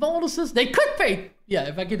 18 bonuses. They could pay. Yeah,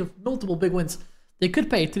 if I get multiple big wins, they could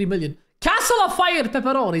pay 3 million. Castle of Fire,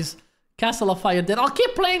 pepperonis. Castle of Fire. Then I'll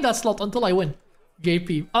keep playing that slot until I win.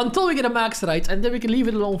 JP. Until we get a max right, and then we can leave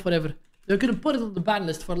it alone forever. They're gonna put it on the ban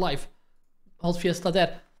list for life. Hot Fiesta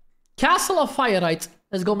there. Castle of Fire, right?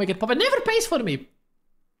 Let's go make it pop. It never pays for me.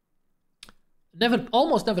 Never,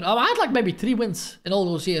 almost never. I had like maybe 3 wins in all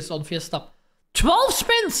those years on Fiesta. 12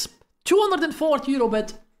 spins. 240 euro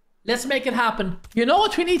bet. Let's make it happen. You know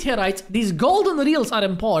what we need here, right? These golden reels are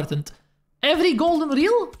important. Every golden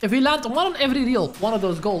reel, if we land one on every reel, one of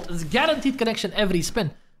those gold, is guaranteed connection every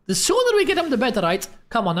spin. The sooner we get them, the better, right?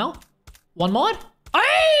 Come on now. One more.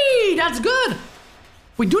 Hey, that's good.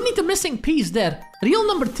 We do need the missing piece there. Reel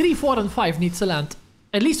number 3, 4, and 5 needs to land.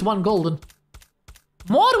 At least 1 golden.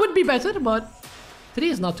 More would be better, but 3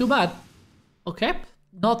 is not too bad. Okay.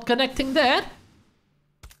 Not connecting there.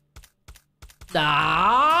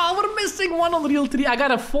 We're missing 1 on reel 3. I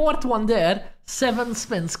got a 4th one there. 7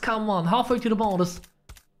 spins. Come on. Halfway to the bonus.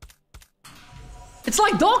 It's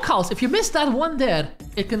like Doghouse. If you miss that one there,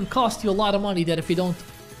 it can cost you a lot of money there if you don't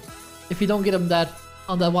get him there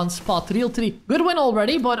on that one spot. Reel 3. Good win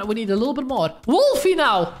already, but we need a little bit more. Wolfie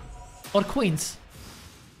now. Or Queens.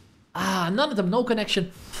 None of them. No connection.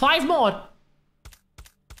 5 more.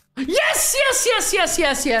 Yes, yes, yes, yes,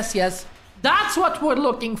 yes, yes, yes. That's what we're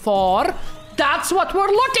looking for. That's what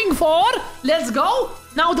we're looking for. Let's go.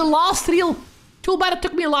 Now the last reel. Too bad it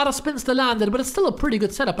took me a lot of spins to land it, but it's still a pretty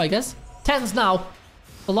good setup, I guess. 10s now.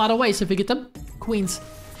 A lot of ways if we get them. Queens.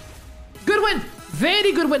 Good win.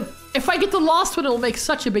 Very good win. If I get the last one, it'll make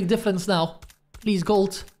such a big difference now. Please,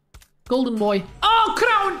 gold. Golden boy. Oh,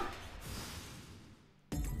 crown.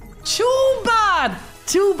 Too bad.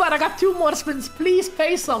 Too bad. I got 2 more spins. Please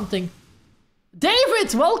pay something.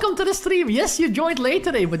 David, welcome to the stream. Yes, you joined late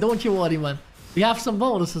today, but don't you worry, man. We have some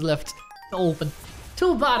bonuses left to open.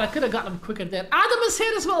 Too bad. I could have got them quicker there. Adam is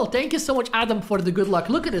here as well. Thank you so much, Adam, for the good luck.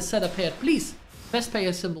 Look at this setup here. Please. Best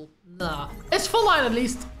payer symbol. Nah. It's full line at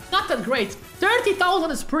least. Not that great.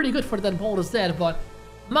 30,000 is pretty good for that bonus there, but...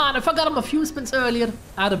 Man, if I got him a few spins earlier,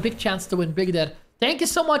 I had a big chance to win big there. Thank you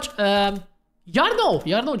so much. Yarno.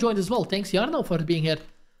 Yarno joined as well. Thanks, Yarno, for being here.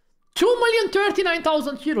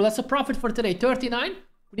 2,039,000 euro. That's a profit for today. 39.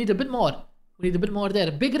 We need a bit more. We need a bit more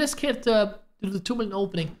there. Big risk here to do the 2 million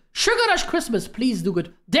opening. Sugar Rush Christmas. Please do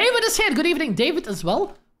good. David is here. Good evening, David, as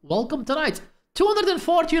well. Welcome tonight.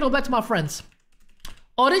 240 euro bet, my friends.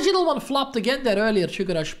 Original one flopped again there earlier,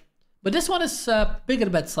 Sugar Rush. But this one is bigger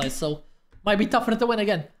bet size, so might be tougher to win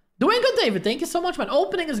again. Doing good, David. Thank you so much, man.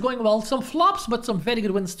 Opening is going well. Some flops, but some very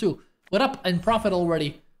good wins too. We're up in profit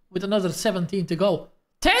already with another 17 to go.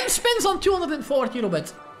 10 spins on 240 euro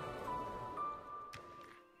bet.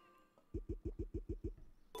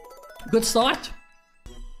 Good start.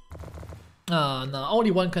 Ah, no.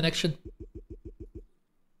 Only 1 connection.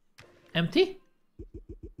 Empty.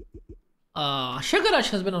 Sugar Rush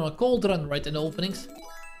has been on a cold run right in the openings.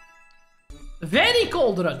 Very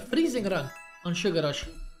cold run. Freezing run on Sugar Rush.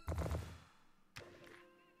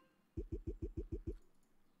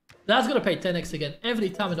 That's gonna pay 10x again every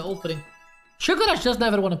time in the opening. Sugar Rush just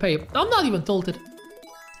never want to pay. I'm not even tilted.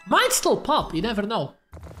 Might still pop. You never know.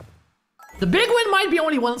 The big win might be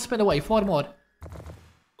only 1 spin away. 4 more.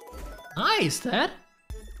 Nice there.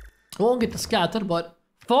 Won't get the scatter, but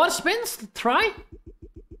 4 spins to try.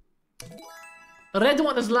 Red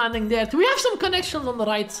one is landing there. Do we have some connections on the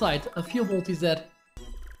right side? A few multis there.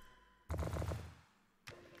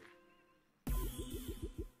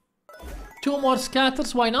 Two more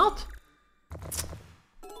scatters, why not?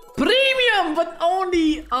 Premium, but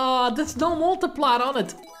only... there's no multiplier on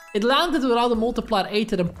it. It landed without a multiplier 8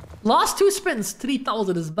 to them. Last 2 spins,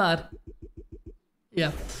 3,000 is bad.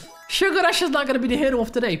 Yeah. Sugar Rush is not gonna be the hero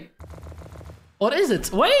of today. Or is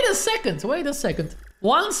it? Wait a second, wait a second.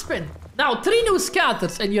 1 spin. Now, 3 new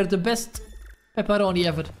scatters and you're the best pepperoni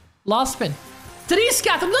ever. Last spin. 3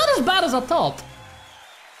 scatters, not as bad as I thought.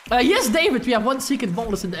 Yes, David, we have 1 secret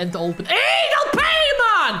bonus in the end to open. Hey, they'll pay,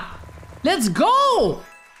 man! Let's go!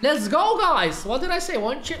 Let's go, guys. What did I say?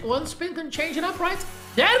 One spin can change it up, right?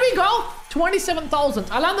 There we go. 27,000.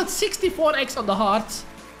 I landed 64x on the hearts.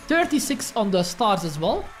 36 on the stars as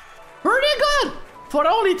well. Pretty good. For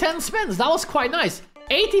only 10 spins. That was quite nice.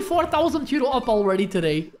 84,000 euro up already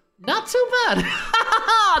today. Not too bad.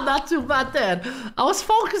 Not too bad there. I was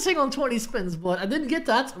focusing on 20 spins, but I didn't get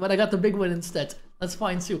that. But I got the big win instead. That's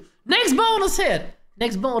fine too. Next bonus here.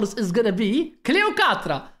 Next bonus is gonna be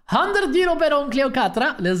Cleocatra. 100 euro bet on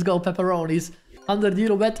Cleocatra. Let's go, pepperonis. 100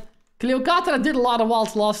 euro bet. Cleocatra did a lot of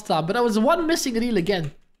wilds last time, but I was 1 missing reel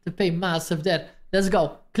again to pay massive there. Let's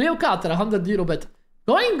go. Cleocatra, 100 euro bet.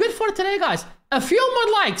 Going good for today, guys. A few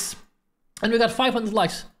more likes. And we got 500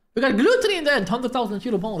 likes. We got Gluteny in the end. 100,000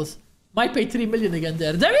 euro bonus. Might pay 3 million again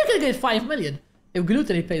there. Then we can get 5 million. If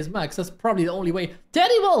Gluteny pays max, that's probably the only way.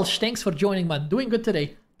 Terry Walsh, thanks for joining, man. Doing good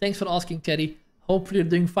today. Thanks for asking, Terry. Hopefully you're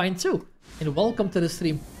doing fine too. And welcome to the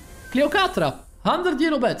stream. Cleocatra, 100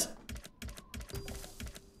 euro bet.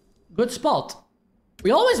 Good spot.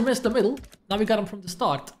 We always miss the middle. Now we got him from the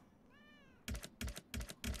start.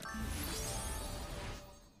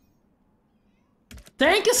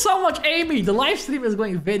 Thank you so much, Amy. The live stream is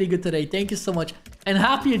going very good today. Thank you so much. And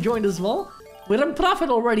happy you joined as well. We're in profit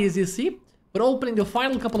already, as you see. We're opening the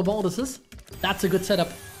final couple of bonuses. That's a good setup.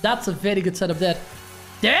 That's a very good setup there.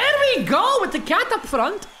 There we go with the cat up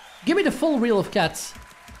front. Give me the full reel of cats.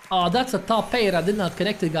 Oh, that's a top payer. I did not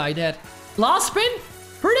connect the guy there. Last spin.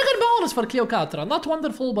 Pretty good bonus for Cleocatra. Not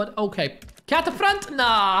wonderful, but okay. Cat up front?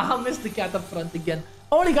 Nah, I missed the cat up front again.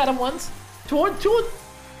 Only got him once. 200x.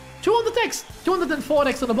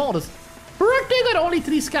 204x on the bonus. Pretty good. Only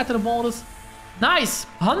 3 scatter bonus. Nice.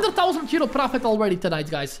 100,000 euro profit already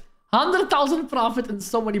tonight, guys. 100,000 profit and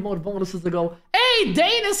so many more bonuses to go. Hey,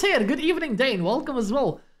 Dane is here. Good evening, Dane. Welcome as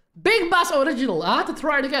well. Big Bass Original. I had to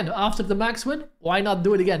try it again. After the max win, why not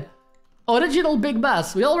do it again? Original Big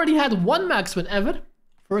Bass. We already had 1 max win ever.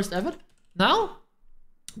 First ever. Now,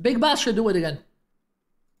 Big Bass should do it again.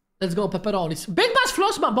 Let's go, pepperonis. Big Bass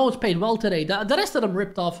Flossman both paid well today. The rest of them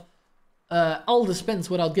ripped off all the spins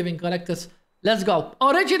without giving collectors. Let's go.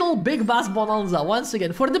 Original Big Bass Bonanza once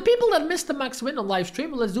again. For the people that missed the max win on live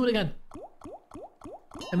stream, let's do it again.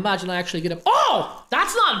 Imagine I actually get him. Oh!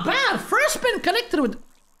 That's not bad! First spin collector with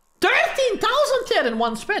 13,000 there in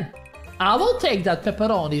one spin. I will take that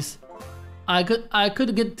pepperonis. I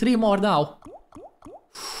could get 3 more now.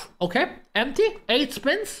 Okay, empty. 8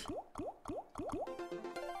 spins.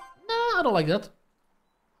 Nah, I don't like that.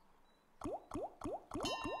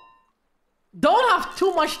 Don't have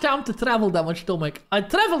too much time to travel that much, Tomek. I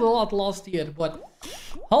traveled a lot last year, but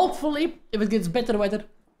hopefully, if it gets better weather,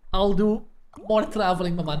 I'll do more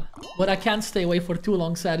traveling, my man. But I can't stay away for too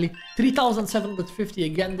long, sadly. 3,750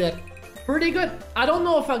 again there. Pretty good. I don't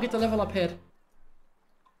know if I'll get a level up here.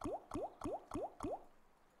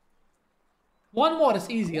 One more is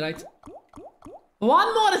easy, right?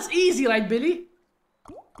 One more is easy, right, Billy?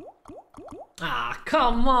 Ah,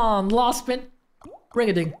 come on. Last spin. Bring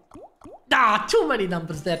it in. Ah, too many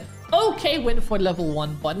numbers there. Okay, win for level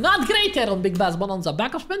 1, but not great there on Big Bass Bonanza.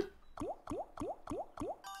 Backup spin.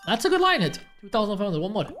 That's a good line hit. 2,500.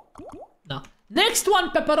 One more. No. Next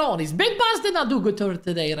one, pepperonis. Big Bass did not do good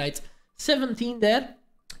today, right? 17 there.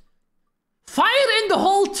 Fire in the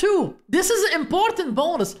hole 2. This is an important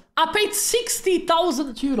bonus. I paid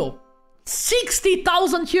 60,000 euro.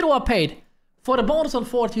 60,000 euro I paid for a bonus on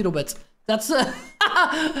 40 euro bets. That's a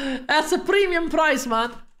that's a premium price,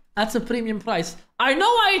 man. That's a premium price. I know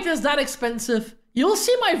why it is that expensive. You'll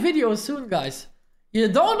see my video soon, guys. You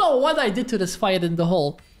don't know what I did to this fire in the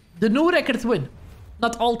hole. The new record win.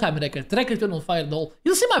 Not all-time record. Record win on fire in the hole.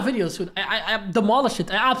 You'll see my video soon. I demolished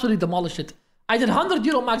it. I absolutely demolished it. I did 100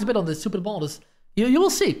 euro max bid on this super bonus. You will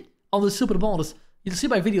see on the super bonus. You'll see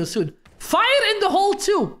my video soon. Fire in the hole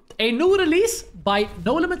 2. A new release by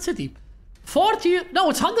No Limit City. 40... No,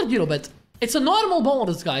 it's 100 euro bet. It's a normal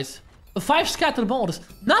bonus, guys. A 5 scatter bonus.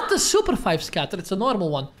 Not the super 5 scatter. It's a normal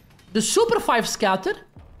one. The super 5 scatter,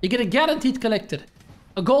 you get a guaranteed collector.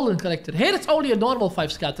 A golden collector. Here it's only a normal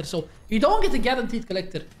 5 scatter. So you don't get a guaranteed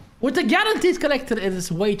collector. With the guaranteed collector, it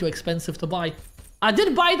is way too expensive to buy. I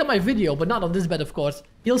did buy it on my video, but not on this bet, of course.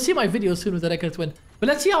 You'll see my video soon with the record win. But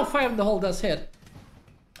let's see how Fire in the Hole does here.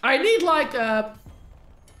 I need like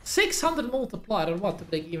 600 multiplier or what to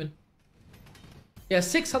break even. Yeah,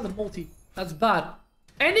 600 multi. That's bad.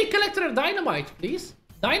 Any collector or dynamite, please.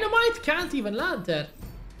 Dynamite can't even land there.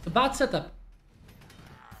 It's a bad setup.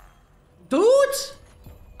 Dude!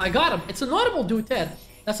 I got him. It's a normal dude there.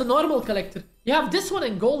 That's a normal collector. You have this one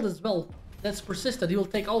in gold as well. That's persistent. He will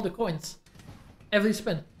take all the coins. Every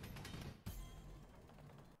spin.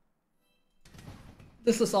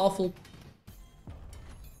 This is awful.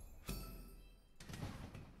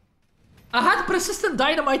 I had persistent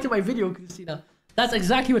dynamite in my video, Christina. That's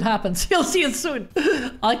exactly what happens. You'll see it soon.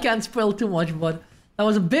 I can't spoil too much, but that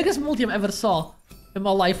was the biggest multi I ever saw in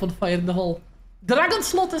my life on Fire in the Hole. Dragon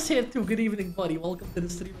Slot is here too. Good evening, buddy. Welcome to the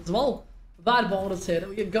stream as well. Bad bonus here.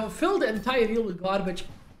 We can fill the entire reel with garbage.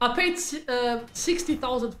 I paid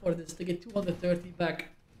 60,000 for this to get 230 back.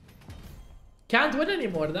 Can't win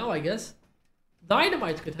anymore now, I guess.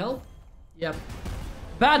 Dynamite could help. Yep.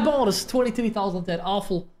 Bad bonus. 23,000 there.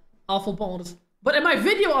 Awful. Awful bonus. But in my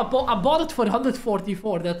video, I bought it for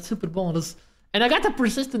 144. That super bonus. And I got the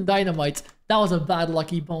persistent dynamite. That was a bad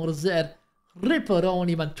lucky bonus there.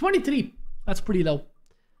 Ripperoni, man. 23. That's pretty low.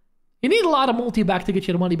 You need a lot of multi-back to get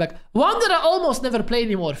your money back. One that I almost never play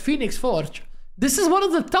anymore. Phoenix Forge. This is one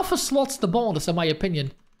of the toughest slots to bonus, in my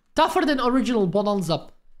opinion. Tougher than original Bonanza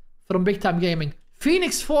from Big Time Gaming.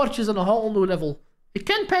 Phoenix Forge is on a whole new level. It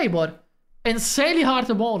can pay, but insanely hard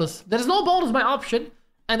to bonus. There's no bonus by option,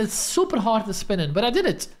 and it's super hard to spin in. But I did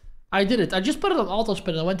it. I did it. I just put it on auto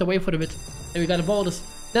spin and I went away for a bit. And we got a bonus.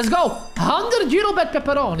 Let's go. 100 euro bet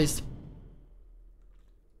pepperonis.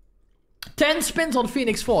 10 spins on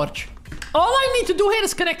Phoenix Forge. All I need to do here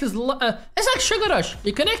is connect his... it's like Sugar Rush.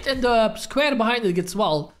 You connect and the square behind it gets,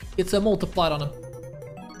 well, it's a multiplier on him.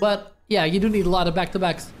 But, yeah, you do need a lot of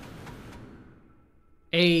back-to-backs.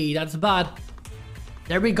 Hey, that's bad.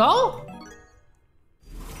 There we go.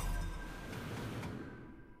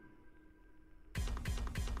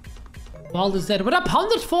 Wild is dead. We're up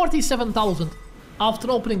 147,000 after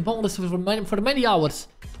opening bonus for many hours.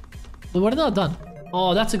 But we're not done.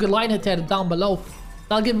 Oh, that's a good line hit there down below.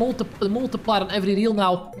 I'll get multiplier on every reel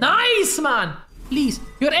now. Nice, man! Please.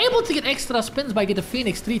 You're able to get extra spins by getting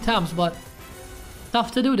Phoenix 3 times, but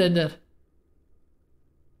tough to do then there.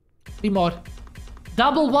 3 more.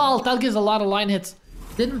 Double wild. That gives a lot of line hits.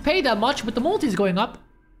 Didn't pay that much, but the multi's going up.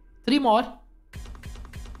 3 more.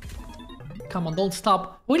 Come on, don't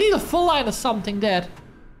stop. We need a full line of something there.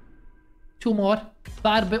 2 more.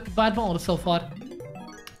 Bad bonus so far.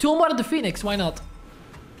 2 more of the Phoenix. Why not?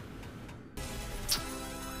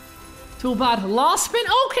 Too bad. Last spin?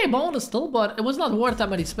 Okay, bonus still, but it was not worth that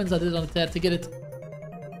many spins I did on it there to get it.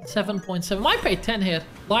 7.7. Might pay 10 here.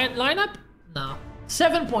 Line up? No.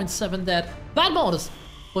 7.7 there. Bad bonus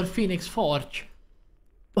for Phoenix Forge.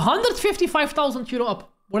 155,000 euro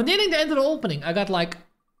up. We're nearing the end of the opening. I got like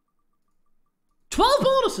 12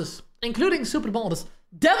 bonuses, including super bonus.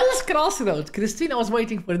 Devil's Crossroad. Christina was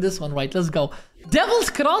waiting for this one, right? Let's go. Devil's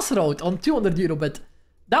Crossroad on 200 euro bet.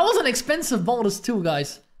 That was an expensive bonus too,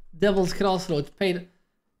 guys. Devil's Crossroad paid.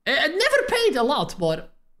 It never paid a lot,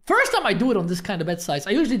 but first time I do it on this kind of bet size.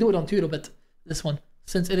 I usually do it on 2 euro bet. This one,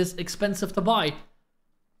 since it is expensive to buy.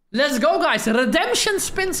 Let's go, guys. Redemption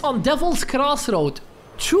spins on Devil's Crossroad.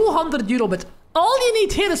 200 euro bet. All you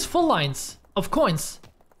need here is full lines of coins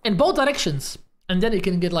in both directions. And then you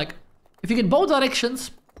can get like, if you get both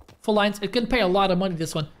directions, full lines, it can pay a lot of money,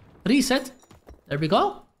 this one. Reset. There we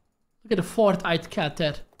go. Look at the fourth-eyed cat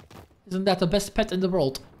there. Isn't that the best pet in the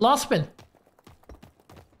world? Last spin.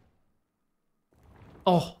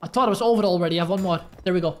 Oh, I thought it was over already. I have one more.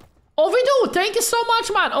 There we go. Ovidu, thank you so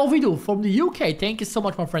much, man. Ovidu from the UK. Thank you so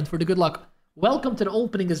much, my friend, for the good luck. Welcome to the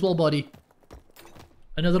opening as well, buddy.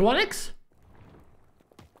 Another 1x.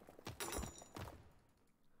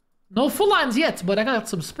 No full lines yet, but I got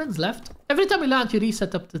some spins left. Every time you land, you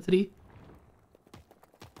reset up to 3.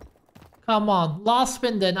 Come on. Last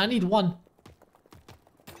spin then. I need 1.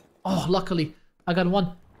 Oh, luckily. I got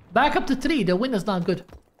 1. Back up to 3. The win is not good.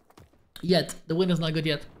 Yet. The win is not good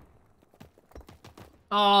yet.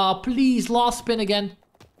 Ah, oh, please. Last spin again.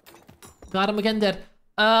 Got him again there.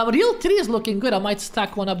 Real 3 is looking good. I might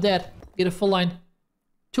stack one up there. Get a full line.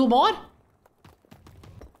 2 more.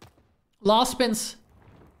 Last spins.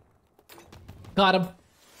 Got him.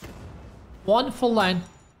 1 full line.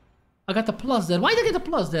 I got the plus there. Why did I get the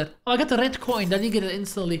plus there? Oh, I got the red coin. Then you get it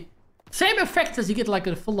instantly. Same effect as you get like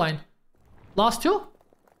a full line. Last 2.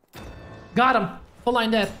 Got him. Full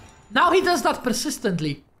line there. Now he does that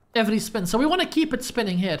persistently. Every spin. So we want to keep it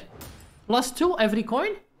spinning here. Plus 2 every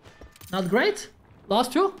coin. Not great.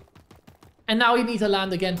 Last 2. And now he needs to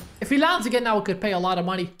land again. If he lands again now, we could pay a lot of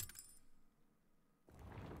money.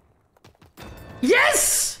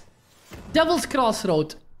 Yes! Devil's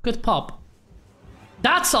Crossroad. Good pop.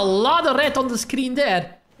 That's a lot of red on the screen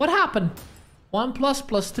there. What happened? 1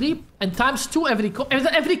 plus 3 and times 2 every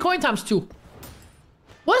coin times 2.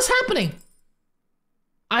 What is happening?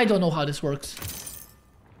 I don't know how this works.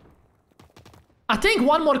 I think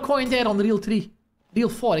 1 more coin there on the real 3. Real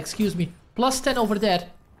 4, excuse me. Plus 10 over there.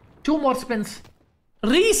 2 more spins.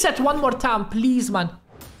 Reset 1 more time, please, man.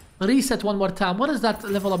 Reset 1 more time. What does that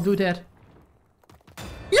level up do there?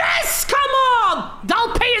 Yes! Come on!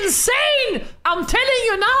 That'll pay insane! I'm telling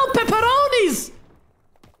you now, pepperonis!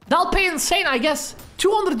 That'll pay insane, I guess.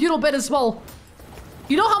 200 euro bet as well.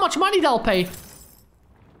 You know how much money they'll pay?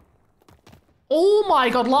 Oh my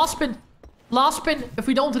god, last spin. Last spin. If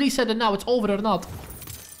we don't reset it now, it's over or not.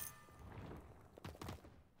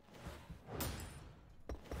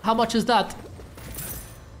 How much is that?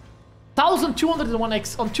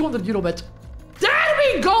 1,201x on 200 euro bet. There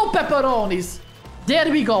we go, pepperonis. There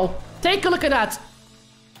we go. Take a look at that.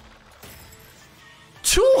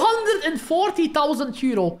 240,000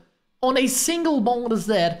 euro on a single bonus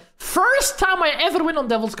there. First time I ever win on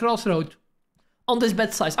Devil's Crossroad. On this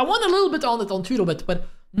bet size. I won a little bit on it on 2 bet, but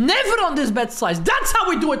never on this bet size. That's how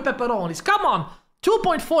we do it, pepperonis. Come on.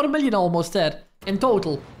 2.4 million almost there in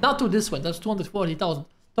total. Not to this one. That's 240,000.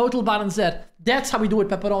 Total balance there. That's how we do it,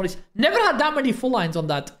 pepperonis. Never had that many full lines on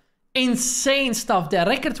that. Insane stuff there.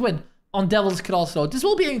 Record win on Devil's Crossroad. This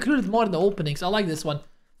will be included more in the openings. I like this one.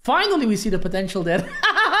 Finally, we see the potential there.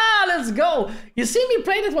 Let's go. You see me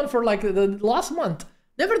play that one for like the last month.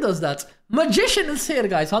 Never does that. Magician is here,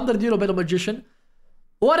 guys. 100 euro bet on Magician.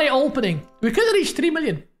 What a opening. We could reach 3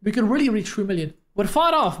 million. We could really reach 3 million. We're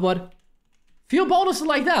far off, but few bonuses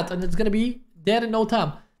like that, and it's gonna be there in no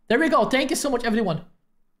time. There we go. Thank you so much, everyone.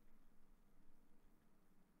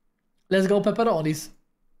 Let's go, pepperonis.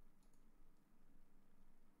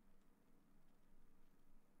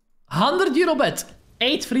 100 euro bet.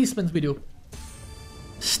 8 free spins we do.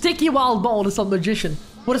 Sticky wild bonus on Magician.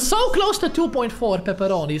 We're so close to 2.4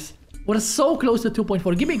 pepperonis. We're so close to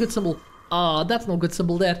 2.4. Give me a good symbol. Ah, that's no good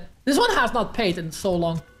symbol there. This one has not paid in so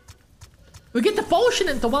long. We get the potion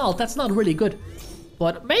into wild. That's not really good.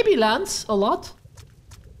 But maybe lands a lot.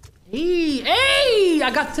 Hey, hey!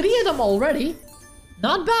 I got 3 of them already.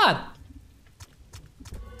 Not bad.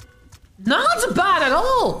 Not bad at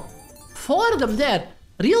all. 4 of them there.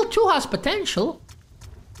 Real 2 has potential.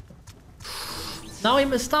 Now I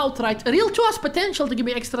missed out, right? Real 2 has potential to give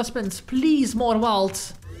me extra spins. Please, more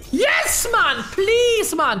wilds. Yes, man!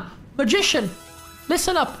 Please, man! Magician,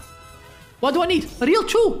 listen up. What do I need? Real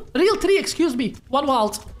 2. Real 3, excuse me. 1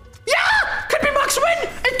 wild. Yeah! Could be max win!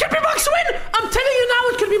 It max win! I'm telling you now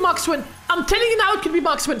it could be max win. I'm telling you now it could be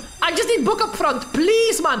max win. I just need book up front.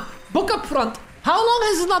 Please, man. Book up front. How long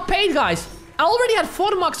has it not paid, guys? I already had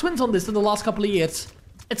 4 max wins on this in the last couple of years.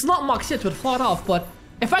 It's not max yet. We're far off, but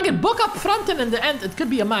if I get book up front and in the end, it could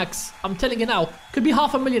be a max. I'm telling you now. Could be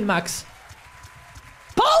 500,000 max.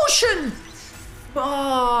 Potion!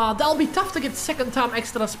 Ah, that'll be tough to get second time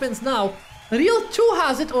extra spins now. Reel 2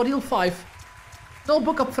 has it, or Reel 5. No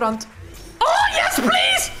book up front. Oh, yes,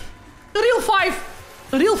 please! Reel 5.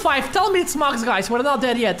 Reel 5. Tell me it's max, guys. We're not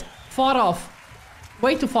there yet. Far off.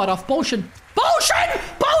 Way too far off. Potion. Potion!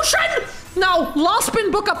 Potion! Now, last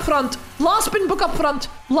spin book up front. Last spin book up front.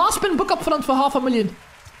 Last spin book up front for 500,000.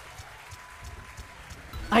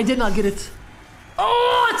 I did not get it.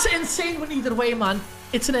 Oh, it's insane with either way, man.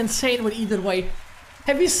 It's an insane with either way.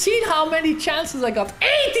 Have you seen how many chances I got?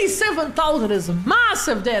 87,000 is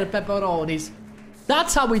massive there, pepperonis.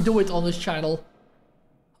 That's how we do it on this channel.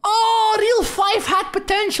 Oh, Reel 5 had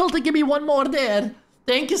potential to give me one more there.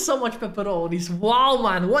 Thank you so much, pepperonis. Wow,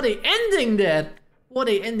 man. What a ending there. What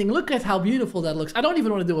a ending. Look at how beautiful that looks. I don't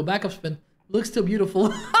even want to do a backup spin. Looks too beautiful.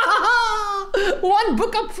 One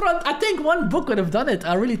book up front. I think one book would have done it.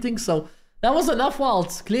 I really think so. That was enough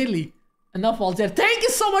waltz, clearly. Enough waltz there. Thank you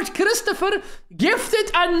so much, Christopher.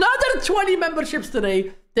 Gifted another 20 memberships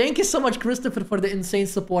today. Thank you so much, Christopher, for the insane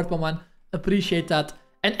support, my man. Appreciate that.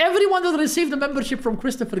 And everyone that received a membership from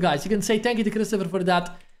Christopher, guys, you can say thank you to Christopher for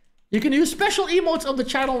that. You can use special emotes on the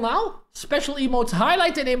channel now. Special emotes,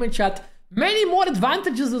 highlight the name in chat. Many more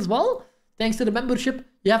advantages as well. Thanks to the membership.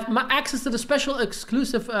 You have access to the special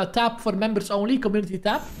exclusive tab for members only, community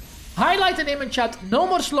tab. Highlight the name in chat. No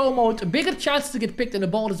more slow mode. A bigger chance to get picked in the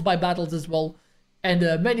bonus by battles as well.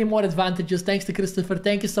 And many more advantages. Thanks to Christopher.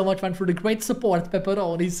 Thank you so much, man, for the great support,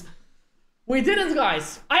 pepperonis. We did it,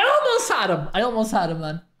 guys. I almost had him. I almost had him,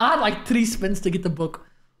 man. I had like 3 spins to get the book.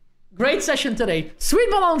 Great session today. Sweet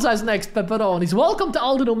Bonanza is next, pepperonis. Welcome to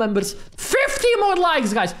all the new members. 50 more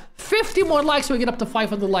likes, guys. 50 more likes so we get up to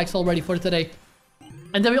 500 likes already for today.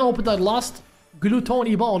 And then we opened our last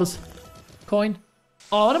Glutoni bonus. Coin.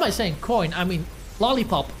 Oh, what am I saying? Coin. I mean,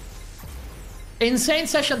 lollipop. Insane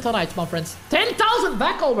session tonight, my friends. 10,000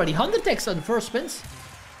 back already. 100x on the first spins.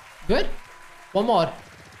 Good. One more.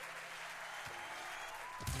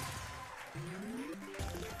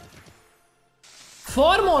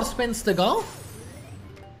 Four more spins to go.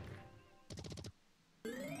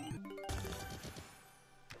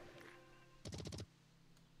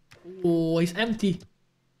 Oh, he's empty.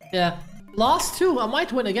 Yeah. Last 2. I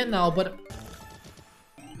might win again now, but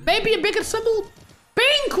maybe a bigger symbol.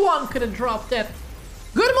 Pink one could have dropped that.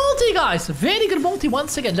 Good multi, guys. Very good multi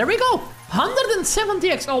once again. There we go.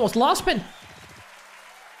 170x almost. Last spin.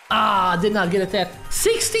 Ah, did not get it there.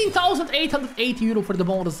 16,880 euro for the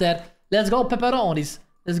bonus there. Let's go, pepperonis.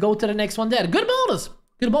 Let's go to the next one there. Good bonus.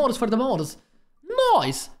 Good bonus for the bonus.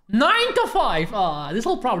 Nice. 9 to 5. Ah, this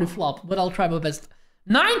will probably flop, but I'll try my best.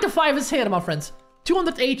 9 to 5 is here, my friends.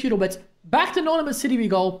 208 euro bets. Back to Anonymous City we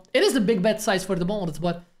go. It is a big bet size for the bonus,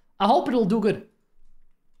 but I hope it will do good.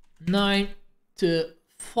 9 to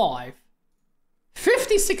 5.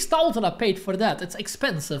 56,000 I paid for that. It's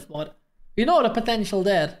expensive, but we know the potential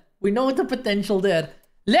there. We know the potential there.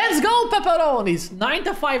 Let's go, pepperonis. 9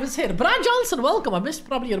 to 5 is here. Brad Johnson, welcome. I missed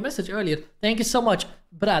probably your message earlier. Thank you so much,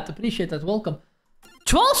 Brad. Appreciate that. Welcome.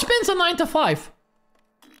 12 spins on 9 to 5.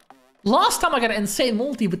 Last time I got an insane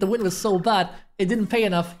multi, but the win was so bad, it didn't pay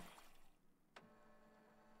enough.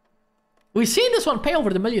 We've seen this one pay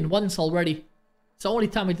over the million once already. It's the only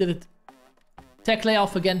time we did it. Tech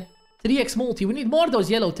layoff again. 3x multi. We need more of those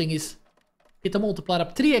yellow thingies. Get the multiplier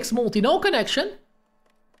up. 3x multi. No connection.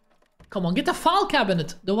 Come on, get the file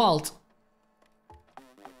cabinet. The wild.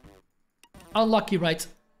 Unlucky, right?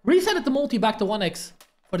 Reset the multi back to 1x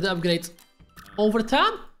for the upgrade.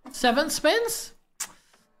 Overtime. 7 spins.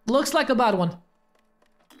 Looks like a bad one.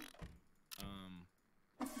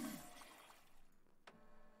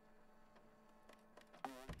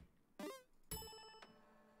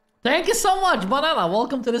 Thank you so much, Banana.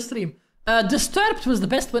 Welcome to the stream. Disturbed was the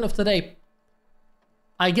best win of today.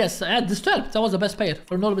 I guess. Disturbed. That was the best payer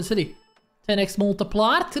for Northern City. 10x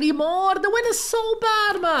multiplier. 3 more. The win is so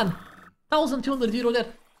bad, man. 1,200 euro there.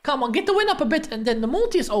 Come on, get the win up a bit. And then the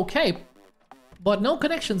multi is okay. But no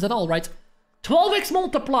connections at all, right? 12x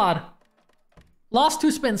multiplier. Last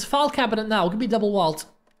 2 spins. File cabinet now. Could be double wild.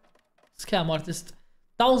 Scam artist.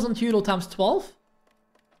 1,000 euro times 12.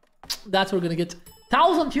 That's what we're gonna get.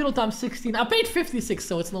 1,000 euro times 16. I paid 56,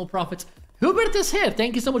 so it's no profit. Hubert is here.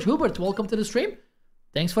 Thank you so much, Hubert. Welcome to the stream.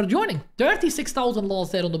 Thanks for joining. 36,000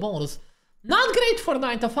 loss there on the bonus. Not great for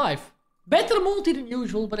 9 to 5. Better multi than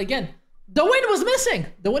usual, but again, The win was missing.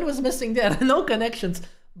 The win was missing there. No connections.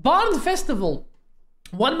 Barn Festival.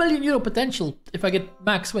 1 million euro potential if I get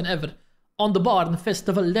max win ever on the Barn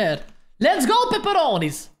Festival there. Let's go,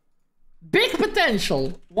 pepperonis. Big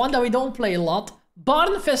potential. One that we don't play a lot.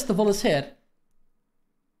 Barn Festival is here.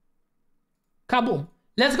 Kaboom.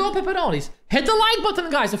 Let's go, pepperonis. Hit the like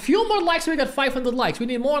button, guys. A few more likes, we got 500 likes. We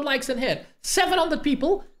need more likes in here. 700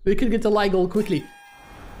 people. We can get the like goal quickly.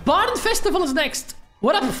 Barn Festival is next.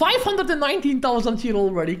 We're up 519,000 here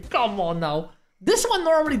already. Come on now. This one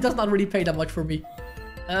normally does not really pay that much for me.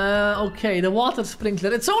 Okay, the water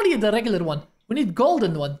sprinkler. It's only the regular one. We need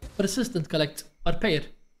golden one. Persistent collect. Or pair.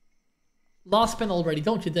 Last spin already.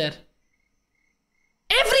 Don't you dare.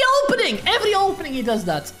 Every opening he does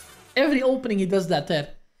that. Every opening he does that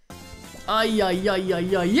there. Ay.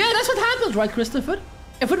 Yeah, that's what happens, right, Christopher?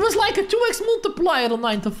 If it was like a 2x multiplier on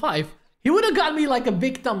 9 to 5, he would have got me like a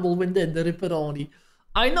big tumblewind in the Ripperoni.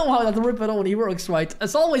 I know how that Ripperoni works, right?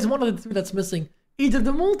 It's always one of the two that's missing. Either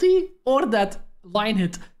the multi or that line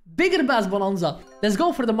hit. Bigger Bass Bonanza. Let's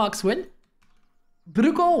go for the max win.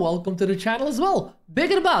 Bruco, welcome to the channel as well.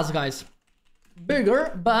 Bigger Bass, guys.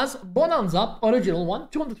 Bigger Bass Bonanza. Original one.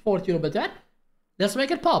 240 euro bet there. Let's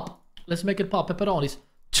make it pop. Let's make it pop, pepperonis.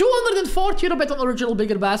 240 euro bet on original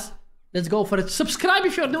Bigger Bass. Let's go for it. Subscribe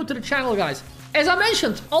if you're new to the channel, guys. As I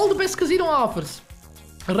mentioned, all the best casino offers.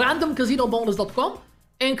 RandomCasinoBonus.com,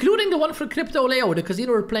 including the one for Crypto Leo, the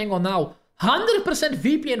casino we're playing on now. 100%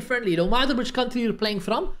 VPN friendly, no matter which country you're playing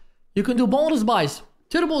from. You can do bonus buys,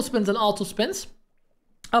 turbo spins and auto spins.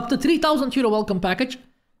 Up to 3,000 euro welcome package.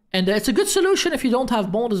 And it's a good solution if you don't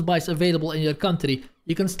have bonus buys available in your country.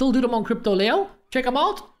 You can still do them on Crypto Leo. Check them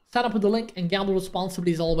out. Sign up with the link and gamble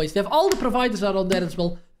responsibly as always. They have all the providers out on there as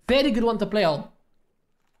well. Very good one to play on.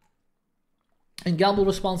 And gamble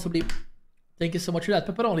responsibly. Thank you so much for that,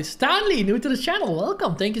 pepperoni. Stanley, new to the channel.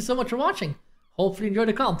 Welcome. Thank you so much for watching. Hopefully you enjoy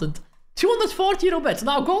the content. 240 euro bets.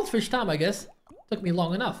 Now goldfish time, I guess. Took me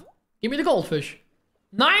long enough. Give me the goldfish.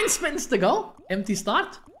 9 spins to go. Empty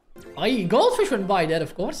start. Aye, goldfish went by there,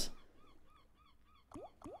 of course.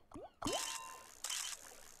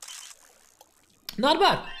 Not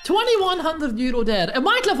bad. 2,100 euro there. It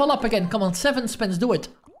might level up again. Come on, 7 spins. Do it.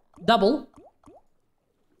 Double.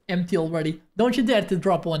 Empty already. Don't you dare to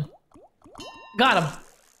drop one. Got him.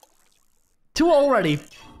 2 already.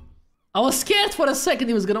 I was scared for a second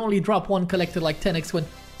he was gonna only drop one, collected like 10x win.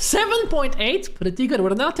 7.8. Pretty good. We're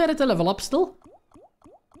not there to level up still.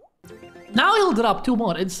 Now he'll drop 2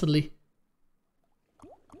 more instantly.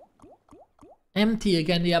 Empty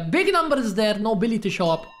again. Yeah, big numbers there. No Billy to show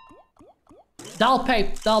up. That'll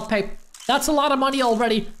pay. That'll pay. That's a lot of money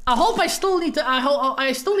already. I hope I still need to...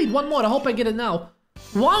 I still need one more. I hope I get it now.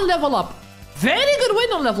 1 level up. Very good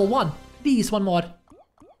win on level 1. Please, 1 more.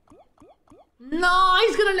 No,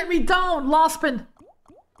 he's gonna let me down. Last spin.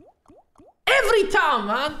 Every time,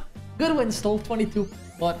 man. Good win still. 22.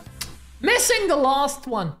 But missing the last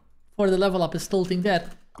one for the level up is tilting there.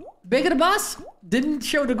 Bigger Bass didn't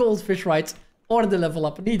show the goldfish right. Or the level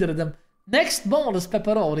up. Neither of them. Next bonus,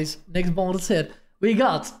 pepperonis. Next bonus here. We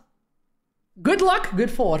got good luck,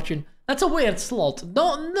 good fortune. That's a weird slot.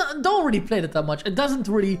 Don't really play it that much. It doesn't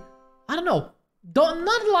really... I don't know.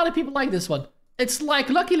 Not a lot of people like this one. It's like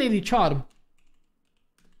Lucky Lady Charm.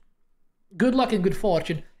 Good luck and good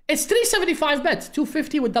fortune. It's 375 bets.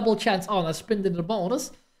 250 with double chance on. I spinned in the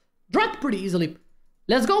bonus. Dropped pretty easily.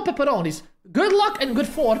 Let's go, pepperonis. Good luck and good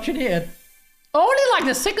fortune here. Only like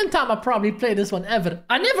the second time I probably played this one ever.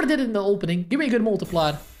 I never did it in the opening. Give me a good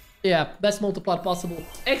multiplier. Yeah, best multiplier possible.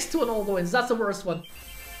 X2 and all the wins. That's the worst one.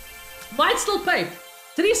 Might still pay.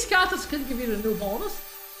 3 scatters can give you a new bonus.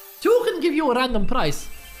 2 can give you a random prize.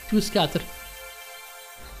 2 scatter.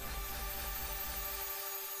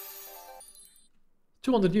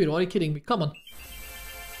 200 euro. Are you kidding me? Come on.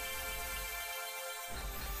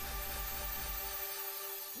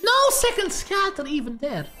 No second scatter even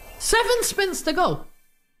there. 7 spins to go.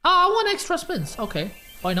 Ah, 1 extra spins. Okay,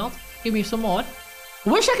 why not? Give me some more.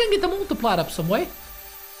 Wish I can get the multiplier up some way.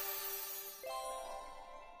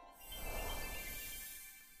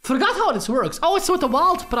 Forgot how this works. Oh, it's with a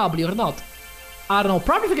wild probably, or not. I don't know.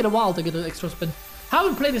 Probably if I get a wild to get an extra spin.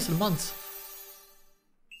 Haven't played this in months.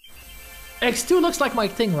 X2 looks like my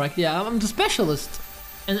thing, right? Yeah, I'm the specialist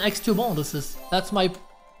in X2 bonuses. That's my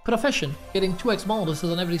profession. Getting 2x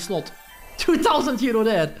bonuses on every slot. 2,000 euro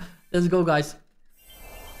there. Let's go, guys.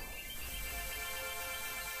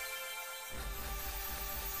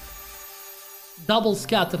 Double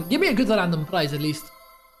scatter. Give me a good random prize at least.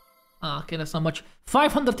 Ah, okay, that's not much.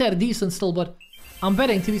 500 there, decent still, but I'm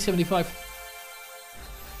betting 375.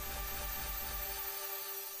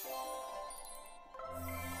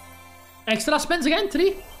 Extra spins again.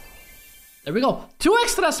 3. There we go. 2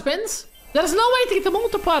 extra spins. There's no way to get the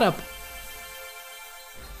multiplier up.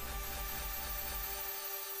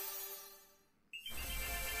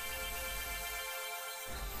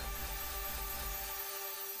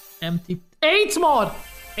 Empty. 8 more.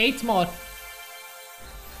 8 more.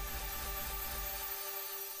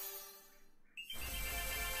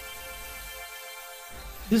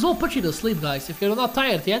 This will put you to sleep, guys. If you're not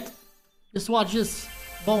tired yet, just watch this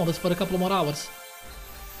bonus for a couple more hours.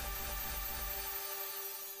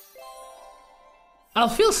 I'll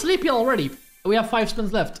feel sleepy already. We have 5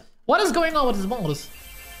 spins left. What is going on with this bonus?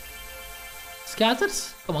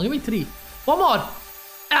 Scatters? Come on, give me 3. 1 more.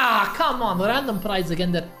 Ah, come on. Random prize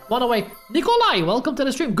again there. 1 away. Nikolai, welcome to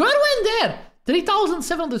the stream. Good win there.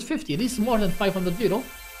 3,750. This is more than 500 euro.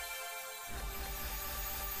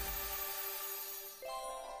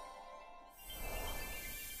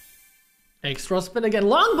 Extra spin again.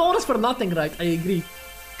 Long bonus for nothing, right? I agree.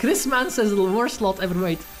 Chris Man says the worst slot ever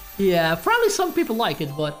made. Yeah, probably some people like it,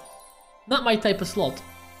 but not my type of slot.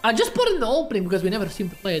 I just put it in the opening because we never seem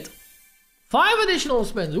to play it. 5 additional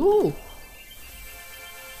spins. Ooh.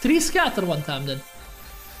 3 scatter one time then.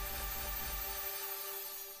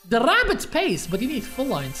 The rabbit's pace, but you need full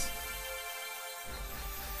lines.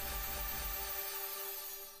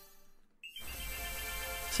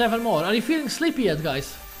 Seven more. Are you feeling sleepy yet,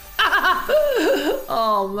 guys?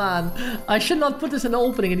 Oh man, I should not put this in the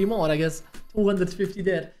opening anymore, I guess. 250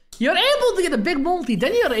 there. You're able to get a big multi,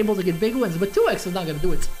 then you're able to get big wins, but 2x is not gonna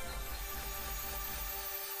do it.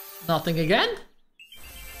 Nothing again.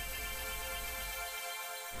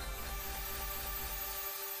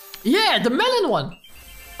 Yeah, the melon one.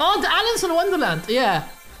 Oh, the Alice in Wonderland, yeah.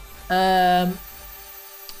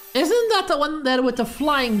 Isn't that the one there with the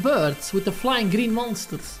flying birds, with the flying green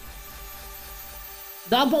monsters?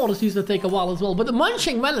 That bonus used to take a while as well, but the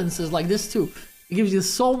munching melons is like this too. It gives you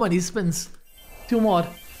so many spins. 2 more.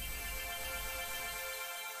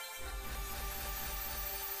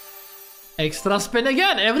 Extra spin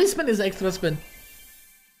again. Every spin is extra spin.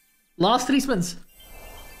 Last 3 spins.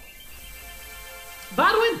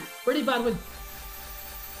 Bad win. Pretty bad win.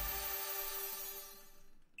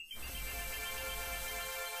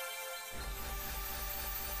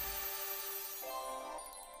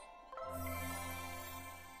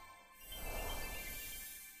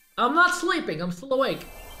 I'm not sleeping, I'm still awake.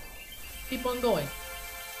 Keep on going.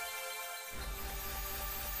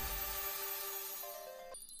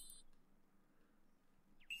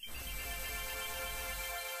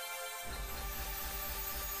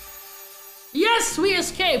 Yes, we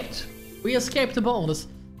escaped. We escaped the bonus.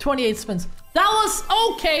 28 spins. That was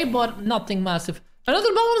okay, but nothing massive.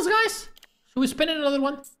 Another bonus, guys? Should we spin in another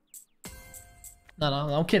one? No,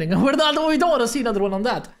 I'm kidding. We don't want to see another one on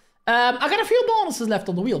that. I got a few bonuses left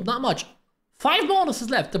on the wheel, not much. 5 bonuses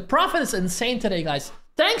left. The profit is insane today, guys.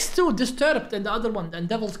 Thanks to Disturbed and the other one, and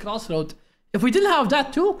Devil's Crossroad. If we didn't have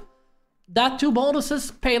that two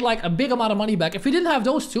bonuses paid like a big amount of money back. If we didn't have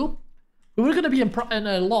those two, we were going to be in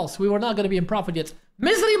a loss. We were not going to be in profit yet.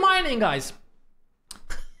 Misery mining, guys.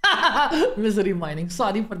 Misery mining.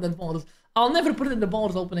 Sorry for that bonus. I'll never put it in the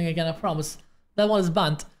bonus opening again, I promise. That one is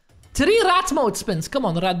banned. 3 rat mode spins. Come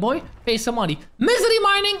on, rat boy. Pay some money. Misery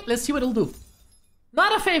mining. Let's see what it'll do.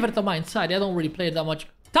 Not a favorite of mine. Sorry, I don't really play it that much.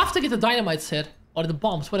 Tough to get the dynamites here. Or the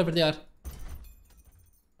bombs, whatever they are.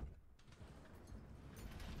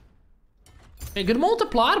 Okay, good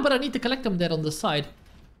multiplier, but I need to collect them there on the side.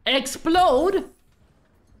 Explode.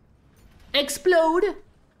 Explode.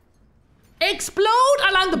 Explode.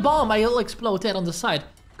 I land the bomb. I'll explode there on the side.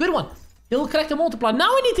 Good one. He'll collect the multiplier.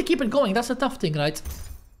 Now we need to keep it going. That's a tough thing, right?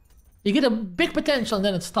 You get a big potential and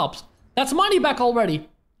then it stops. That's money back already.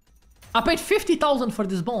 I paid 50,000 for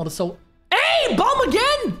this bonus, so... Hey! Bomb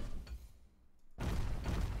again!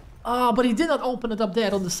 Ah, but he did not open it up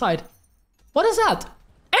there on the side. What is that?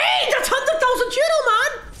 Hey! That's 100,000 euro,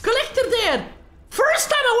 man! Collector there! First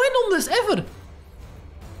time I win on this ever!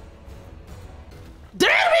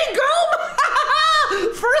 There we go!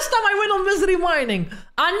 First time I win on Misery Mining.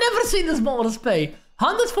 I never seen this bonus pay.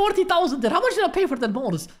 140,000 there. How much did I pay for that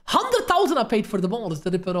bonus? 100,000 I paid for the bonus, the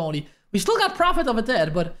Ripperoni. We still got profit of it there,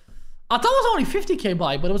 but... I thought it was only 50k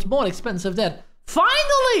buy, but it was more expensive there.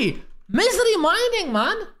 Finally! Misery Mining,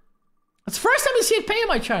 man! It's the first time you see it pay on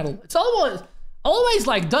my channel. It's always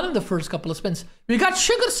like done in the first couple of spins. We got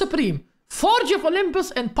Sugar Supreme, Forge of Olympus,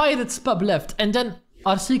 and Pirates Pub left. And then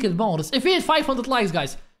our secret bonus. If we hit 500 likes,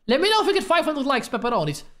 guys, let me know if we get 500 likes,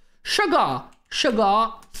 pepperonis. Sugar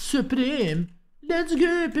Supreme. Let's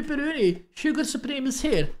go, pepperoni. Sugar Supreme is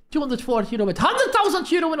here. 240 euro with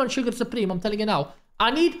 100,000 euro win on Sugar Supreme. I'm telling you now.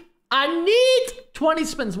 I need 20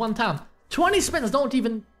 spins one time. 20 spins. Don't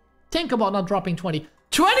even think about not dropping 20.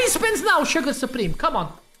 20 spins now, Sugar Supreme. Come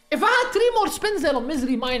on. If I had 3 more spins there on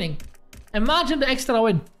Misery Mining, imagine the extra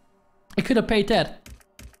win. I could have paid that.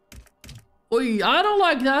 Oi, I don't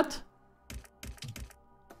like that.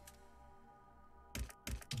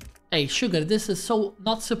 Hey, Sugar, this is so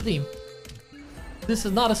not Supreme. This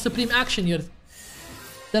is not a Supreme action here.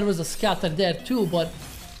 There was a scatter there too, but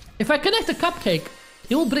if I connect a cupcake,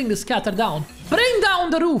 he will bring the scatter down. Bring down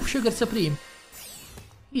the roof, Sugar Supreme.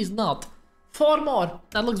 He's not. 4 more.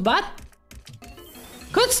 That looks bad.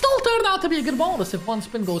 Could still turn out to be a good bonus if one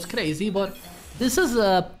spin goes crazy, but this is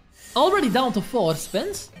already down to 4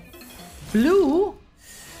 spins. Blue.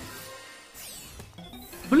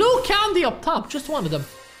 Blue candy up top. Just one of them.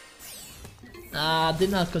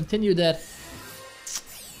 Did not continue there.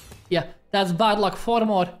 Yeah, that's bad luck. 4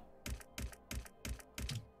 more.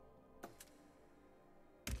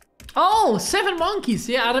 Oh, 7 monkeys.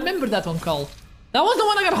 Yeah, I remember that one call. That was the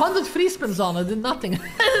one I got 100 free spins on. I did nothing.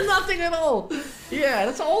 I did nothing at all. Yeah,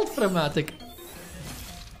 that's old Phlegmatic.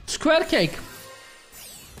 Square cake.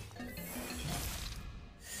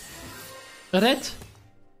 Red.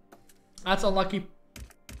 That's unlucky.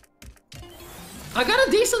 I got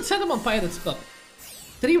a decent setup on Pirates Club.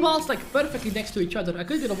 3 walls like perfectly next to each other. I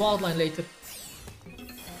could get a wild line later.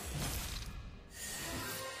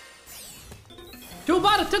 Too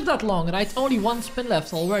bad it took that long, right? Only 1 spin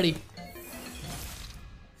left already.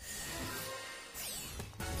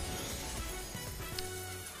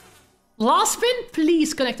 Last spin,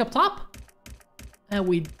 please connect up top. And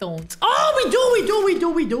we don't. Oh,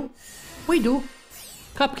 we do.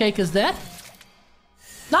 Cupcake is dead.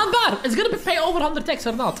 Not bad. It's gonna pay over 100x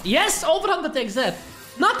or not. Yes, over 100x there.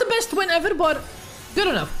 Not the best win ever, but good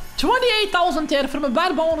enough. 28,000 there from a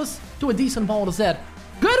bad bonus to a decent bonus there.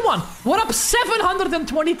 Good one. We're up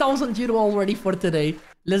 720,000 euro already for today.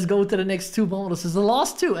 Let's go to the next 2 bonuses. The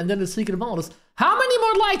last 2 and then the secret bonus. How many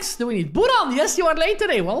more likes do we need? Buran, yes, you are late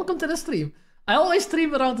today. Welcome to the stream. I always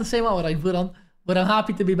stream around the same hour, right, Buran? But I'm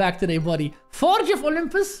happy to be back today, buddy. Forge of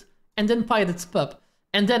Olympus and then Pirate's Pub.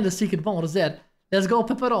 And then the secret bonus there. Let's go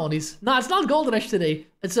pepperonis. No, it's not Gold Rush today.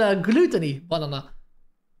 It's a gluttony banana.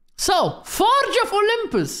 So, Forge of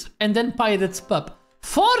Olympus and then Pirate's Pub.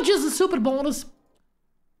 Forge is the super bonus.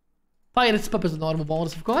 Pirate's Pub is a normal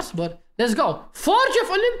bonus, of course, but let's go. Forge of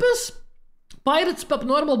Olympus, Pirate's Pub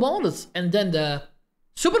normal bonus, and then the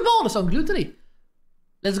super bonus on gluttony.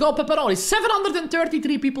 Let's go, pepperoni.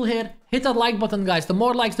 733 people here. Hit that like button, guys. The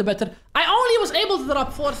more likes, the better. I only was able to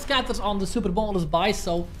drop 4 scatters on the super bonus buy,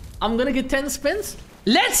 so I'm gonna get 10 spins.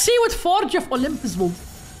 Let's see what Forge of Olympus will.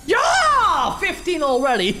 Yeah! 15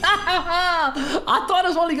 already. I thought it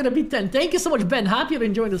was only gonna be 10. Thank you so much, Ben. Happy you're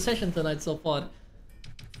enjoying the session tonight so far.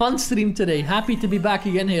 Fun stream today. Happy to be back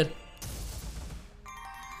again here.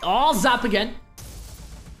 Oh, zap again.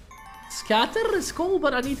 Scatter is cool,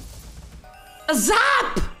 but I need a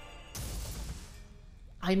zap!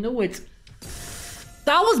 I know it.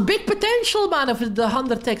 That was big potential, man, if the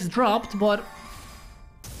 100x dropped, but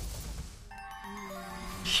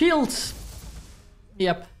shields.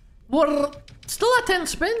 Yep. We're still at 10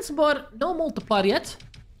 spins, but no multiplier yet.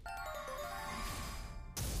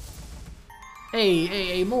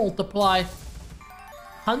 Hey, multiply.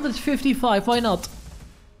 155, why not?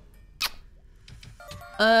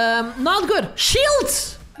 Not good.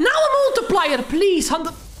 Shields! Now a multiplier, please.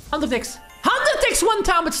 100x. 100x one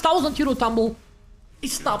time, it's 1,000 euro tumble. He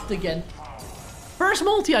stopped again. First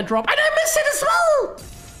multi I dropped, and I missed it as well!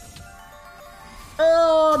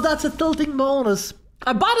 Oh, that's a tilting bonus.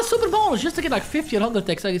 I bought a super bonus just to get like 50 or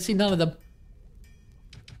 100x. I can see none of them.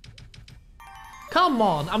 Come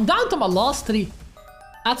on, I'm down to my last 3.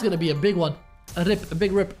 That's gonna be a big one. A rip, a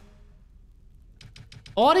big rip.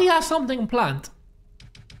 Or he has something planned.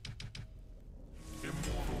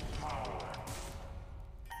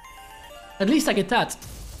 At least I get that.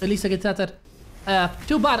 At least I get that there.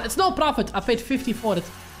 Too bad. It's no profit. I paid 50 for it.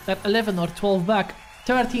 That 11 or 12 back.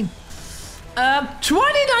 13.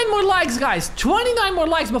 29 more likes, guys. 29 more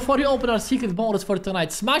likes before you open our secret bonus for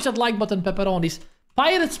tonight. Smash that like button, pepperonis.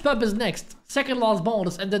 Pirates Pub is next. Second last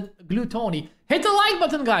bonus. And then Gluttony. Hit the like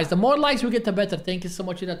button, guys. The more likes we get, the better. Thank you so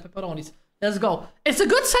much for that, pepperonis. Let's go. It's a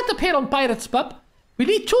good setup here on Pirates Pub. We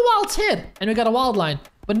need 2 wilds here. And we got a wild line.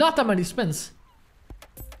 But not that many spins.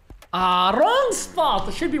 Wrong spot.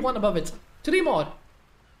 There should be one above it. 3 more.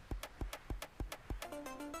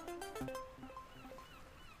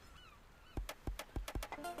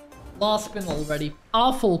 Last spin already.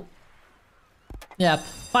 Awful. Yeah,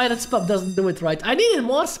 Pirates Pub doesn't do it right. I needed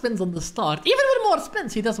more spins on the start. Even with more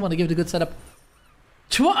spins, he doesn't want to give it a good setup.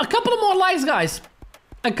 A couple of more likes, guys.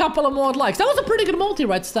 a couple of more likes. That was a pretty good multi,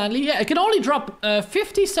 right, Stanley? Yeah, it can only drop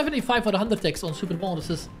 50, 75 or 100x on super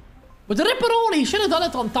bonuses. With the Ripper only, should have done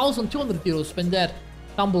it on 1,200 euros spin there.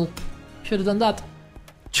 Tumble. Should have done that.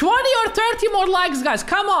 20 or 30 more likes, guys.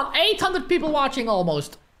 Come on. 800 people watching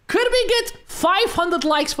almost. Could we get 500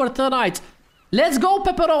 likes for tonight? Let's go,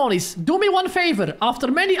 pepperonis. Do me one favor.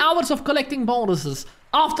 After many hours of collecting bonuses,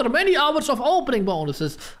 after many hours of opening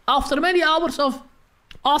bonuses, after many hours of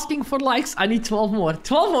asking for likes, I need 12 more.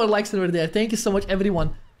 12 more likes over there. Thank you so much,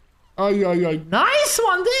 everyone. Nice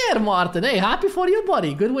one there, Martin. Hey, happy for you,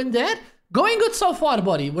 buddy. Good win there. Going good so far,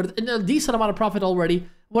 buddy. We're in a decent amount of profit already.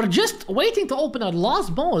 We're just waiting to open our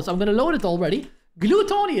last bonus. I'm gonna load it already.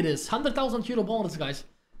 Glutoni it is. 100,000 euro bonus, guys.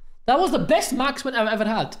 That was the best max win I've ever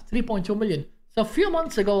had. 3.2 million. So a few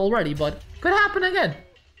months ago already, but could happen again.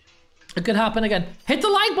 It could happen again. Hit the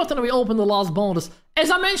like button and we open the last bonus. As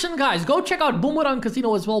I mentioned, guys, go check out Boomerang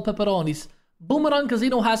Casino as well, pepperonis. Boomerang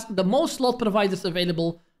Casino has the most slot providers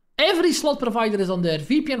available. Every slot provider is on there.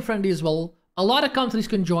 VPN friendly as well. A lot of countries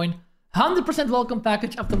can join. 100% welcome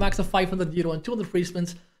package up to max of 500 euro and 200 free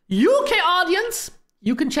spins. UK audience,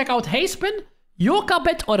 you can check out Hayspin,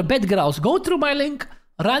 Yokabet or Betgrouse. Go through my link,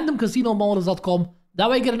 randomcasinomodels.com. That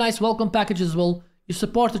way you get a nice welcome package as well. You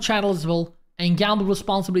support the channel as well. And gamble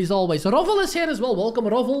responsibly as always. Rovel is here as well. Welcome,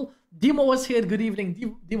 Rovel. Dimo is here. Good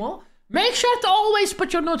evening, Dimo. Make sure to always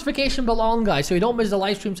put your notification bell on, guys, so you don't miss the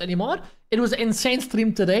live streams anymore. It was an insane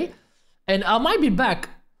stream today. And I might be back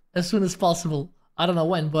as soon as possible. I don't know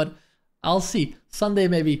when, but I'll see. Sunday,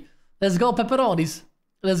 maybe. Let's go, pepperonis.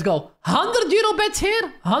 Let's go. 100 euro bets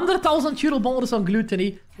here. 100,000 euro bonus on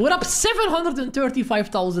Gluttony. We're up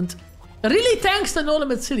 735,000. Really thanks to No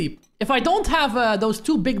Limit City. If I don't have those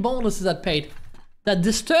two big bonuses that paid, that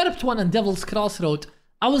Disturbed one and Devil's Crossroad,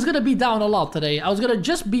 I was gonna be down a lot today. I was gonna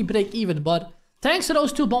just be break even, but thanks to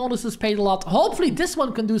those two bonuses paid a lot. Hopefully this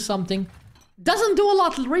one can do something. Doesn't do a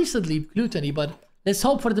lot recently, Gluttony, but let's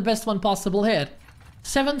hope for the best one possible here.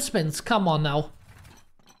 7 spins, come on now.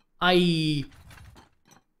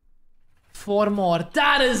 4 more.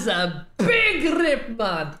 That is a big rip,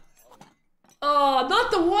 man. Oh,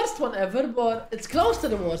 not the worst one ever, but it's close to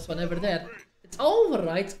the worst one ever there. It's over,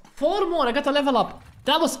 right? 4 more. I got to level up.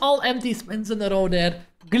 That was all empty spins in a row there.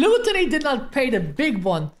 Gluttony did not pay the big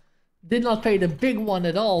one. Did not pay the big one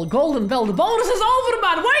at all. Golden Bell. The bonus is over,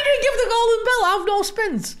 man. Why do you give the Golden Bell? I have no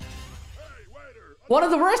spins. One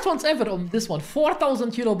of the worst ones ever on this one.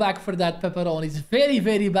 4,000 euro back for that, pepperonis. Very,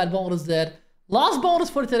 very bad bonus there. Last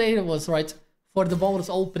bonus for today was, right, for the bonus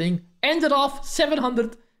opening. Ended off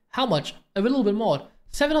 700. How much? A little bit more.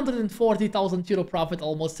 740,000 euro profit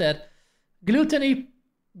almost there. Gluttony,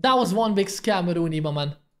 that was one big scammeroonie, my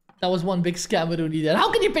man. That was one big scammeroonie there.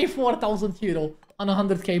 How can you pay 4,000 euro on a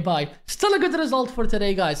 100k buy? Still a good result for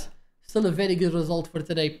today, guys. Still a very good result for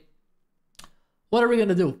today. What are we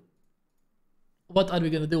gonna do? What are we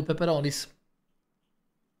gonna do, pepperonis?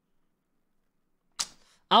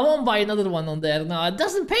 I won't buy another one on there. No, it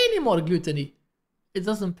doesn't pay anymore, Gluttony. It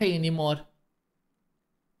doesn't pay anymore.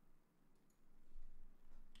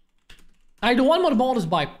 I do one more bonus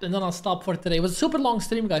buy and then I'll stop for today. It was a super long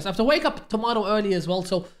stream, guys. I have to wake up tomorrow early as well.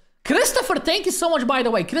 So, Christopher, thank you so much, by the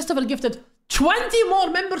way. Christopher gifted 20 more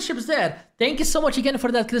memberships there. Thank you so much again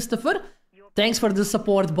for that, Christopher. Thanks for the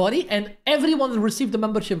support, buddy. And everyone who received the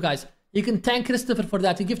membership, guys. You can thank Christopher for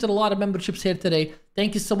that. He gifted a lot of memberships here today.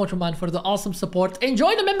 Thank you so much, man, for the awesome support.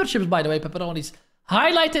 Enjoy the memberships, by the way, pepperonis.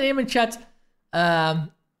 Highlight the name in chat.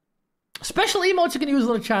 Special emotes you can use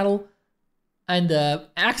on the channel. And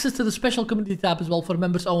access to the special community tab as well for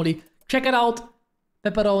members only. Check it out,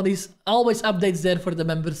 pepperonis. Always updates there for the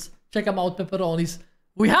members. Check them out, pepperonis.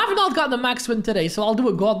 We have not gotten a max win today, so I'll do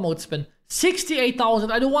a God mode spin.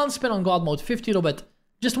 68,000. I do one spin on God mode. 50 euro bet.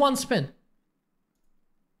 Just one spin.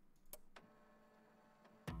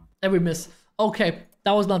 Every miss. Okay,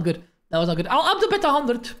 that was not good. That was not good. I'll up the bet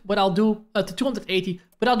 100, but I'll do to 280.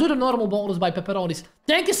 But I'll do the normal bonus by pepperonis.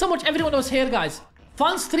 Thank you so much, everyone who was here, guys.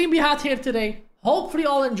 Fun stream we had here today. Hopefully you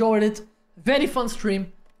all enjoyed it. Very fun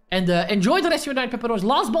stream. And enjoy the rest of your night, pepperonis.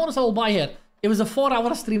 Last bonus I will buy here. It was a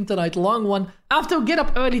 4-hour stream tonight. Long one. I have to get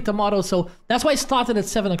up early tomorrow. So that's why I started at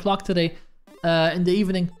 7 o'clock today. In the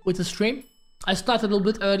evening with the stream. I started a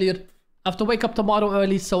little bit earlier. I have to wake up tomorrow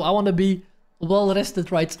early. So I want to be well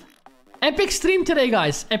rested, right? Epic stream today,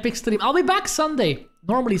 guys. Epic stream. I'll be back Sunday.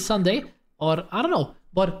 Normally Sunday. Or I don't know.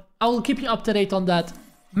 But I will keep you up to date on that.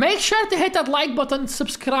 Make sure to hit that like button,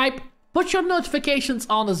 subscribe, put your notifications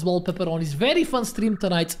on as well, pepperonis. Very fun stream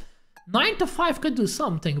tonight. 9 to 5 could do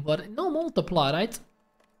something, but no multiply, right?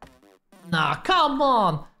 Nah, come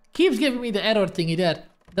on. Keeps giving me the error thingy there.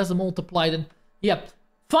 Doesn't multiply then. Yep.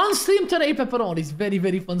 Fun stream today, pepperonis. Very,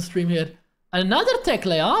 very fun stream here. Another tech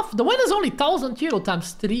layoff. The win is only 1,000 euro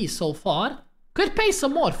times 3 so far. Could pay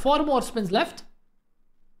some more. 4 more spins left.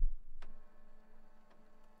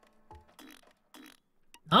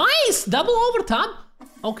 Nice! Double overtime.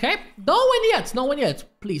 Okay. No win yet. No win yet.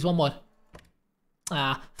 Please, one more.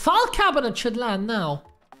 File cabinet should land now.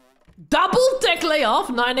 Double tech layoff.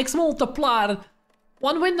 9x multiplier.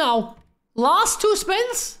 1 win now. Last 2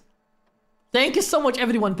 spins. Thank you so much,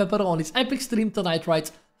 everyone. Pepperonis. Epic stream tonight,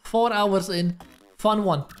 right? 4 hours in. Fun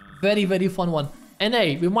one. Very, very fun one. And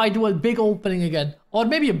hey, we might do a big opening again. Or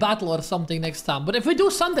maybe a battle or something next time. But if we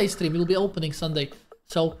do Sunday stream, it'll be opening Sunday.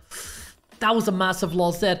 So, that was a massive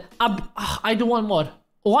loss there. I do one more.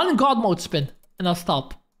 1 God mode spin. And I'll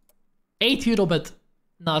stop. 8 euro bet.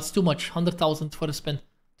 Nah, it's too much. 100,000 for a spin.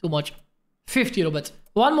 Too much. 50 euro bet.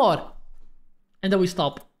 1 more. And then we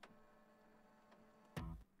stop.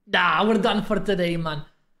 Nah, we're done for today, man.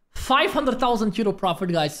 500,000 euro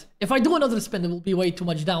profit, guys. If I do another spin, it will be way too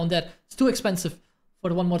much down there. It's too expensive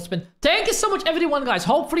for 1 more spin. Thank you so much, everyone, guys.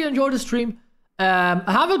 Hopefully you enjoyed the stream.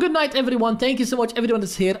 Have a good night, everyone. Thank you so much, everyone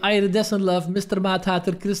that's here. I Descent Love, Mr. Mad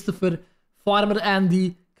Hatter, Christopher, Farmer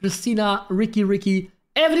Andy, Christina, Ricky.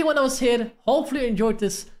 Everyone that was here. Hopefully you enjoyed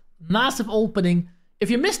this massive opening.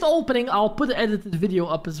 If you missed the opening, I'll put the edited video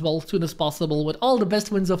up as well as soon as possible with all the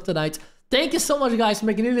best wins of tonight. Thank you so much, guys.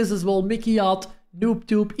 Magnelius as well, Mickey Yacht,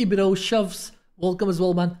 NoobTube, Ibro, Shoves. Welcome as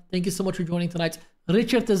well, man. Thank you so much for joining tonight.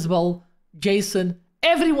 Richard as well, Jason,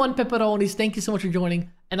 everyone, pepperonis. Thank you so much for joining.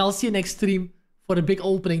 And I'll see you next stream for a big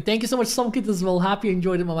opening. Thank you so much, Somkit as well. Happy you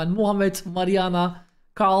enjoyed it, my man. Mohammed, Mariana,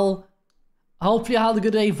 Carl. I hope you had a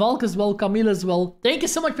good day. Valk as well, Camille as well. Thank you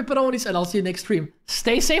so much, pepperonis. And I'll see you next stream.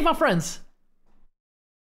 Stay safe, my friends.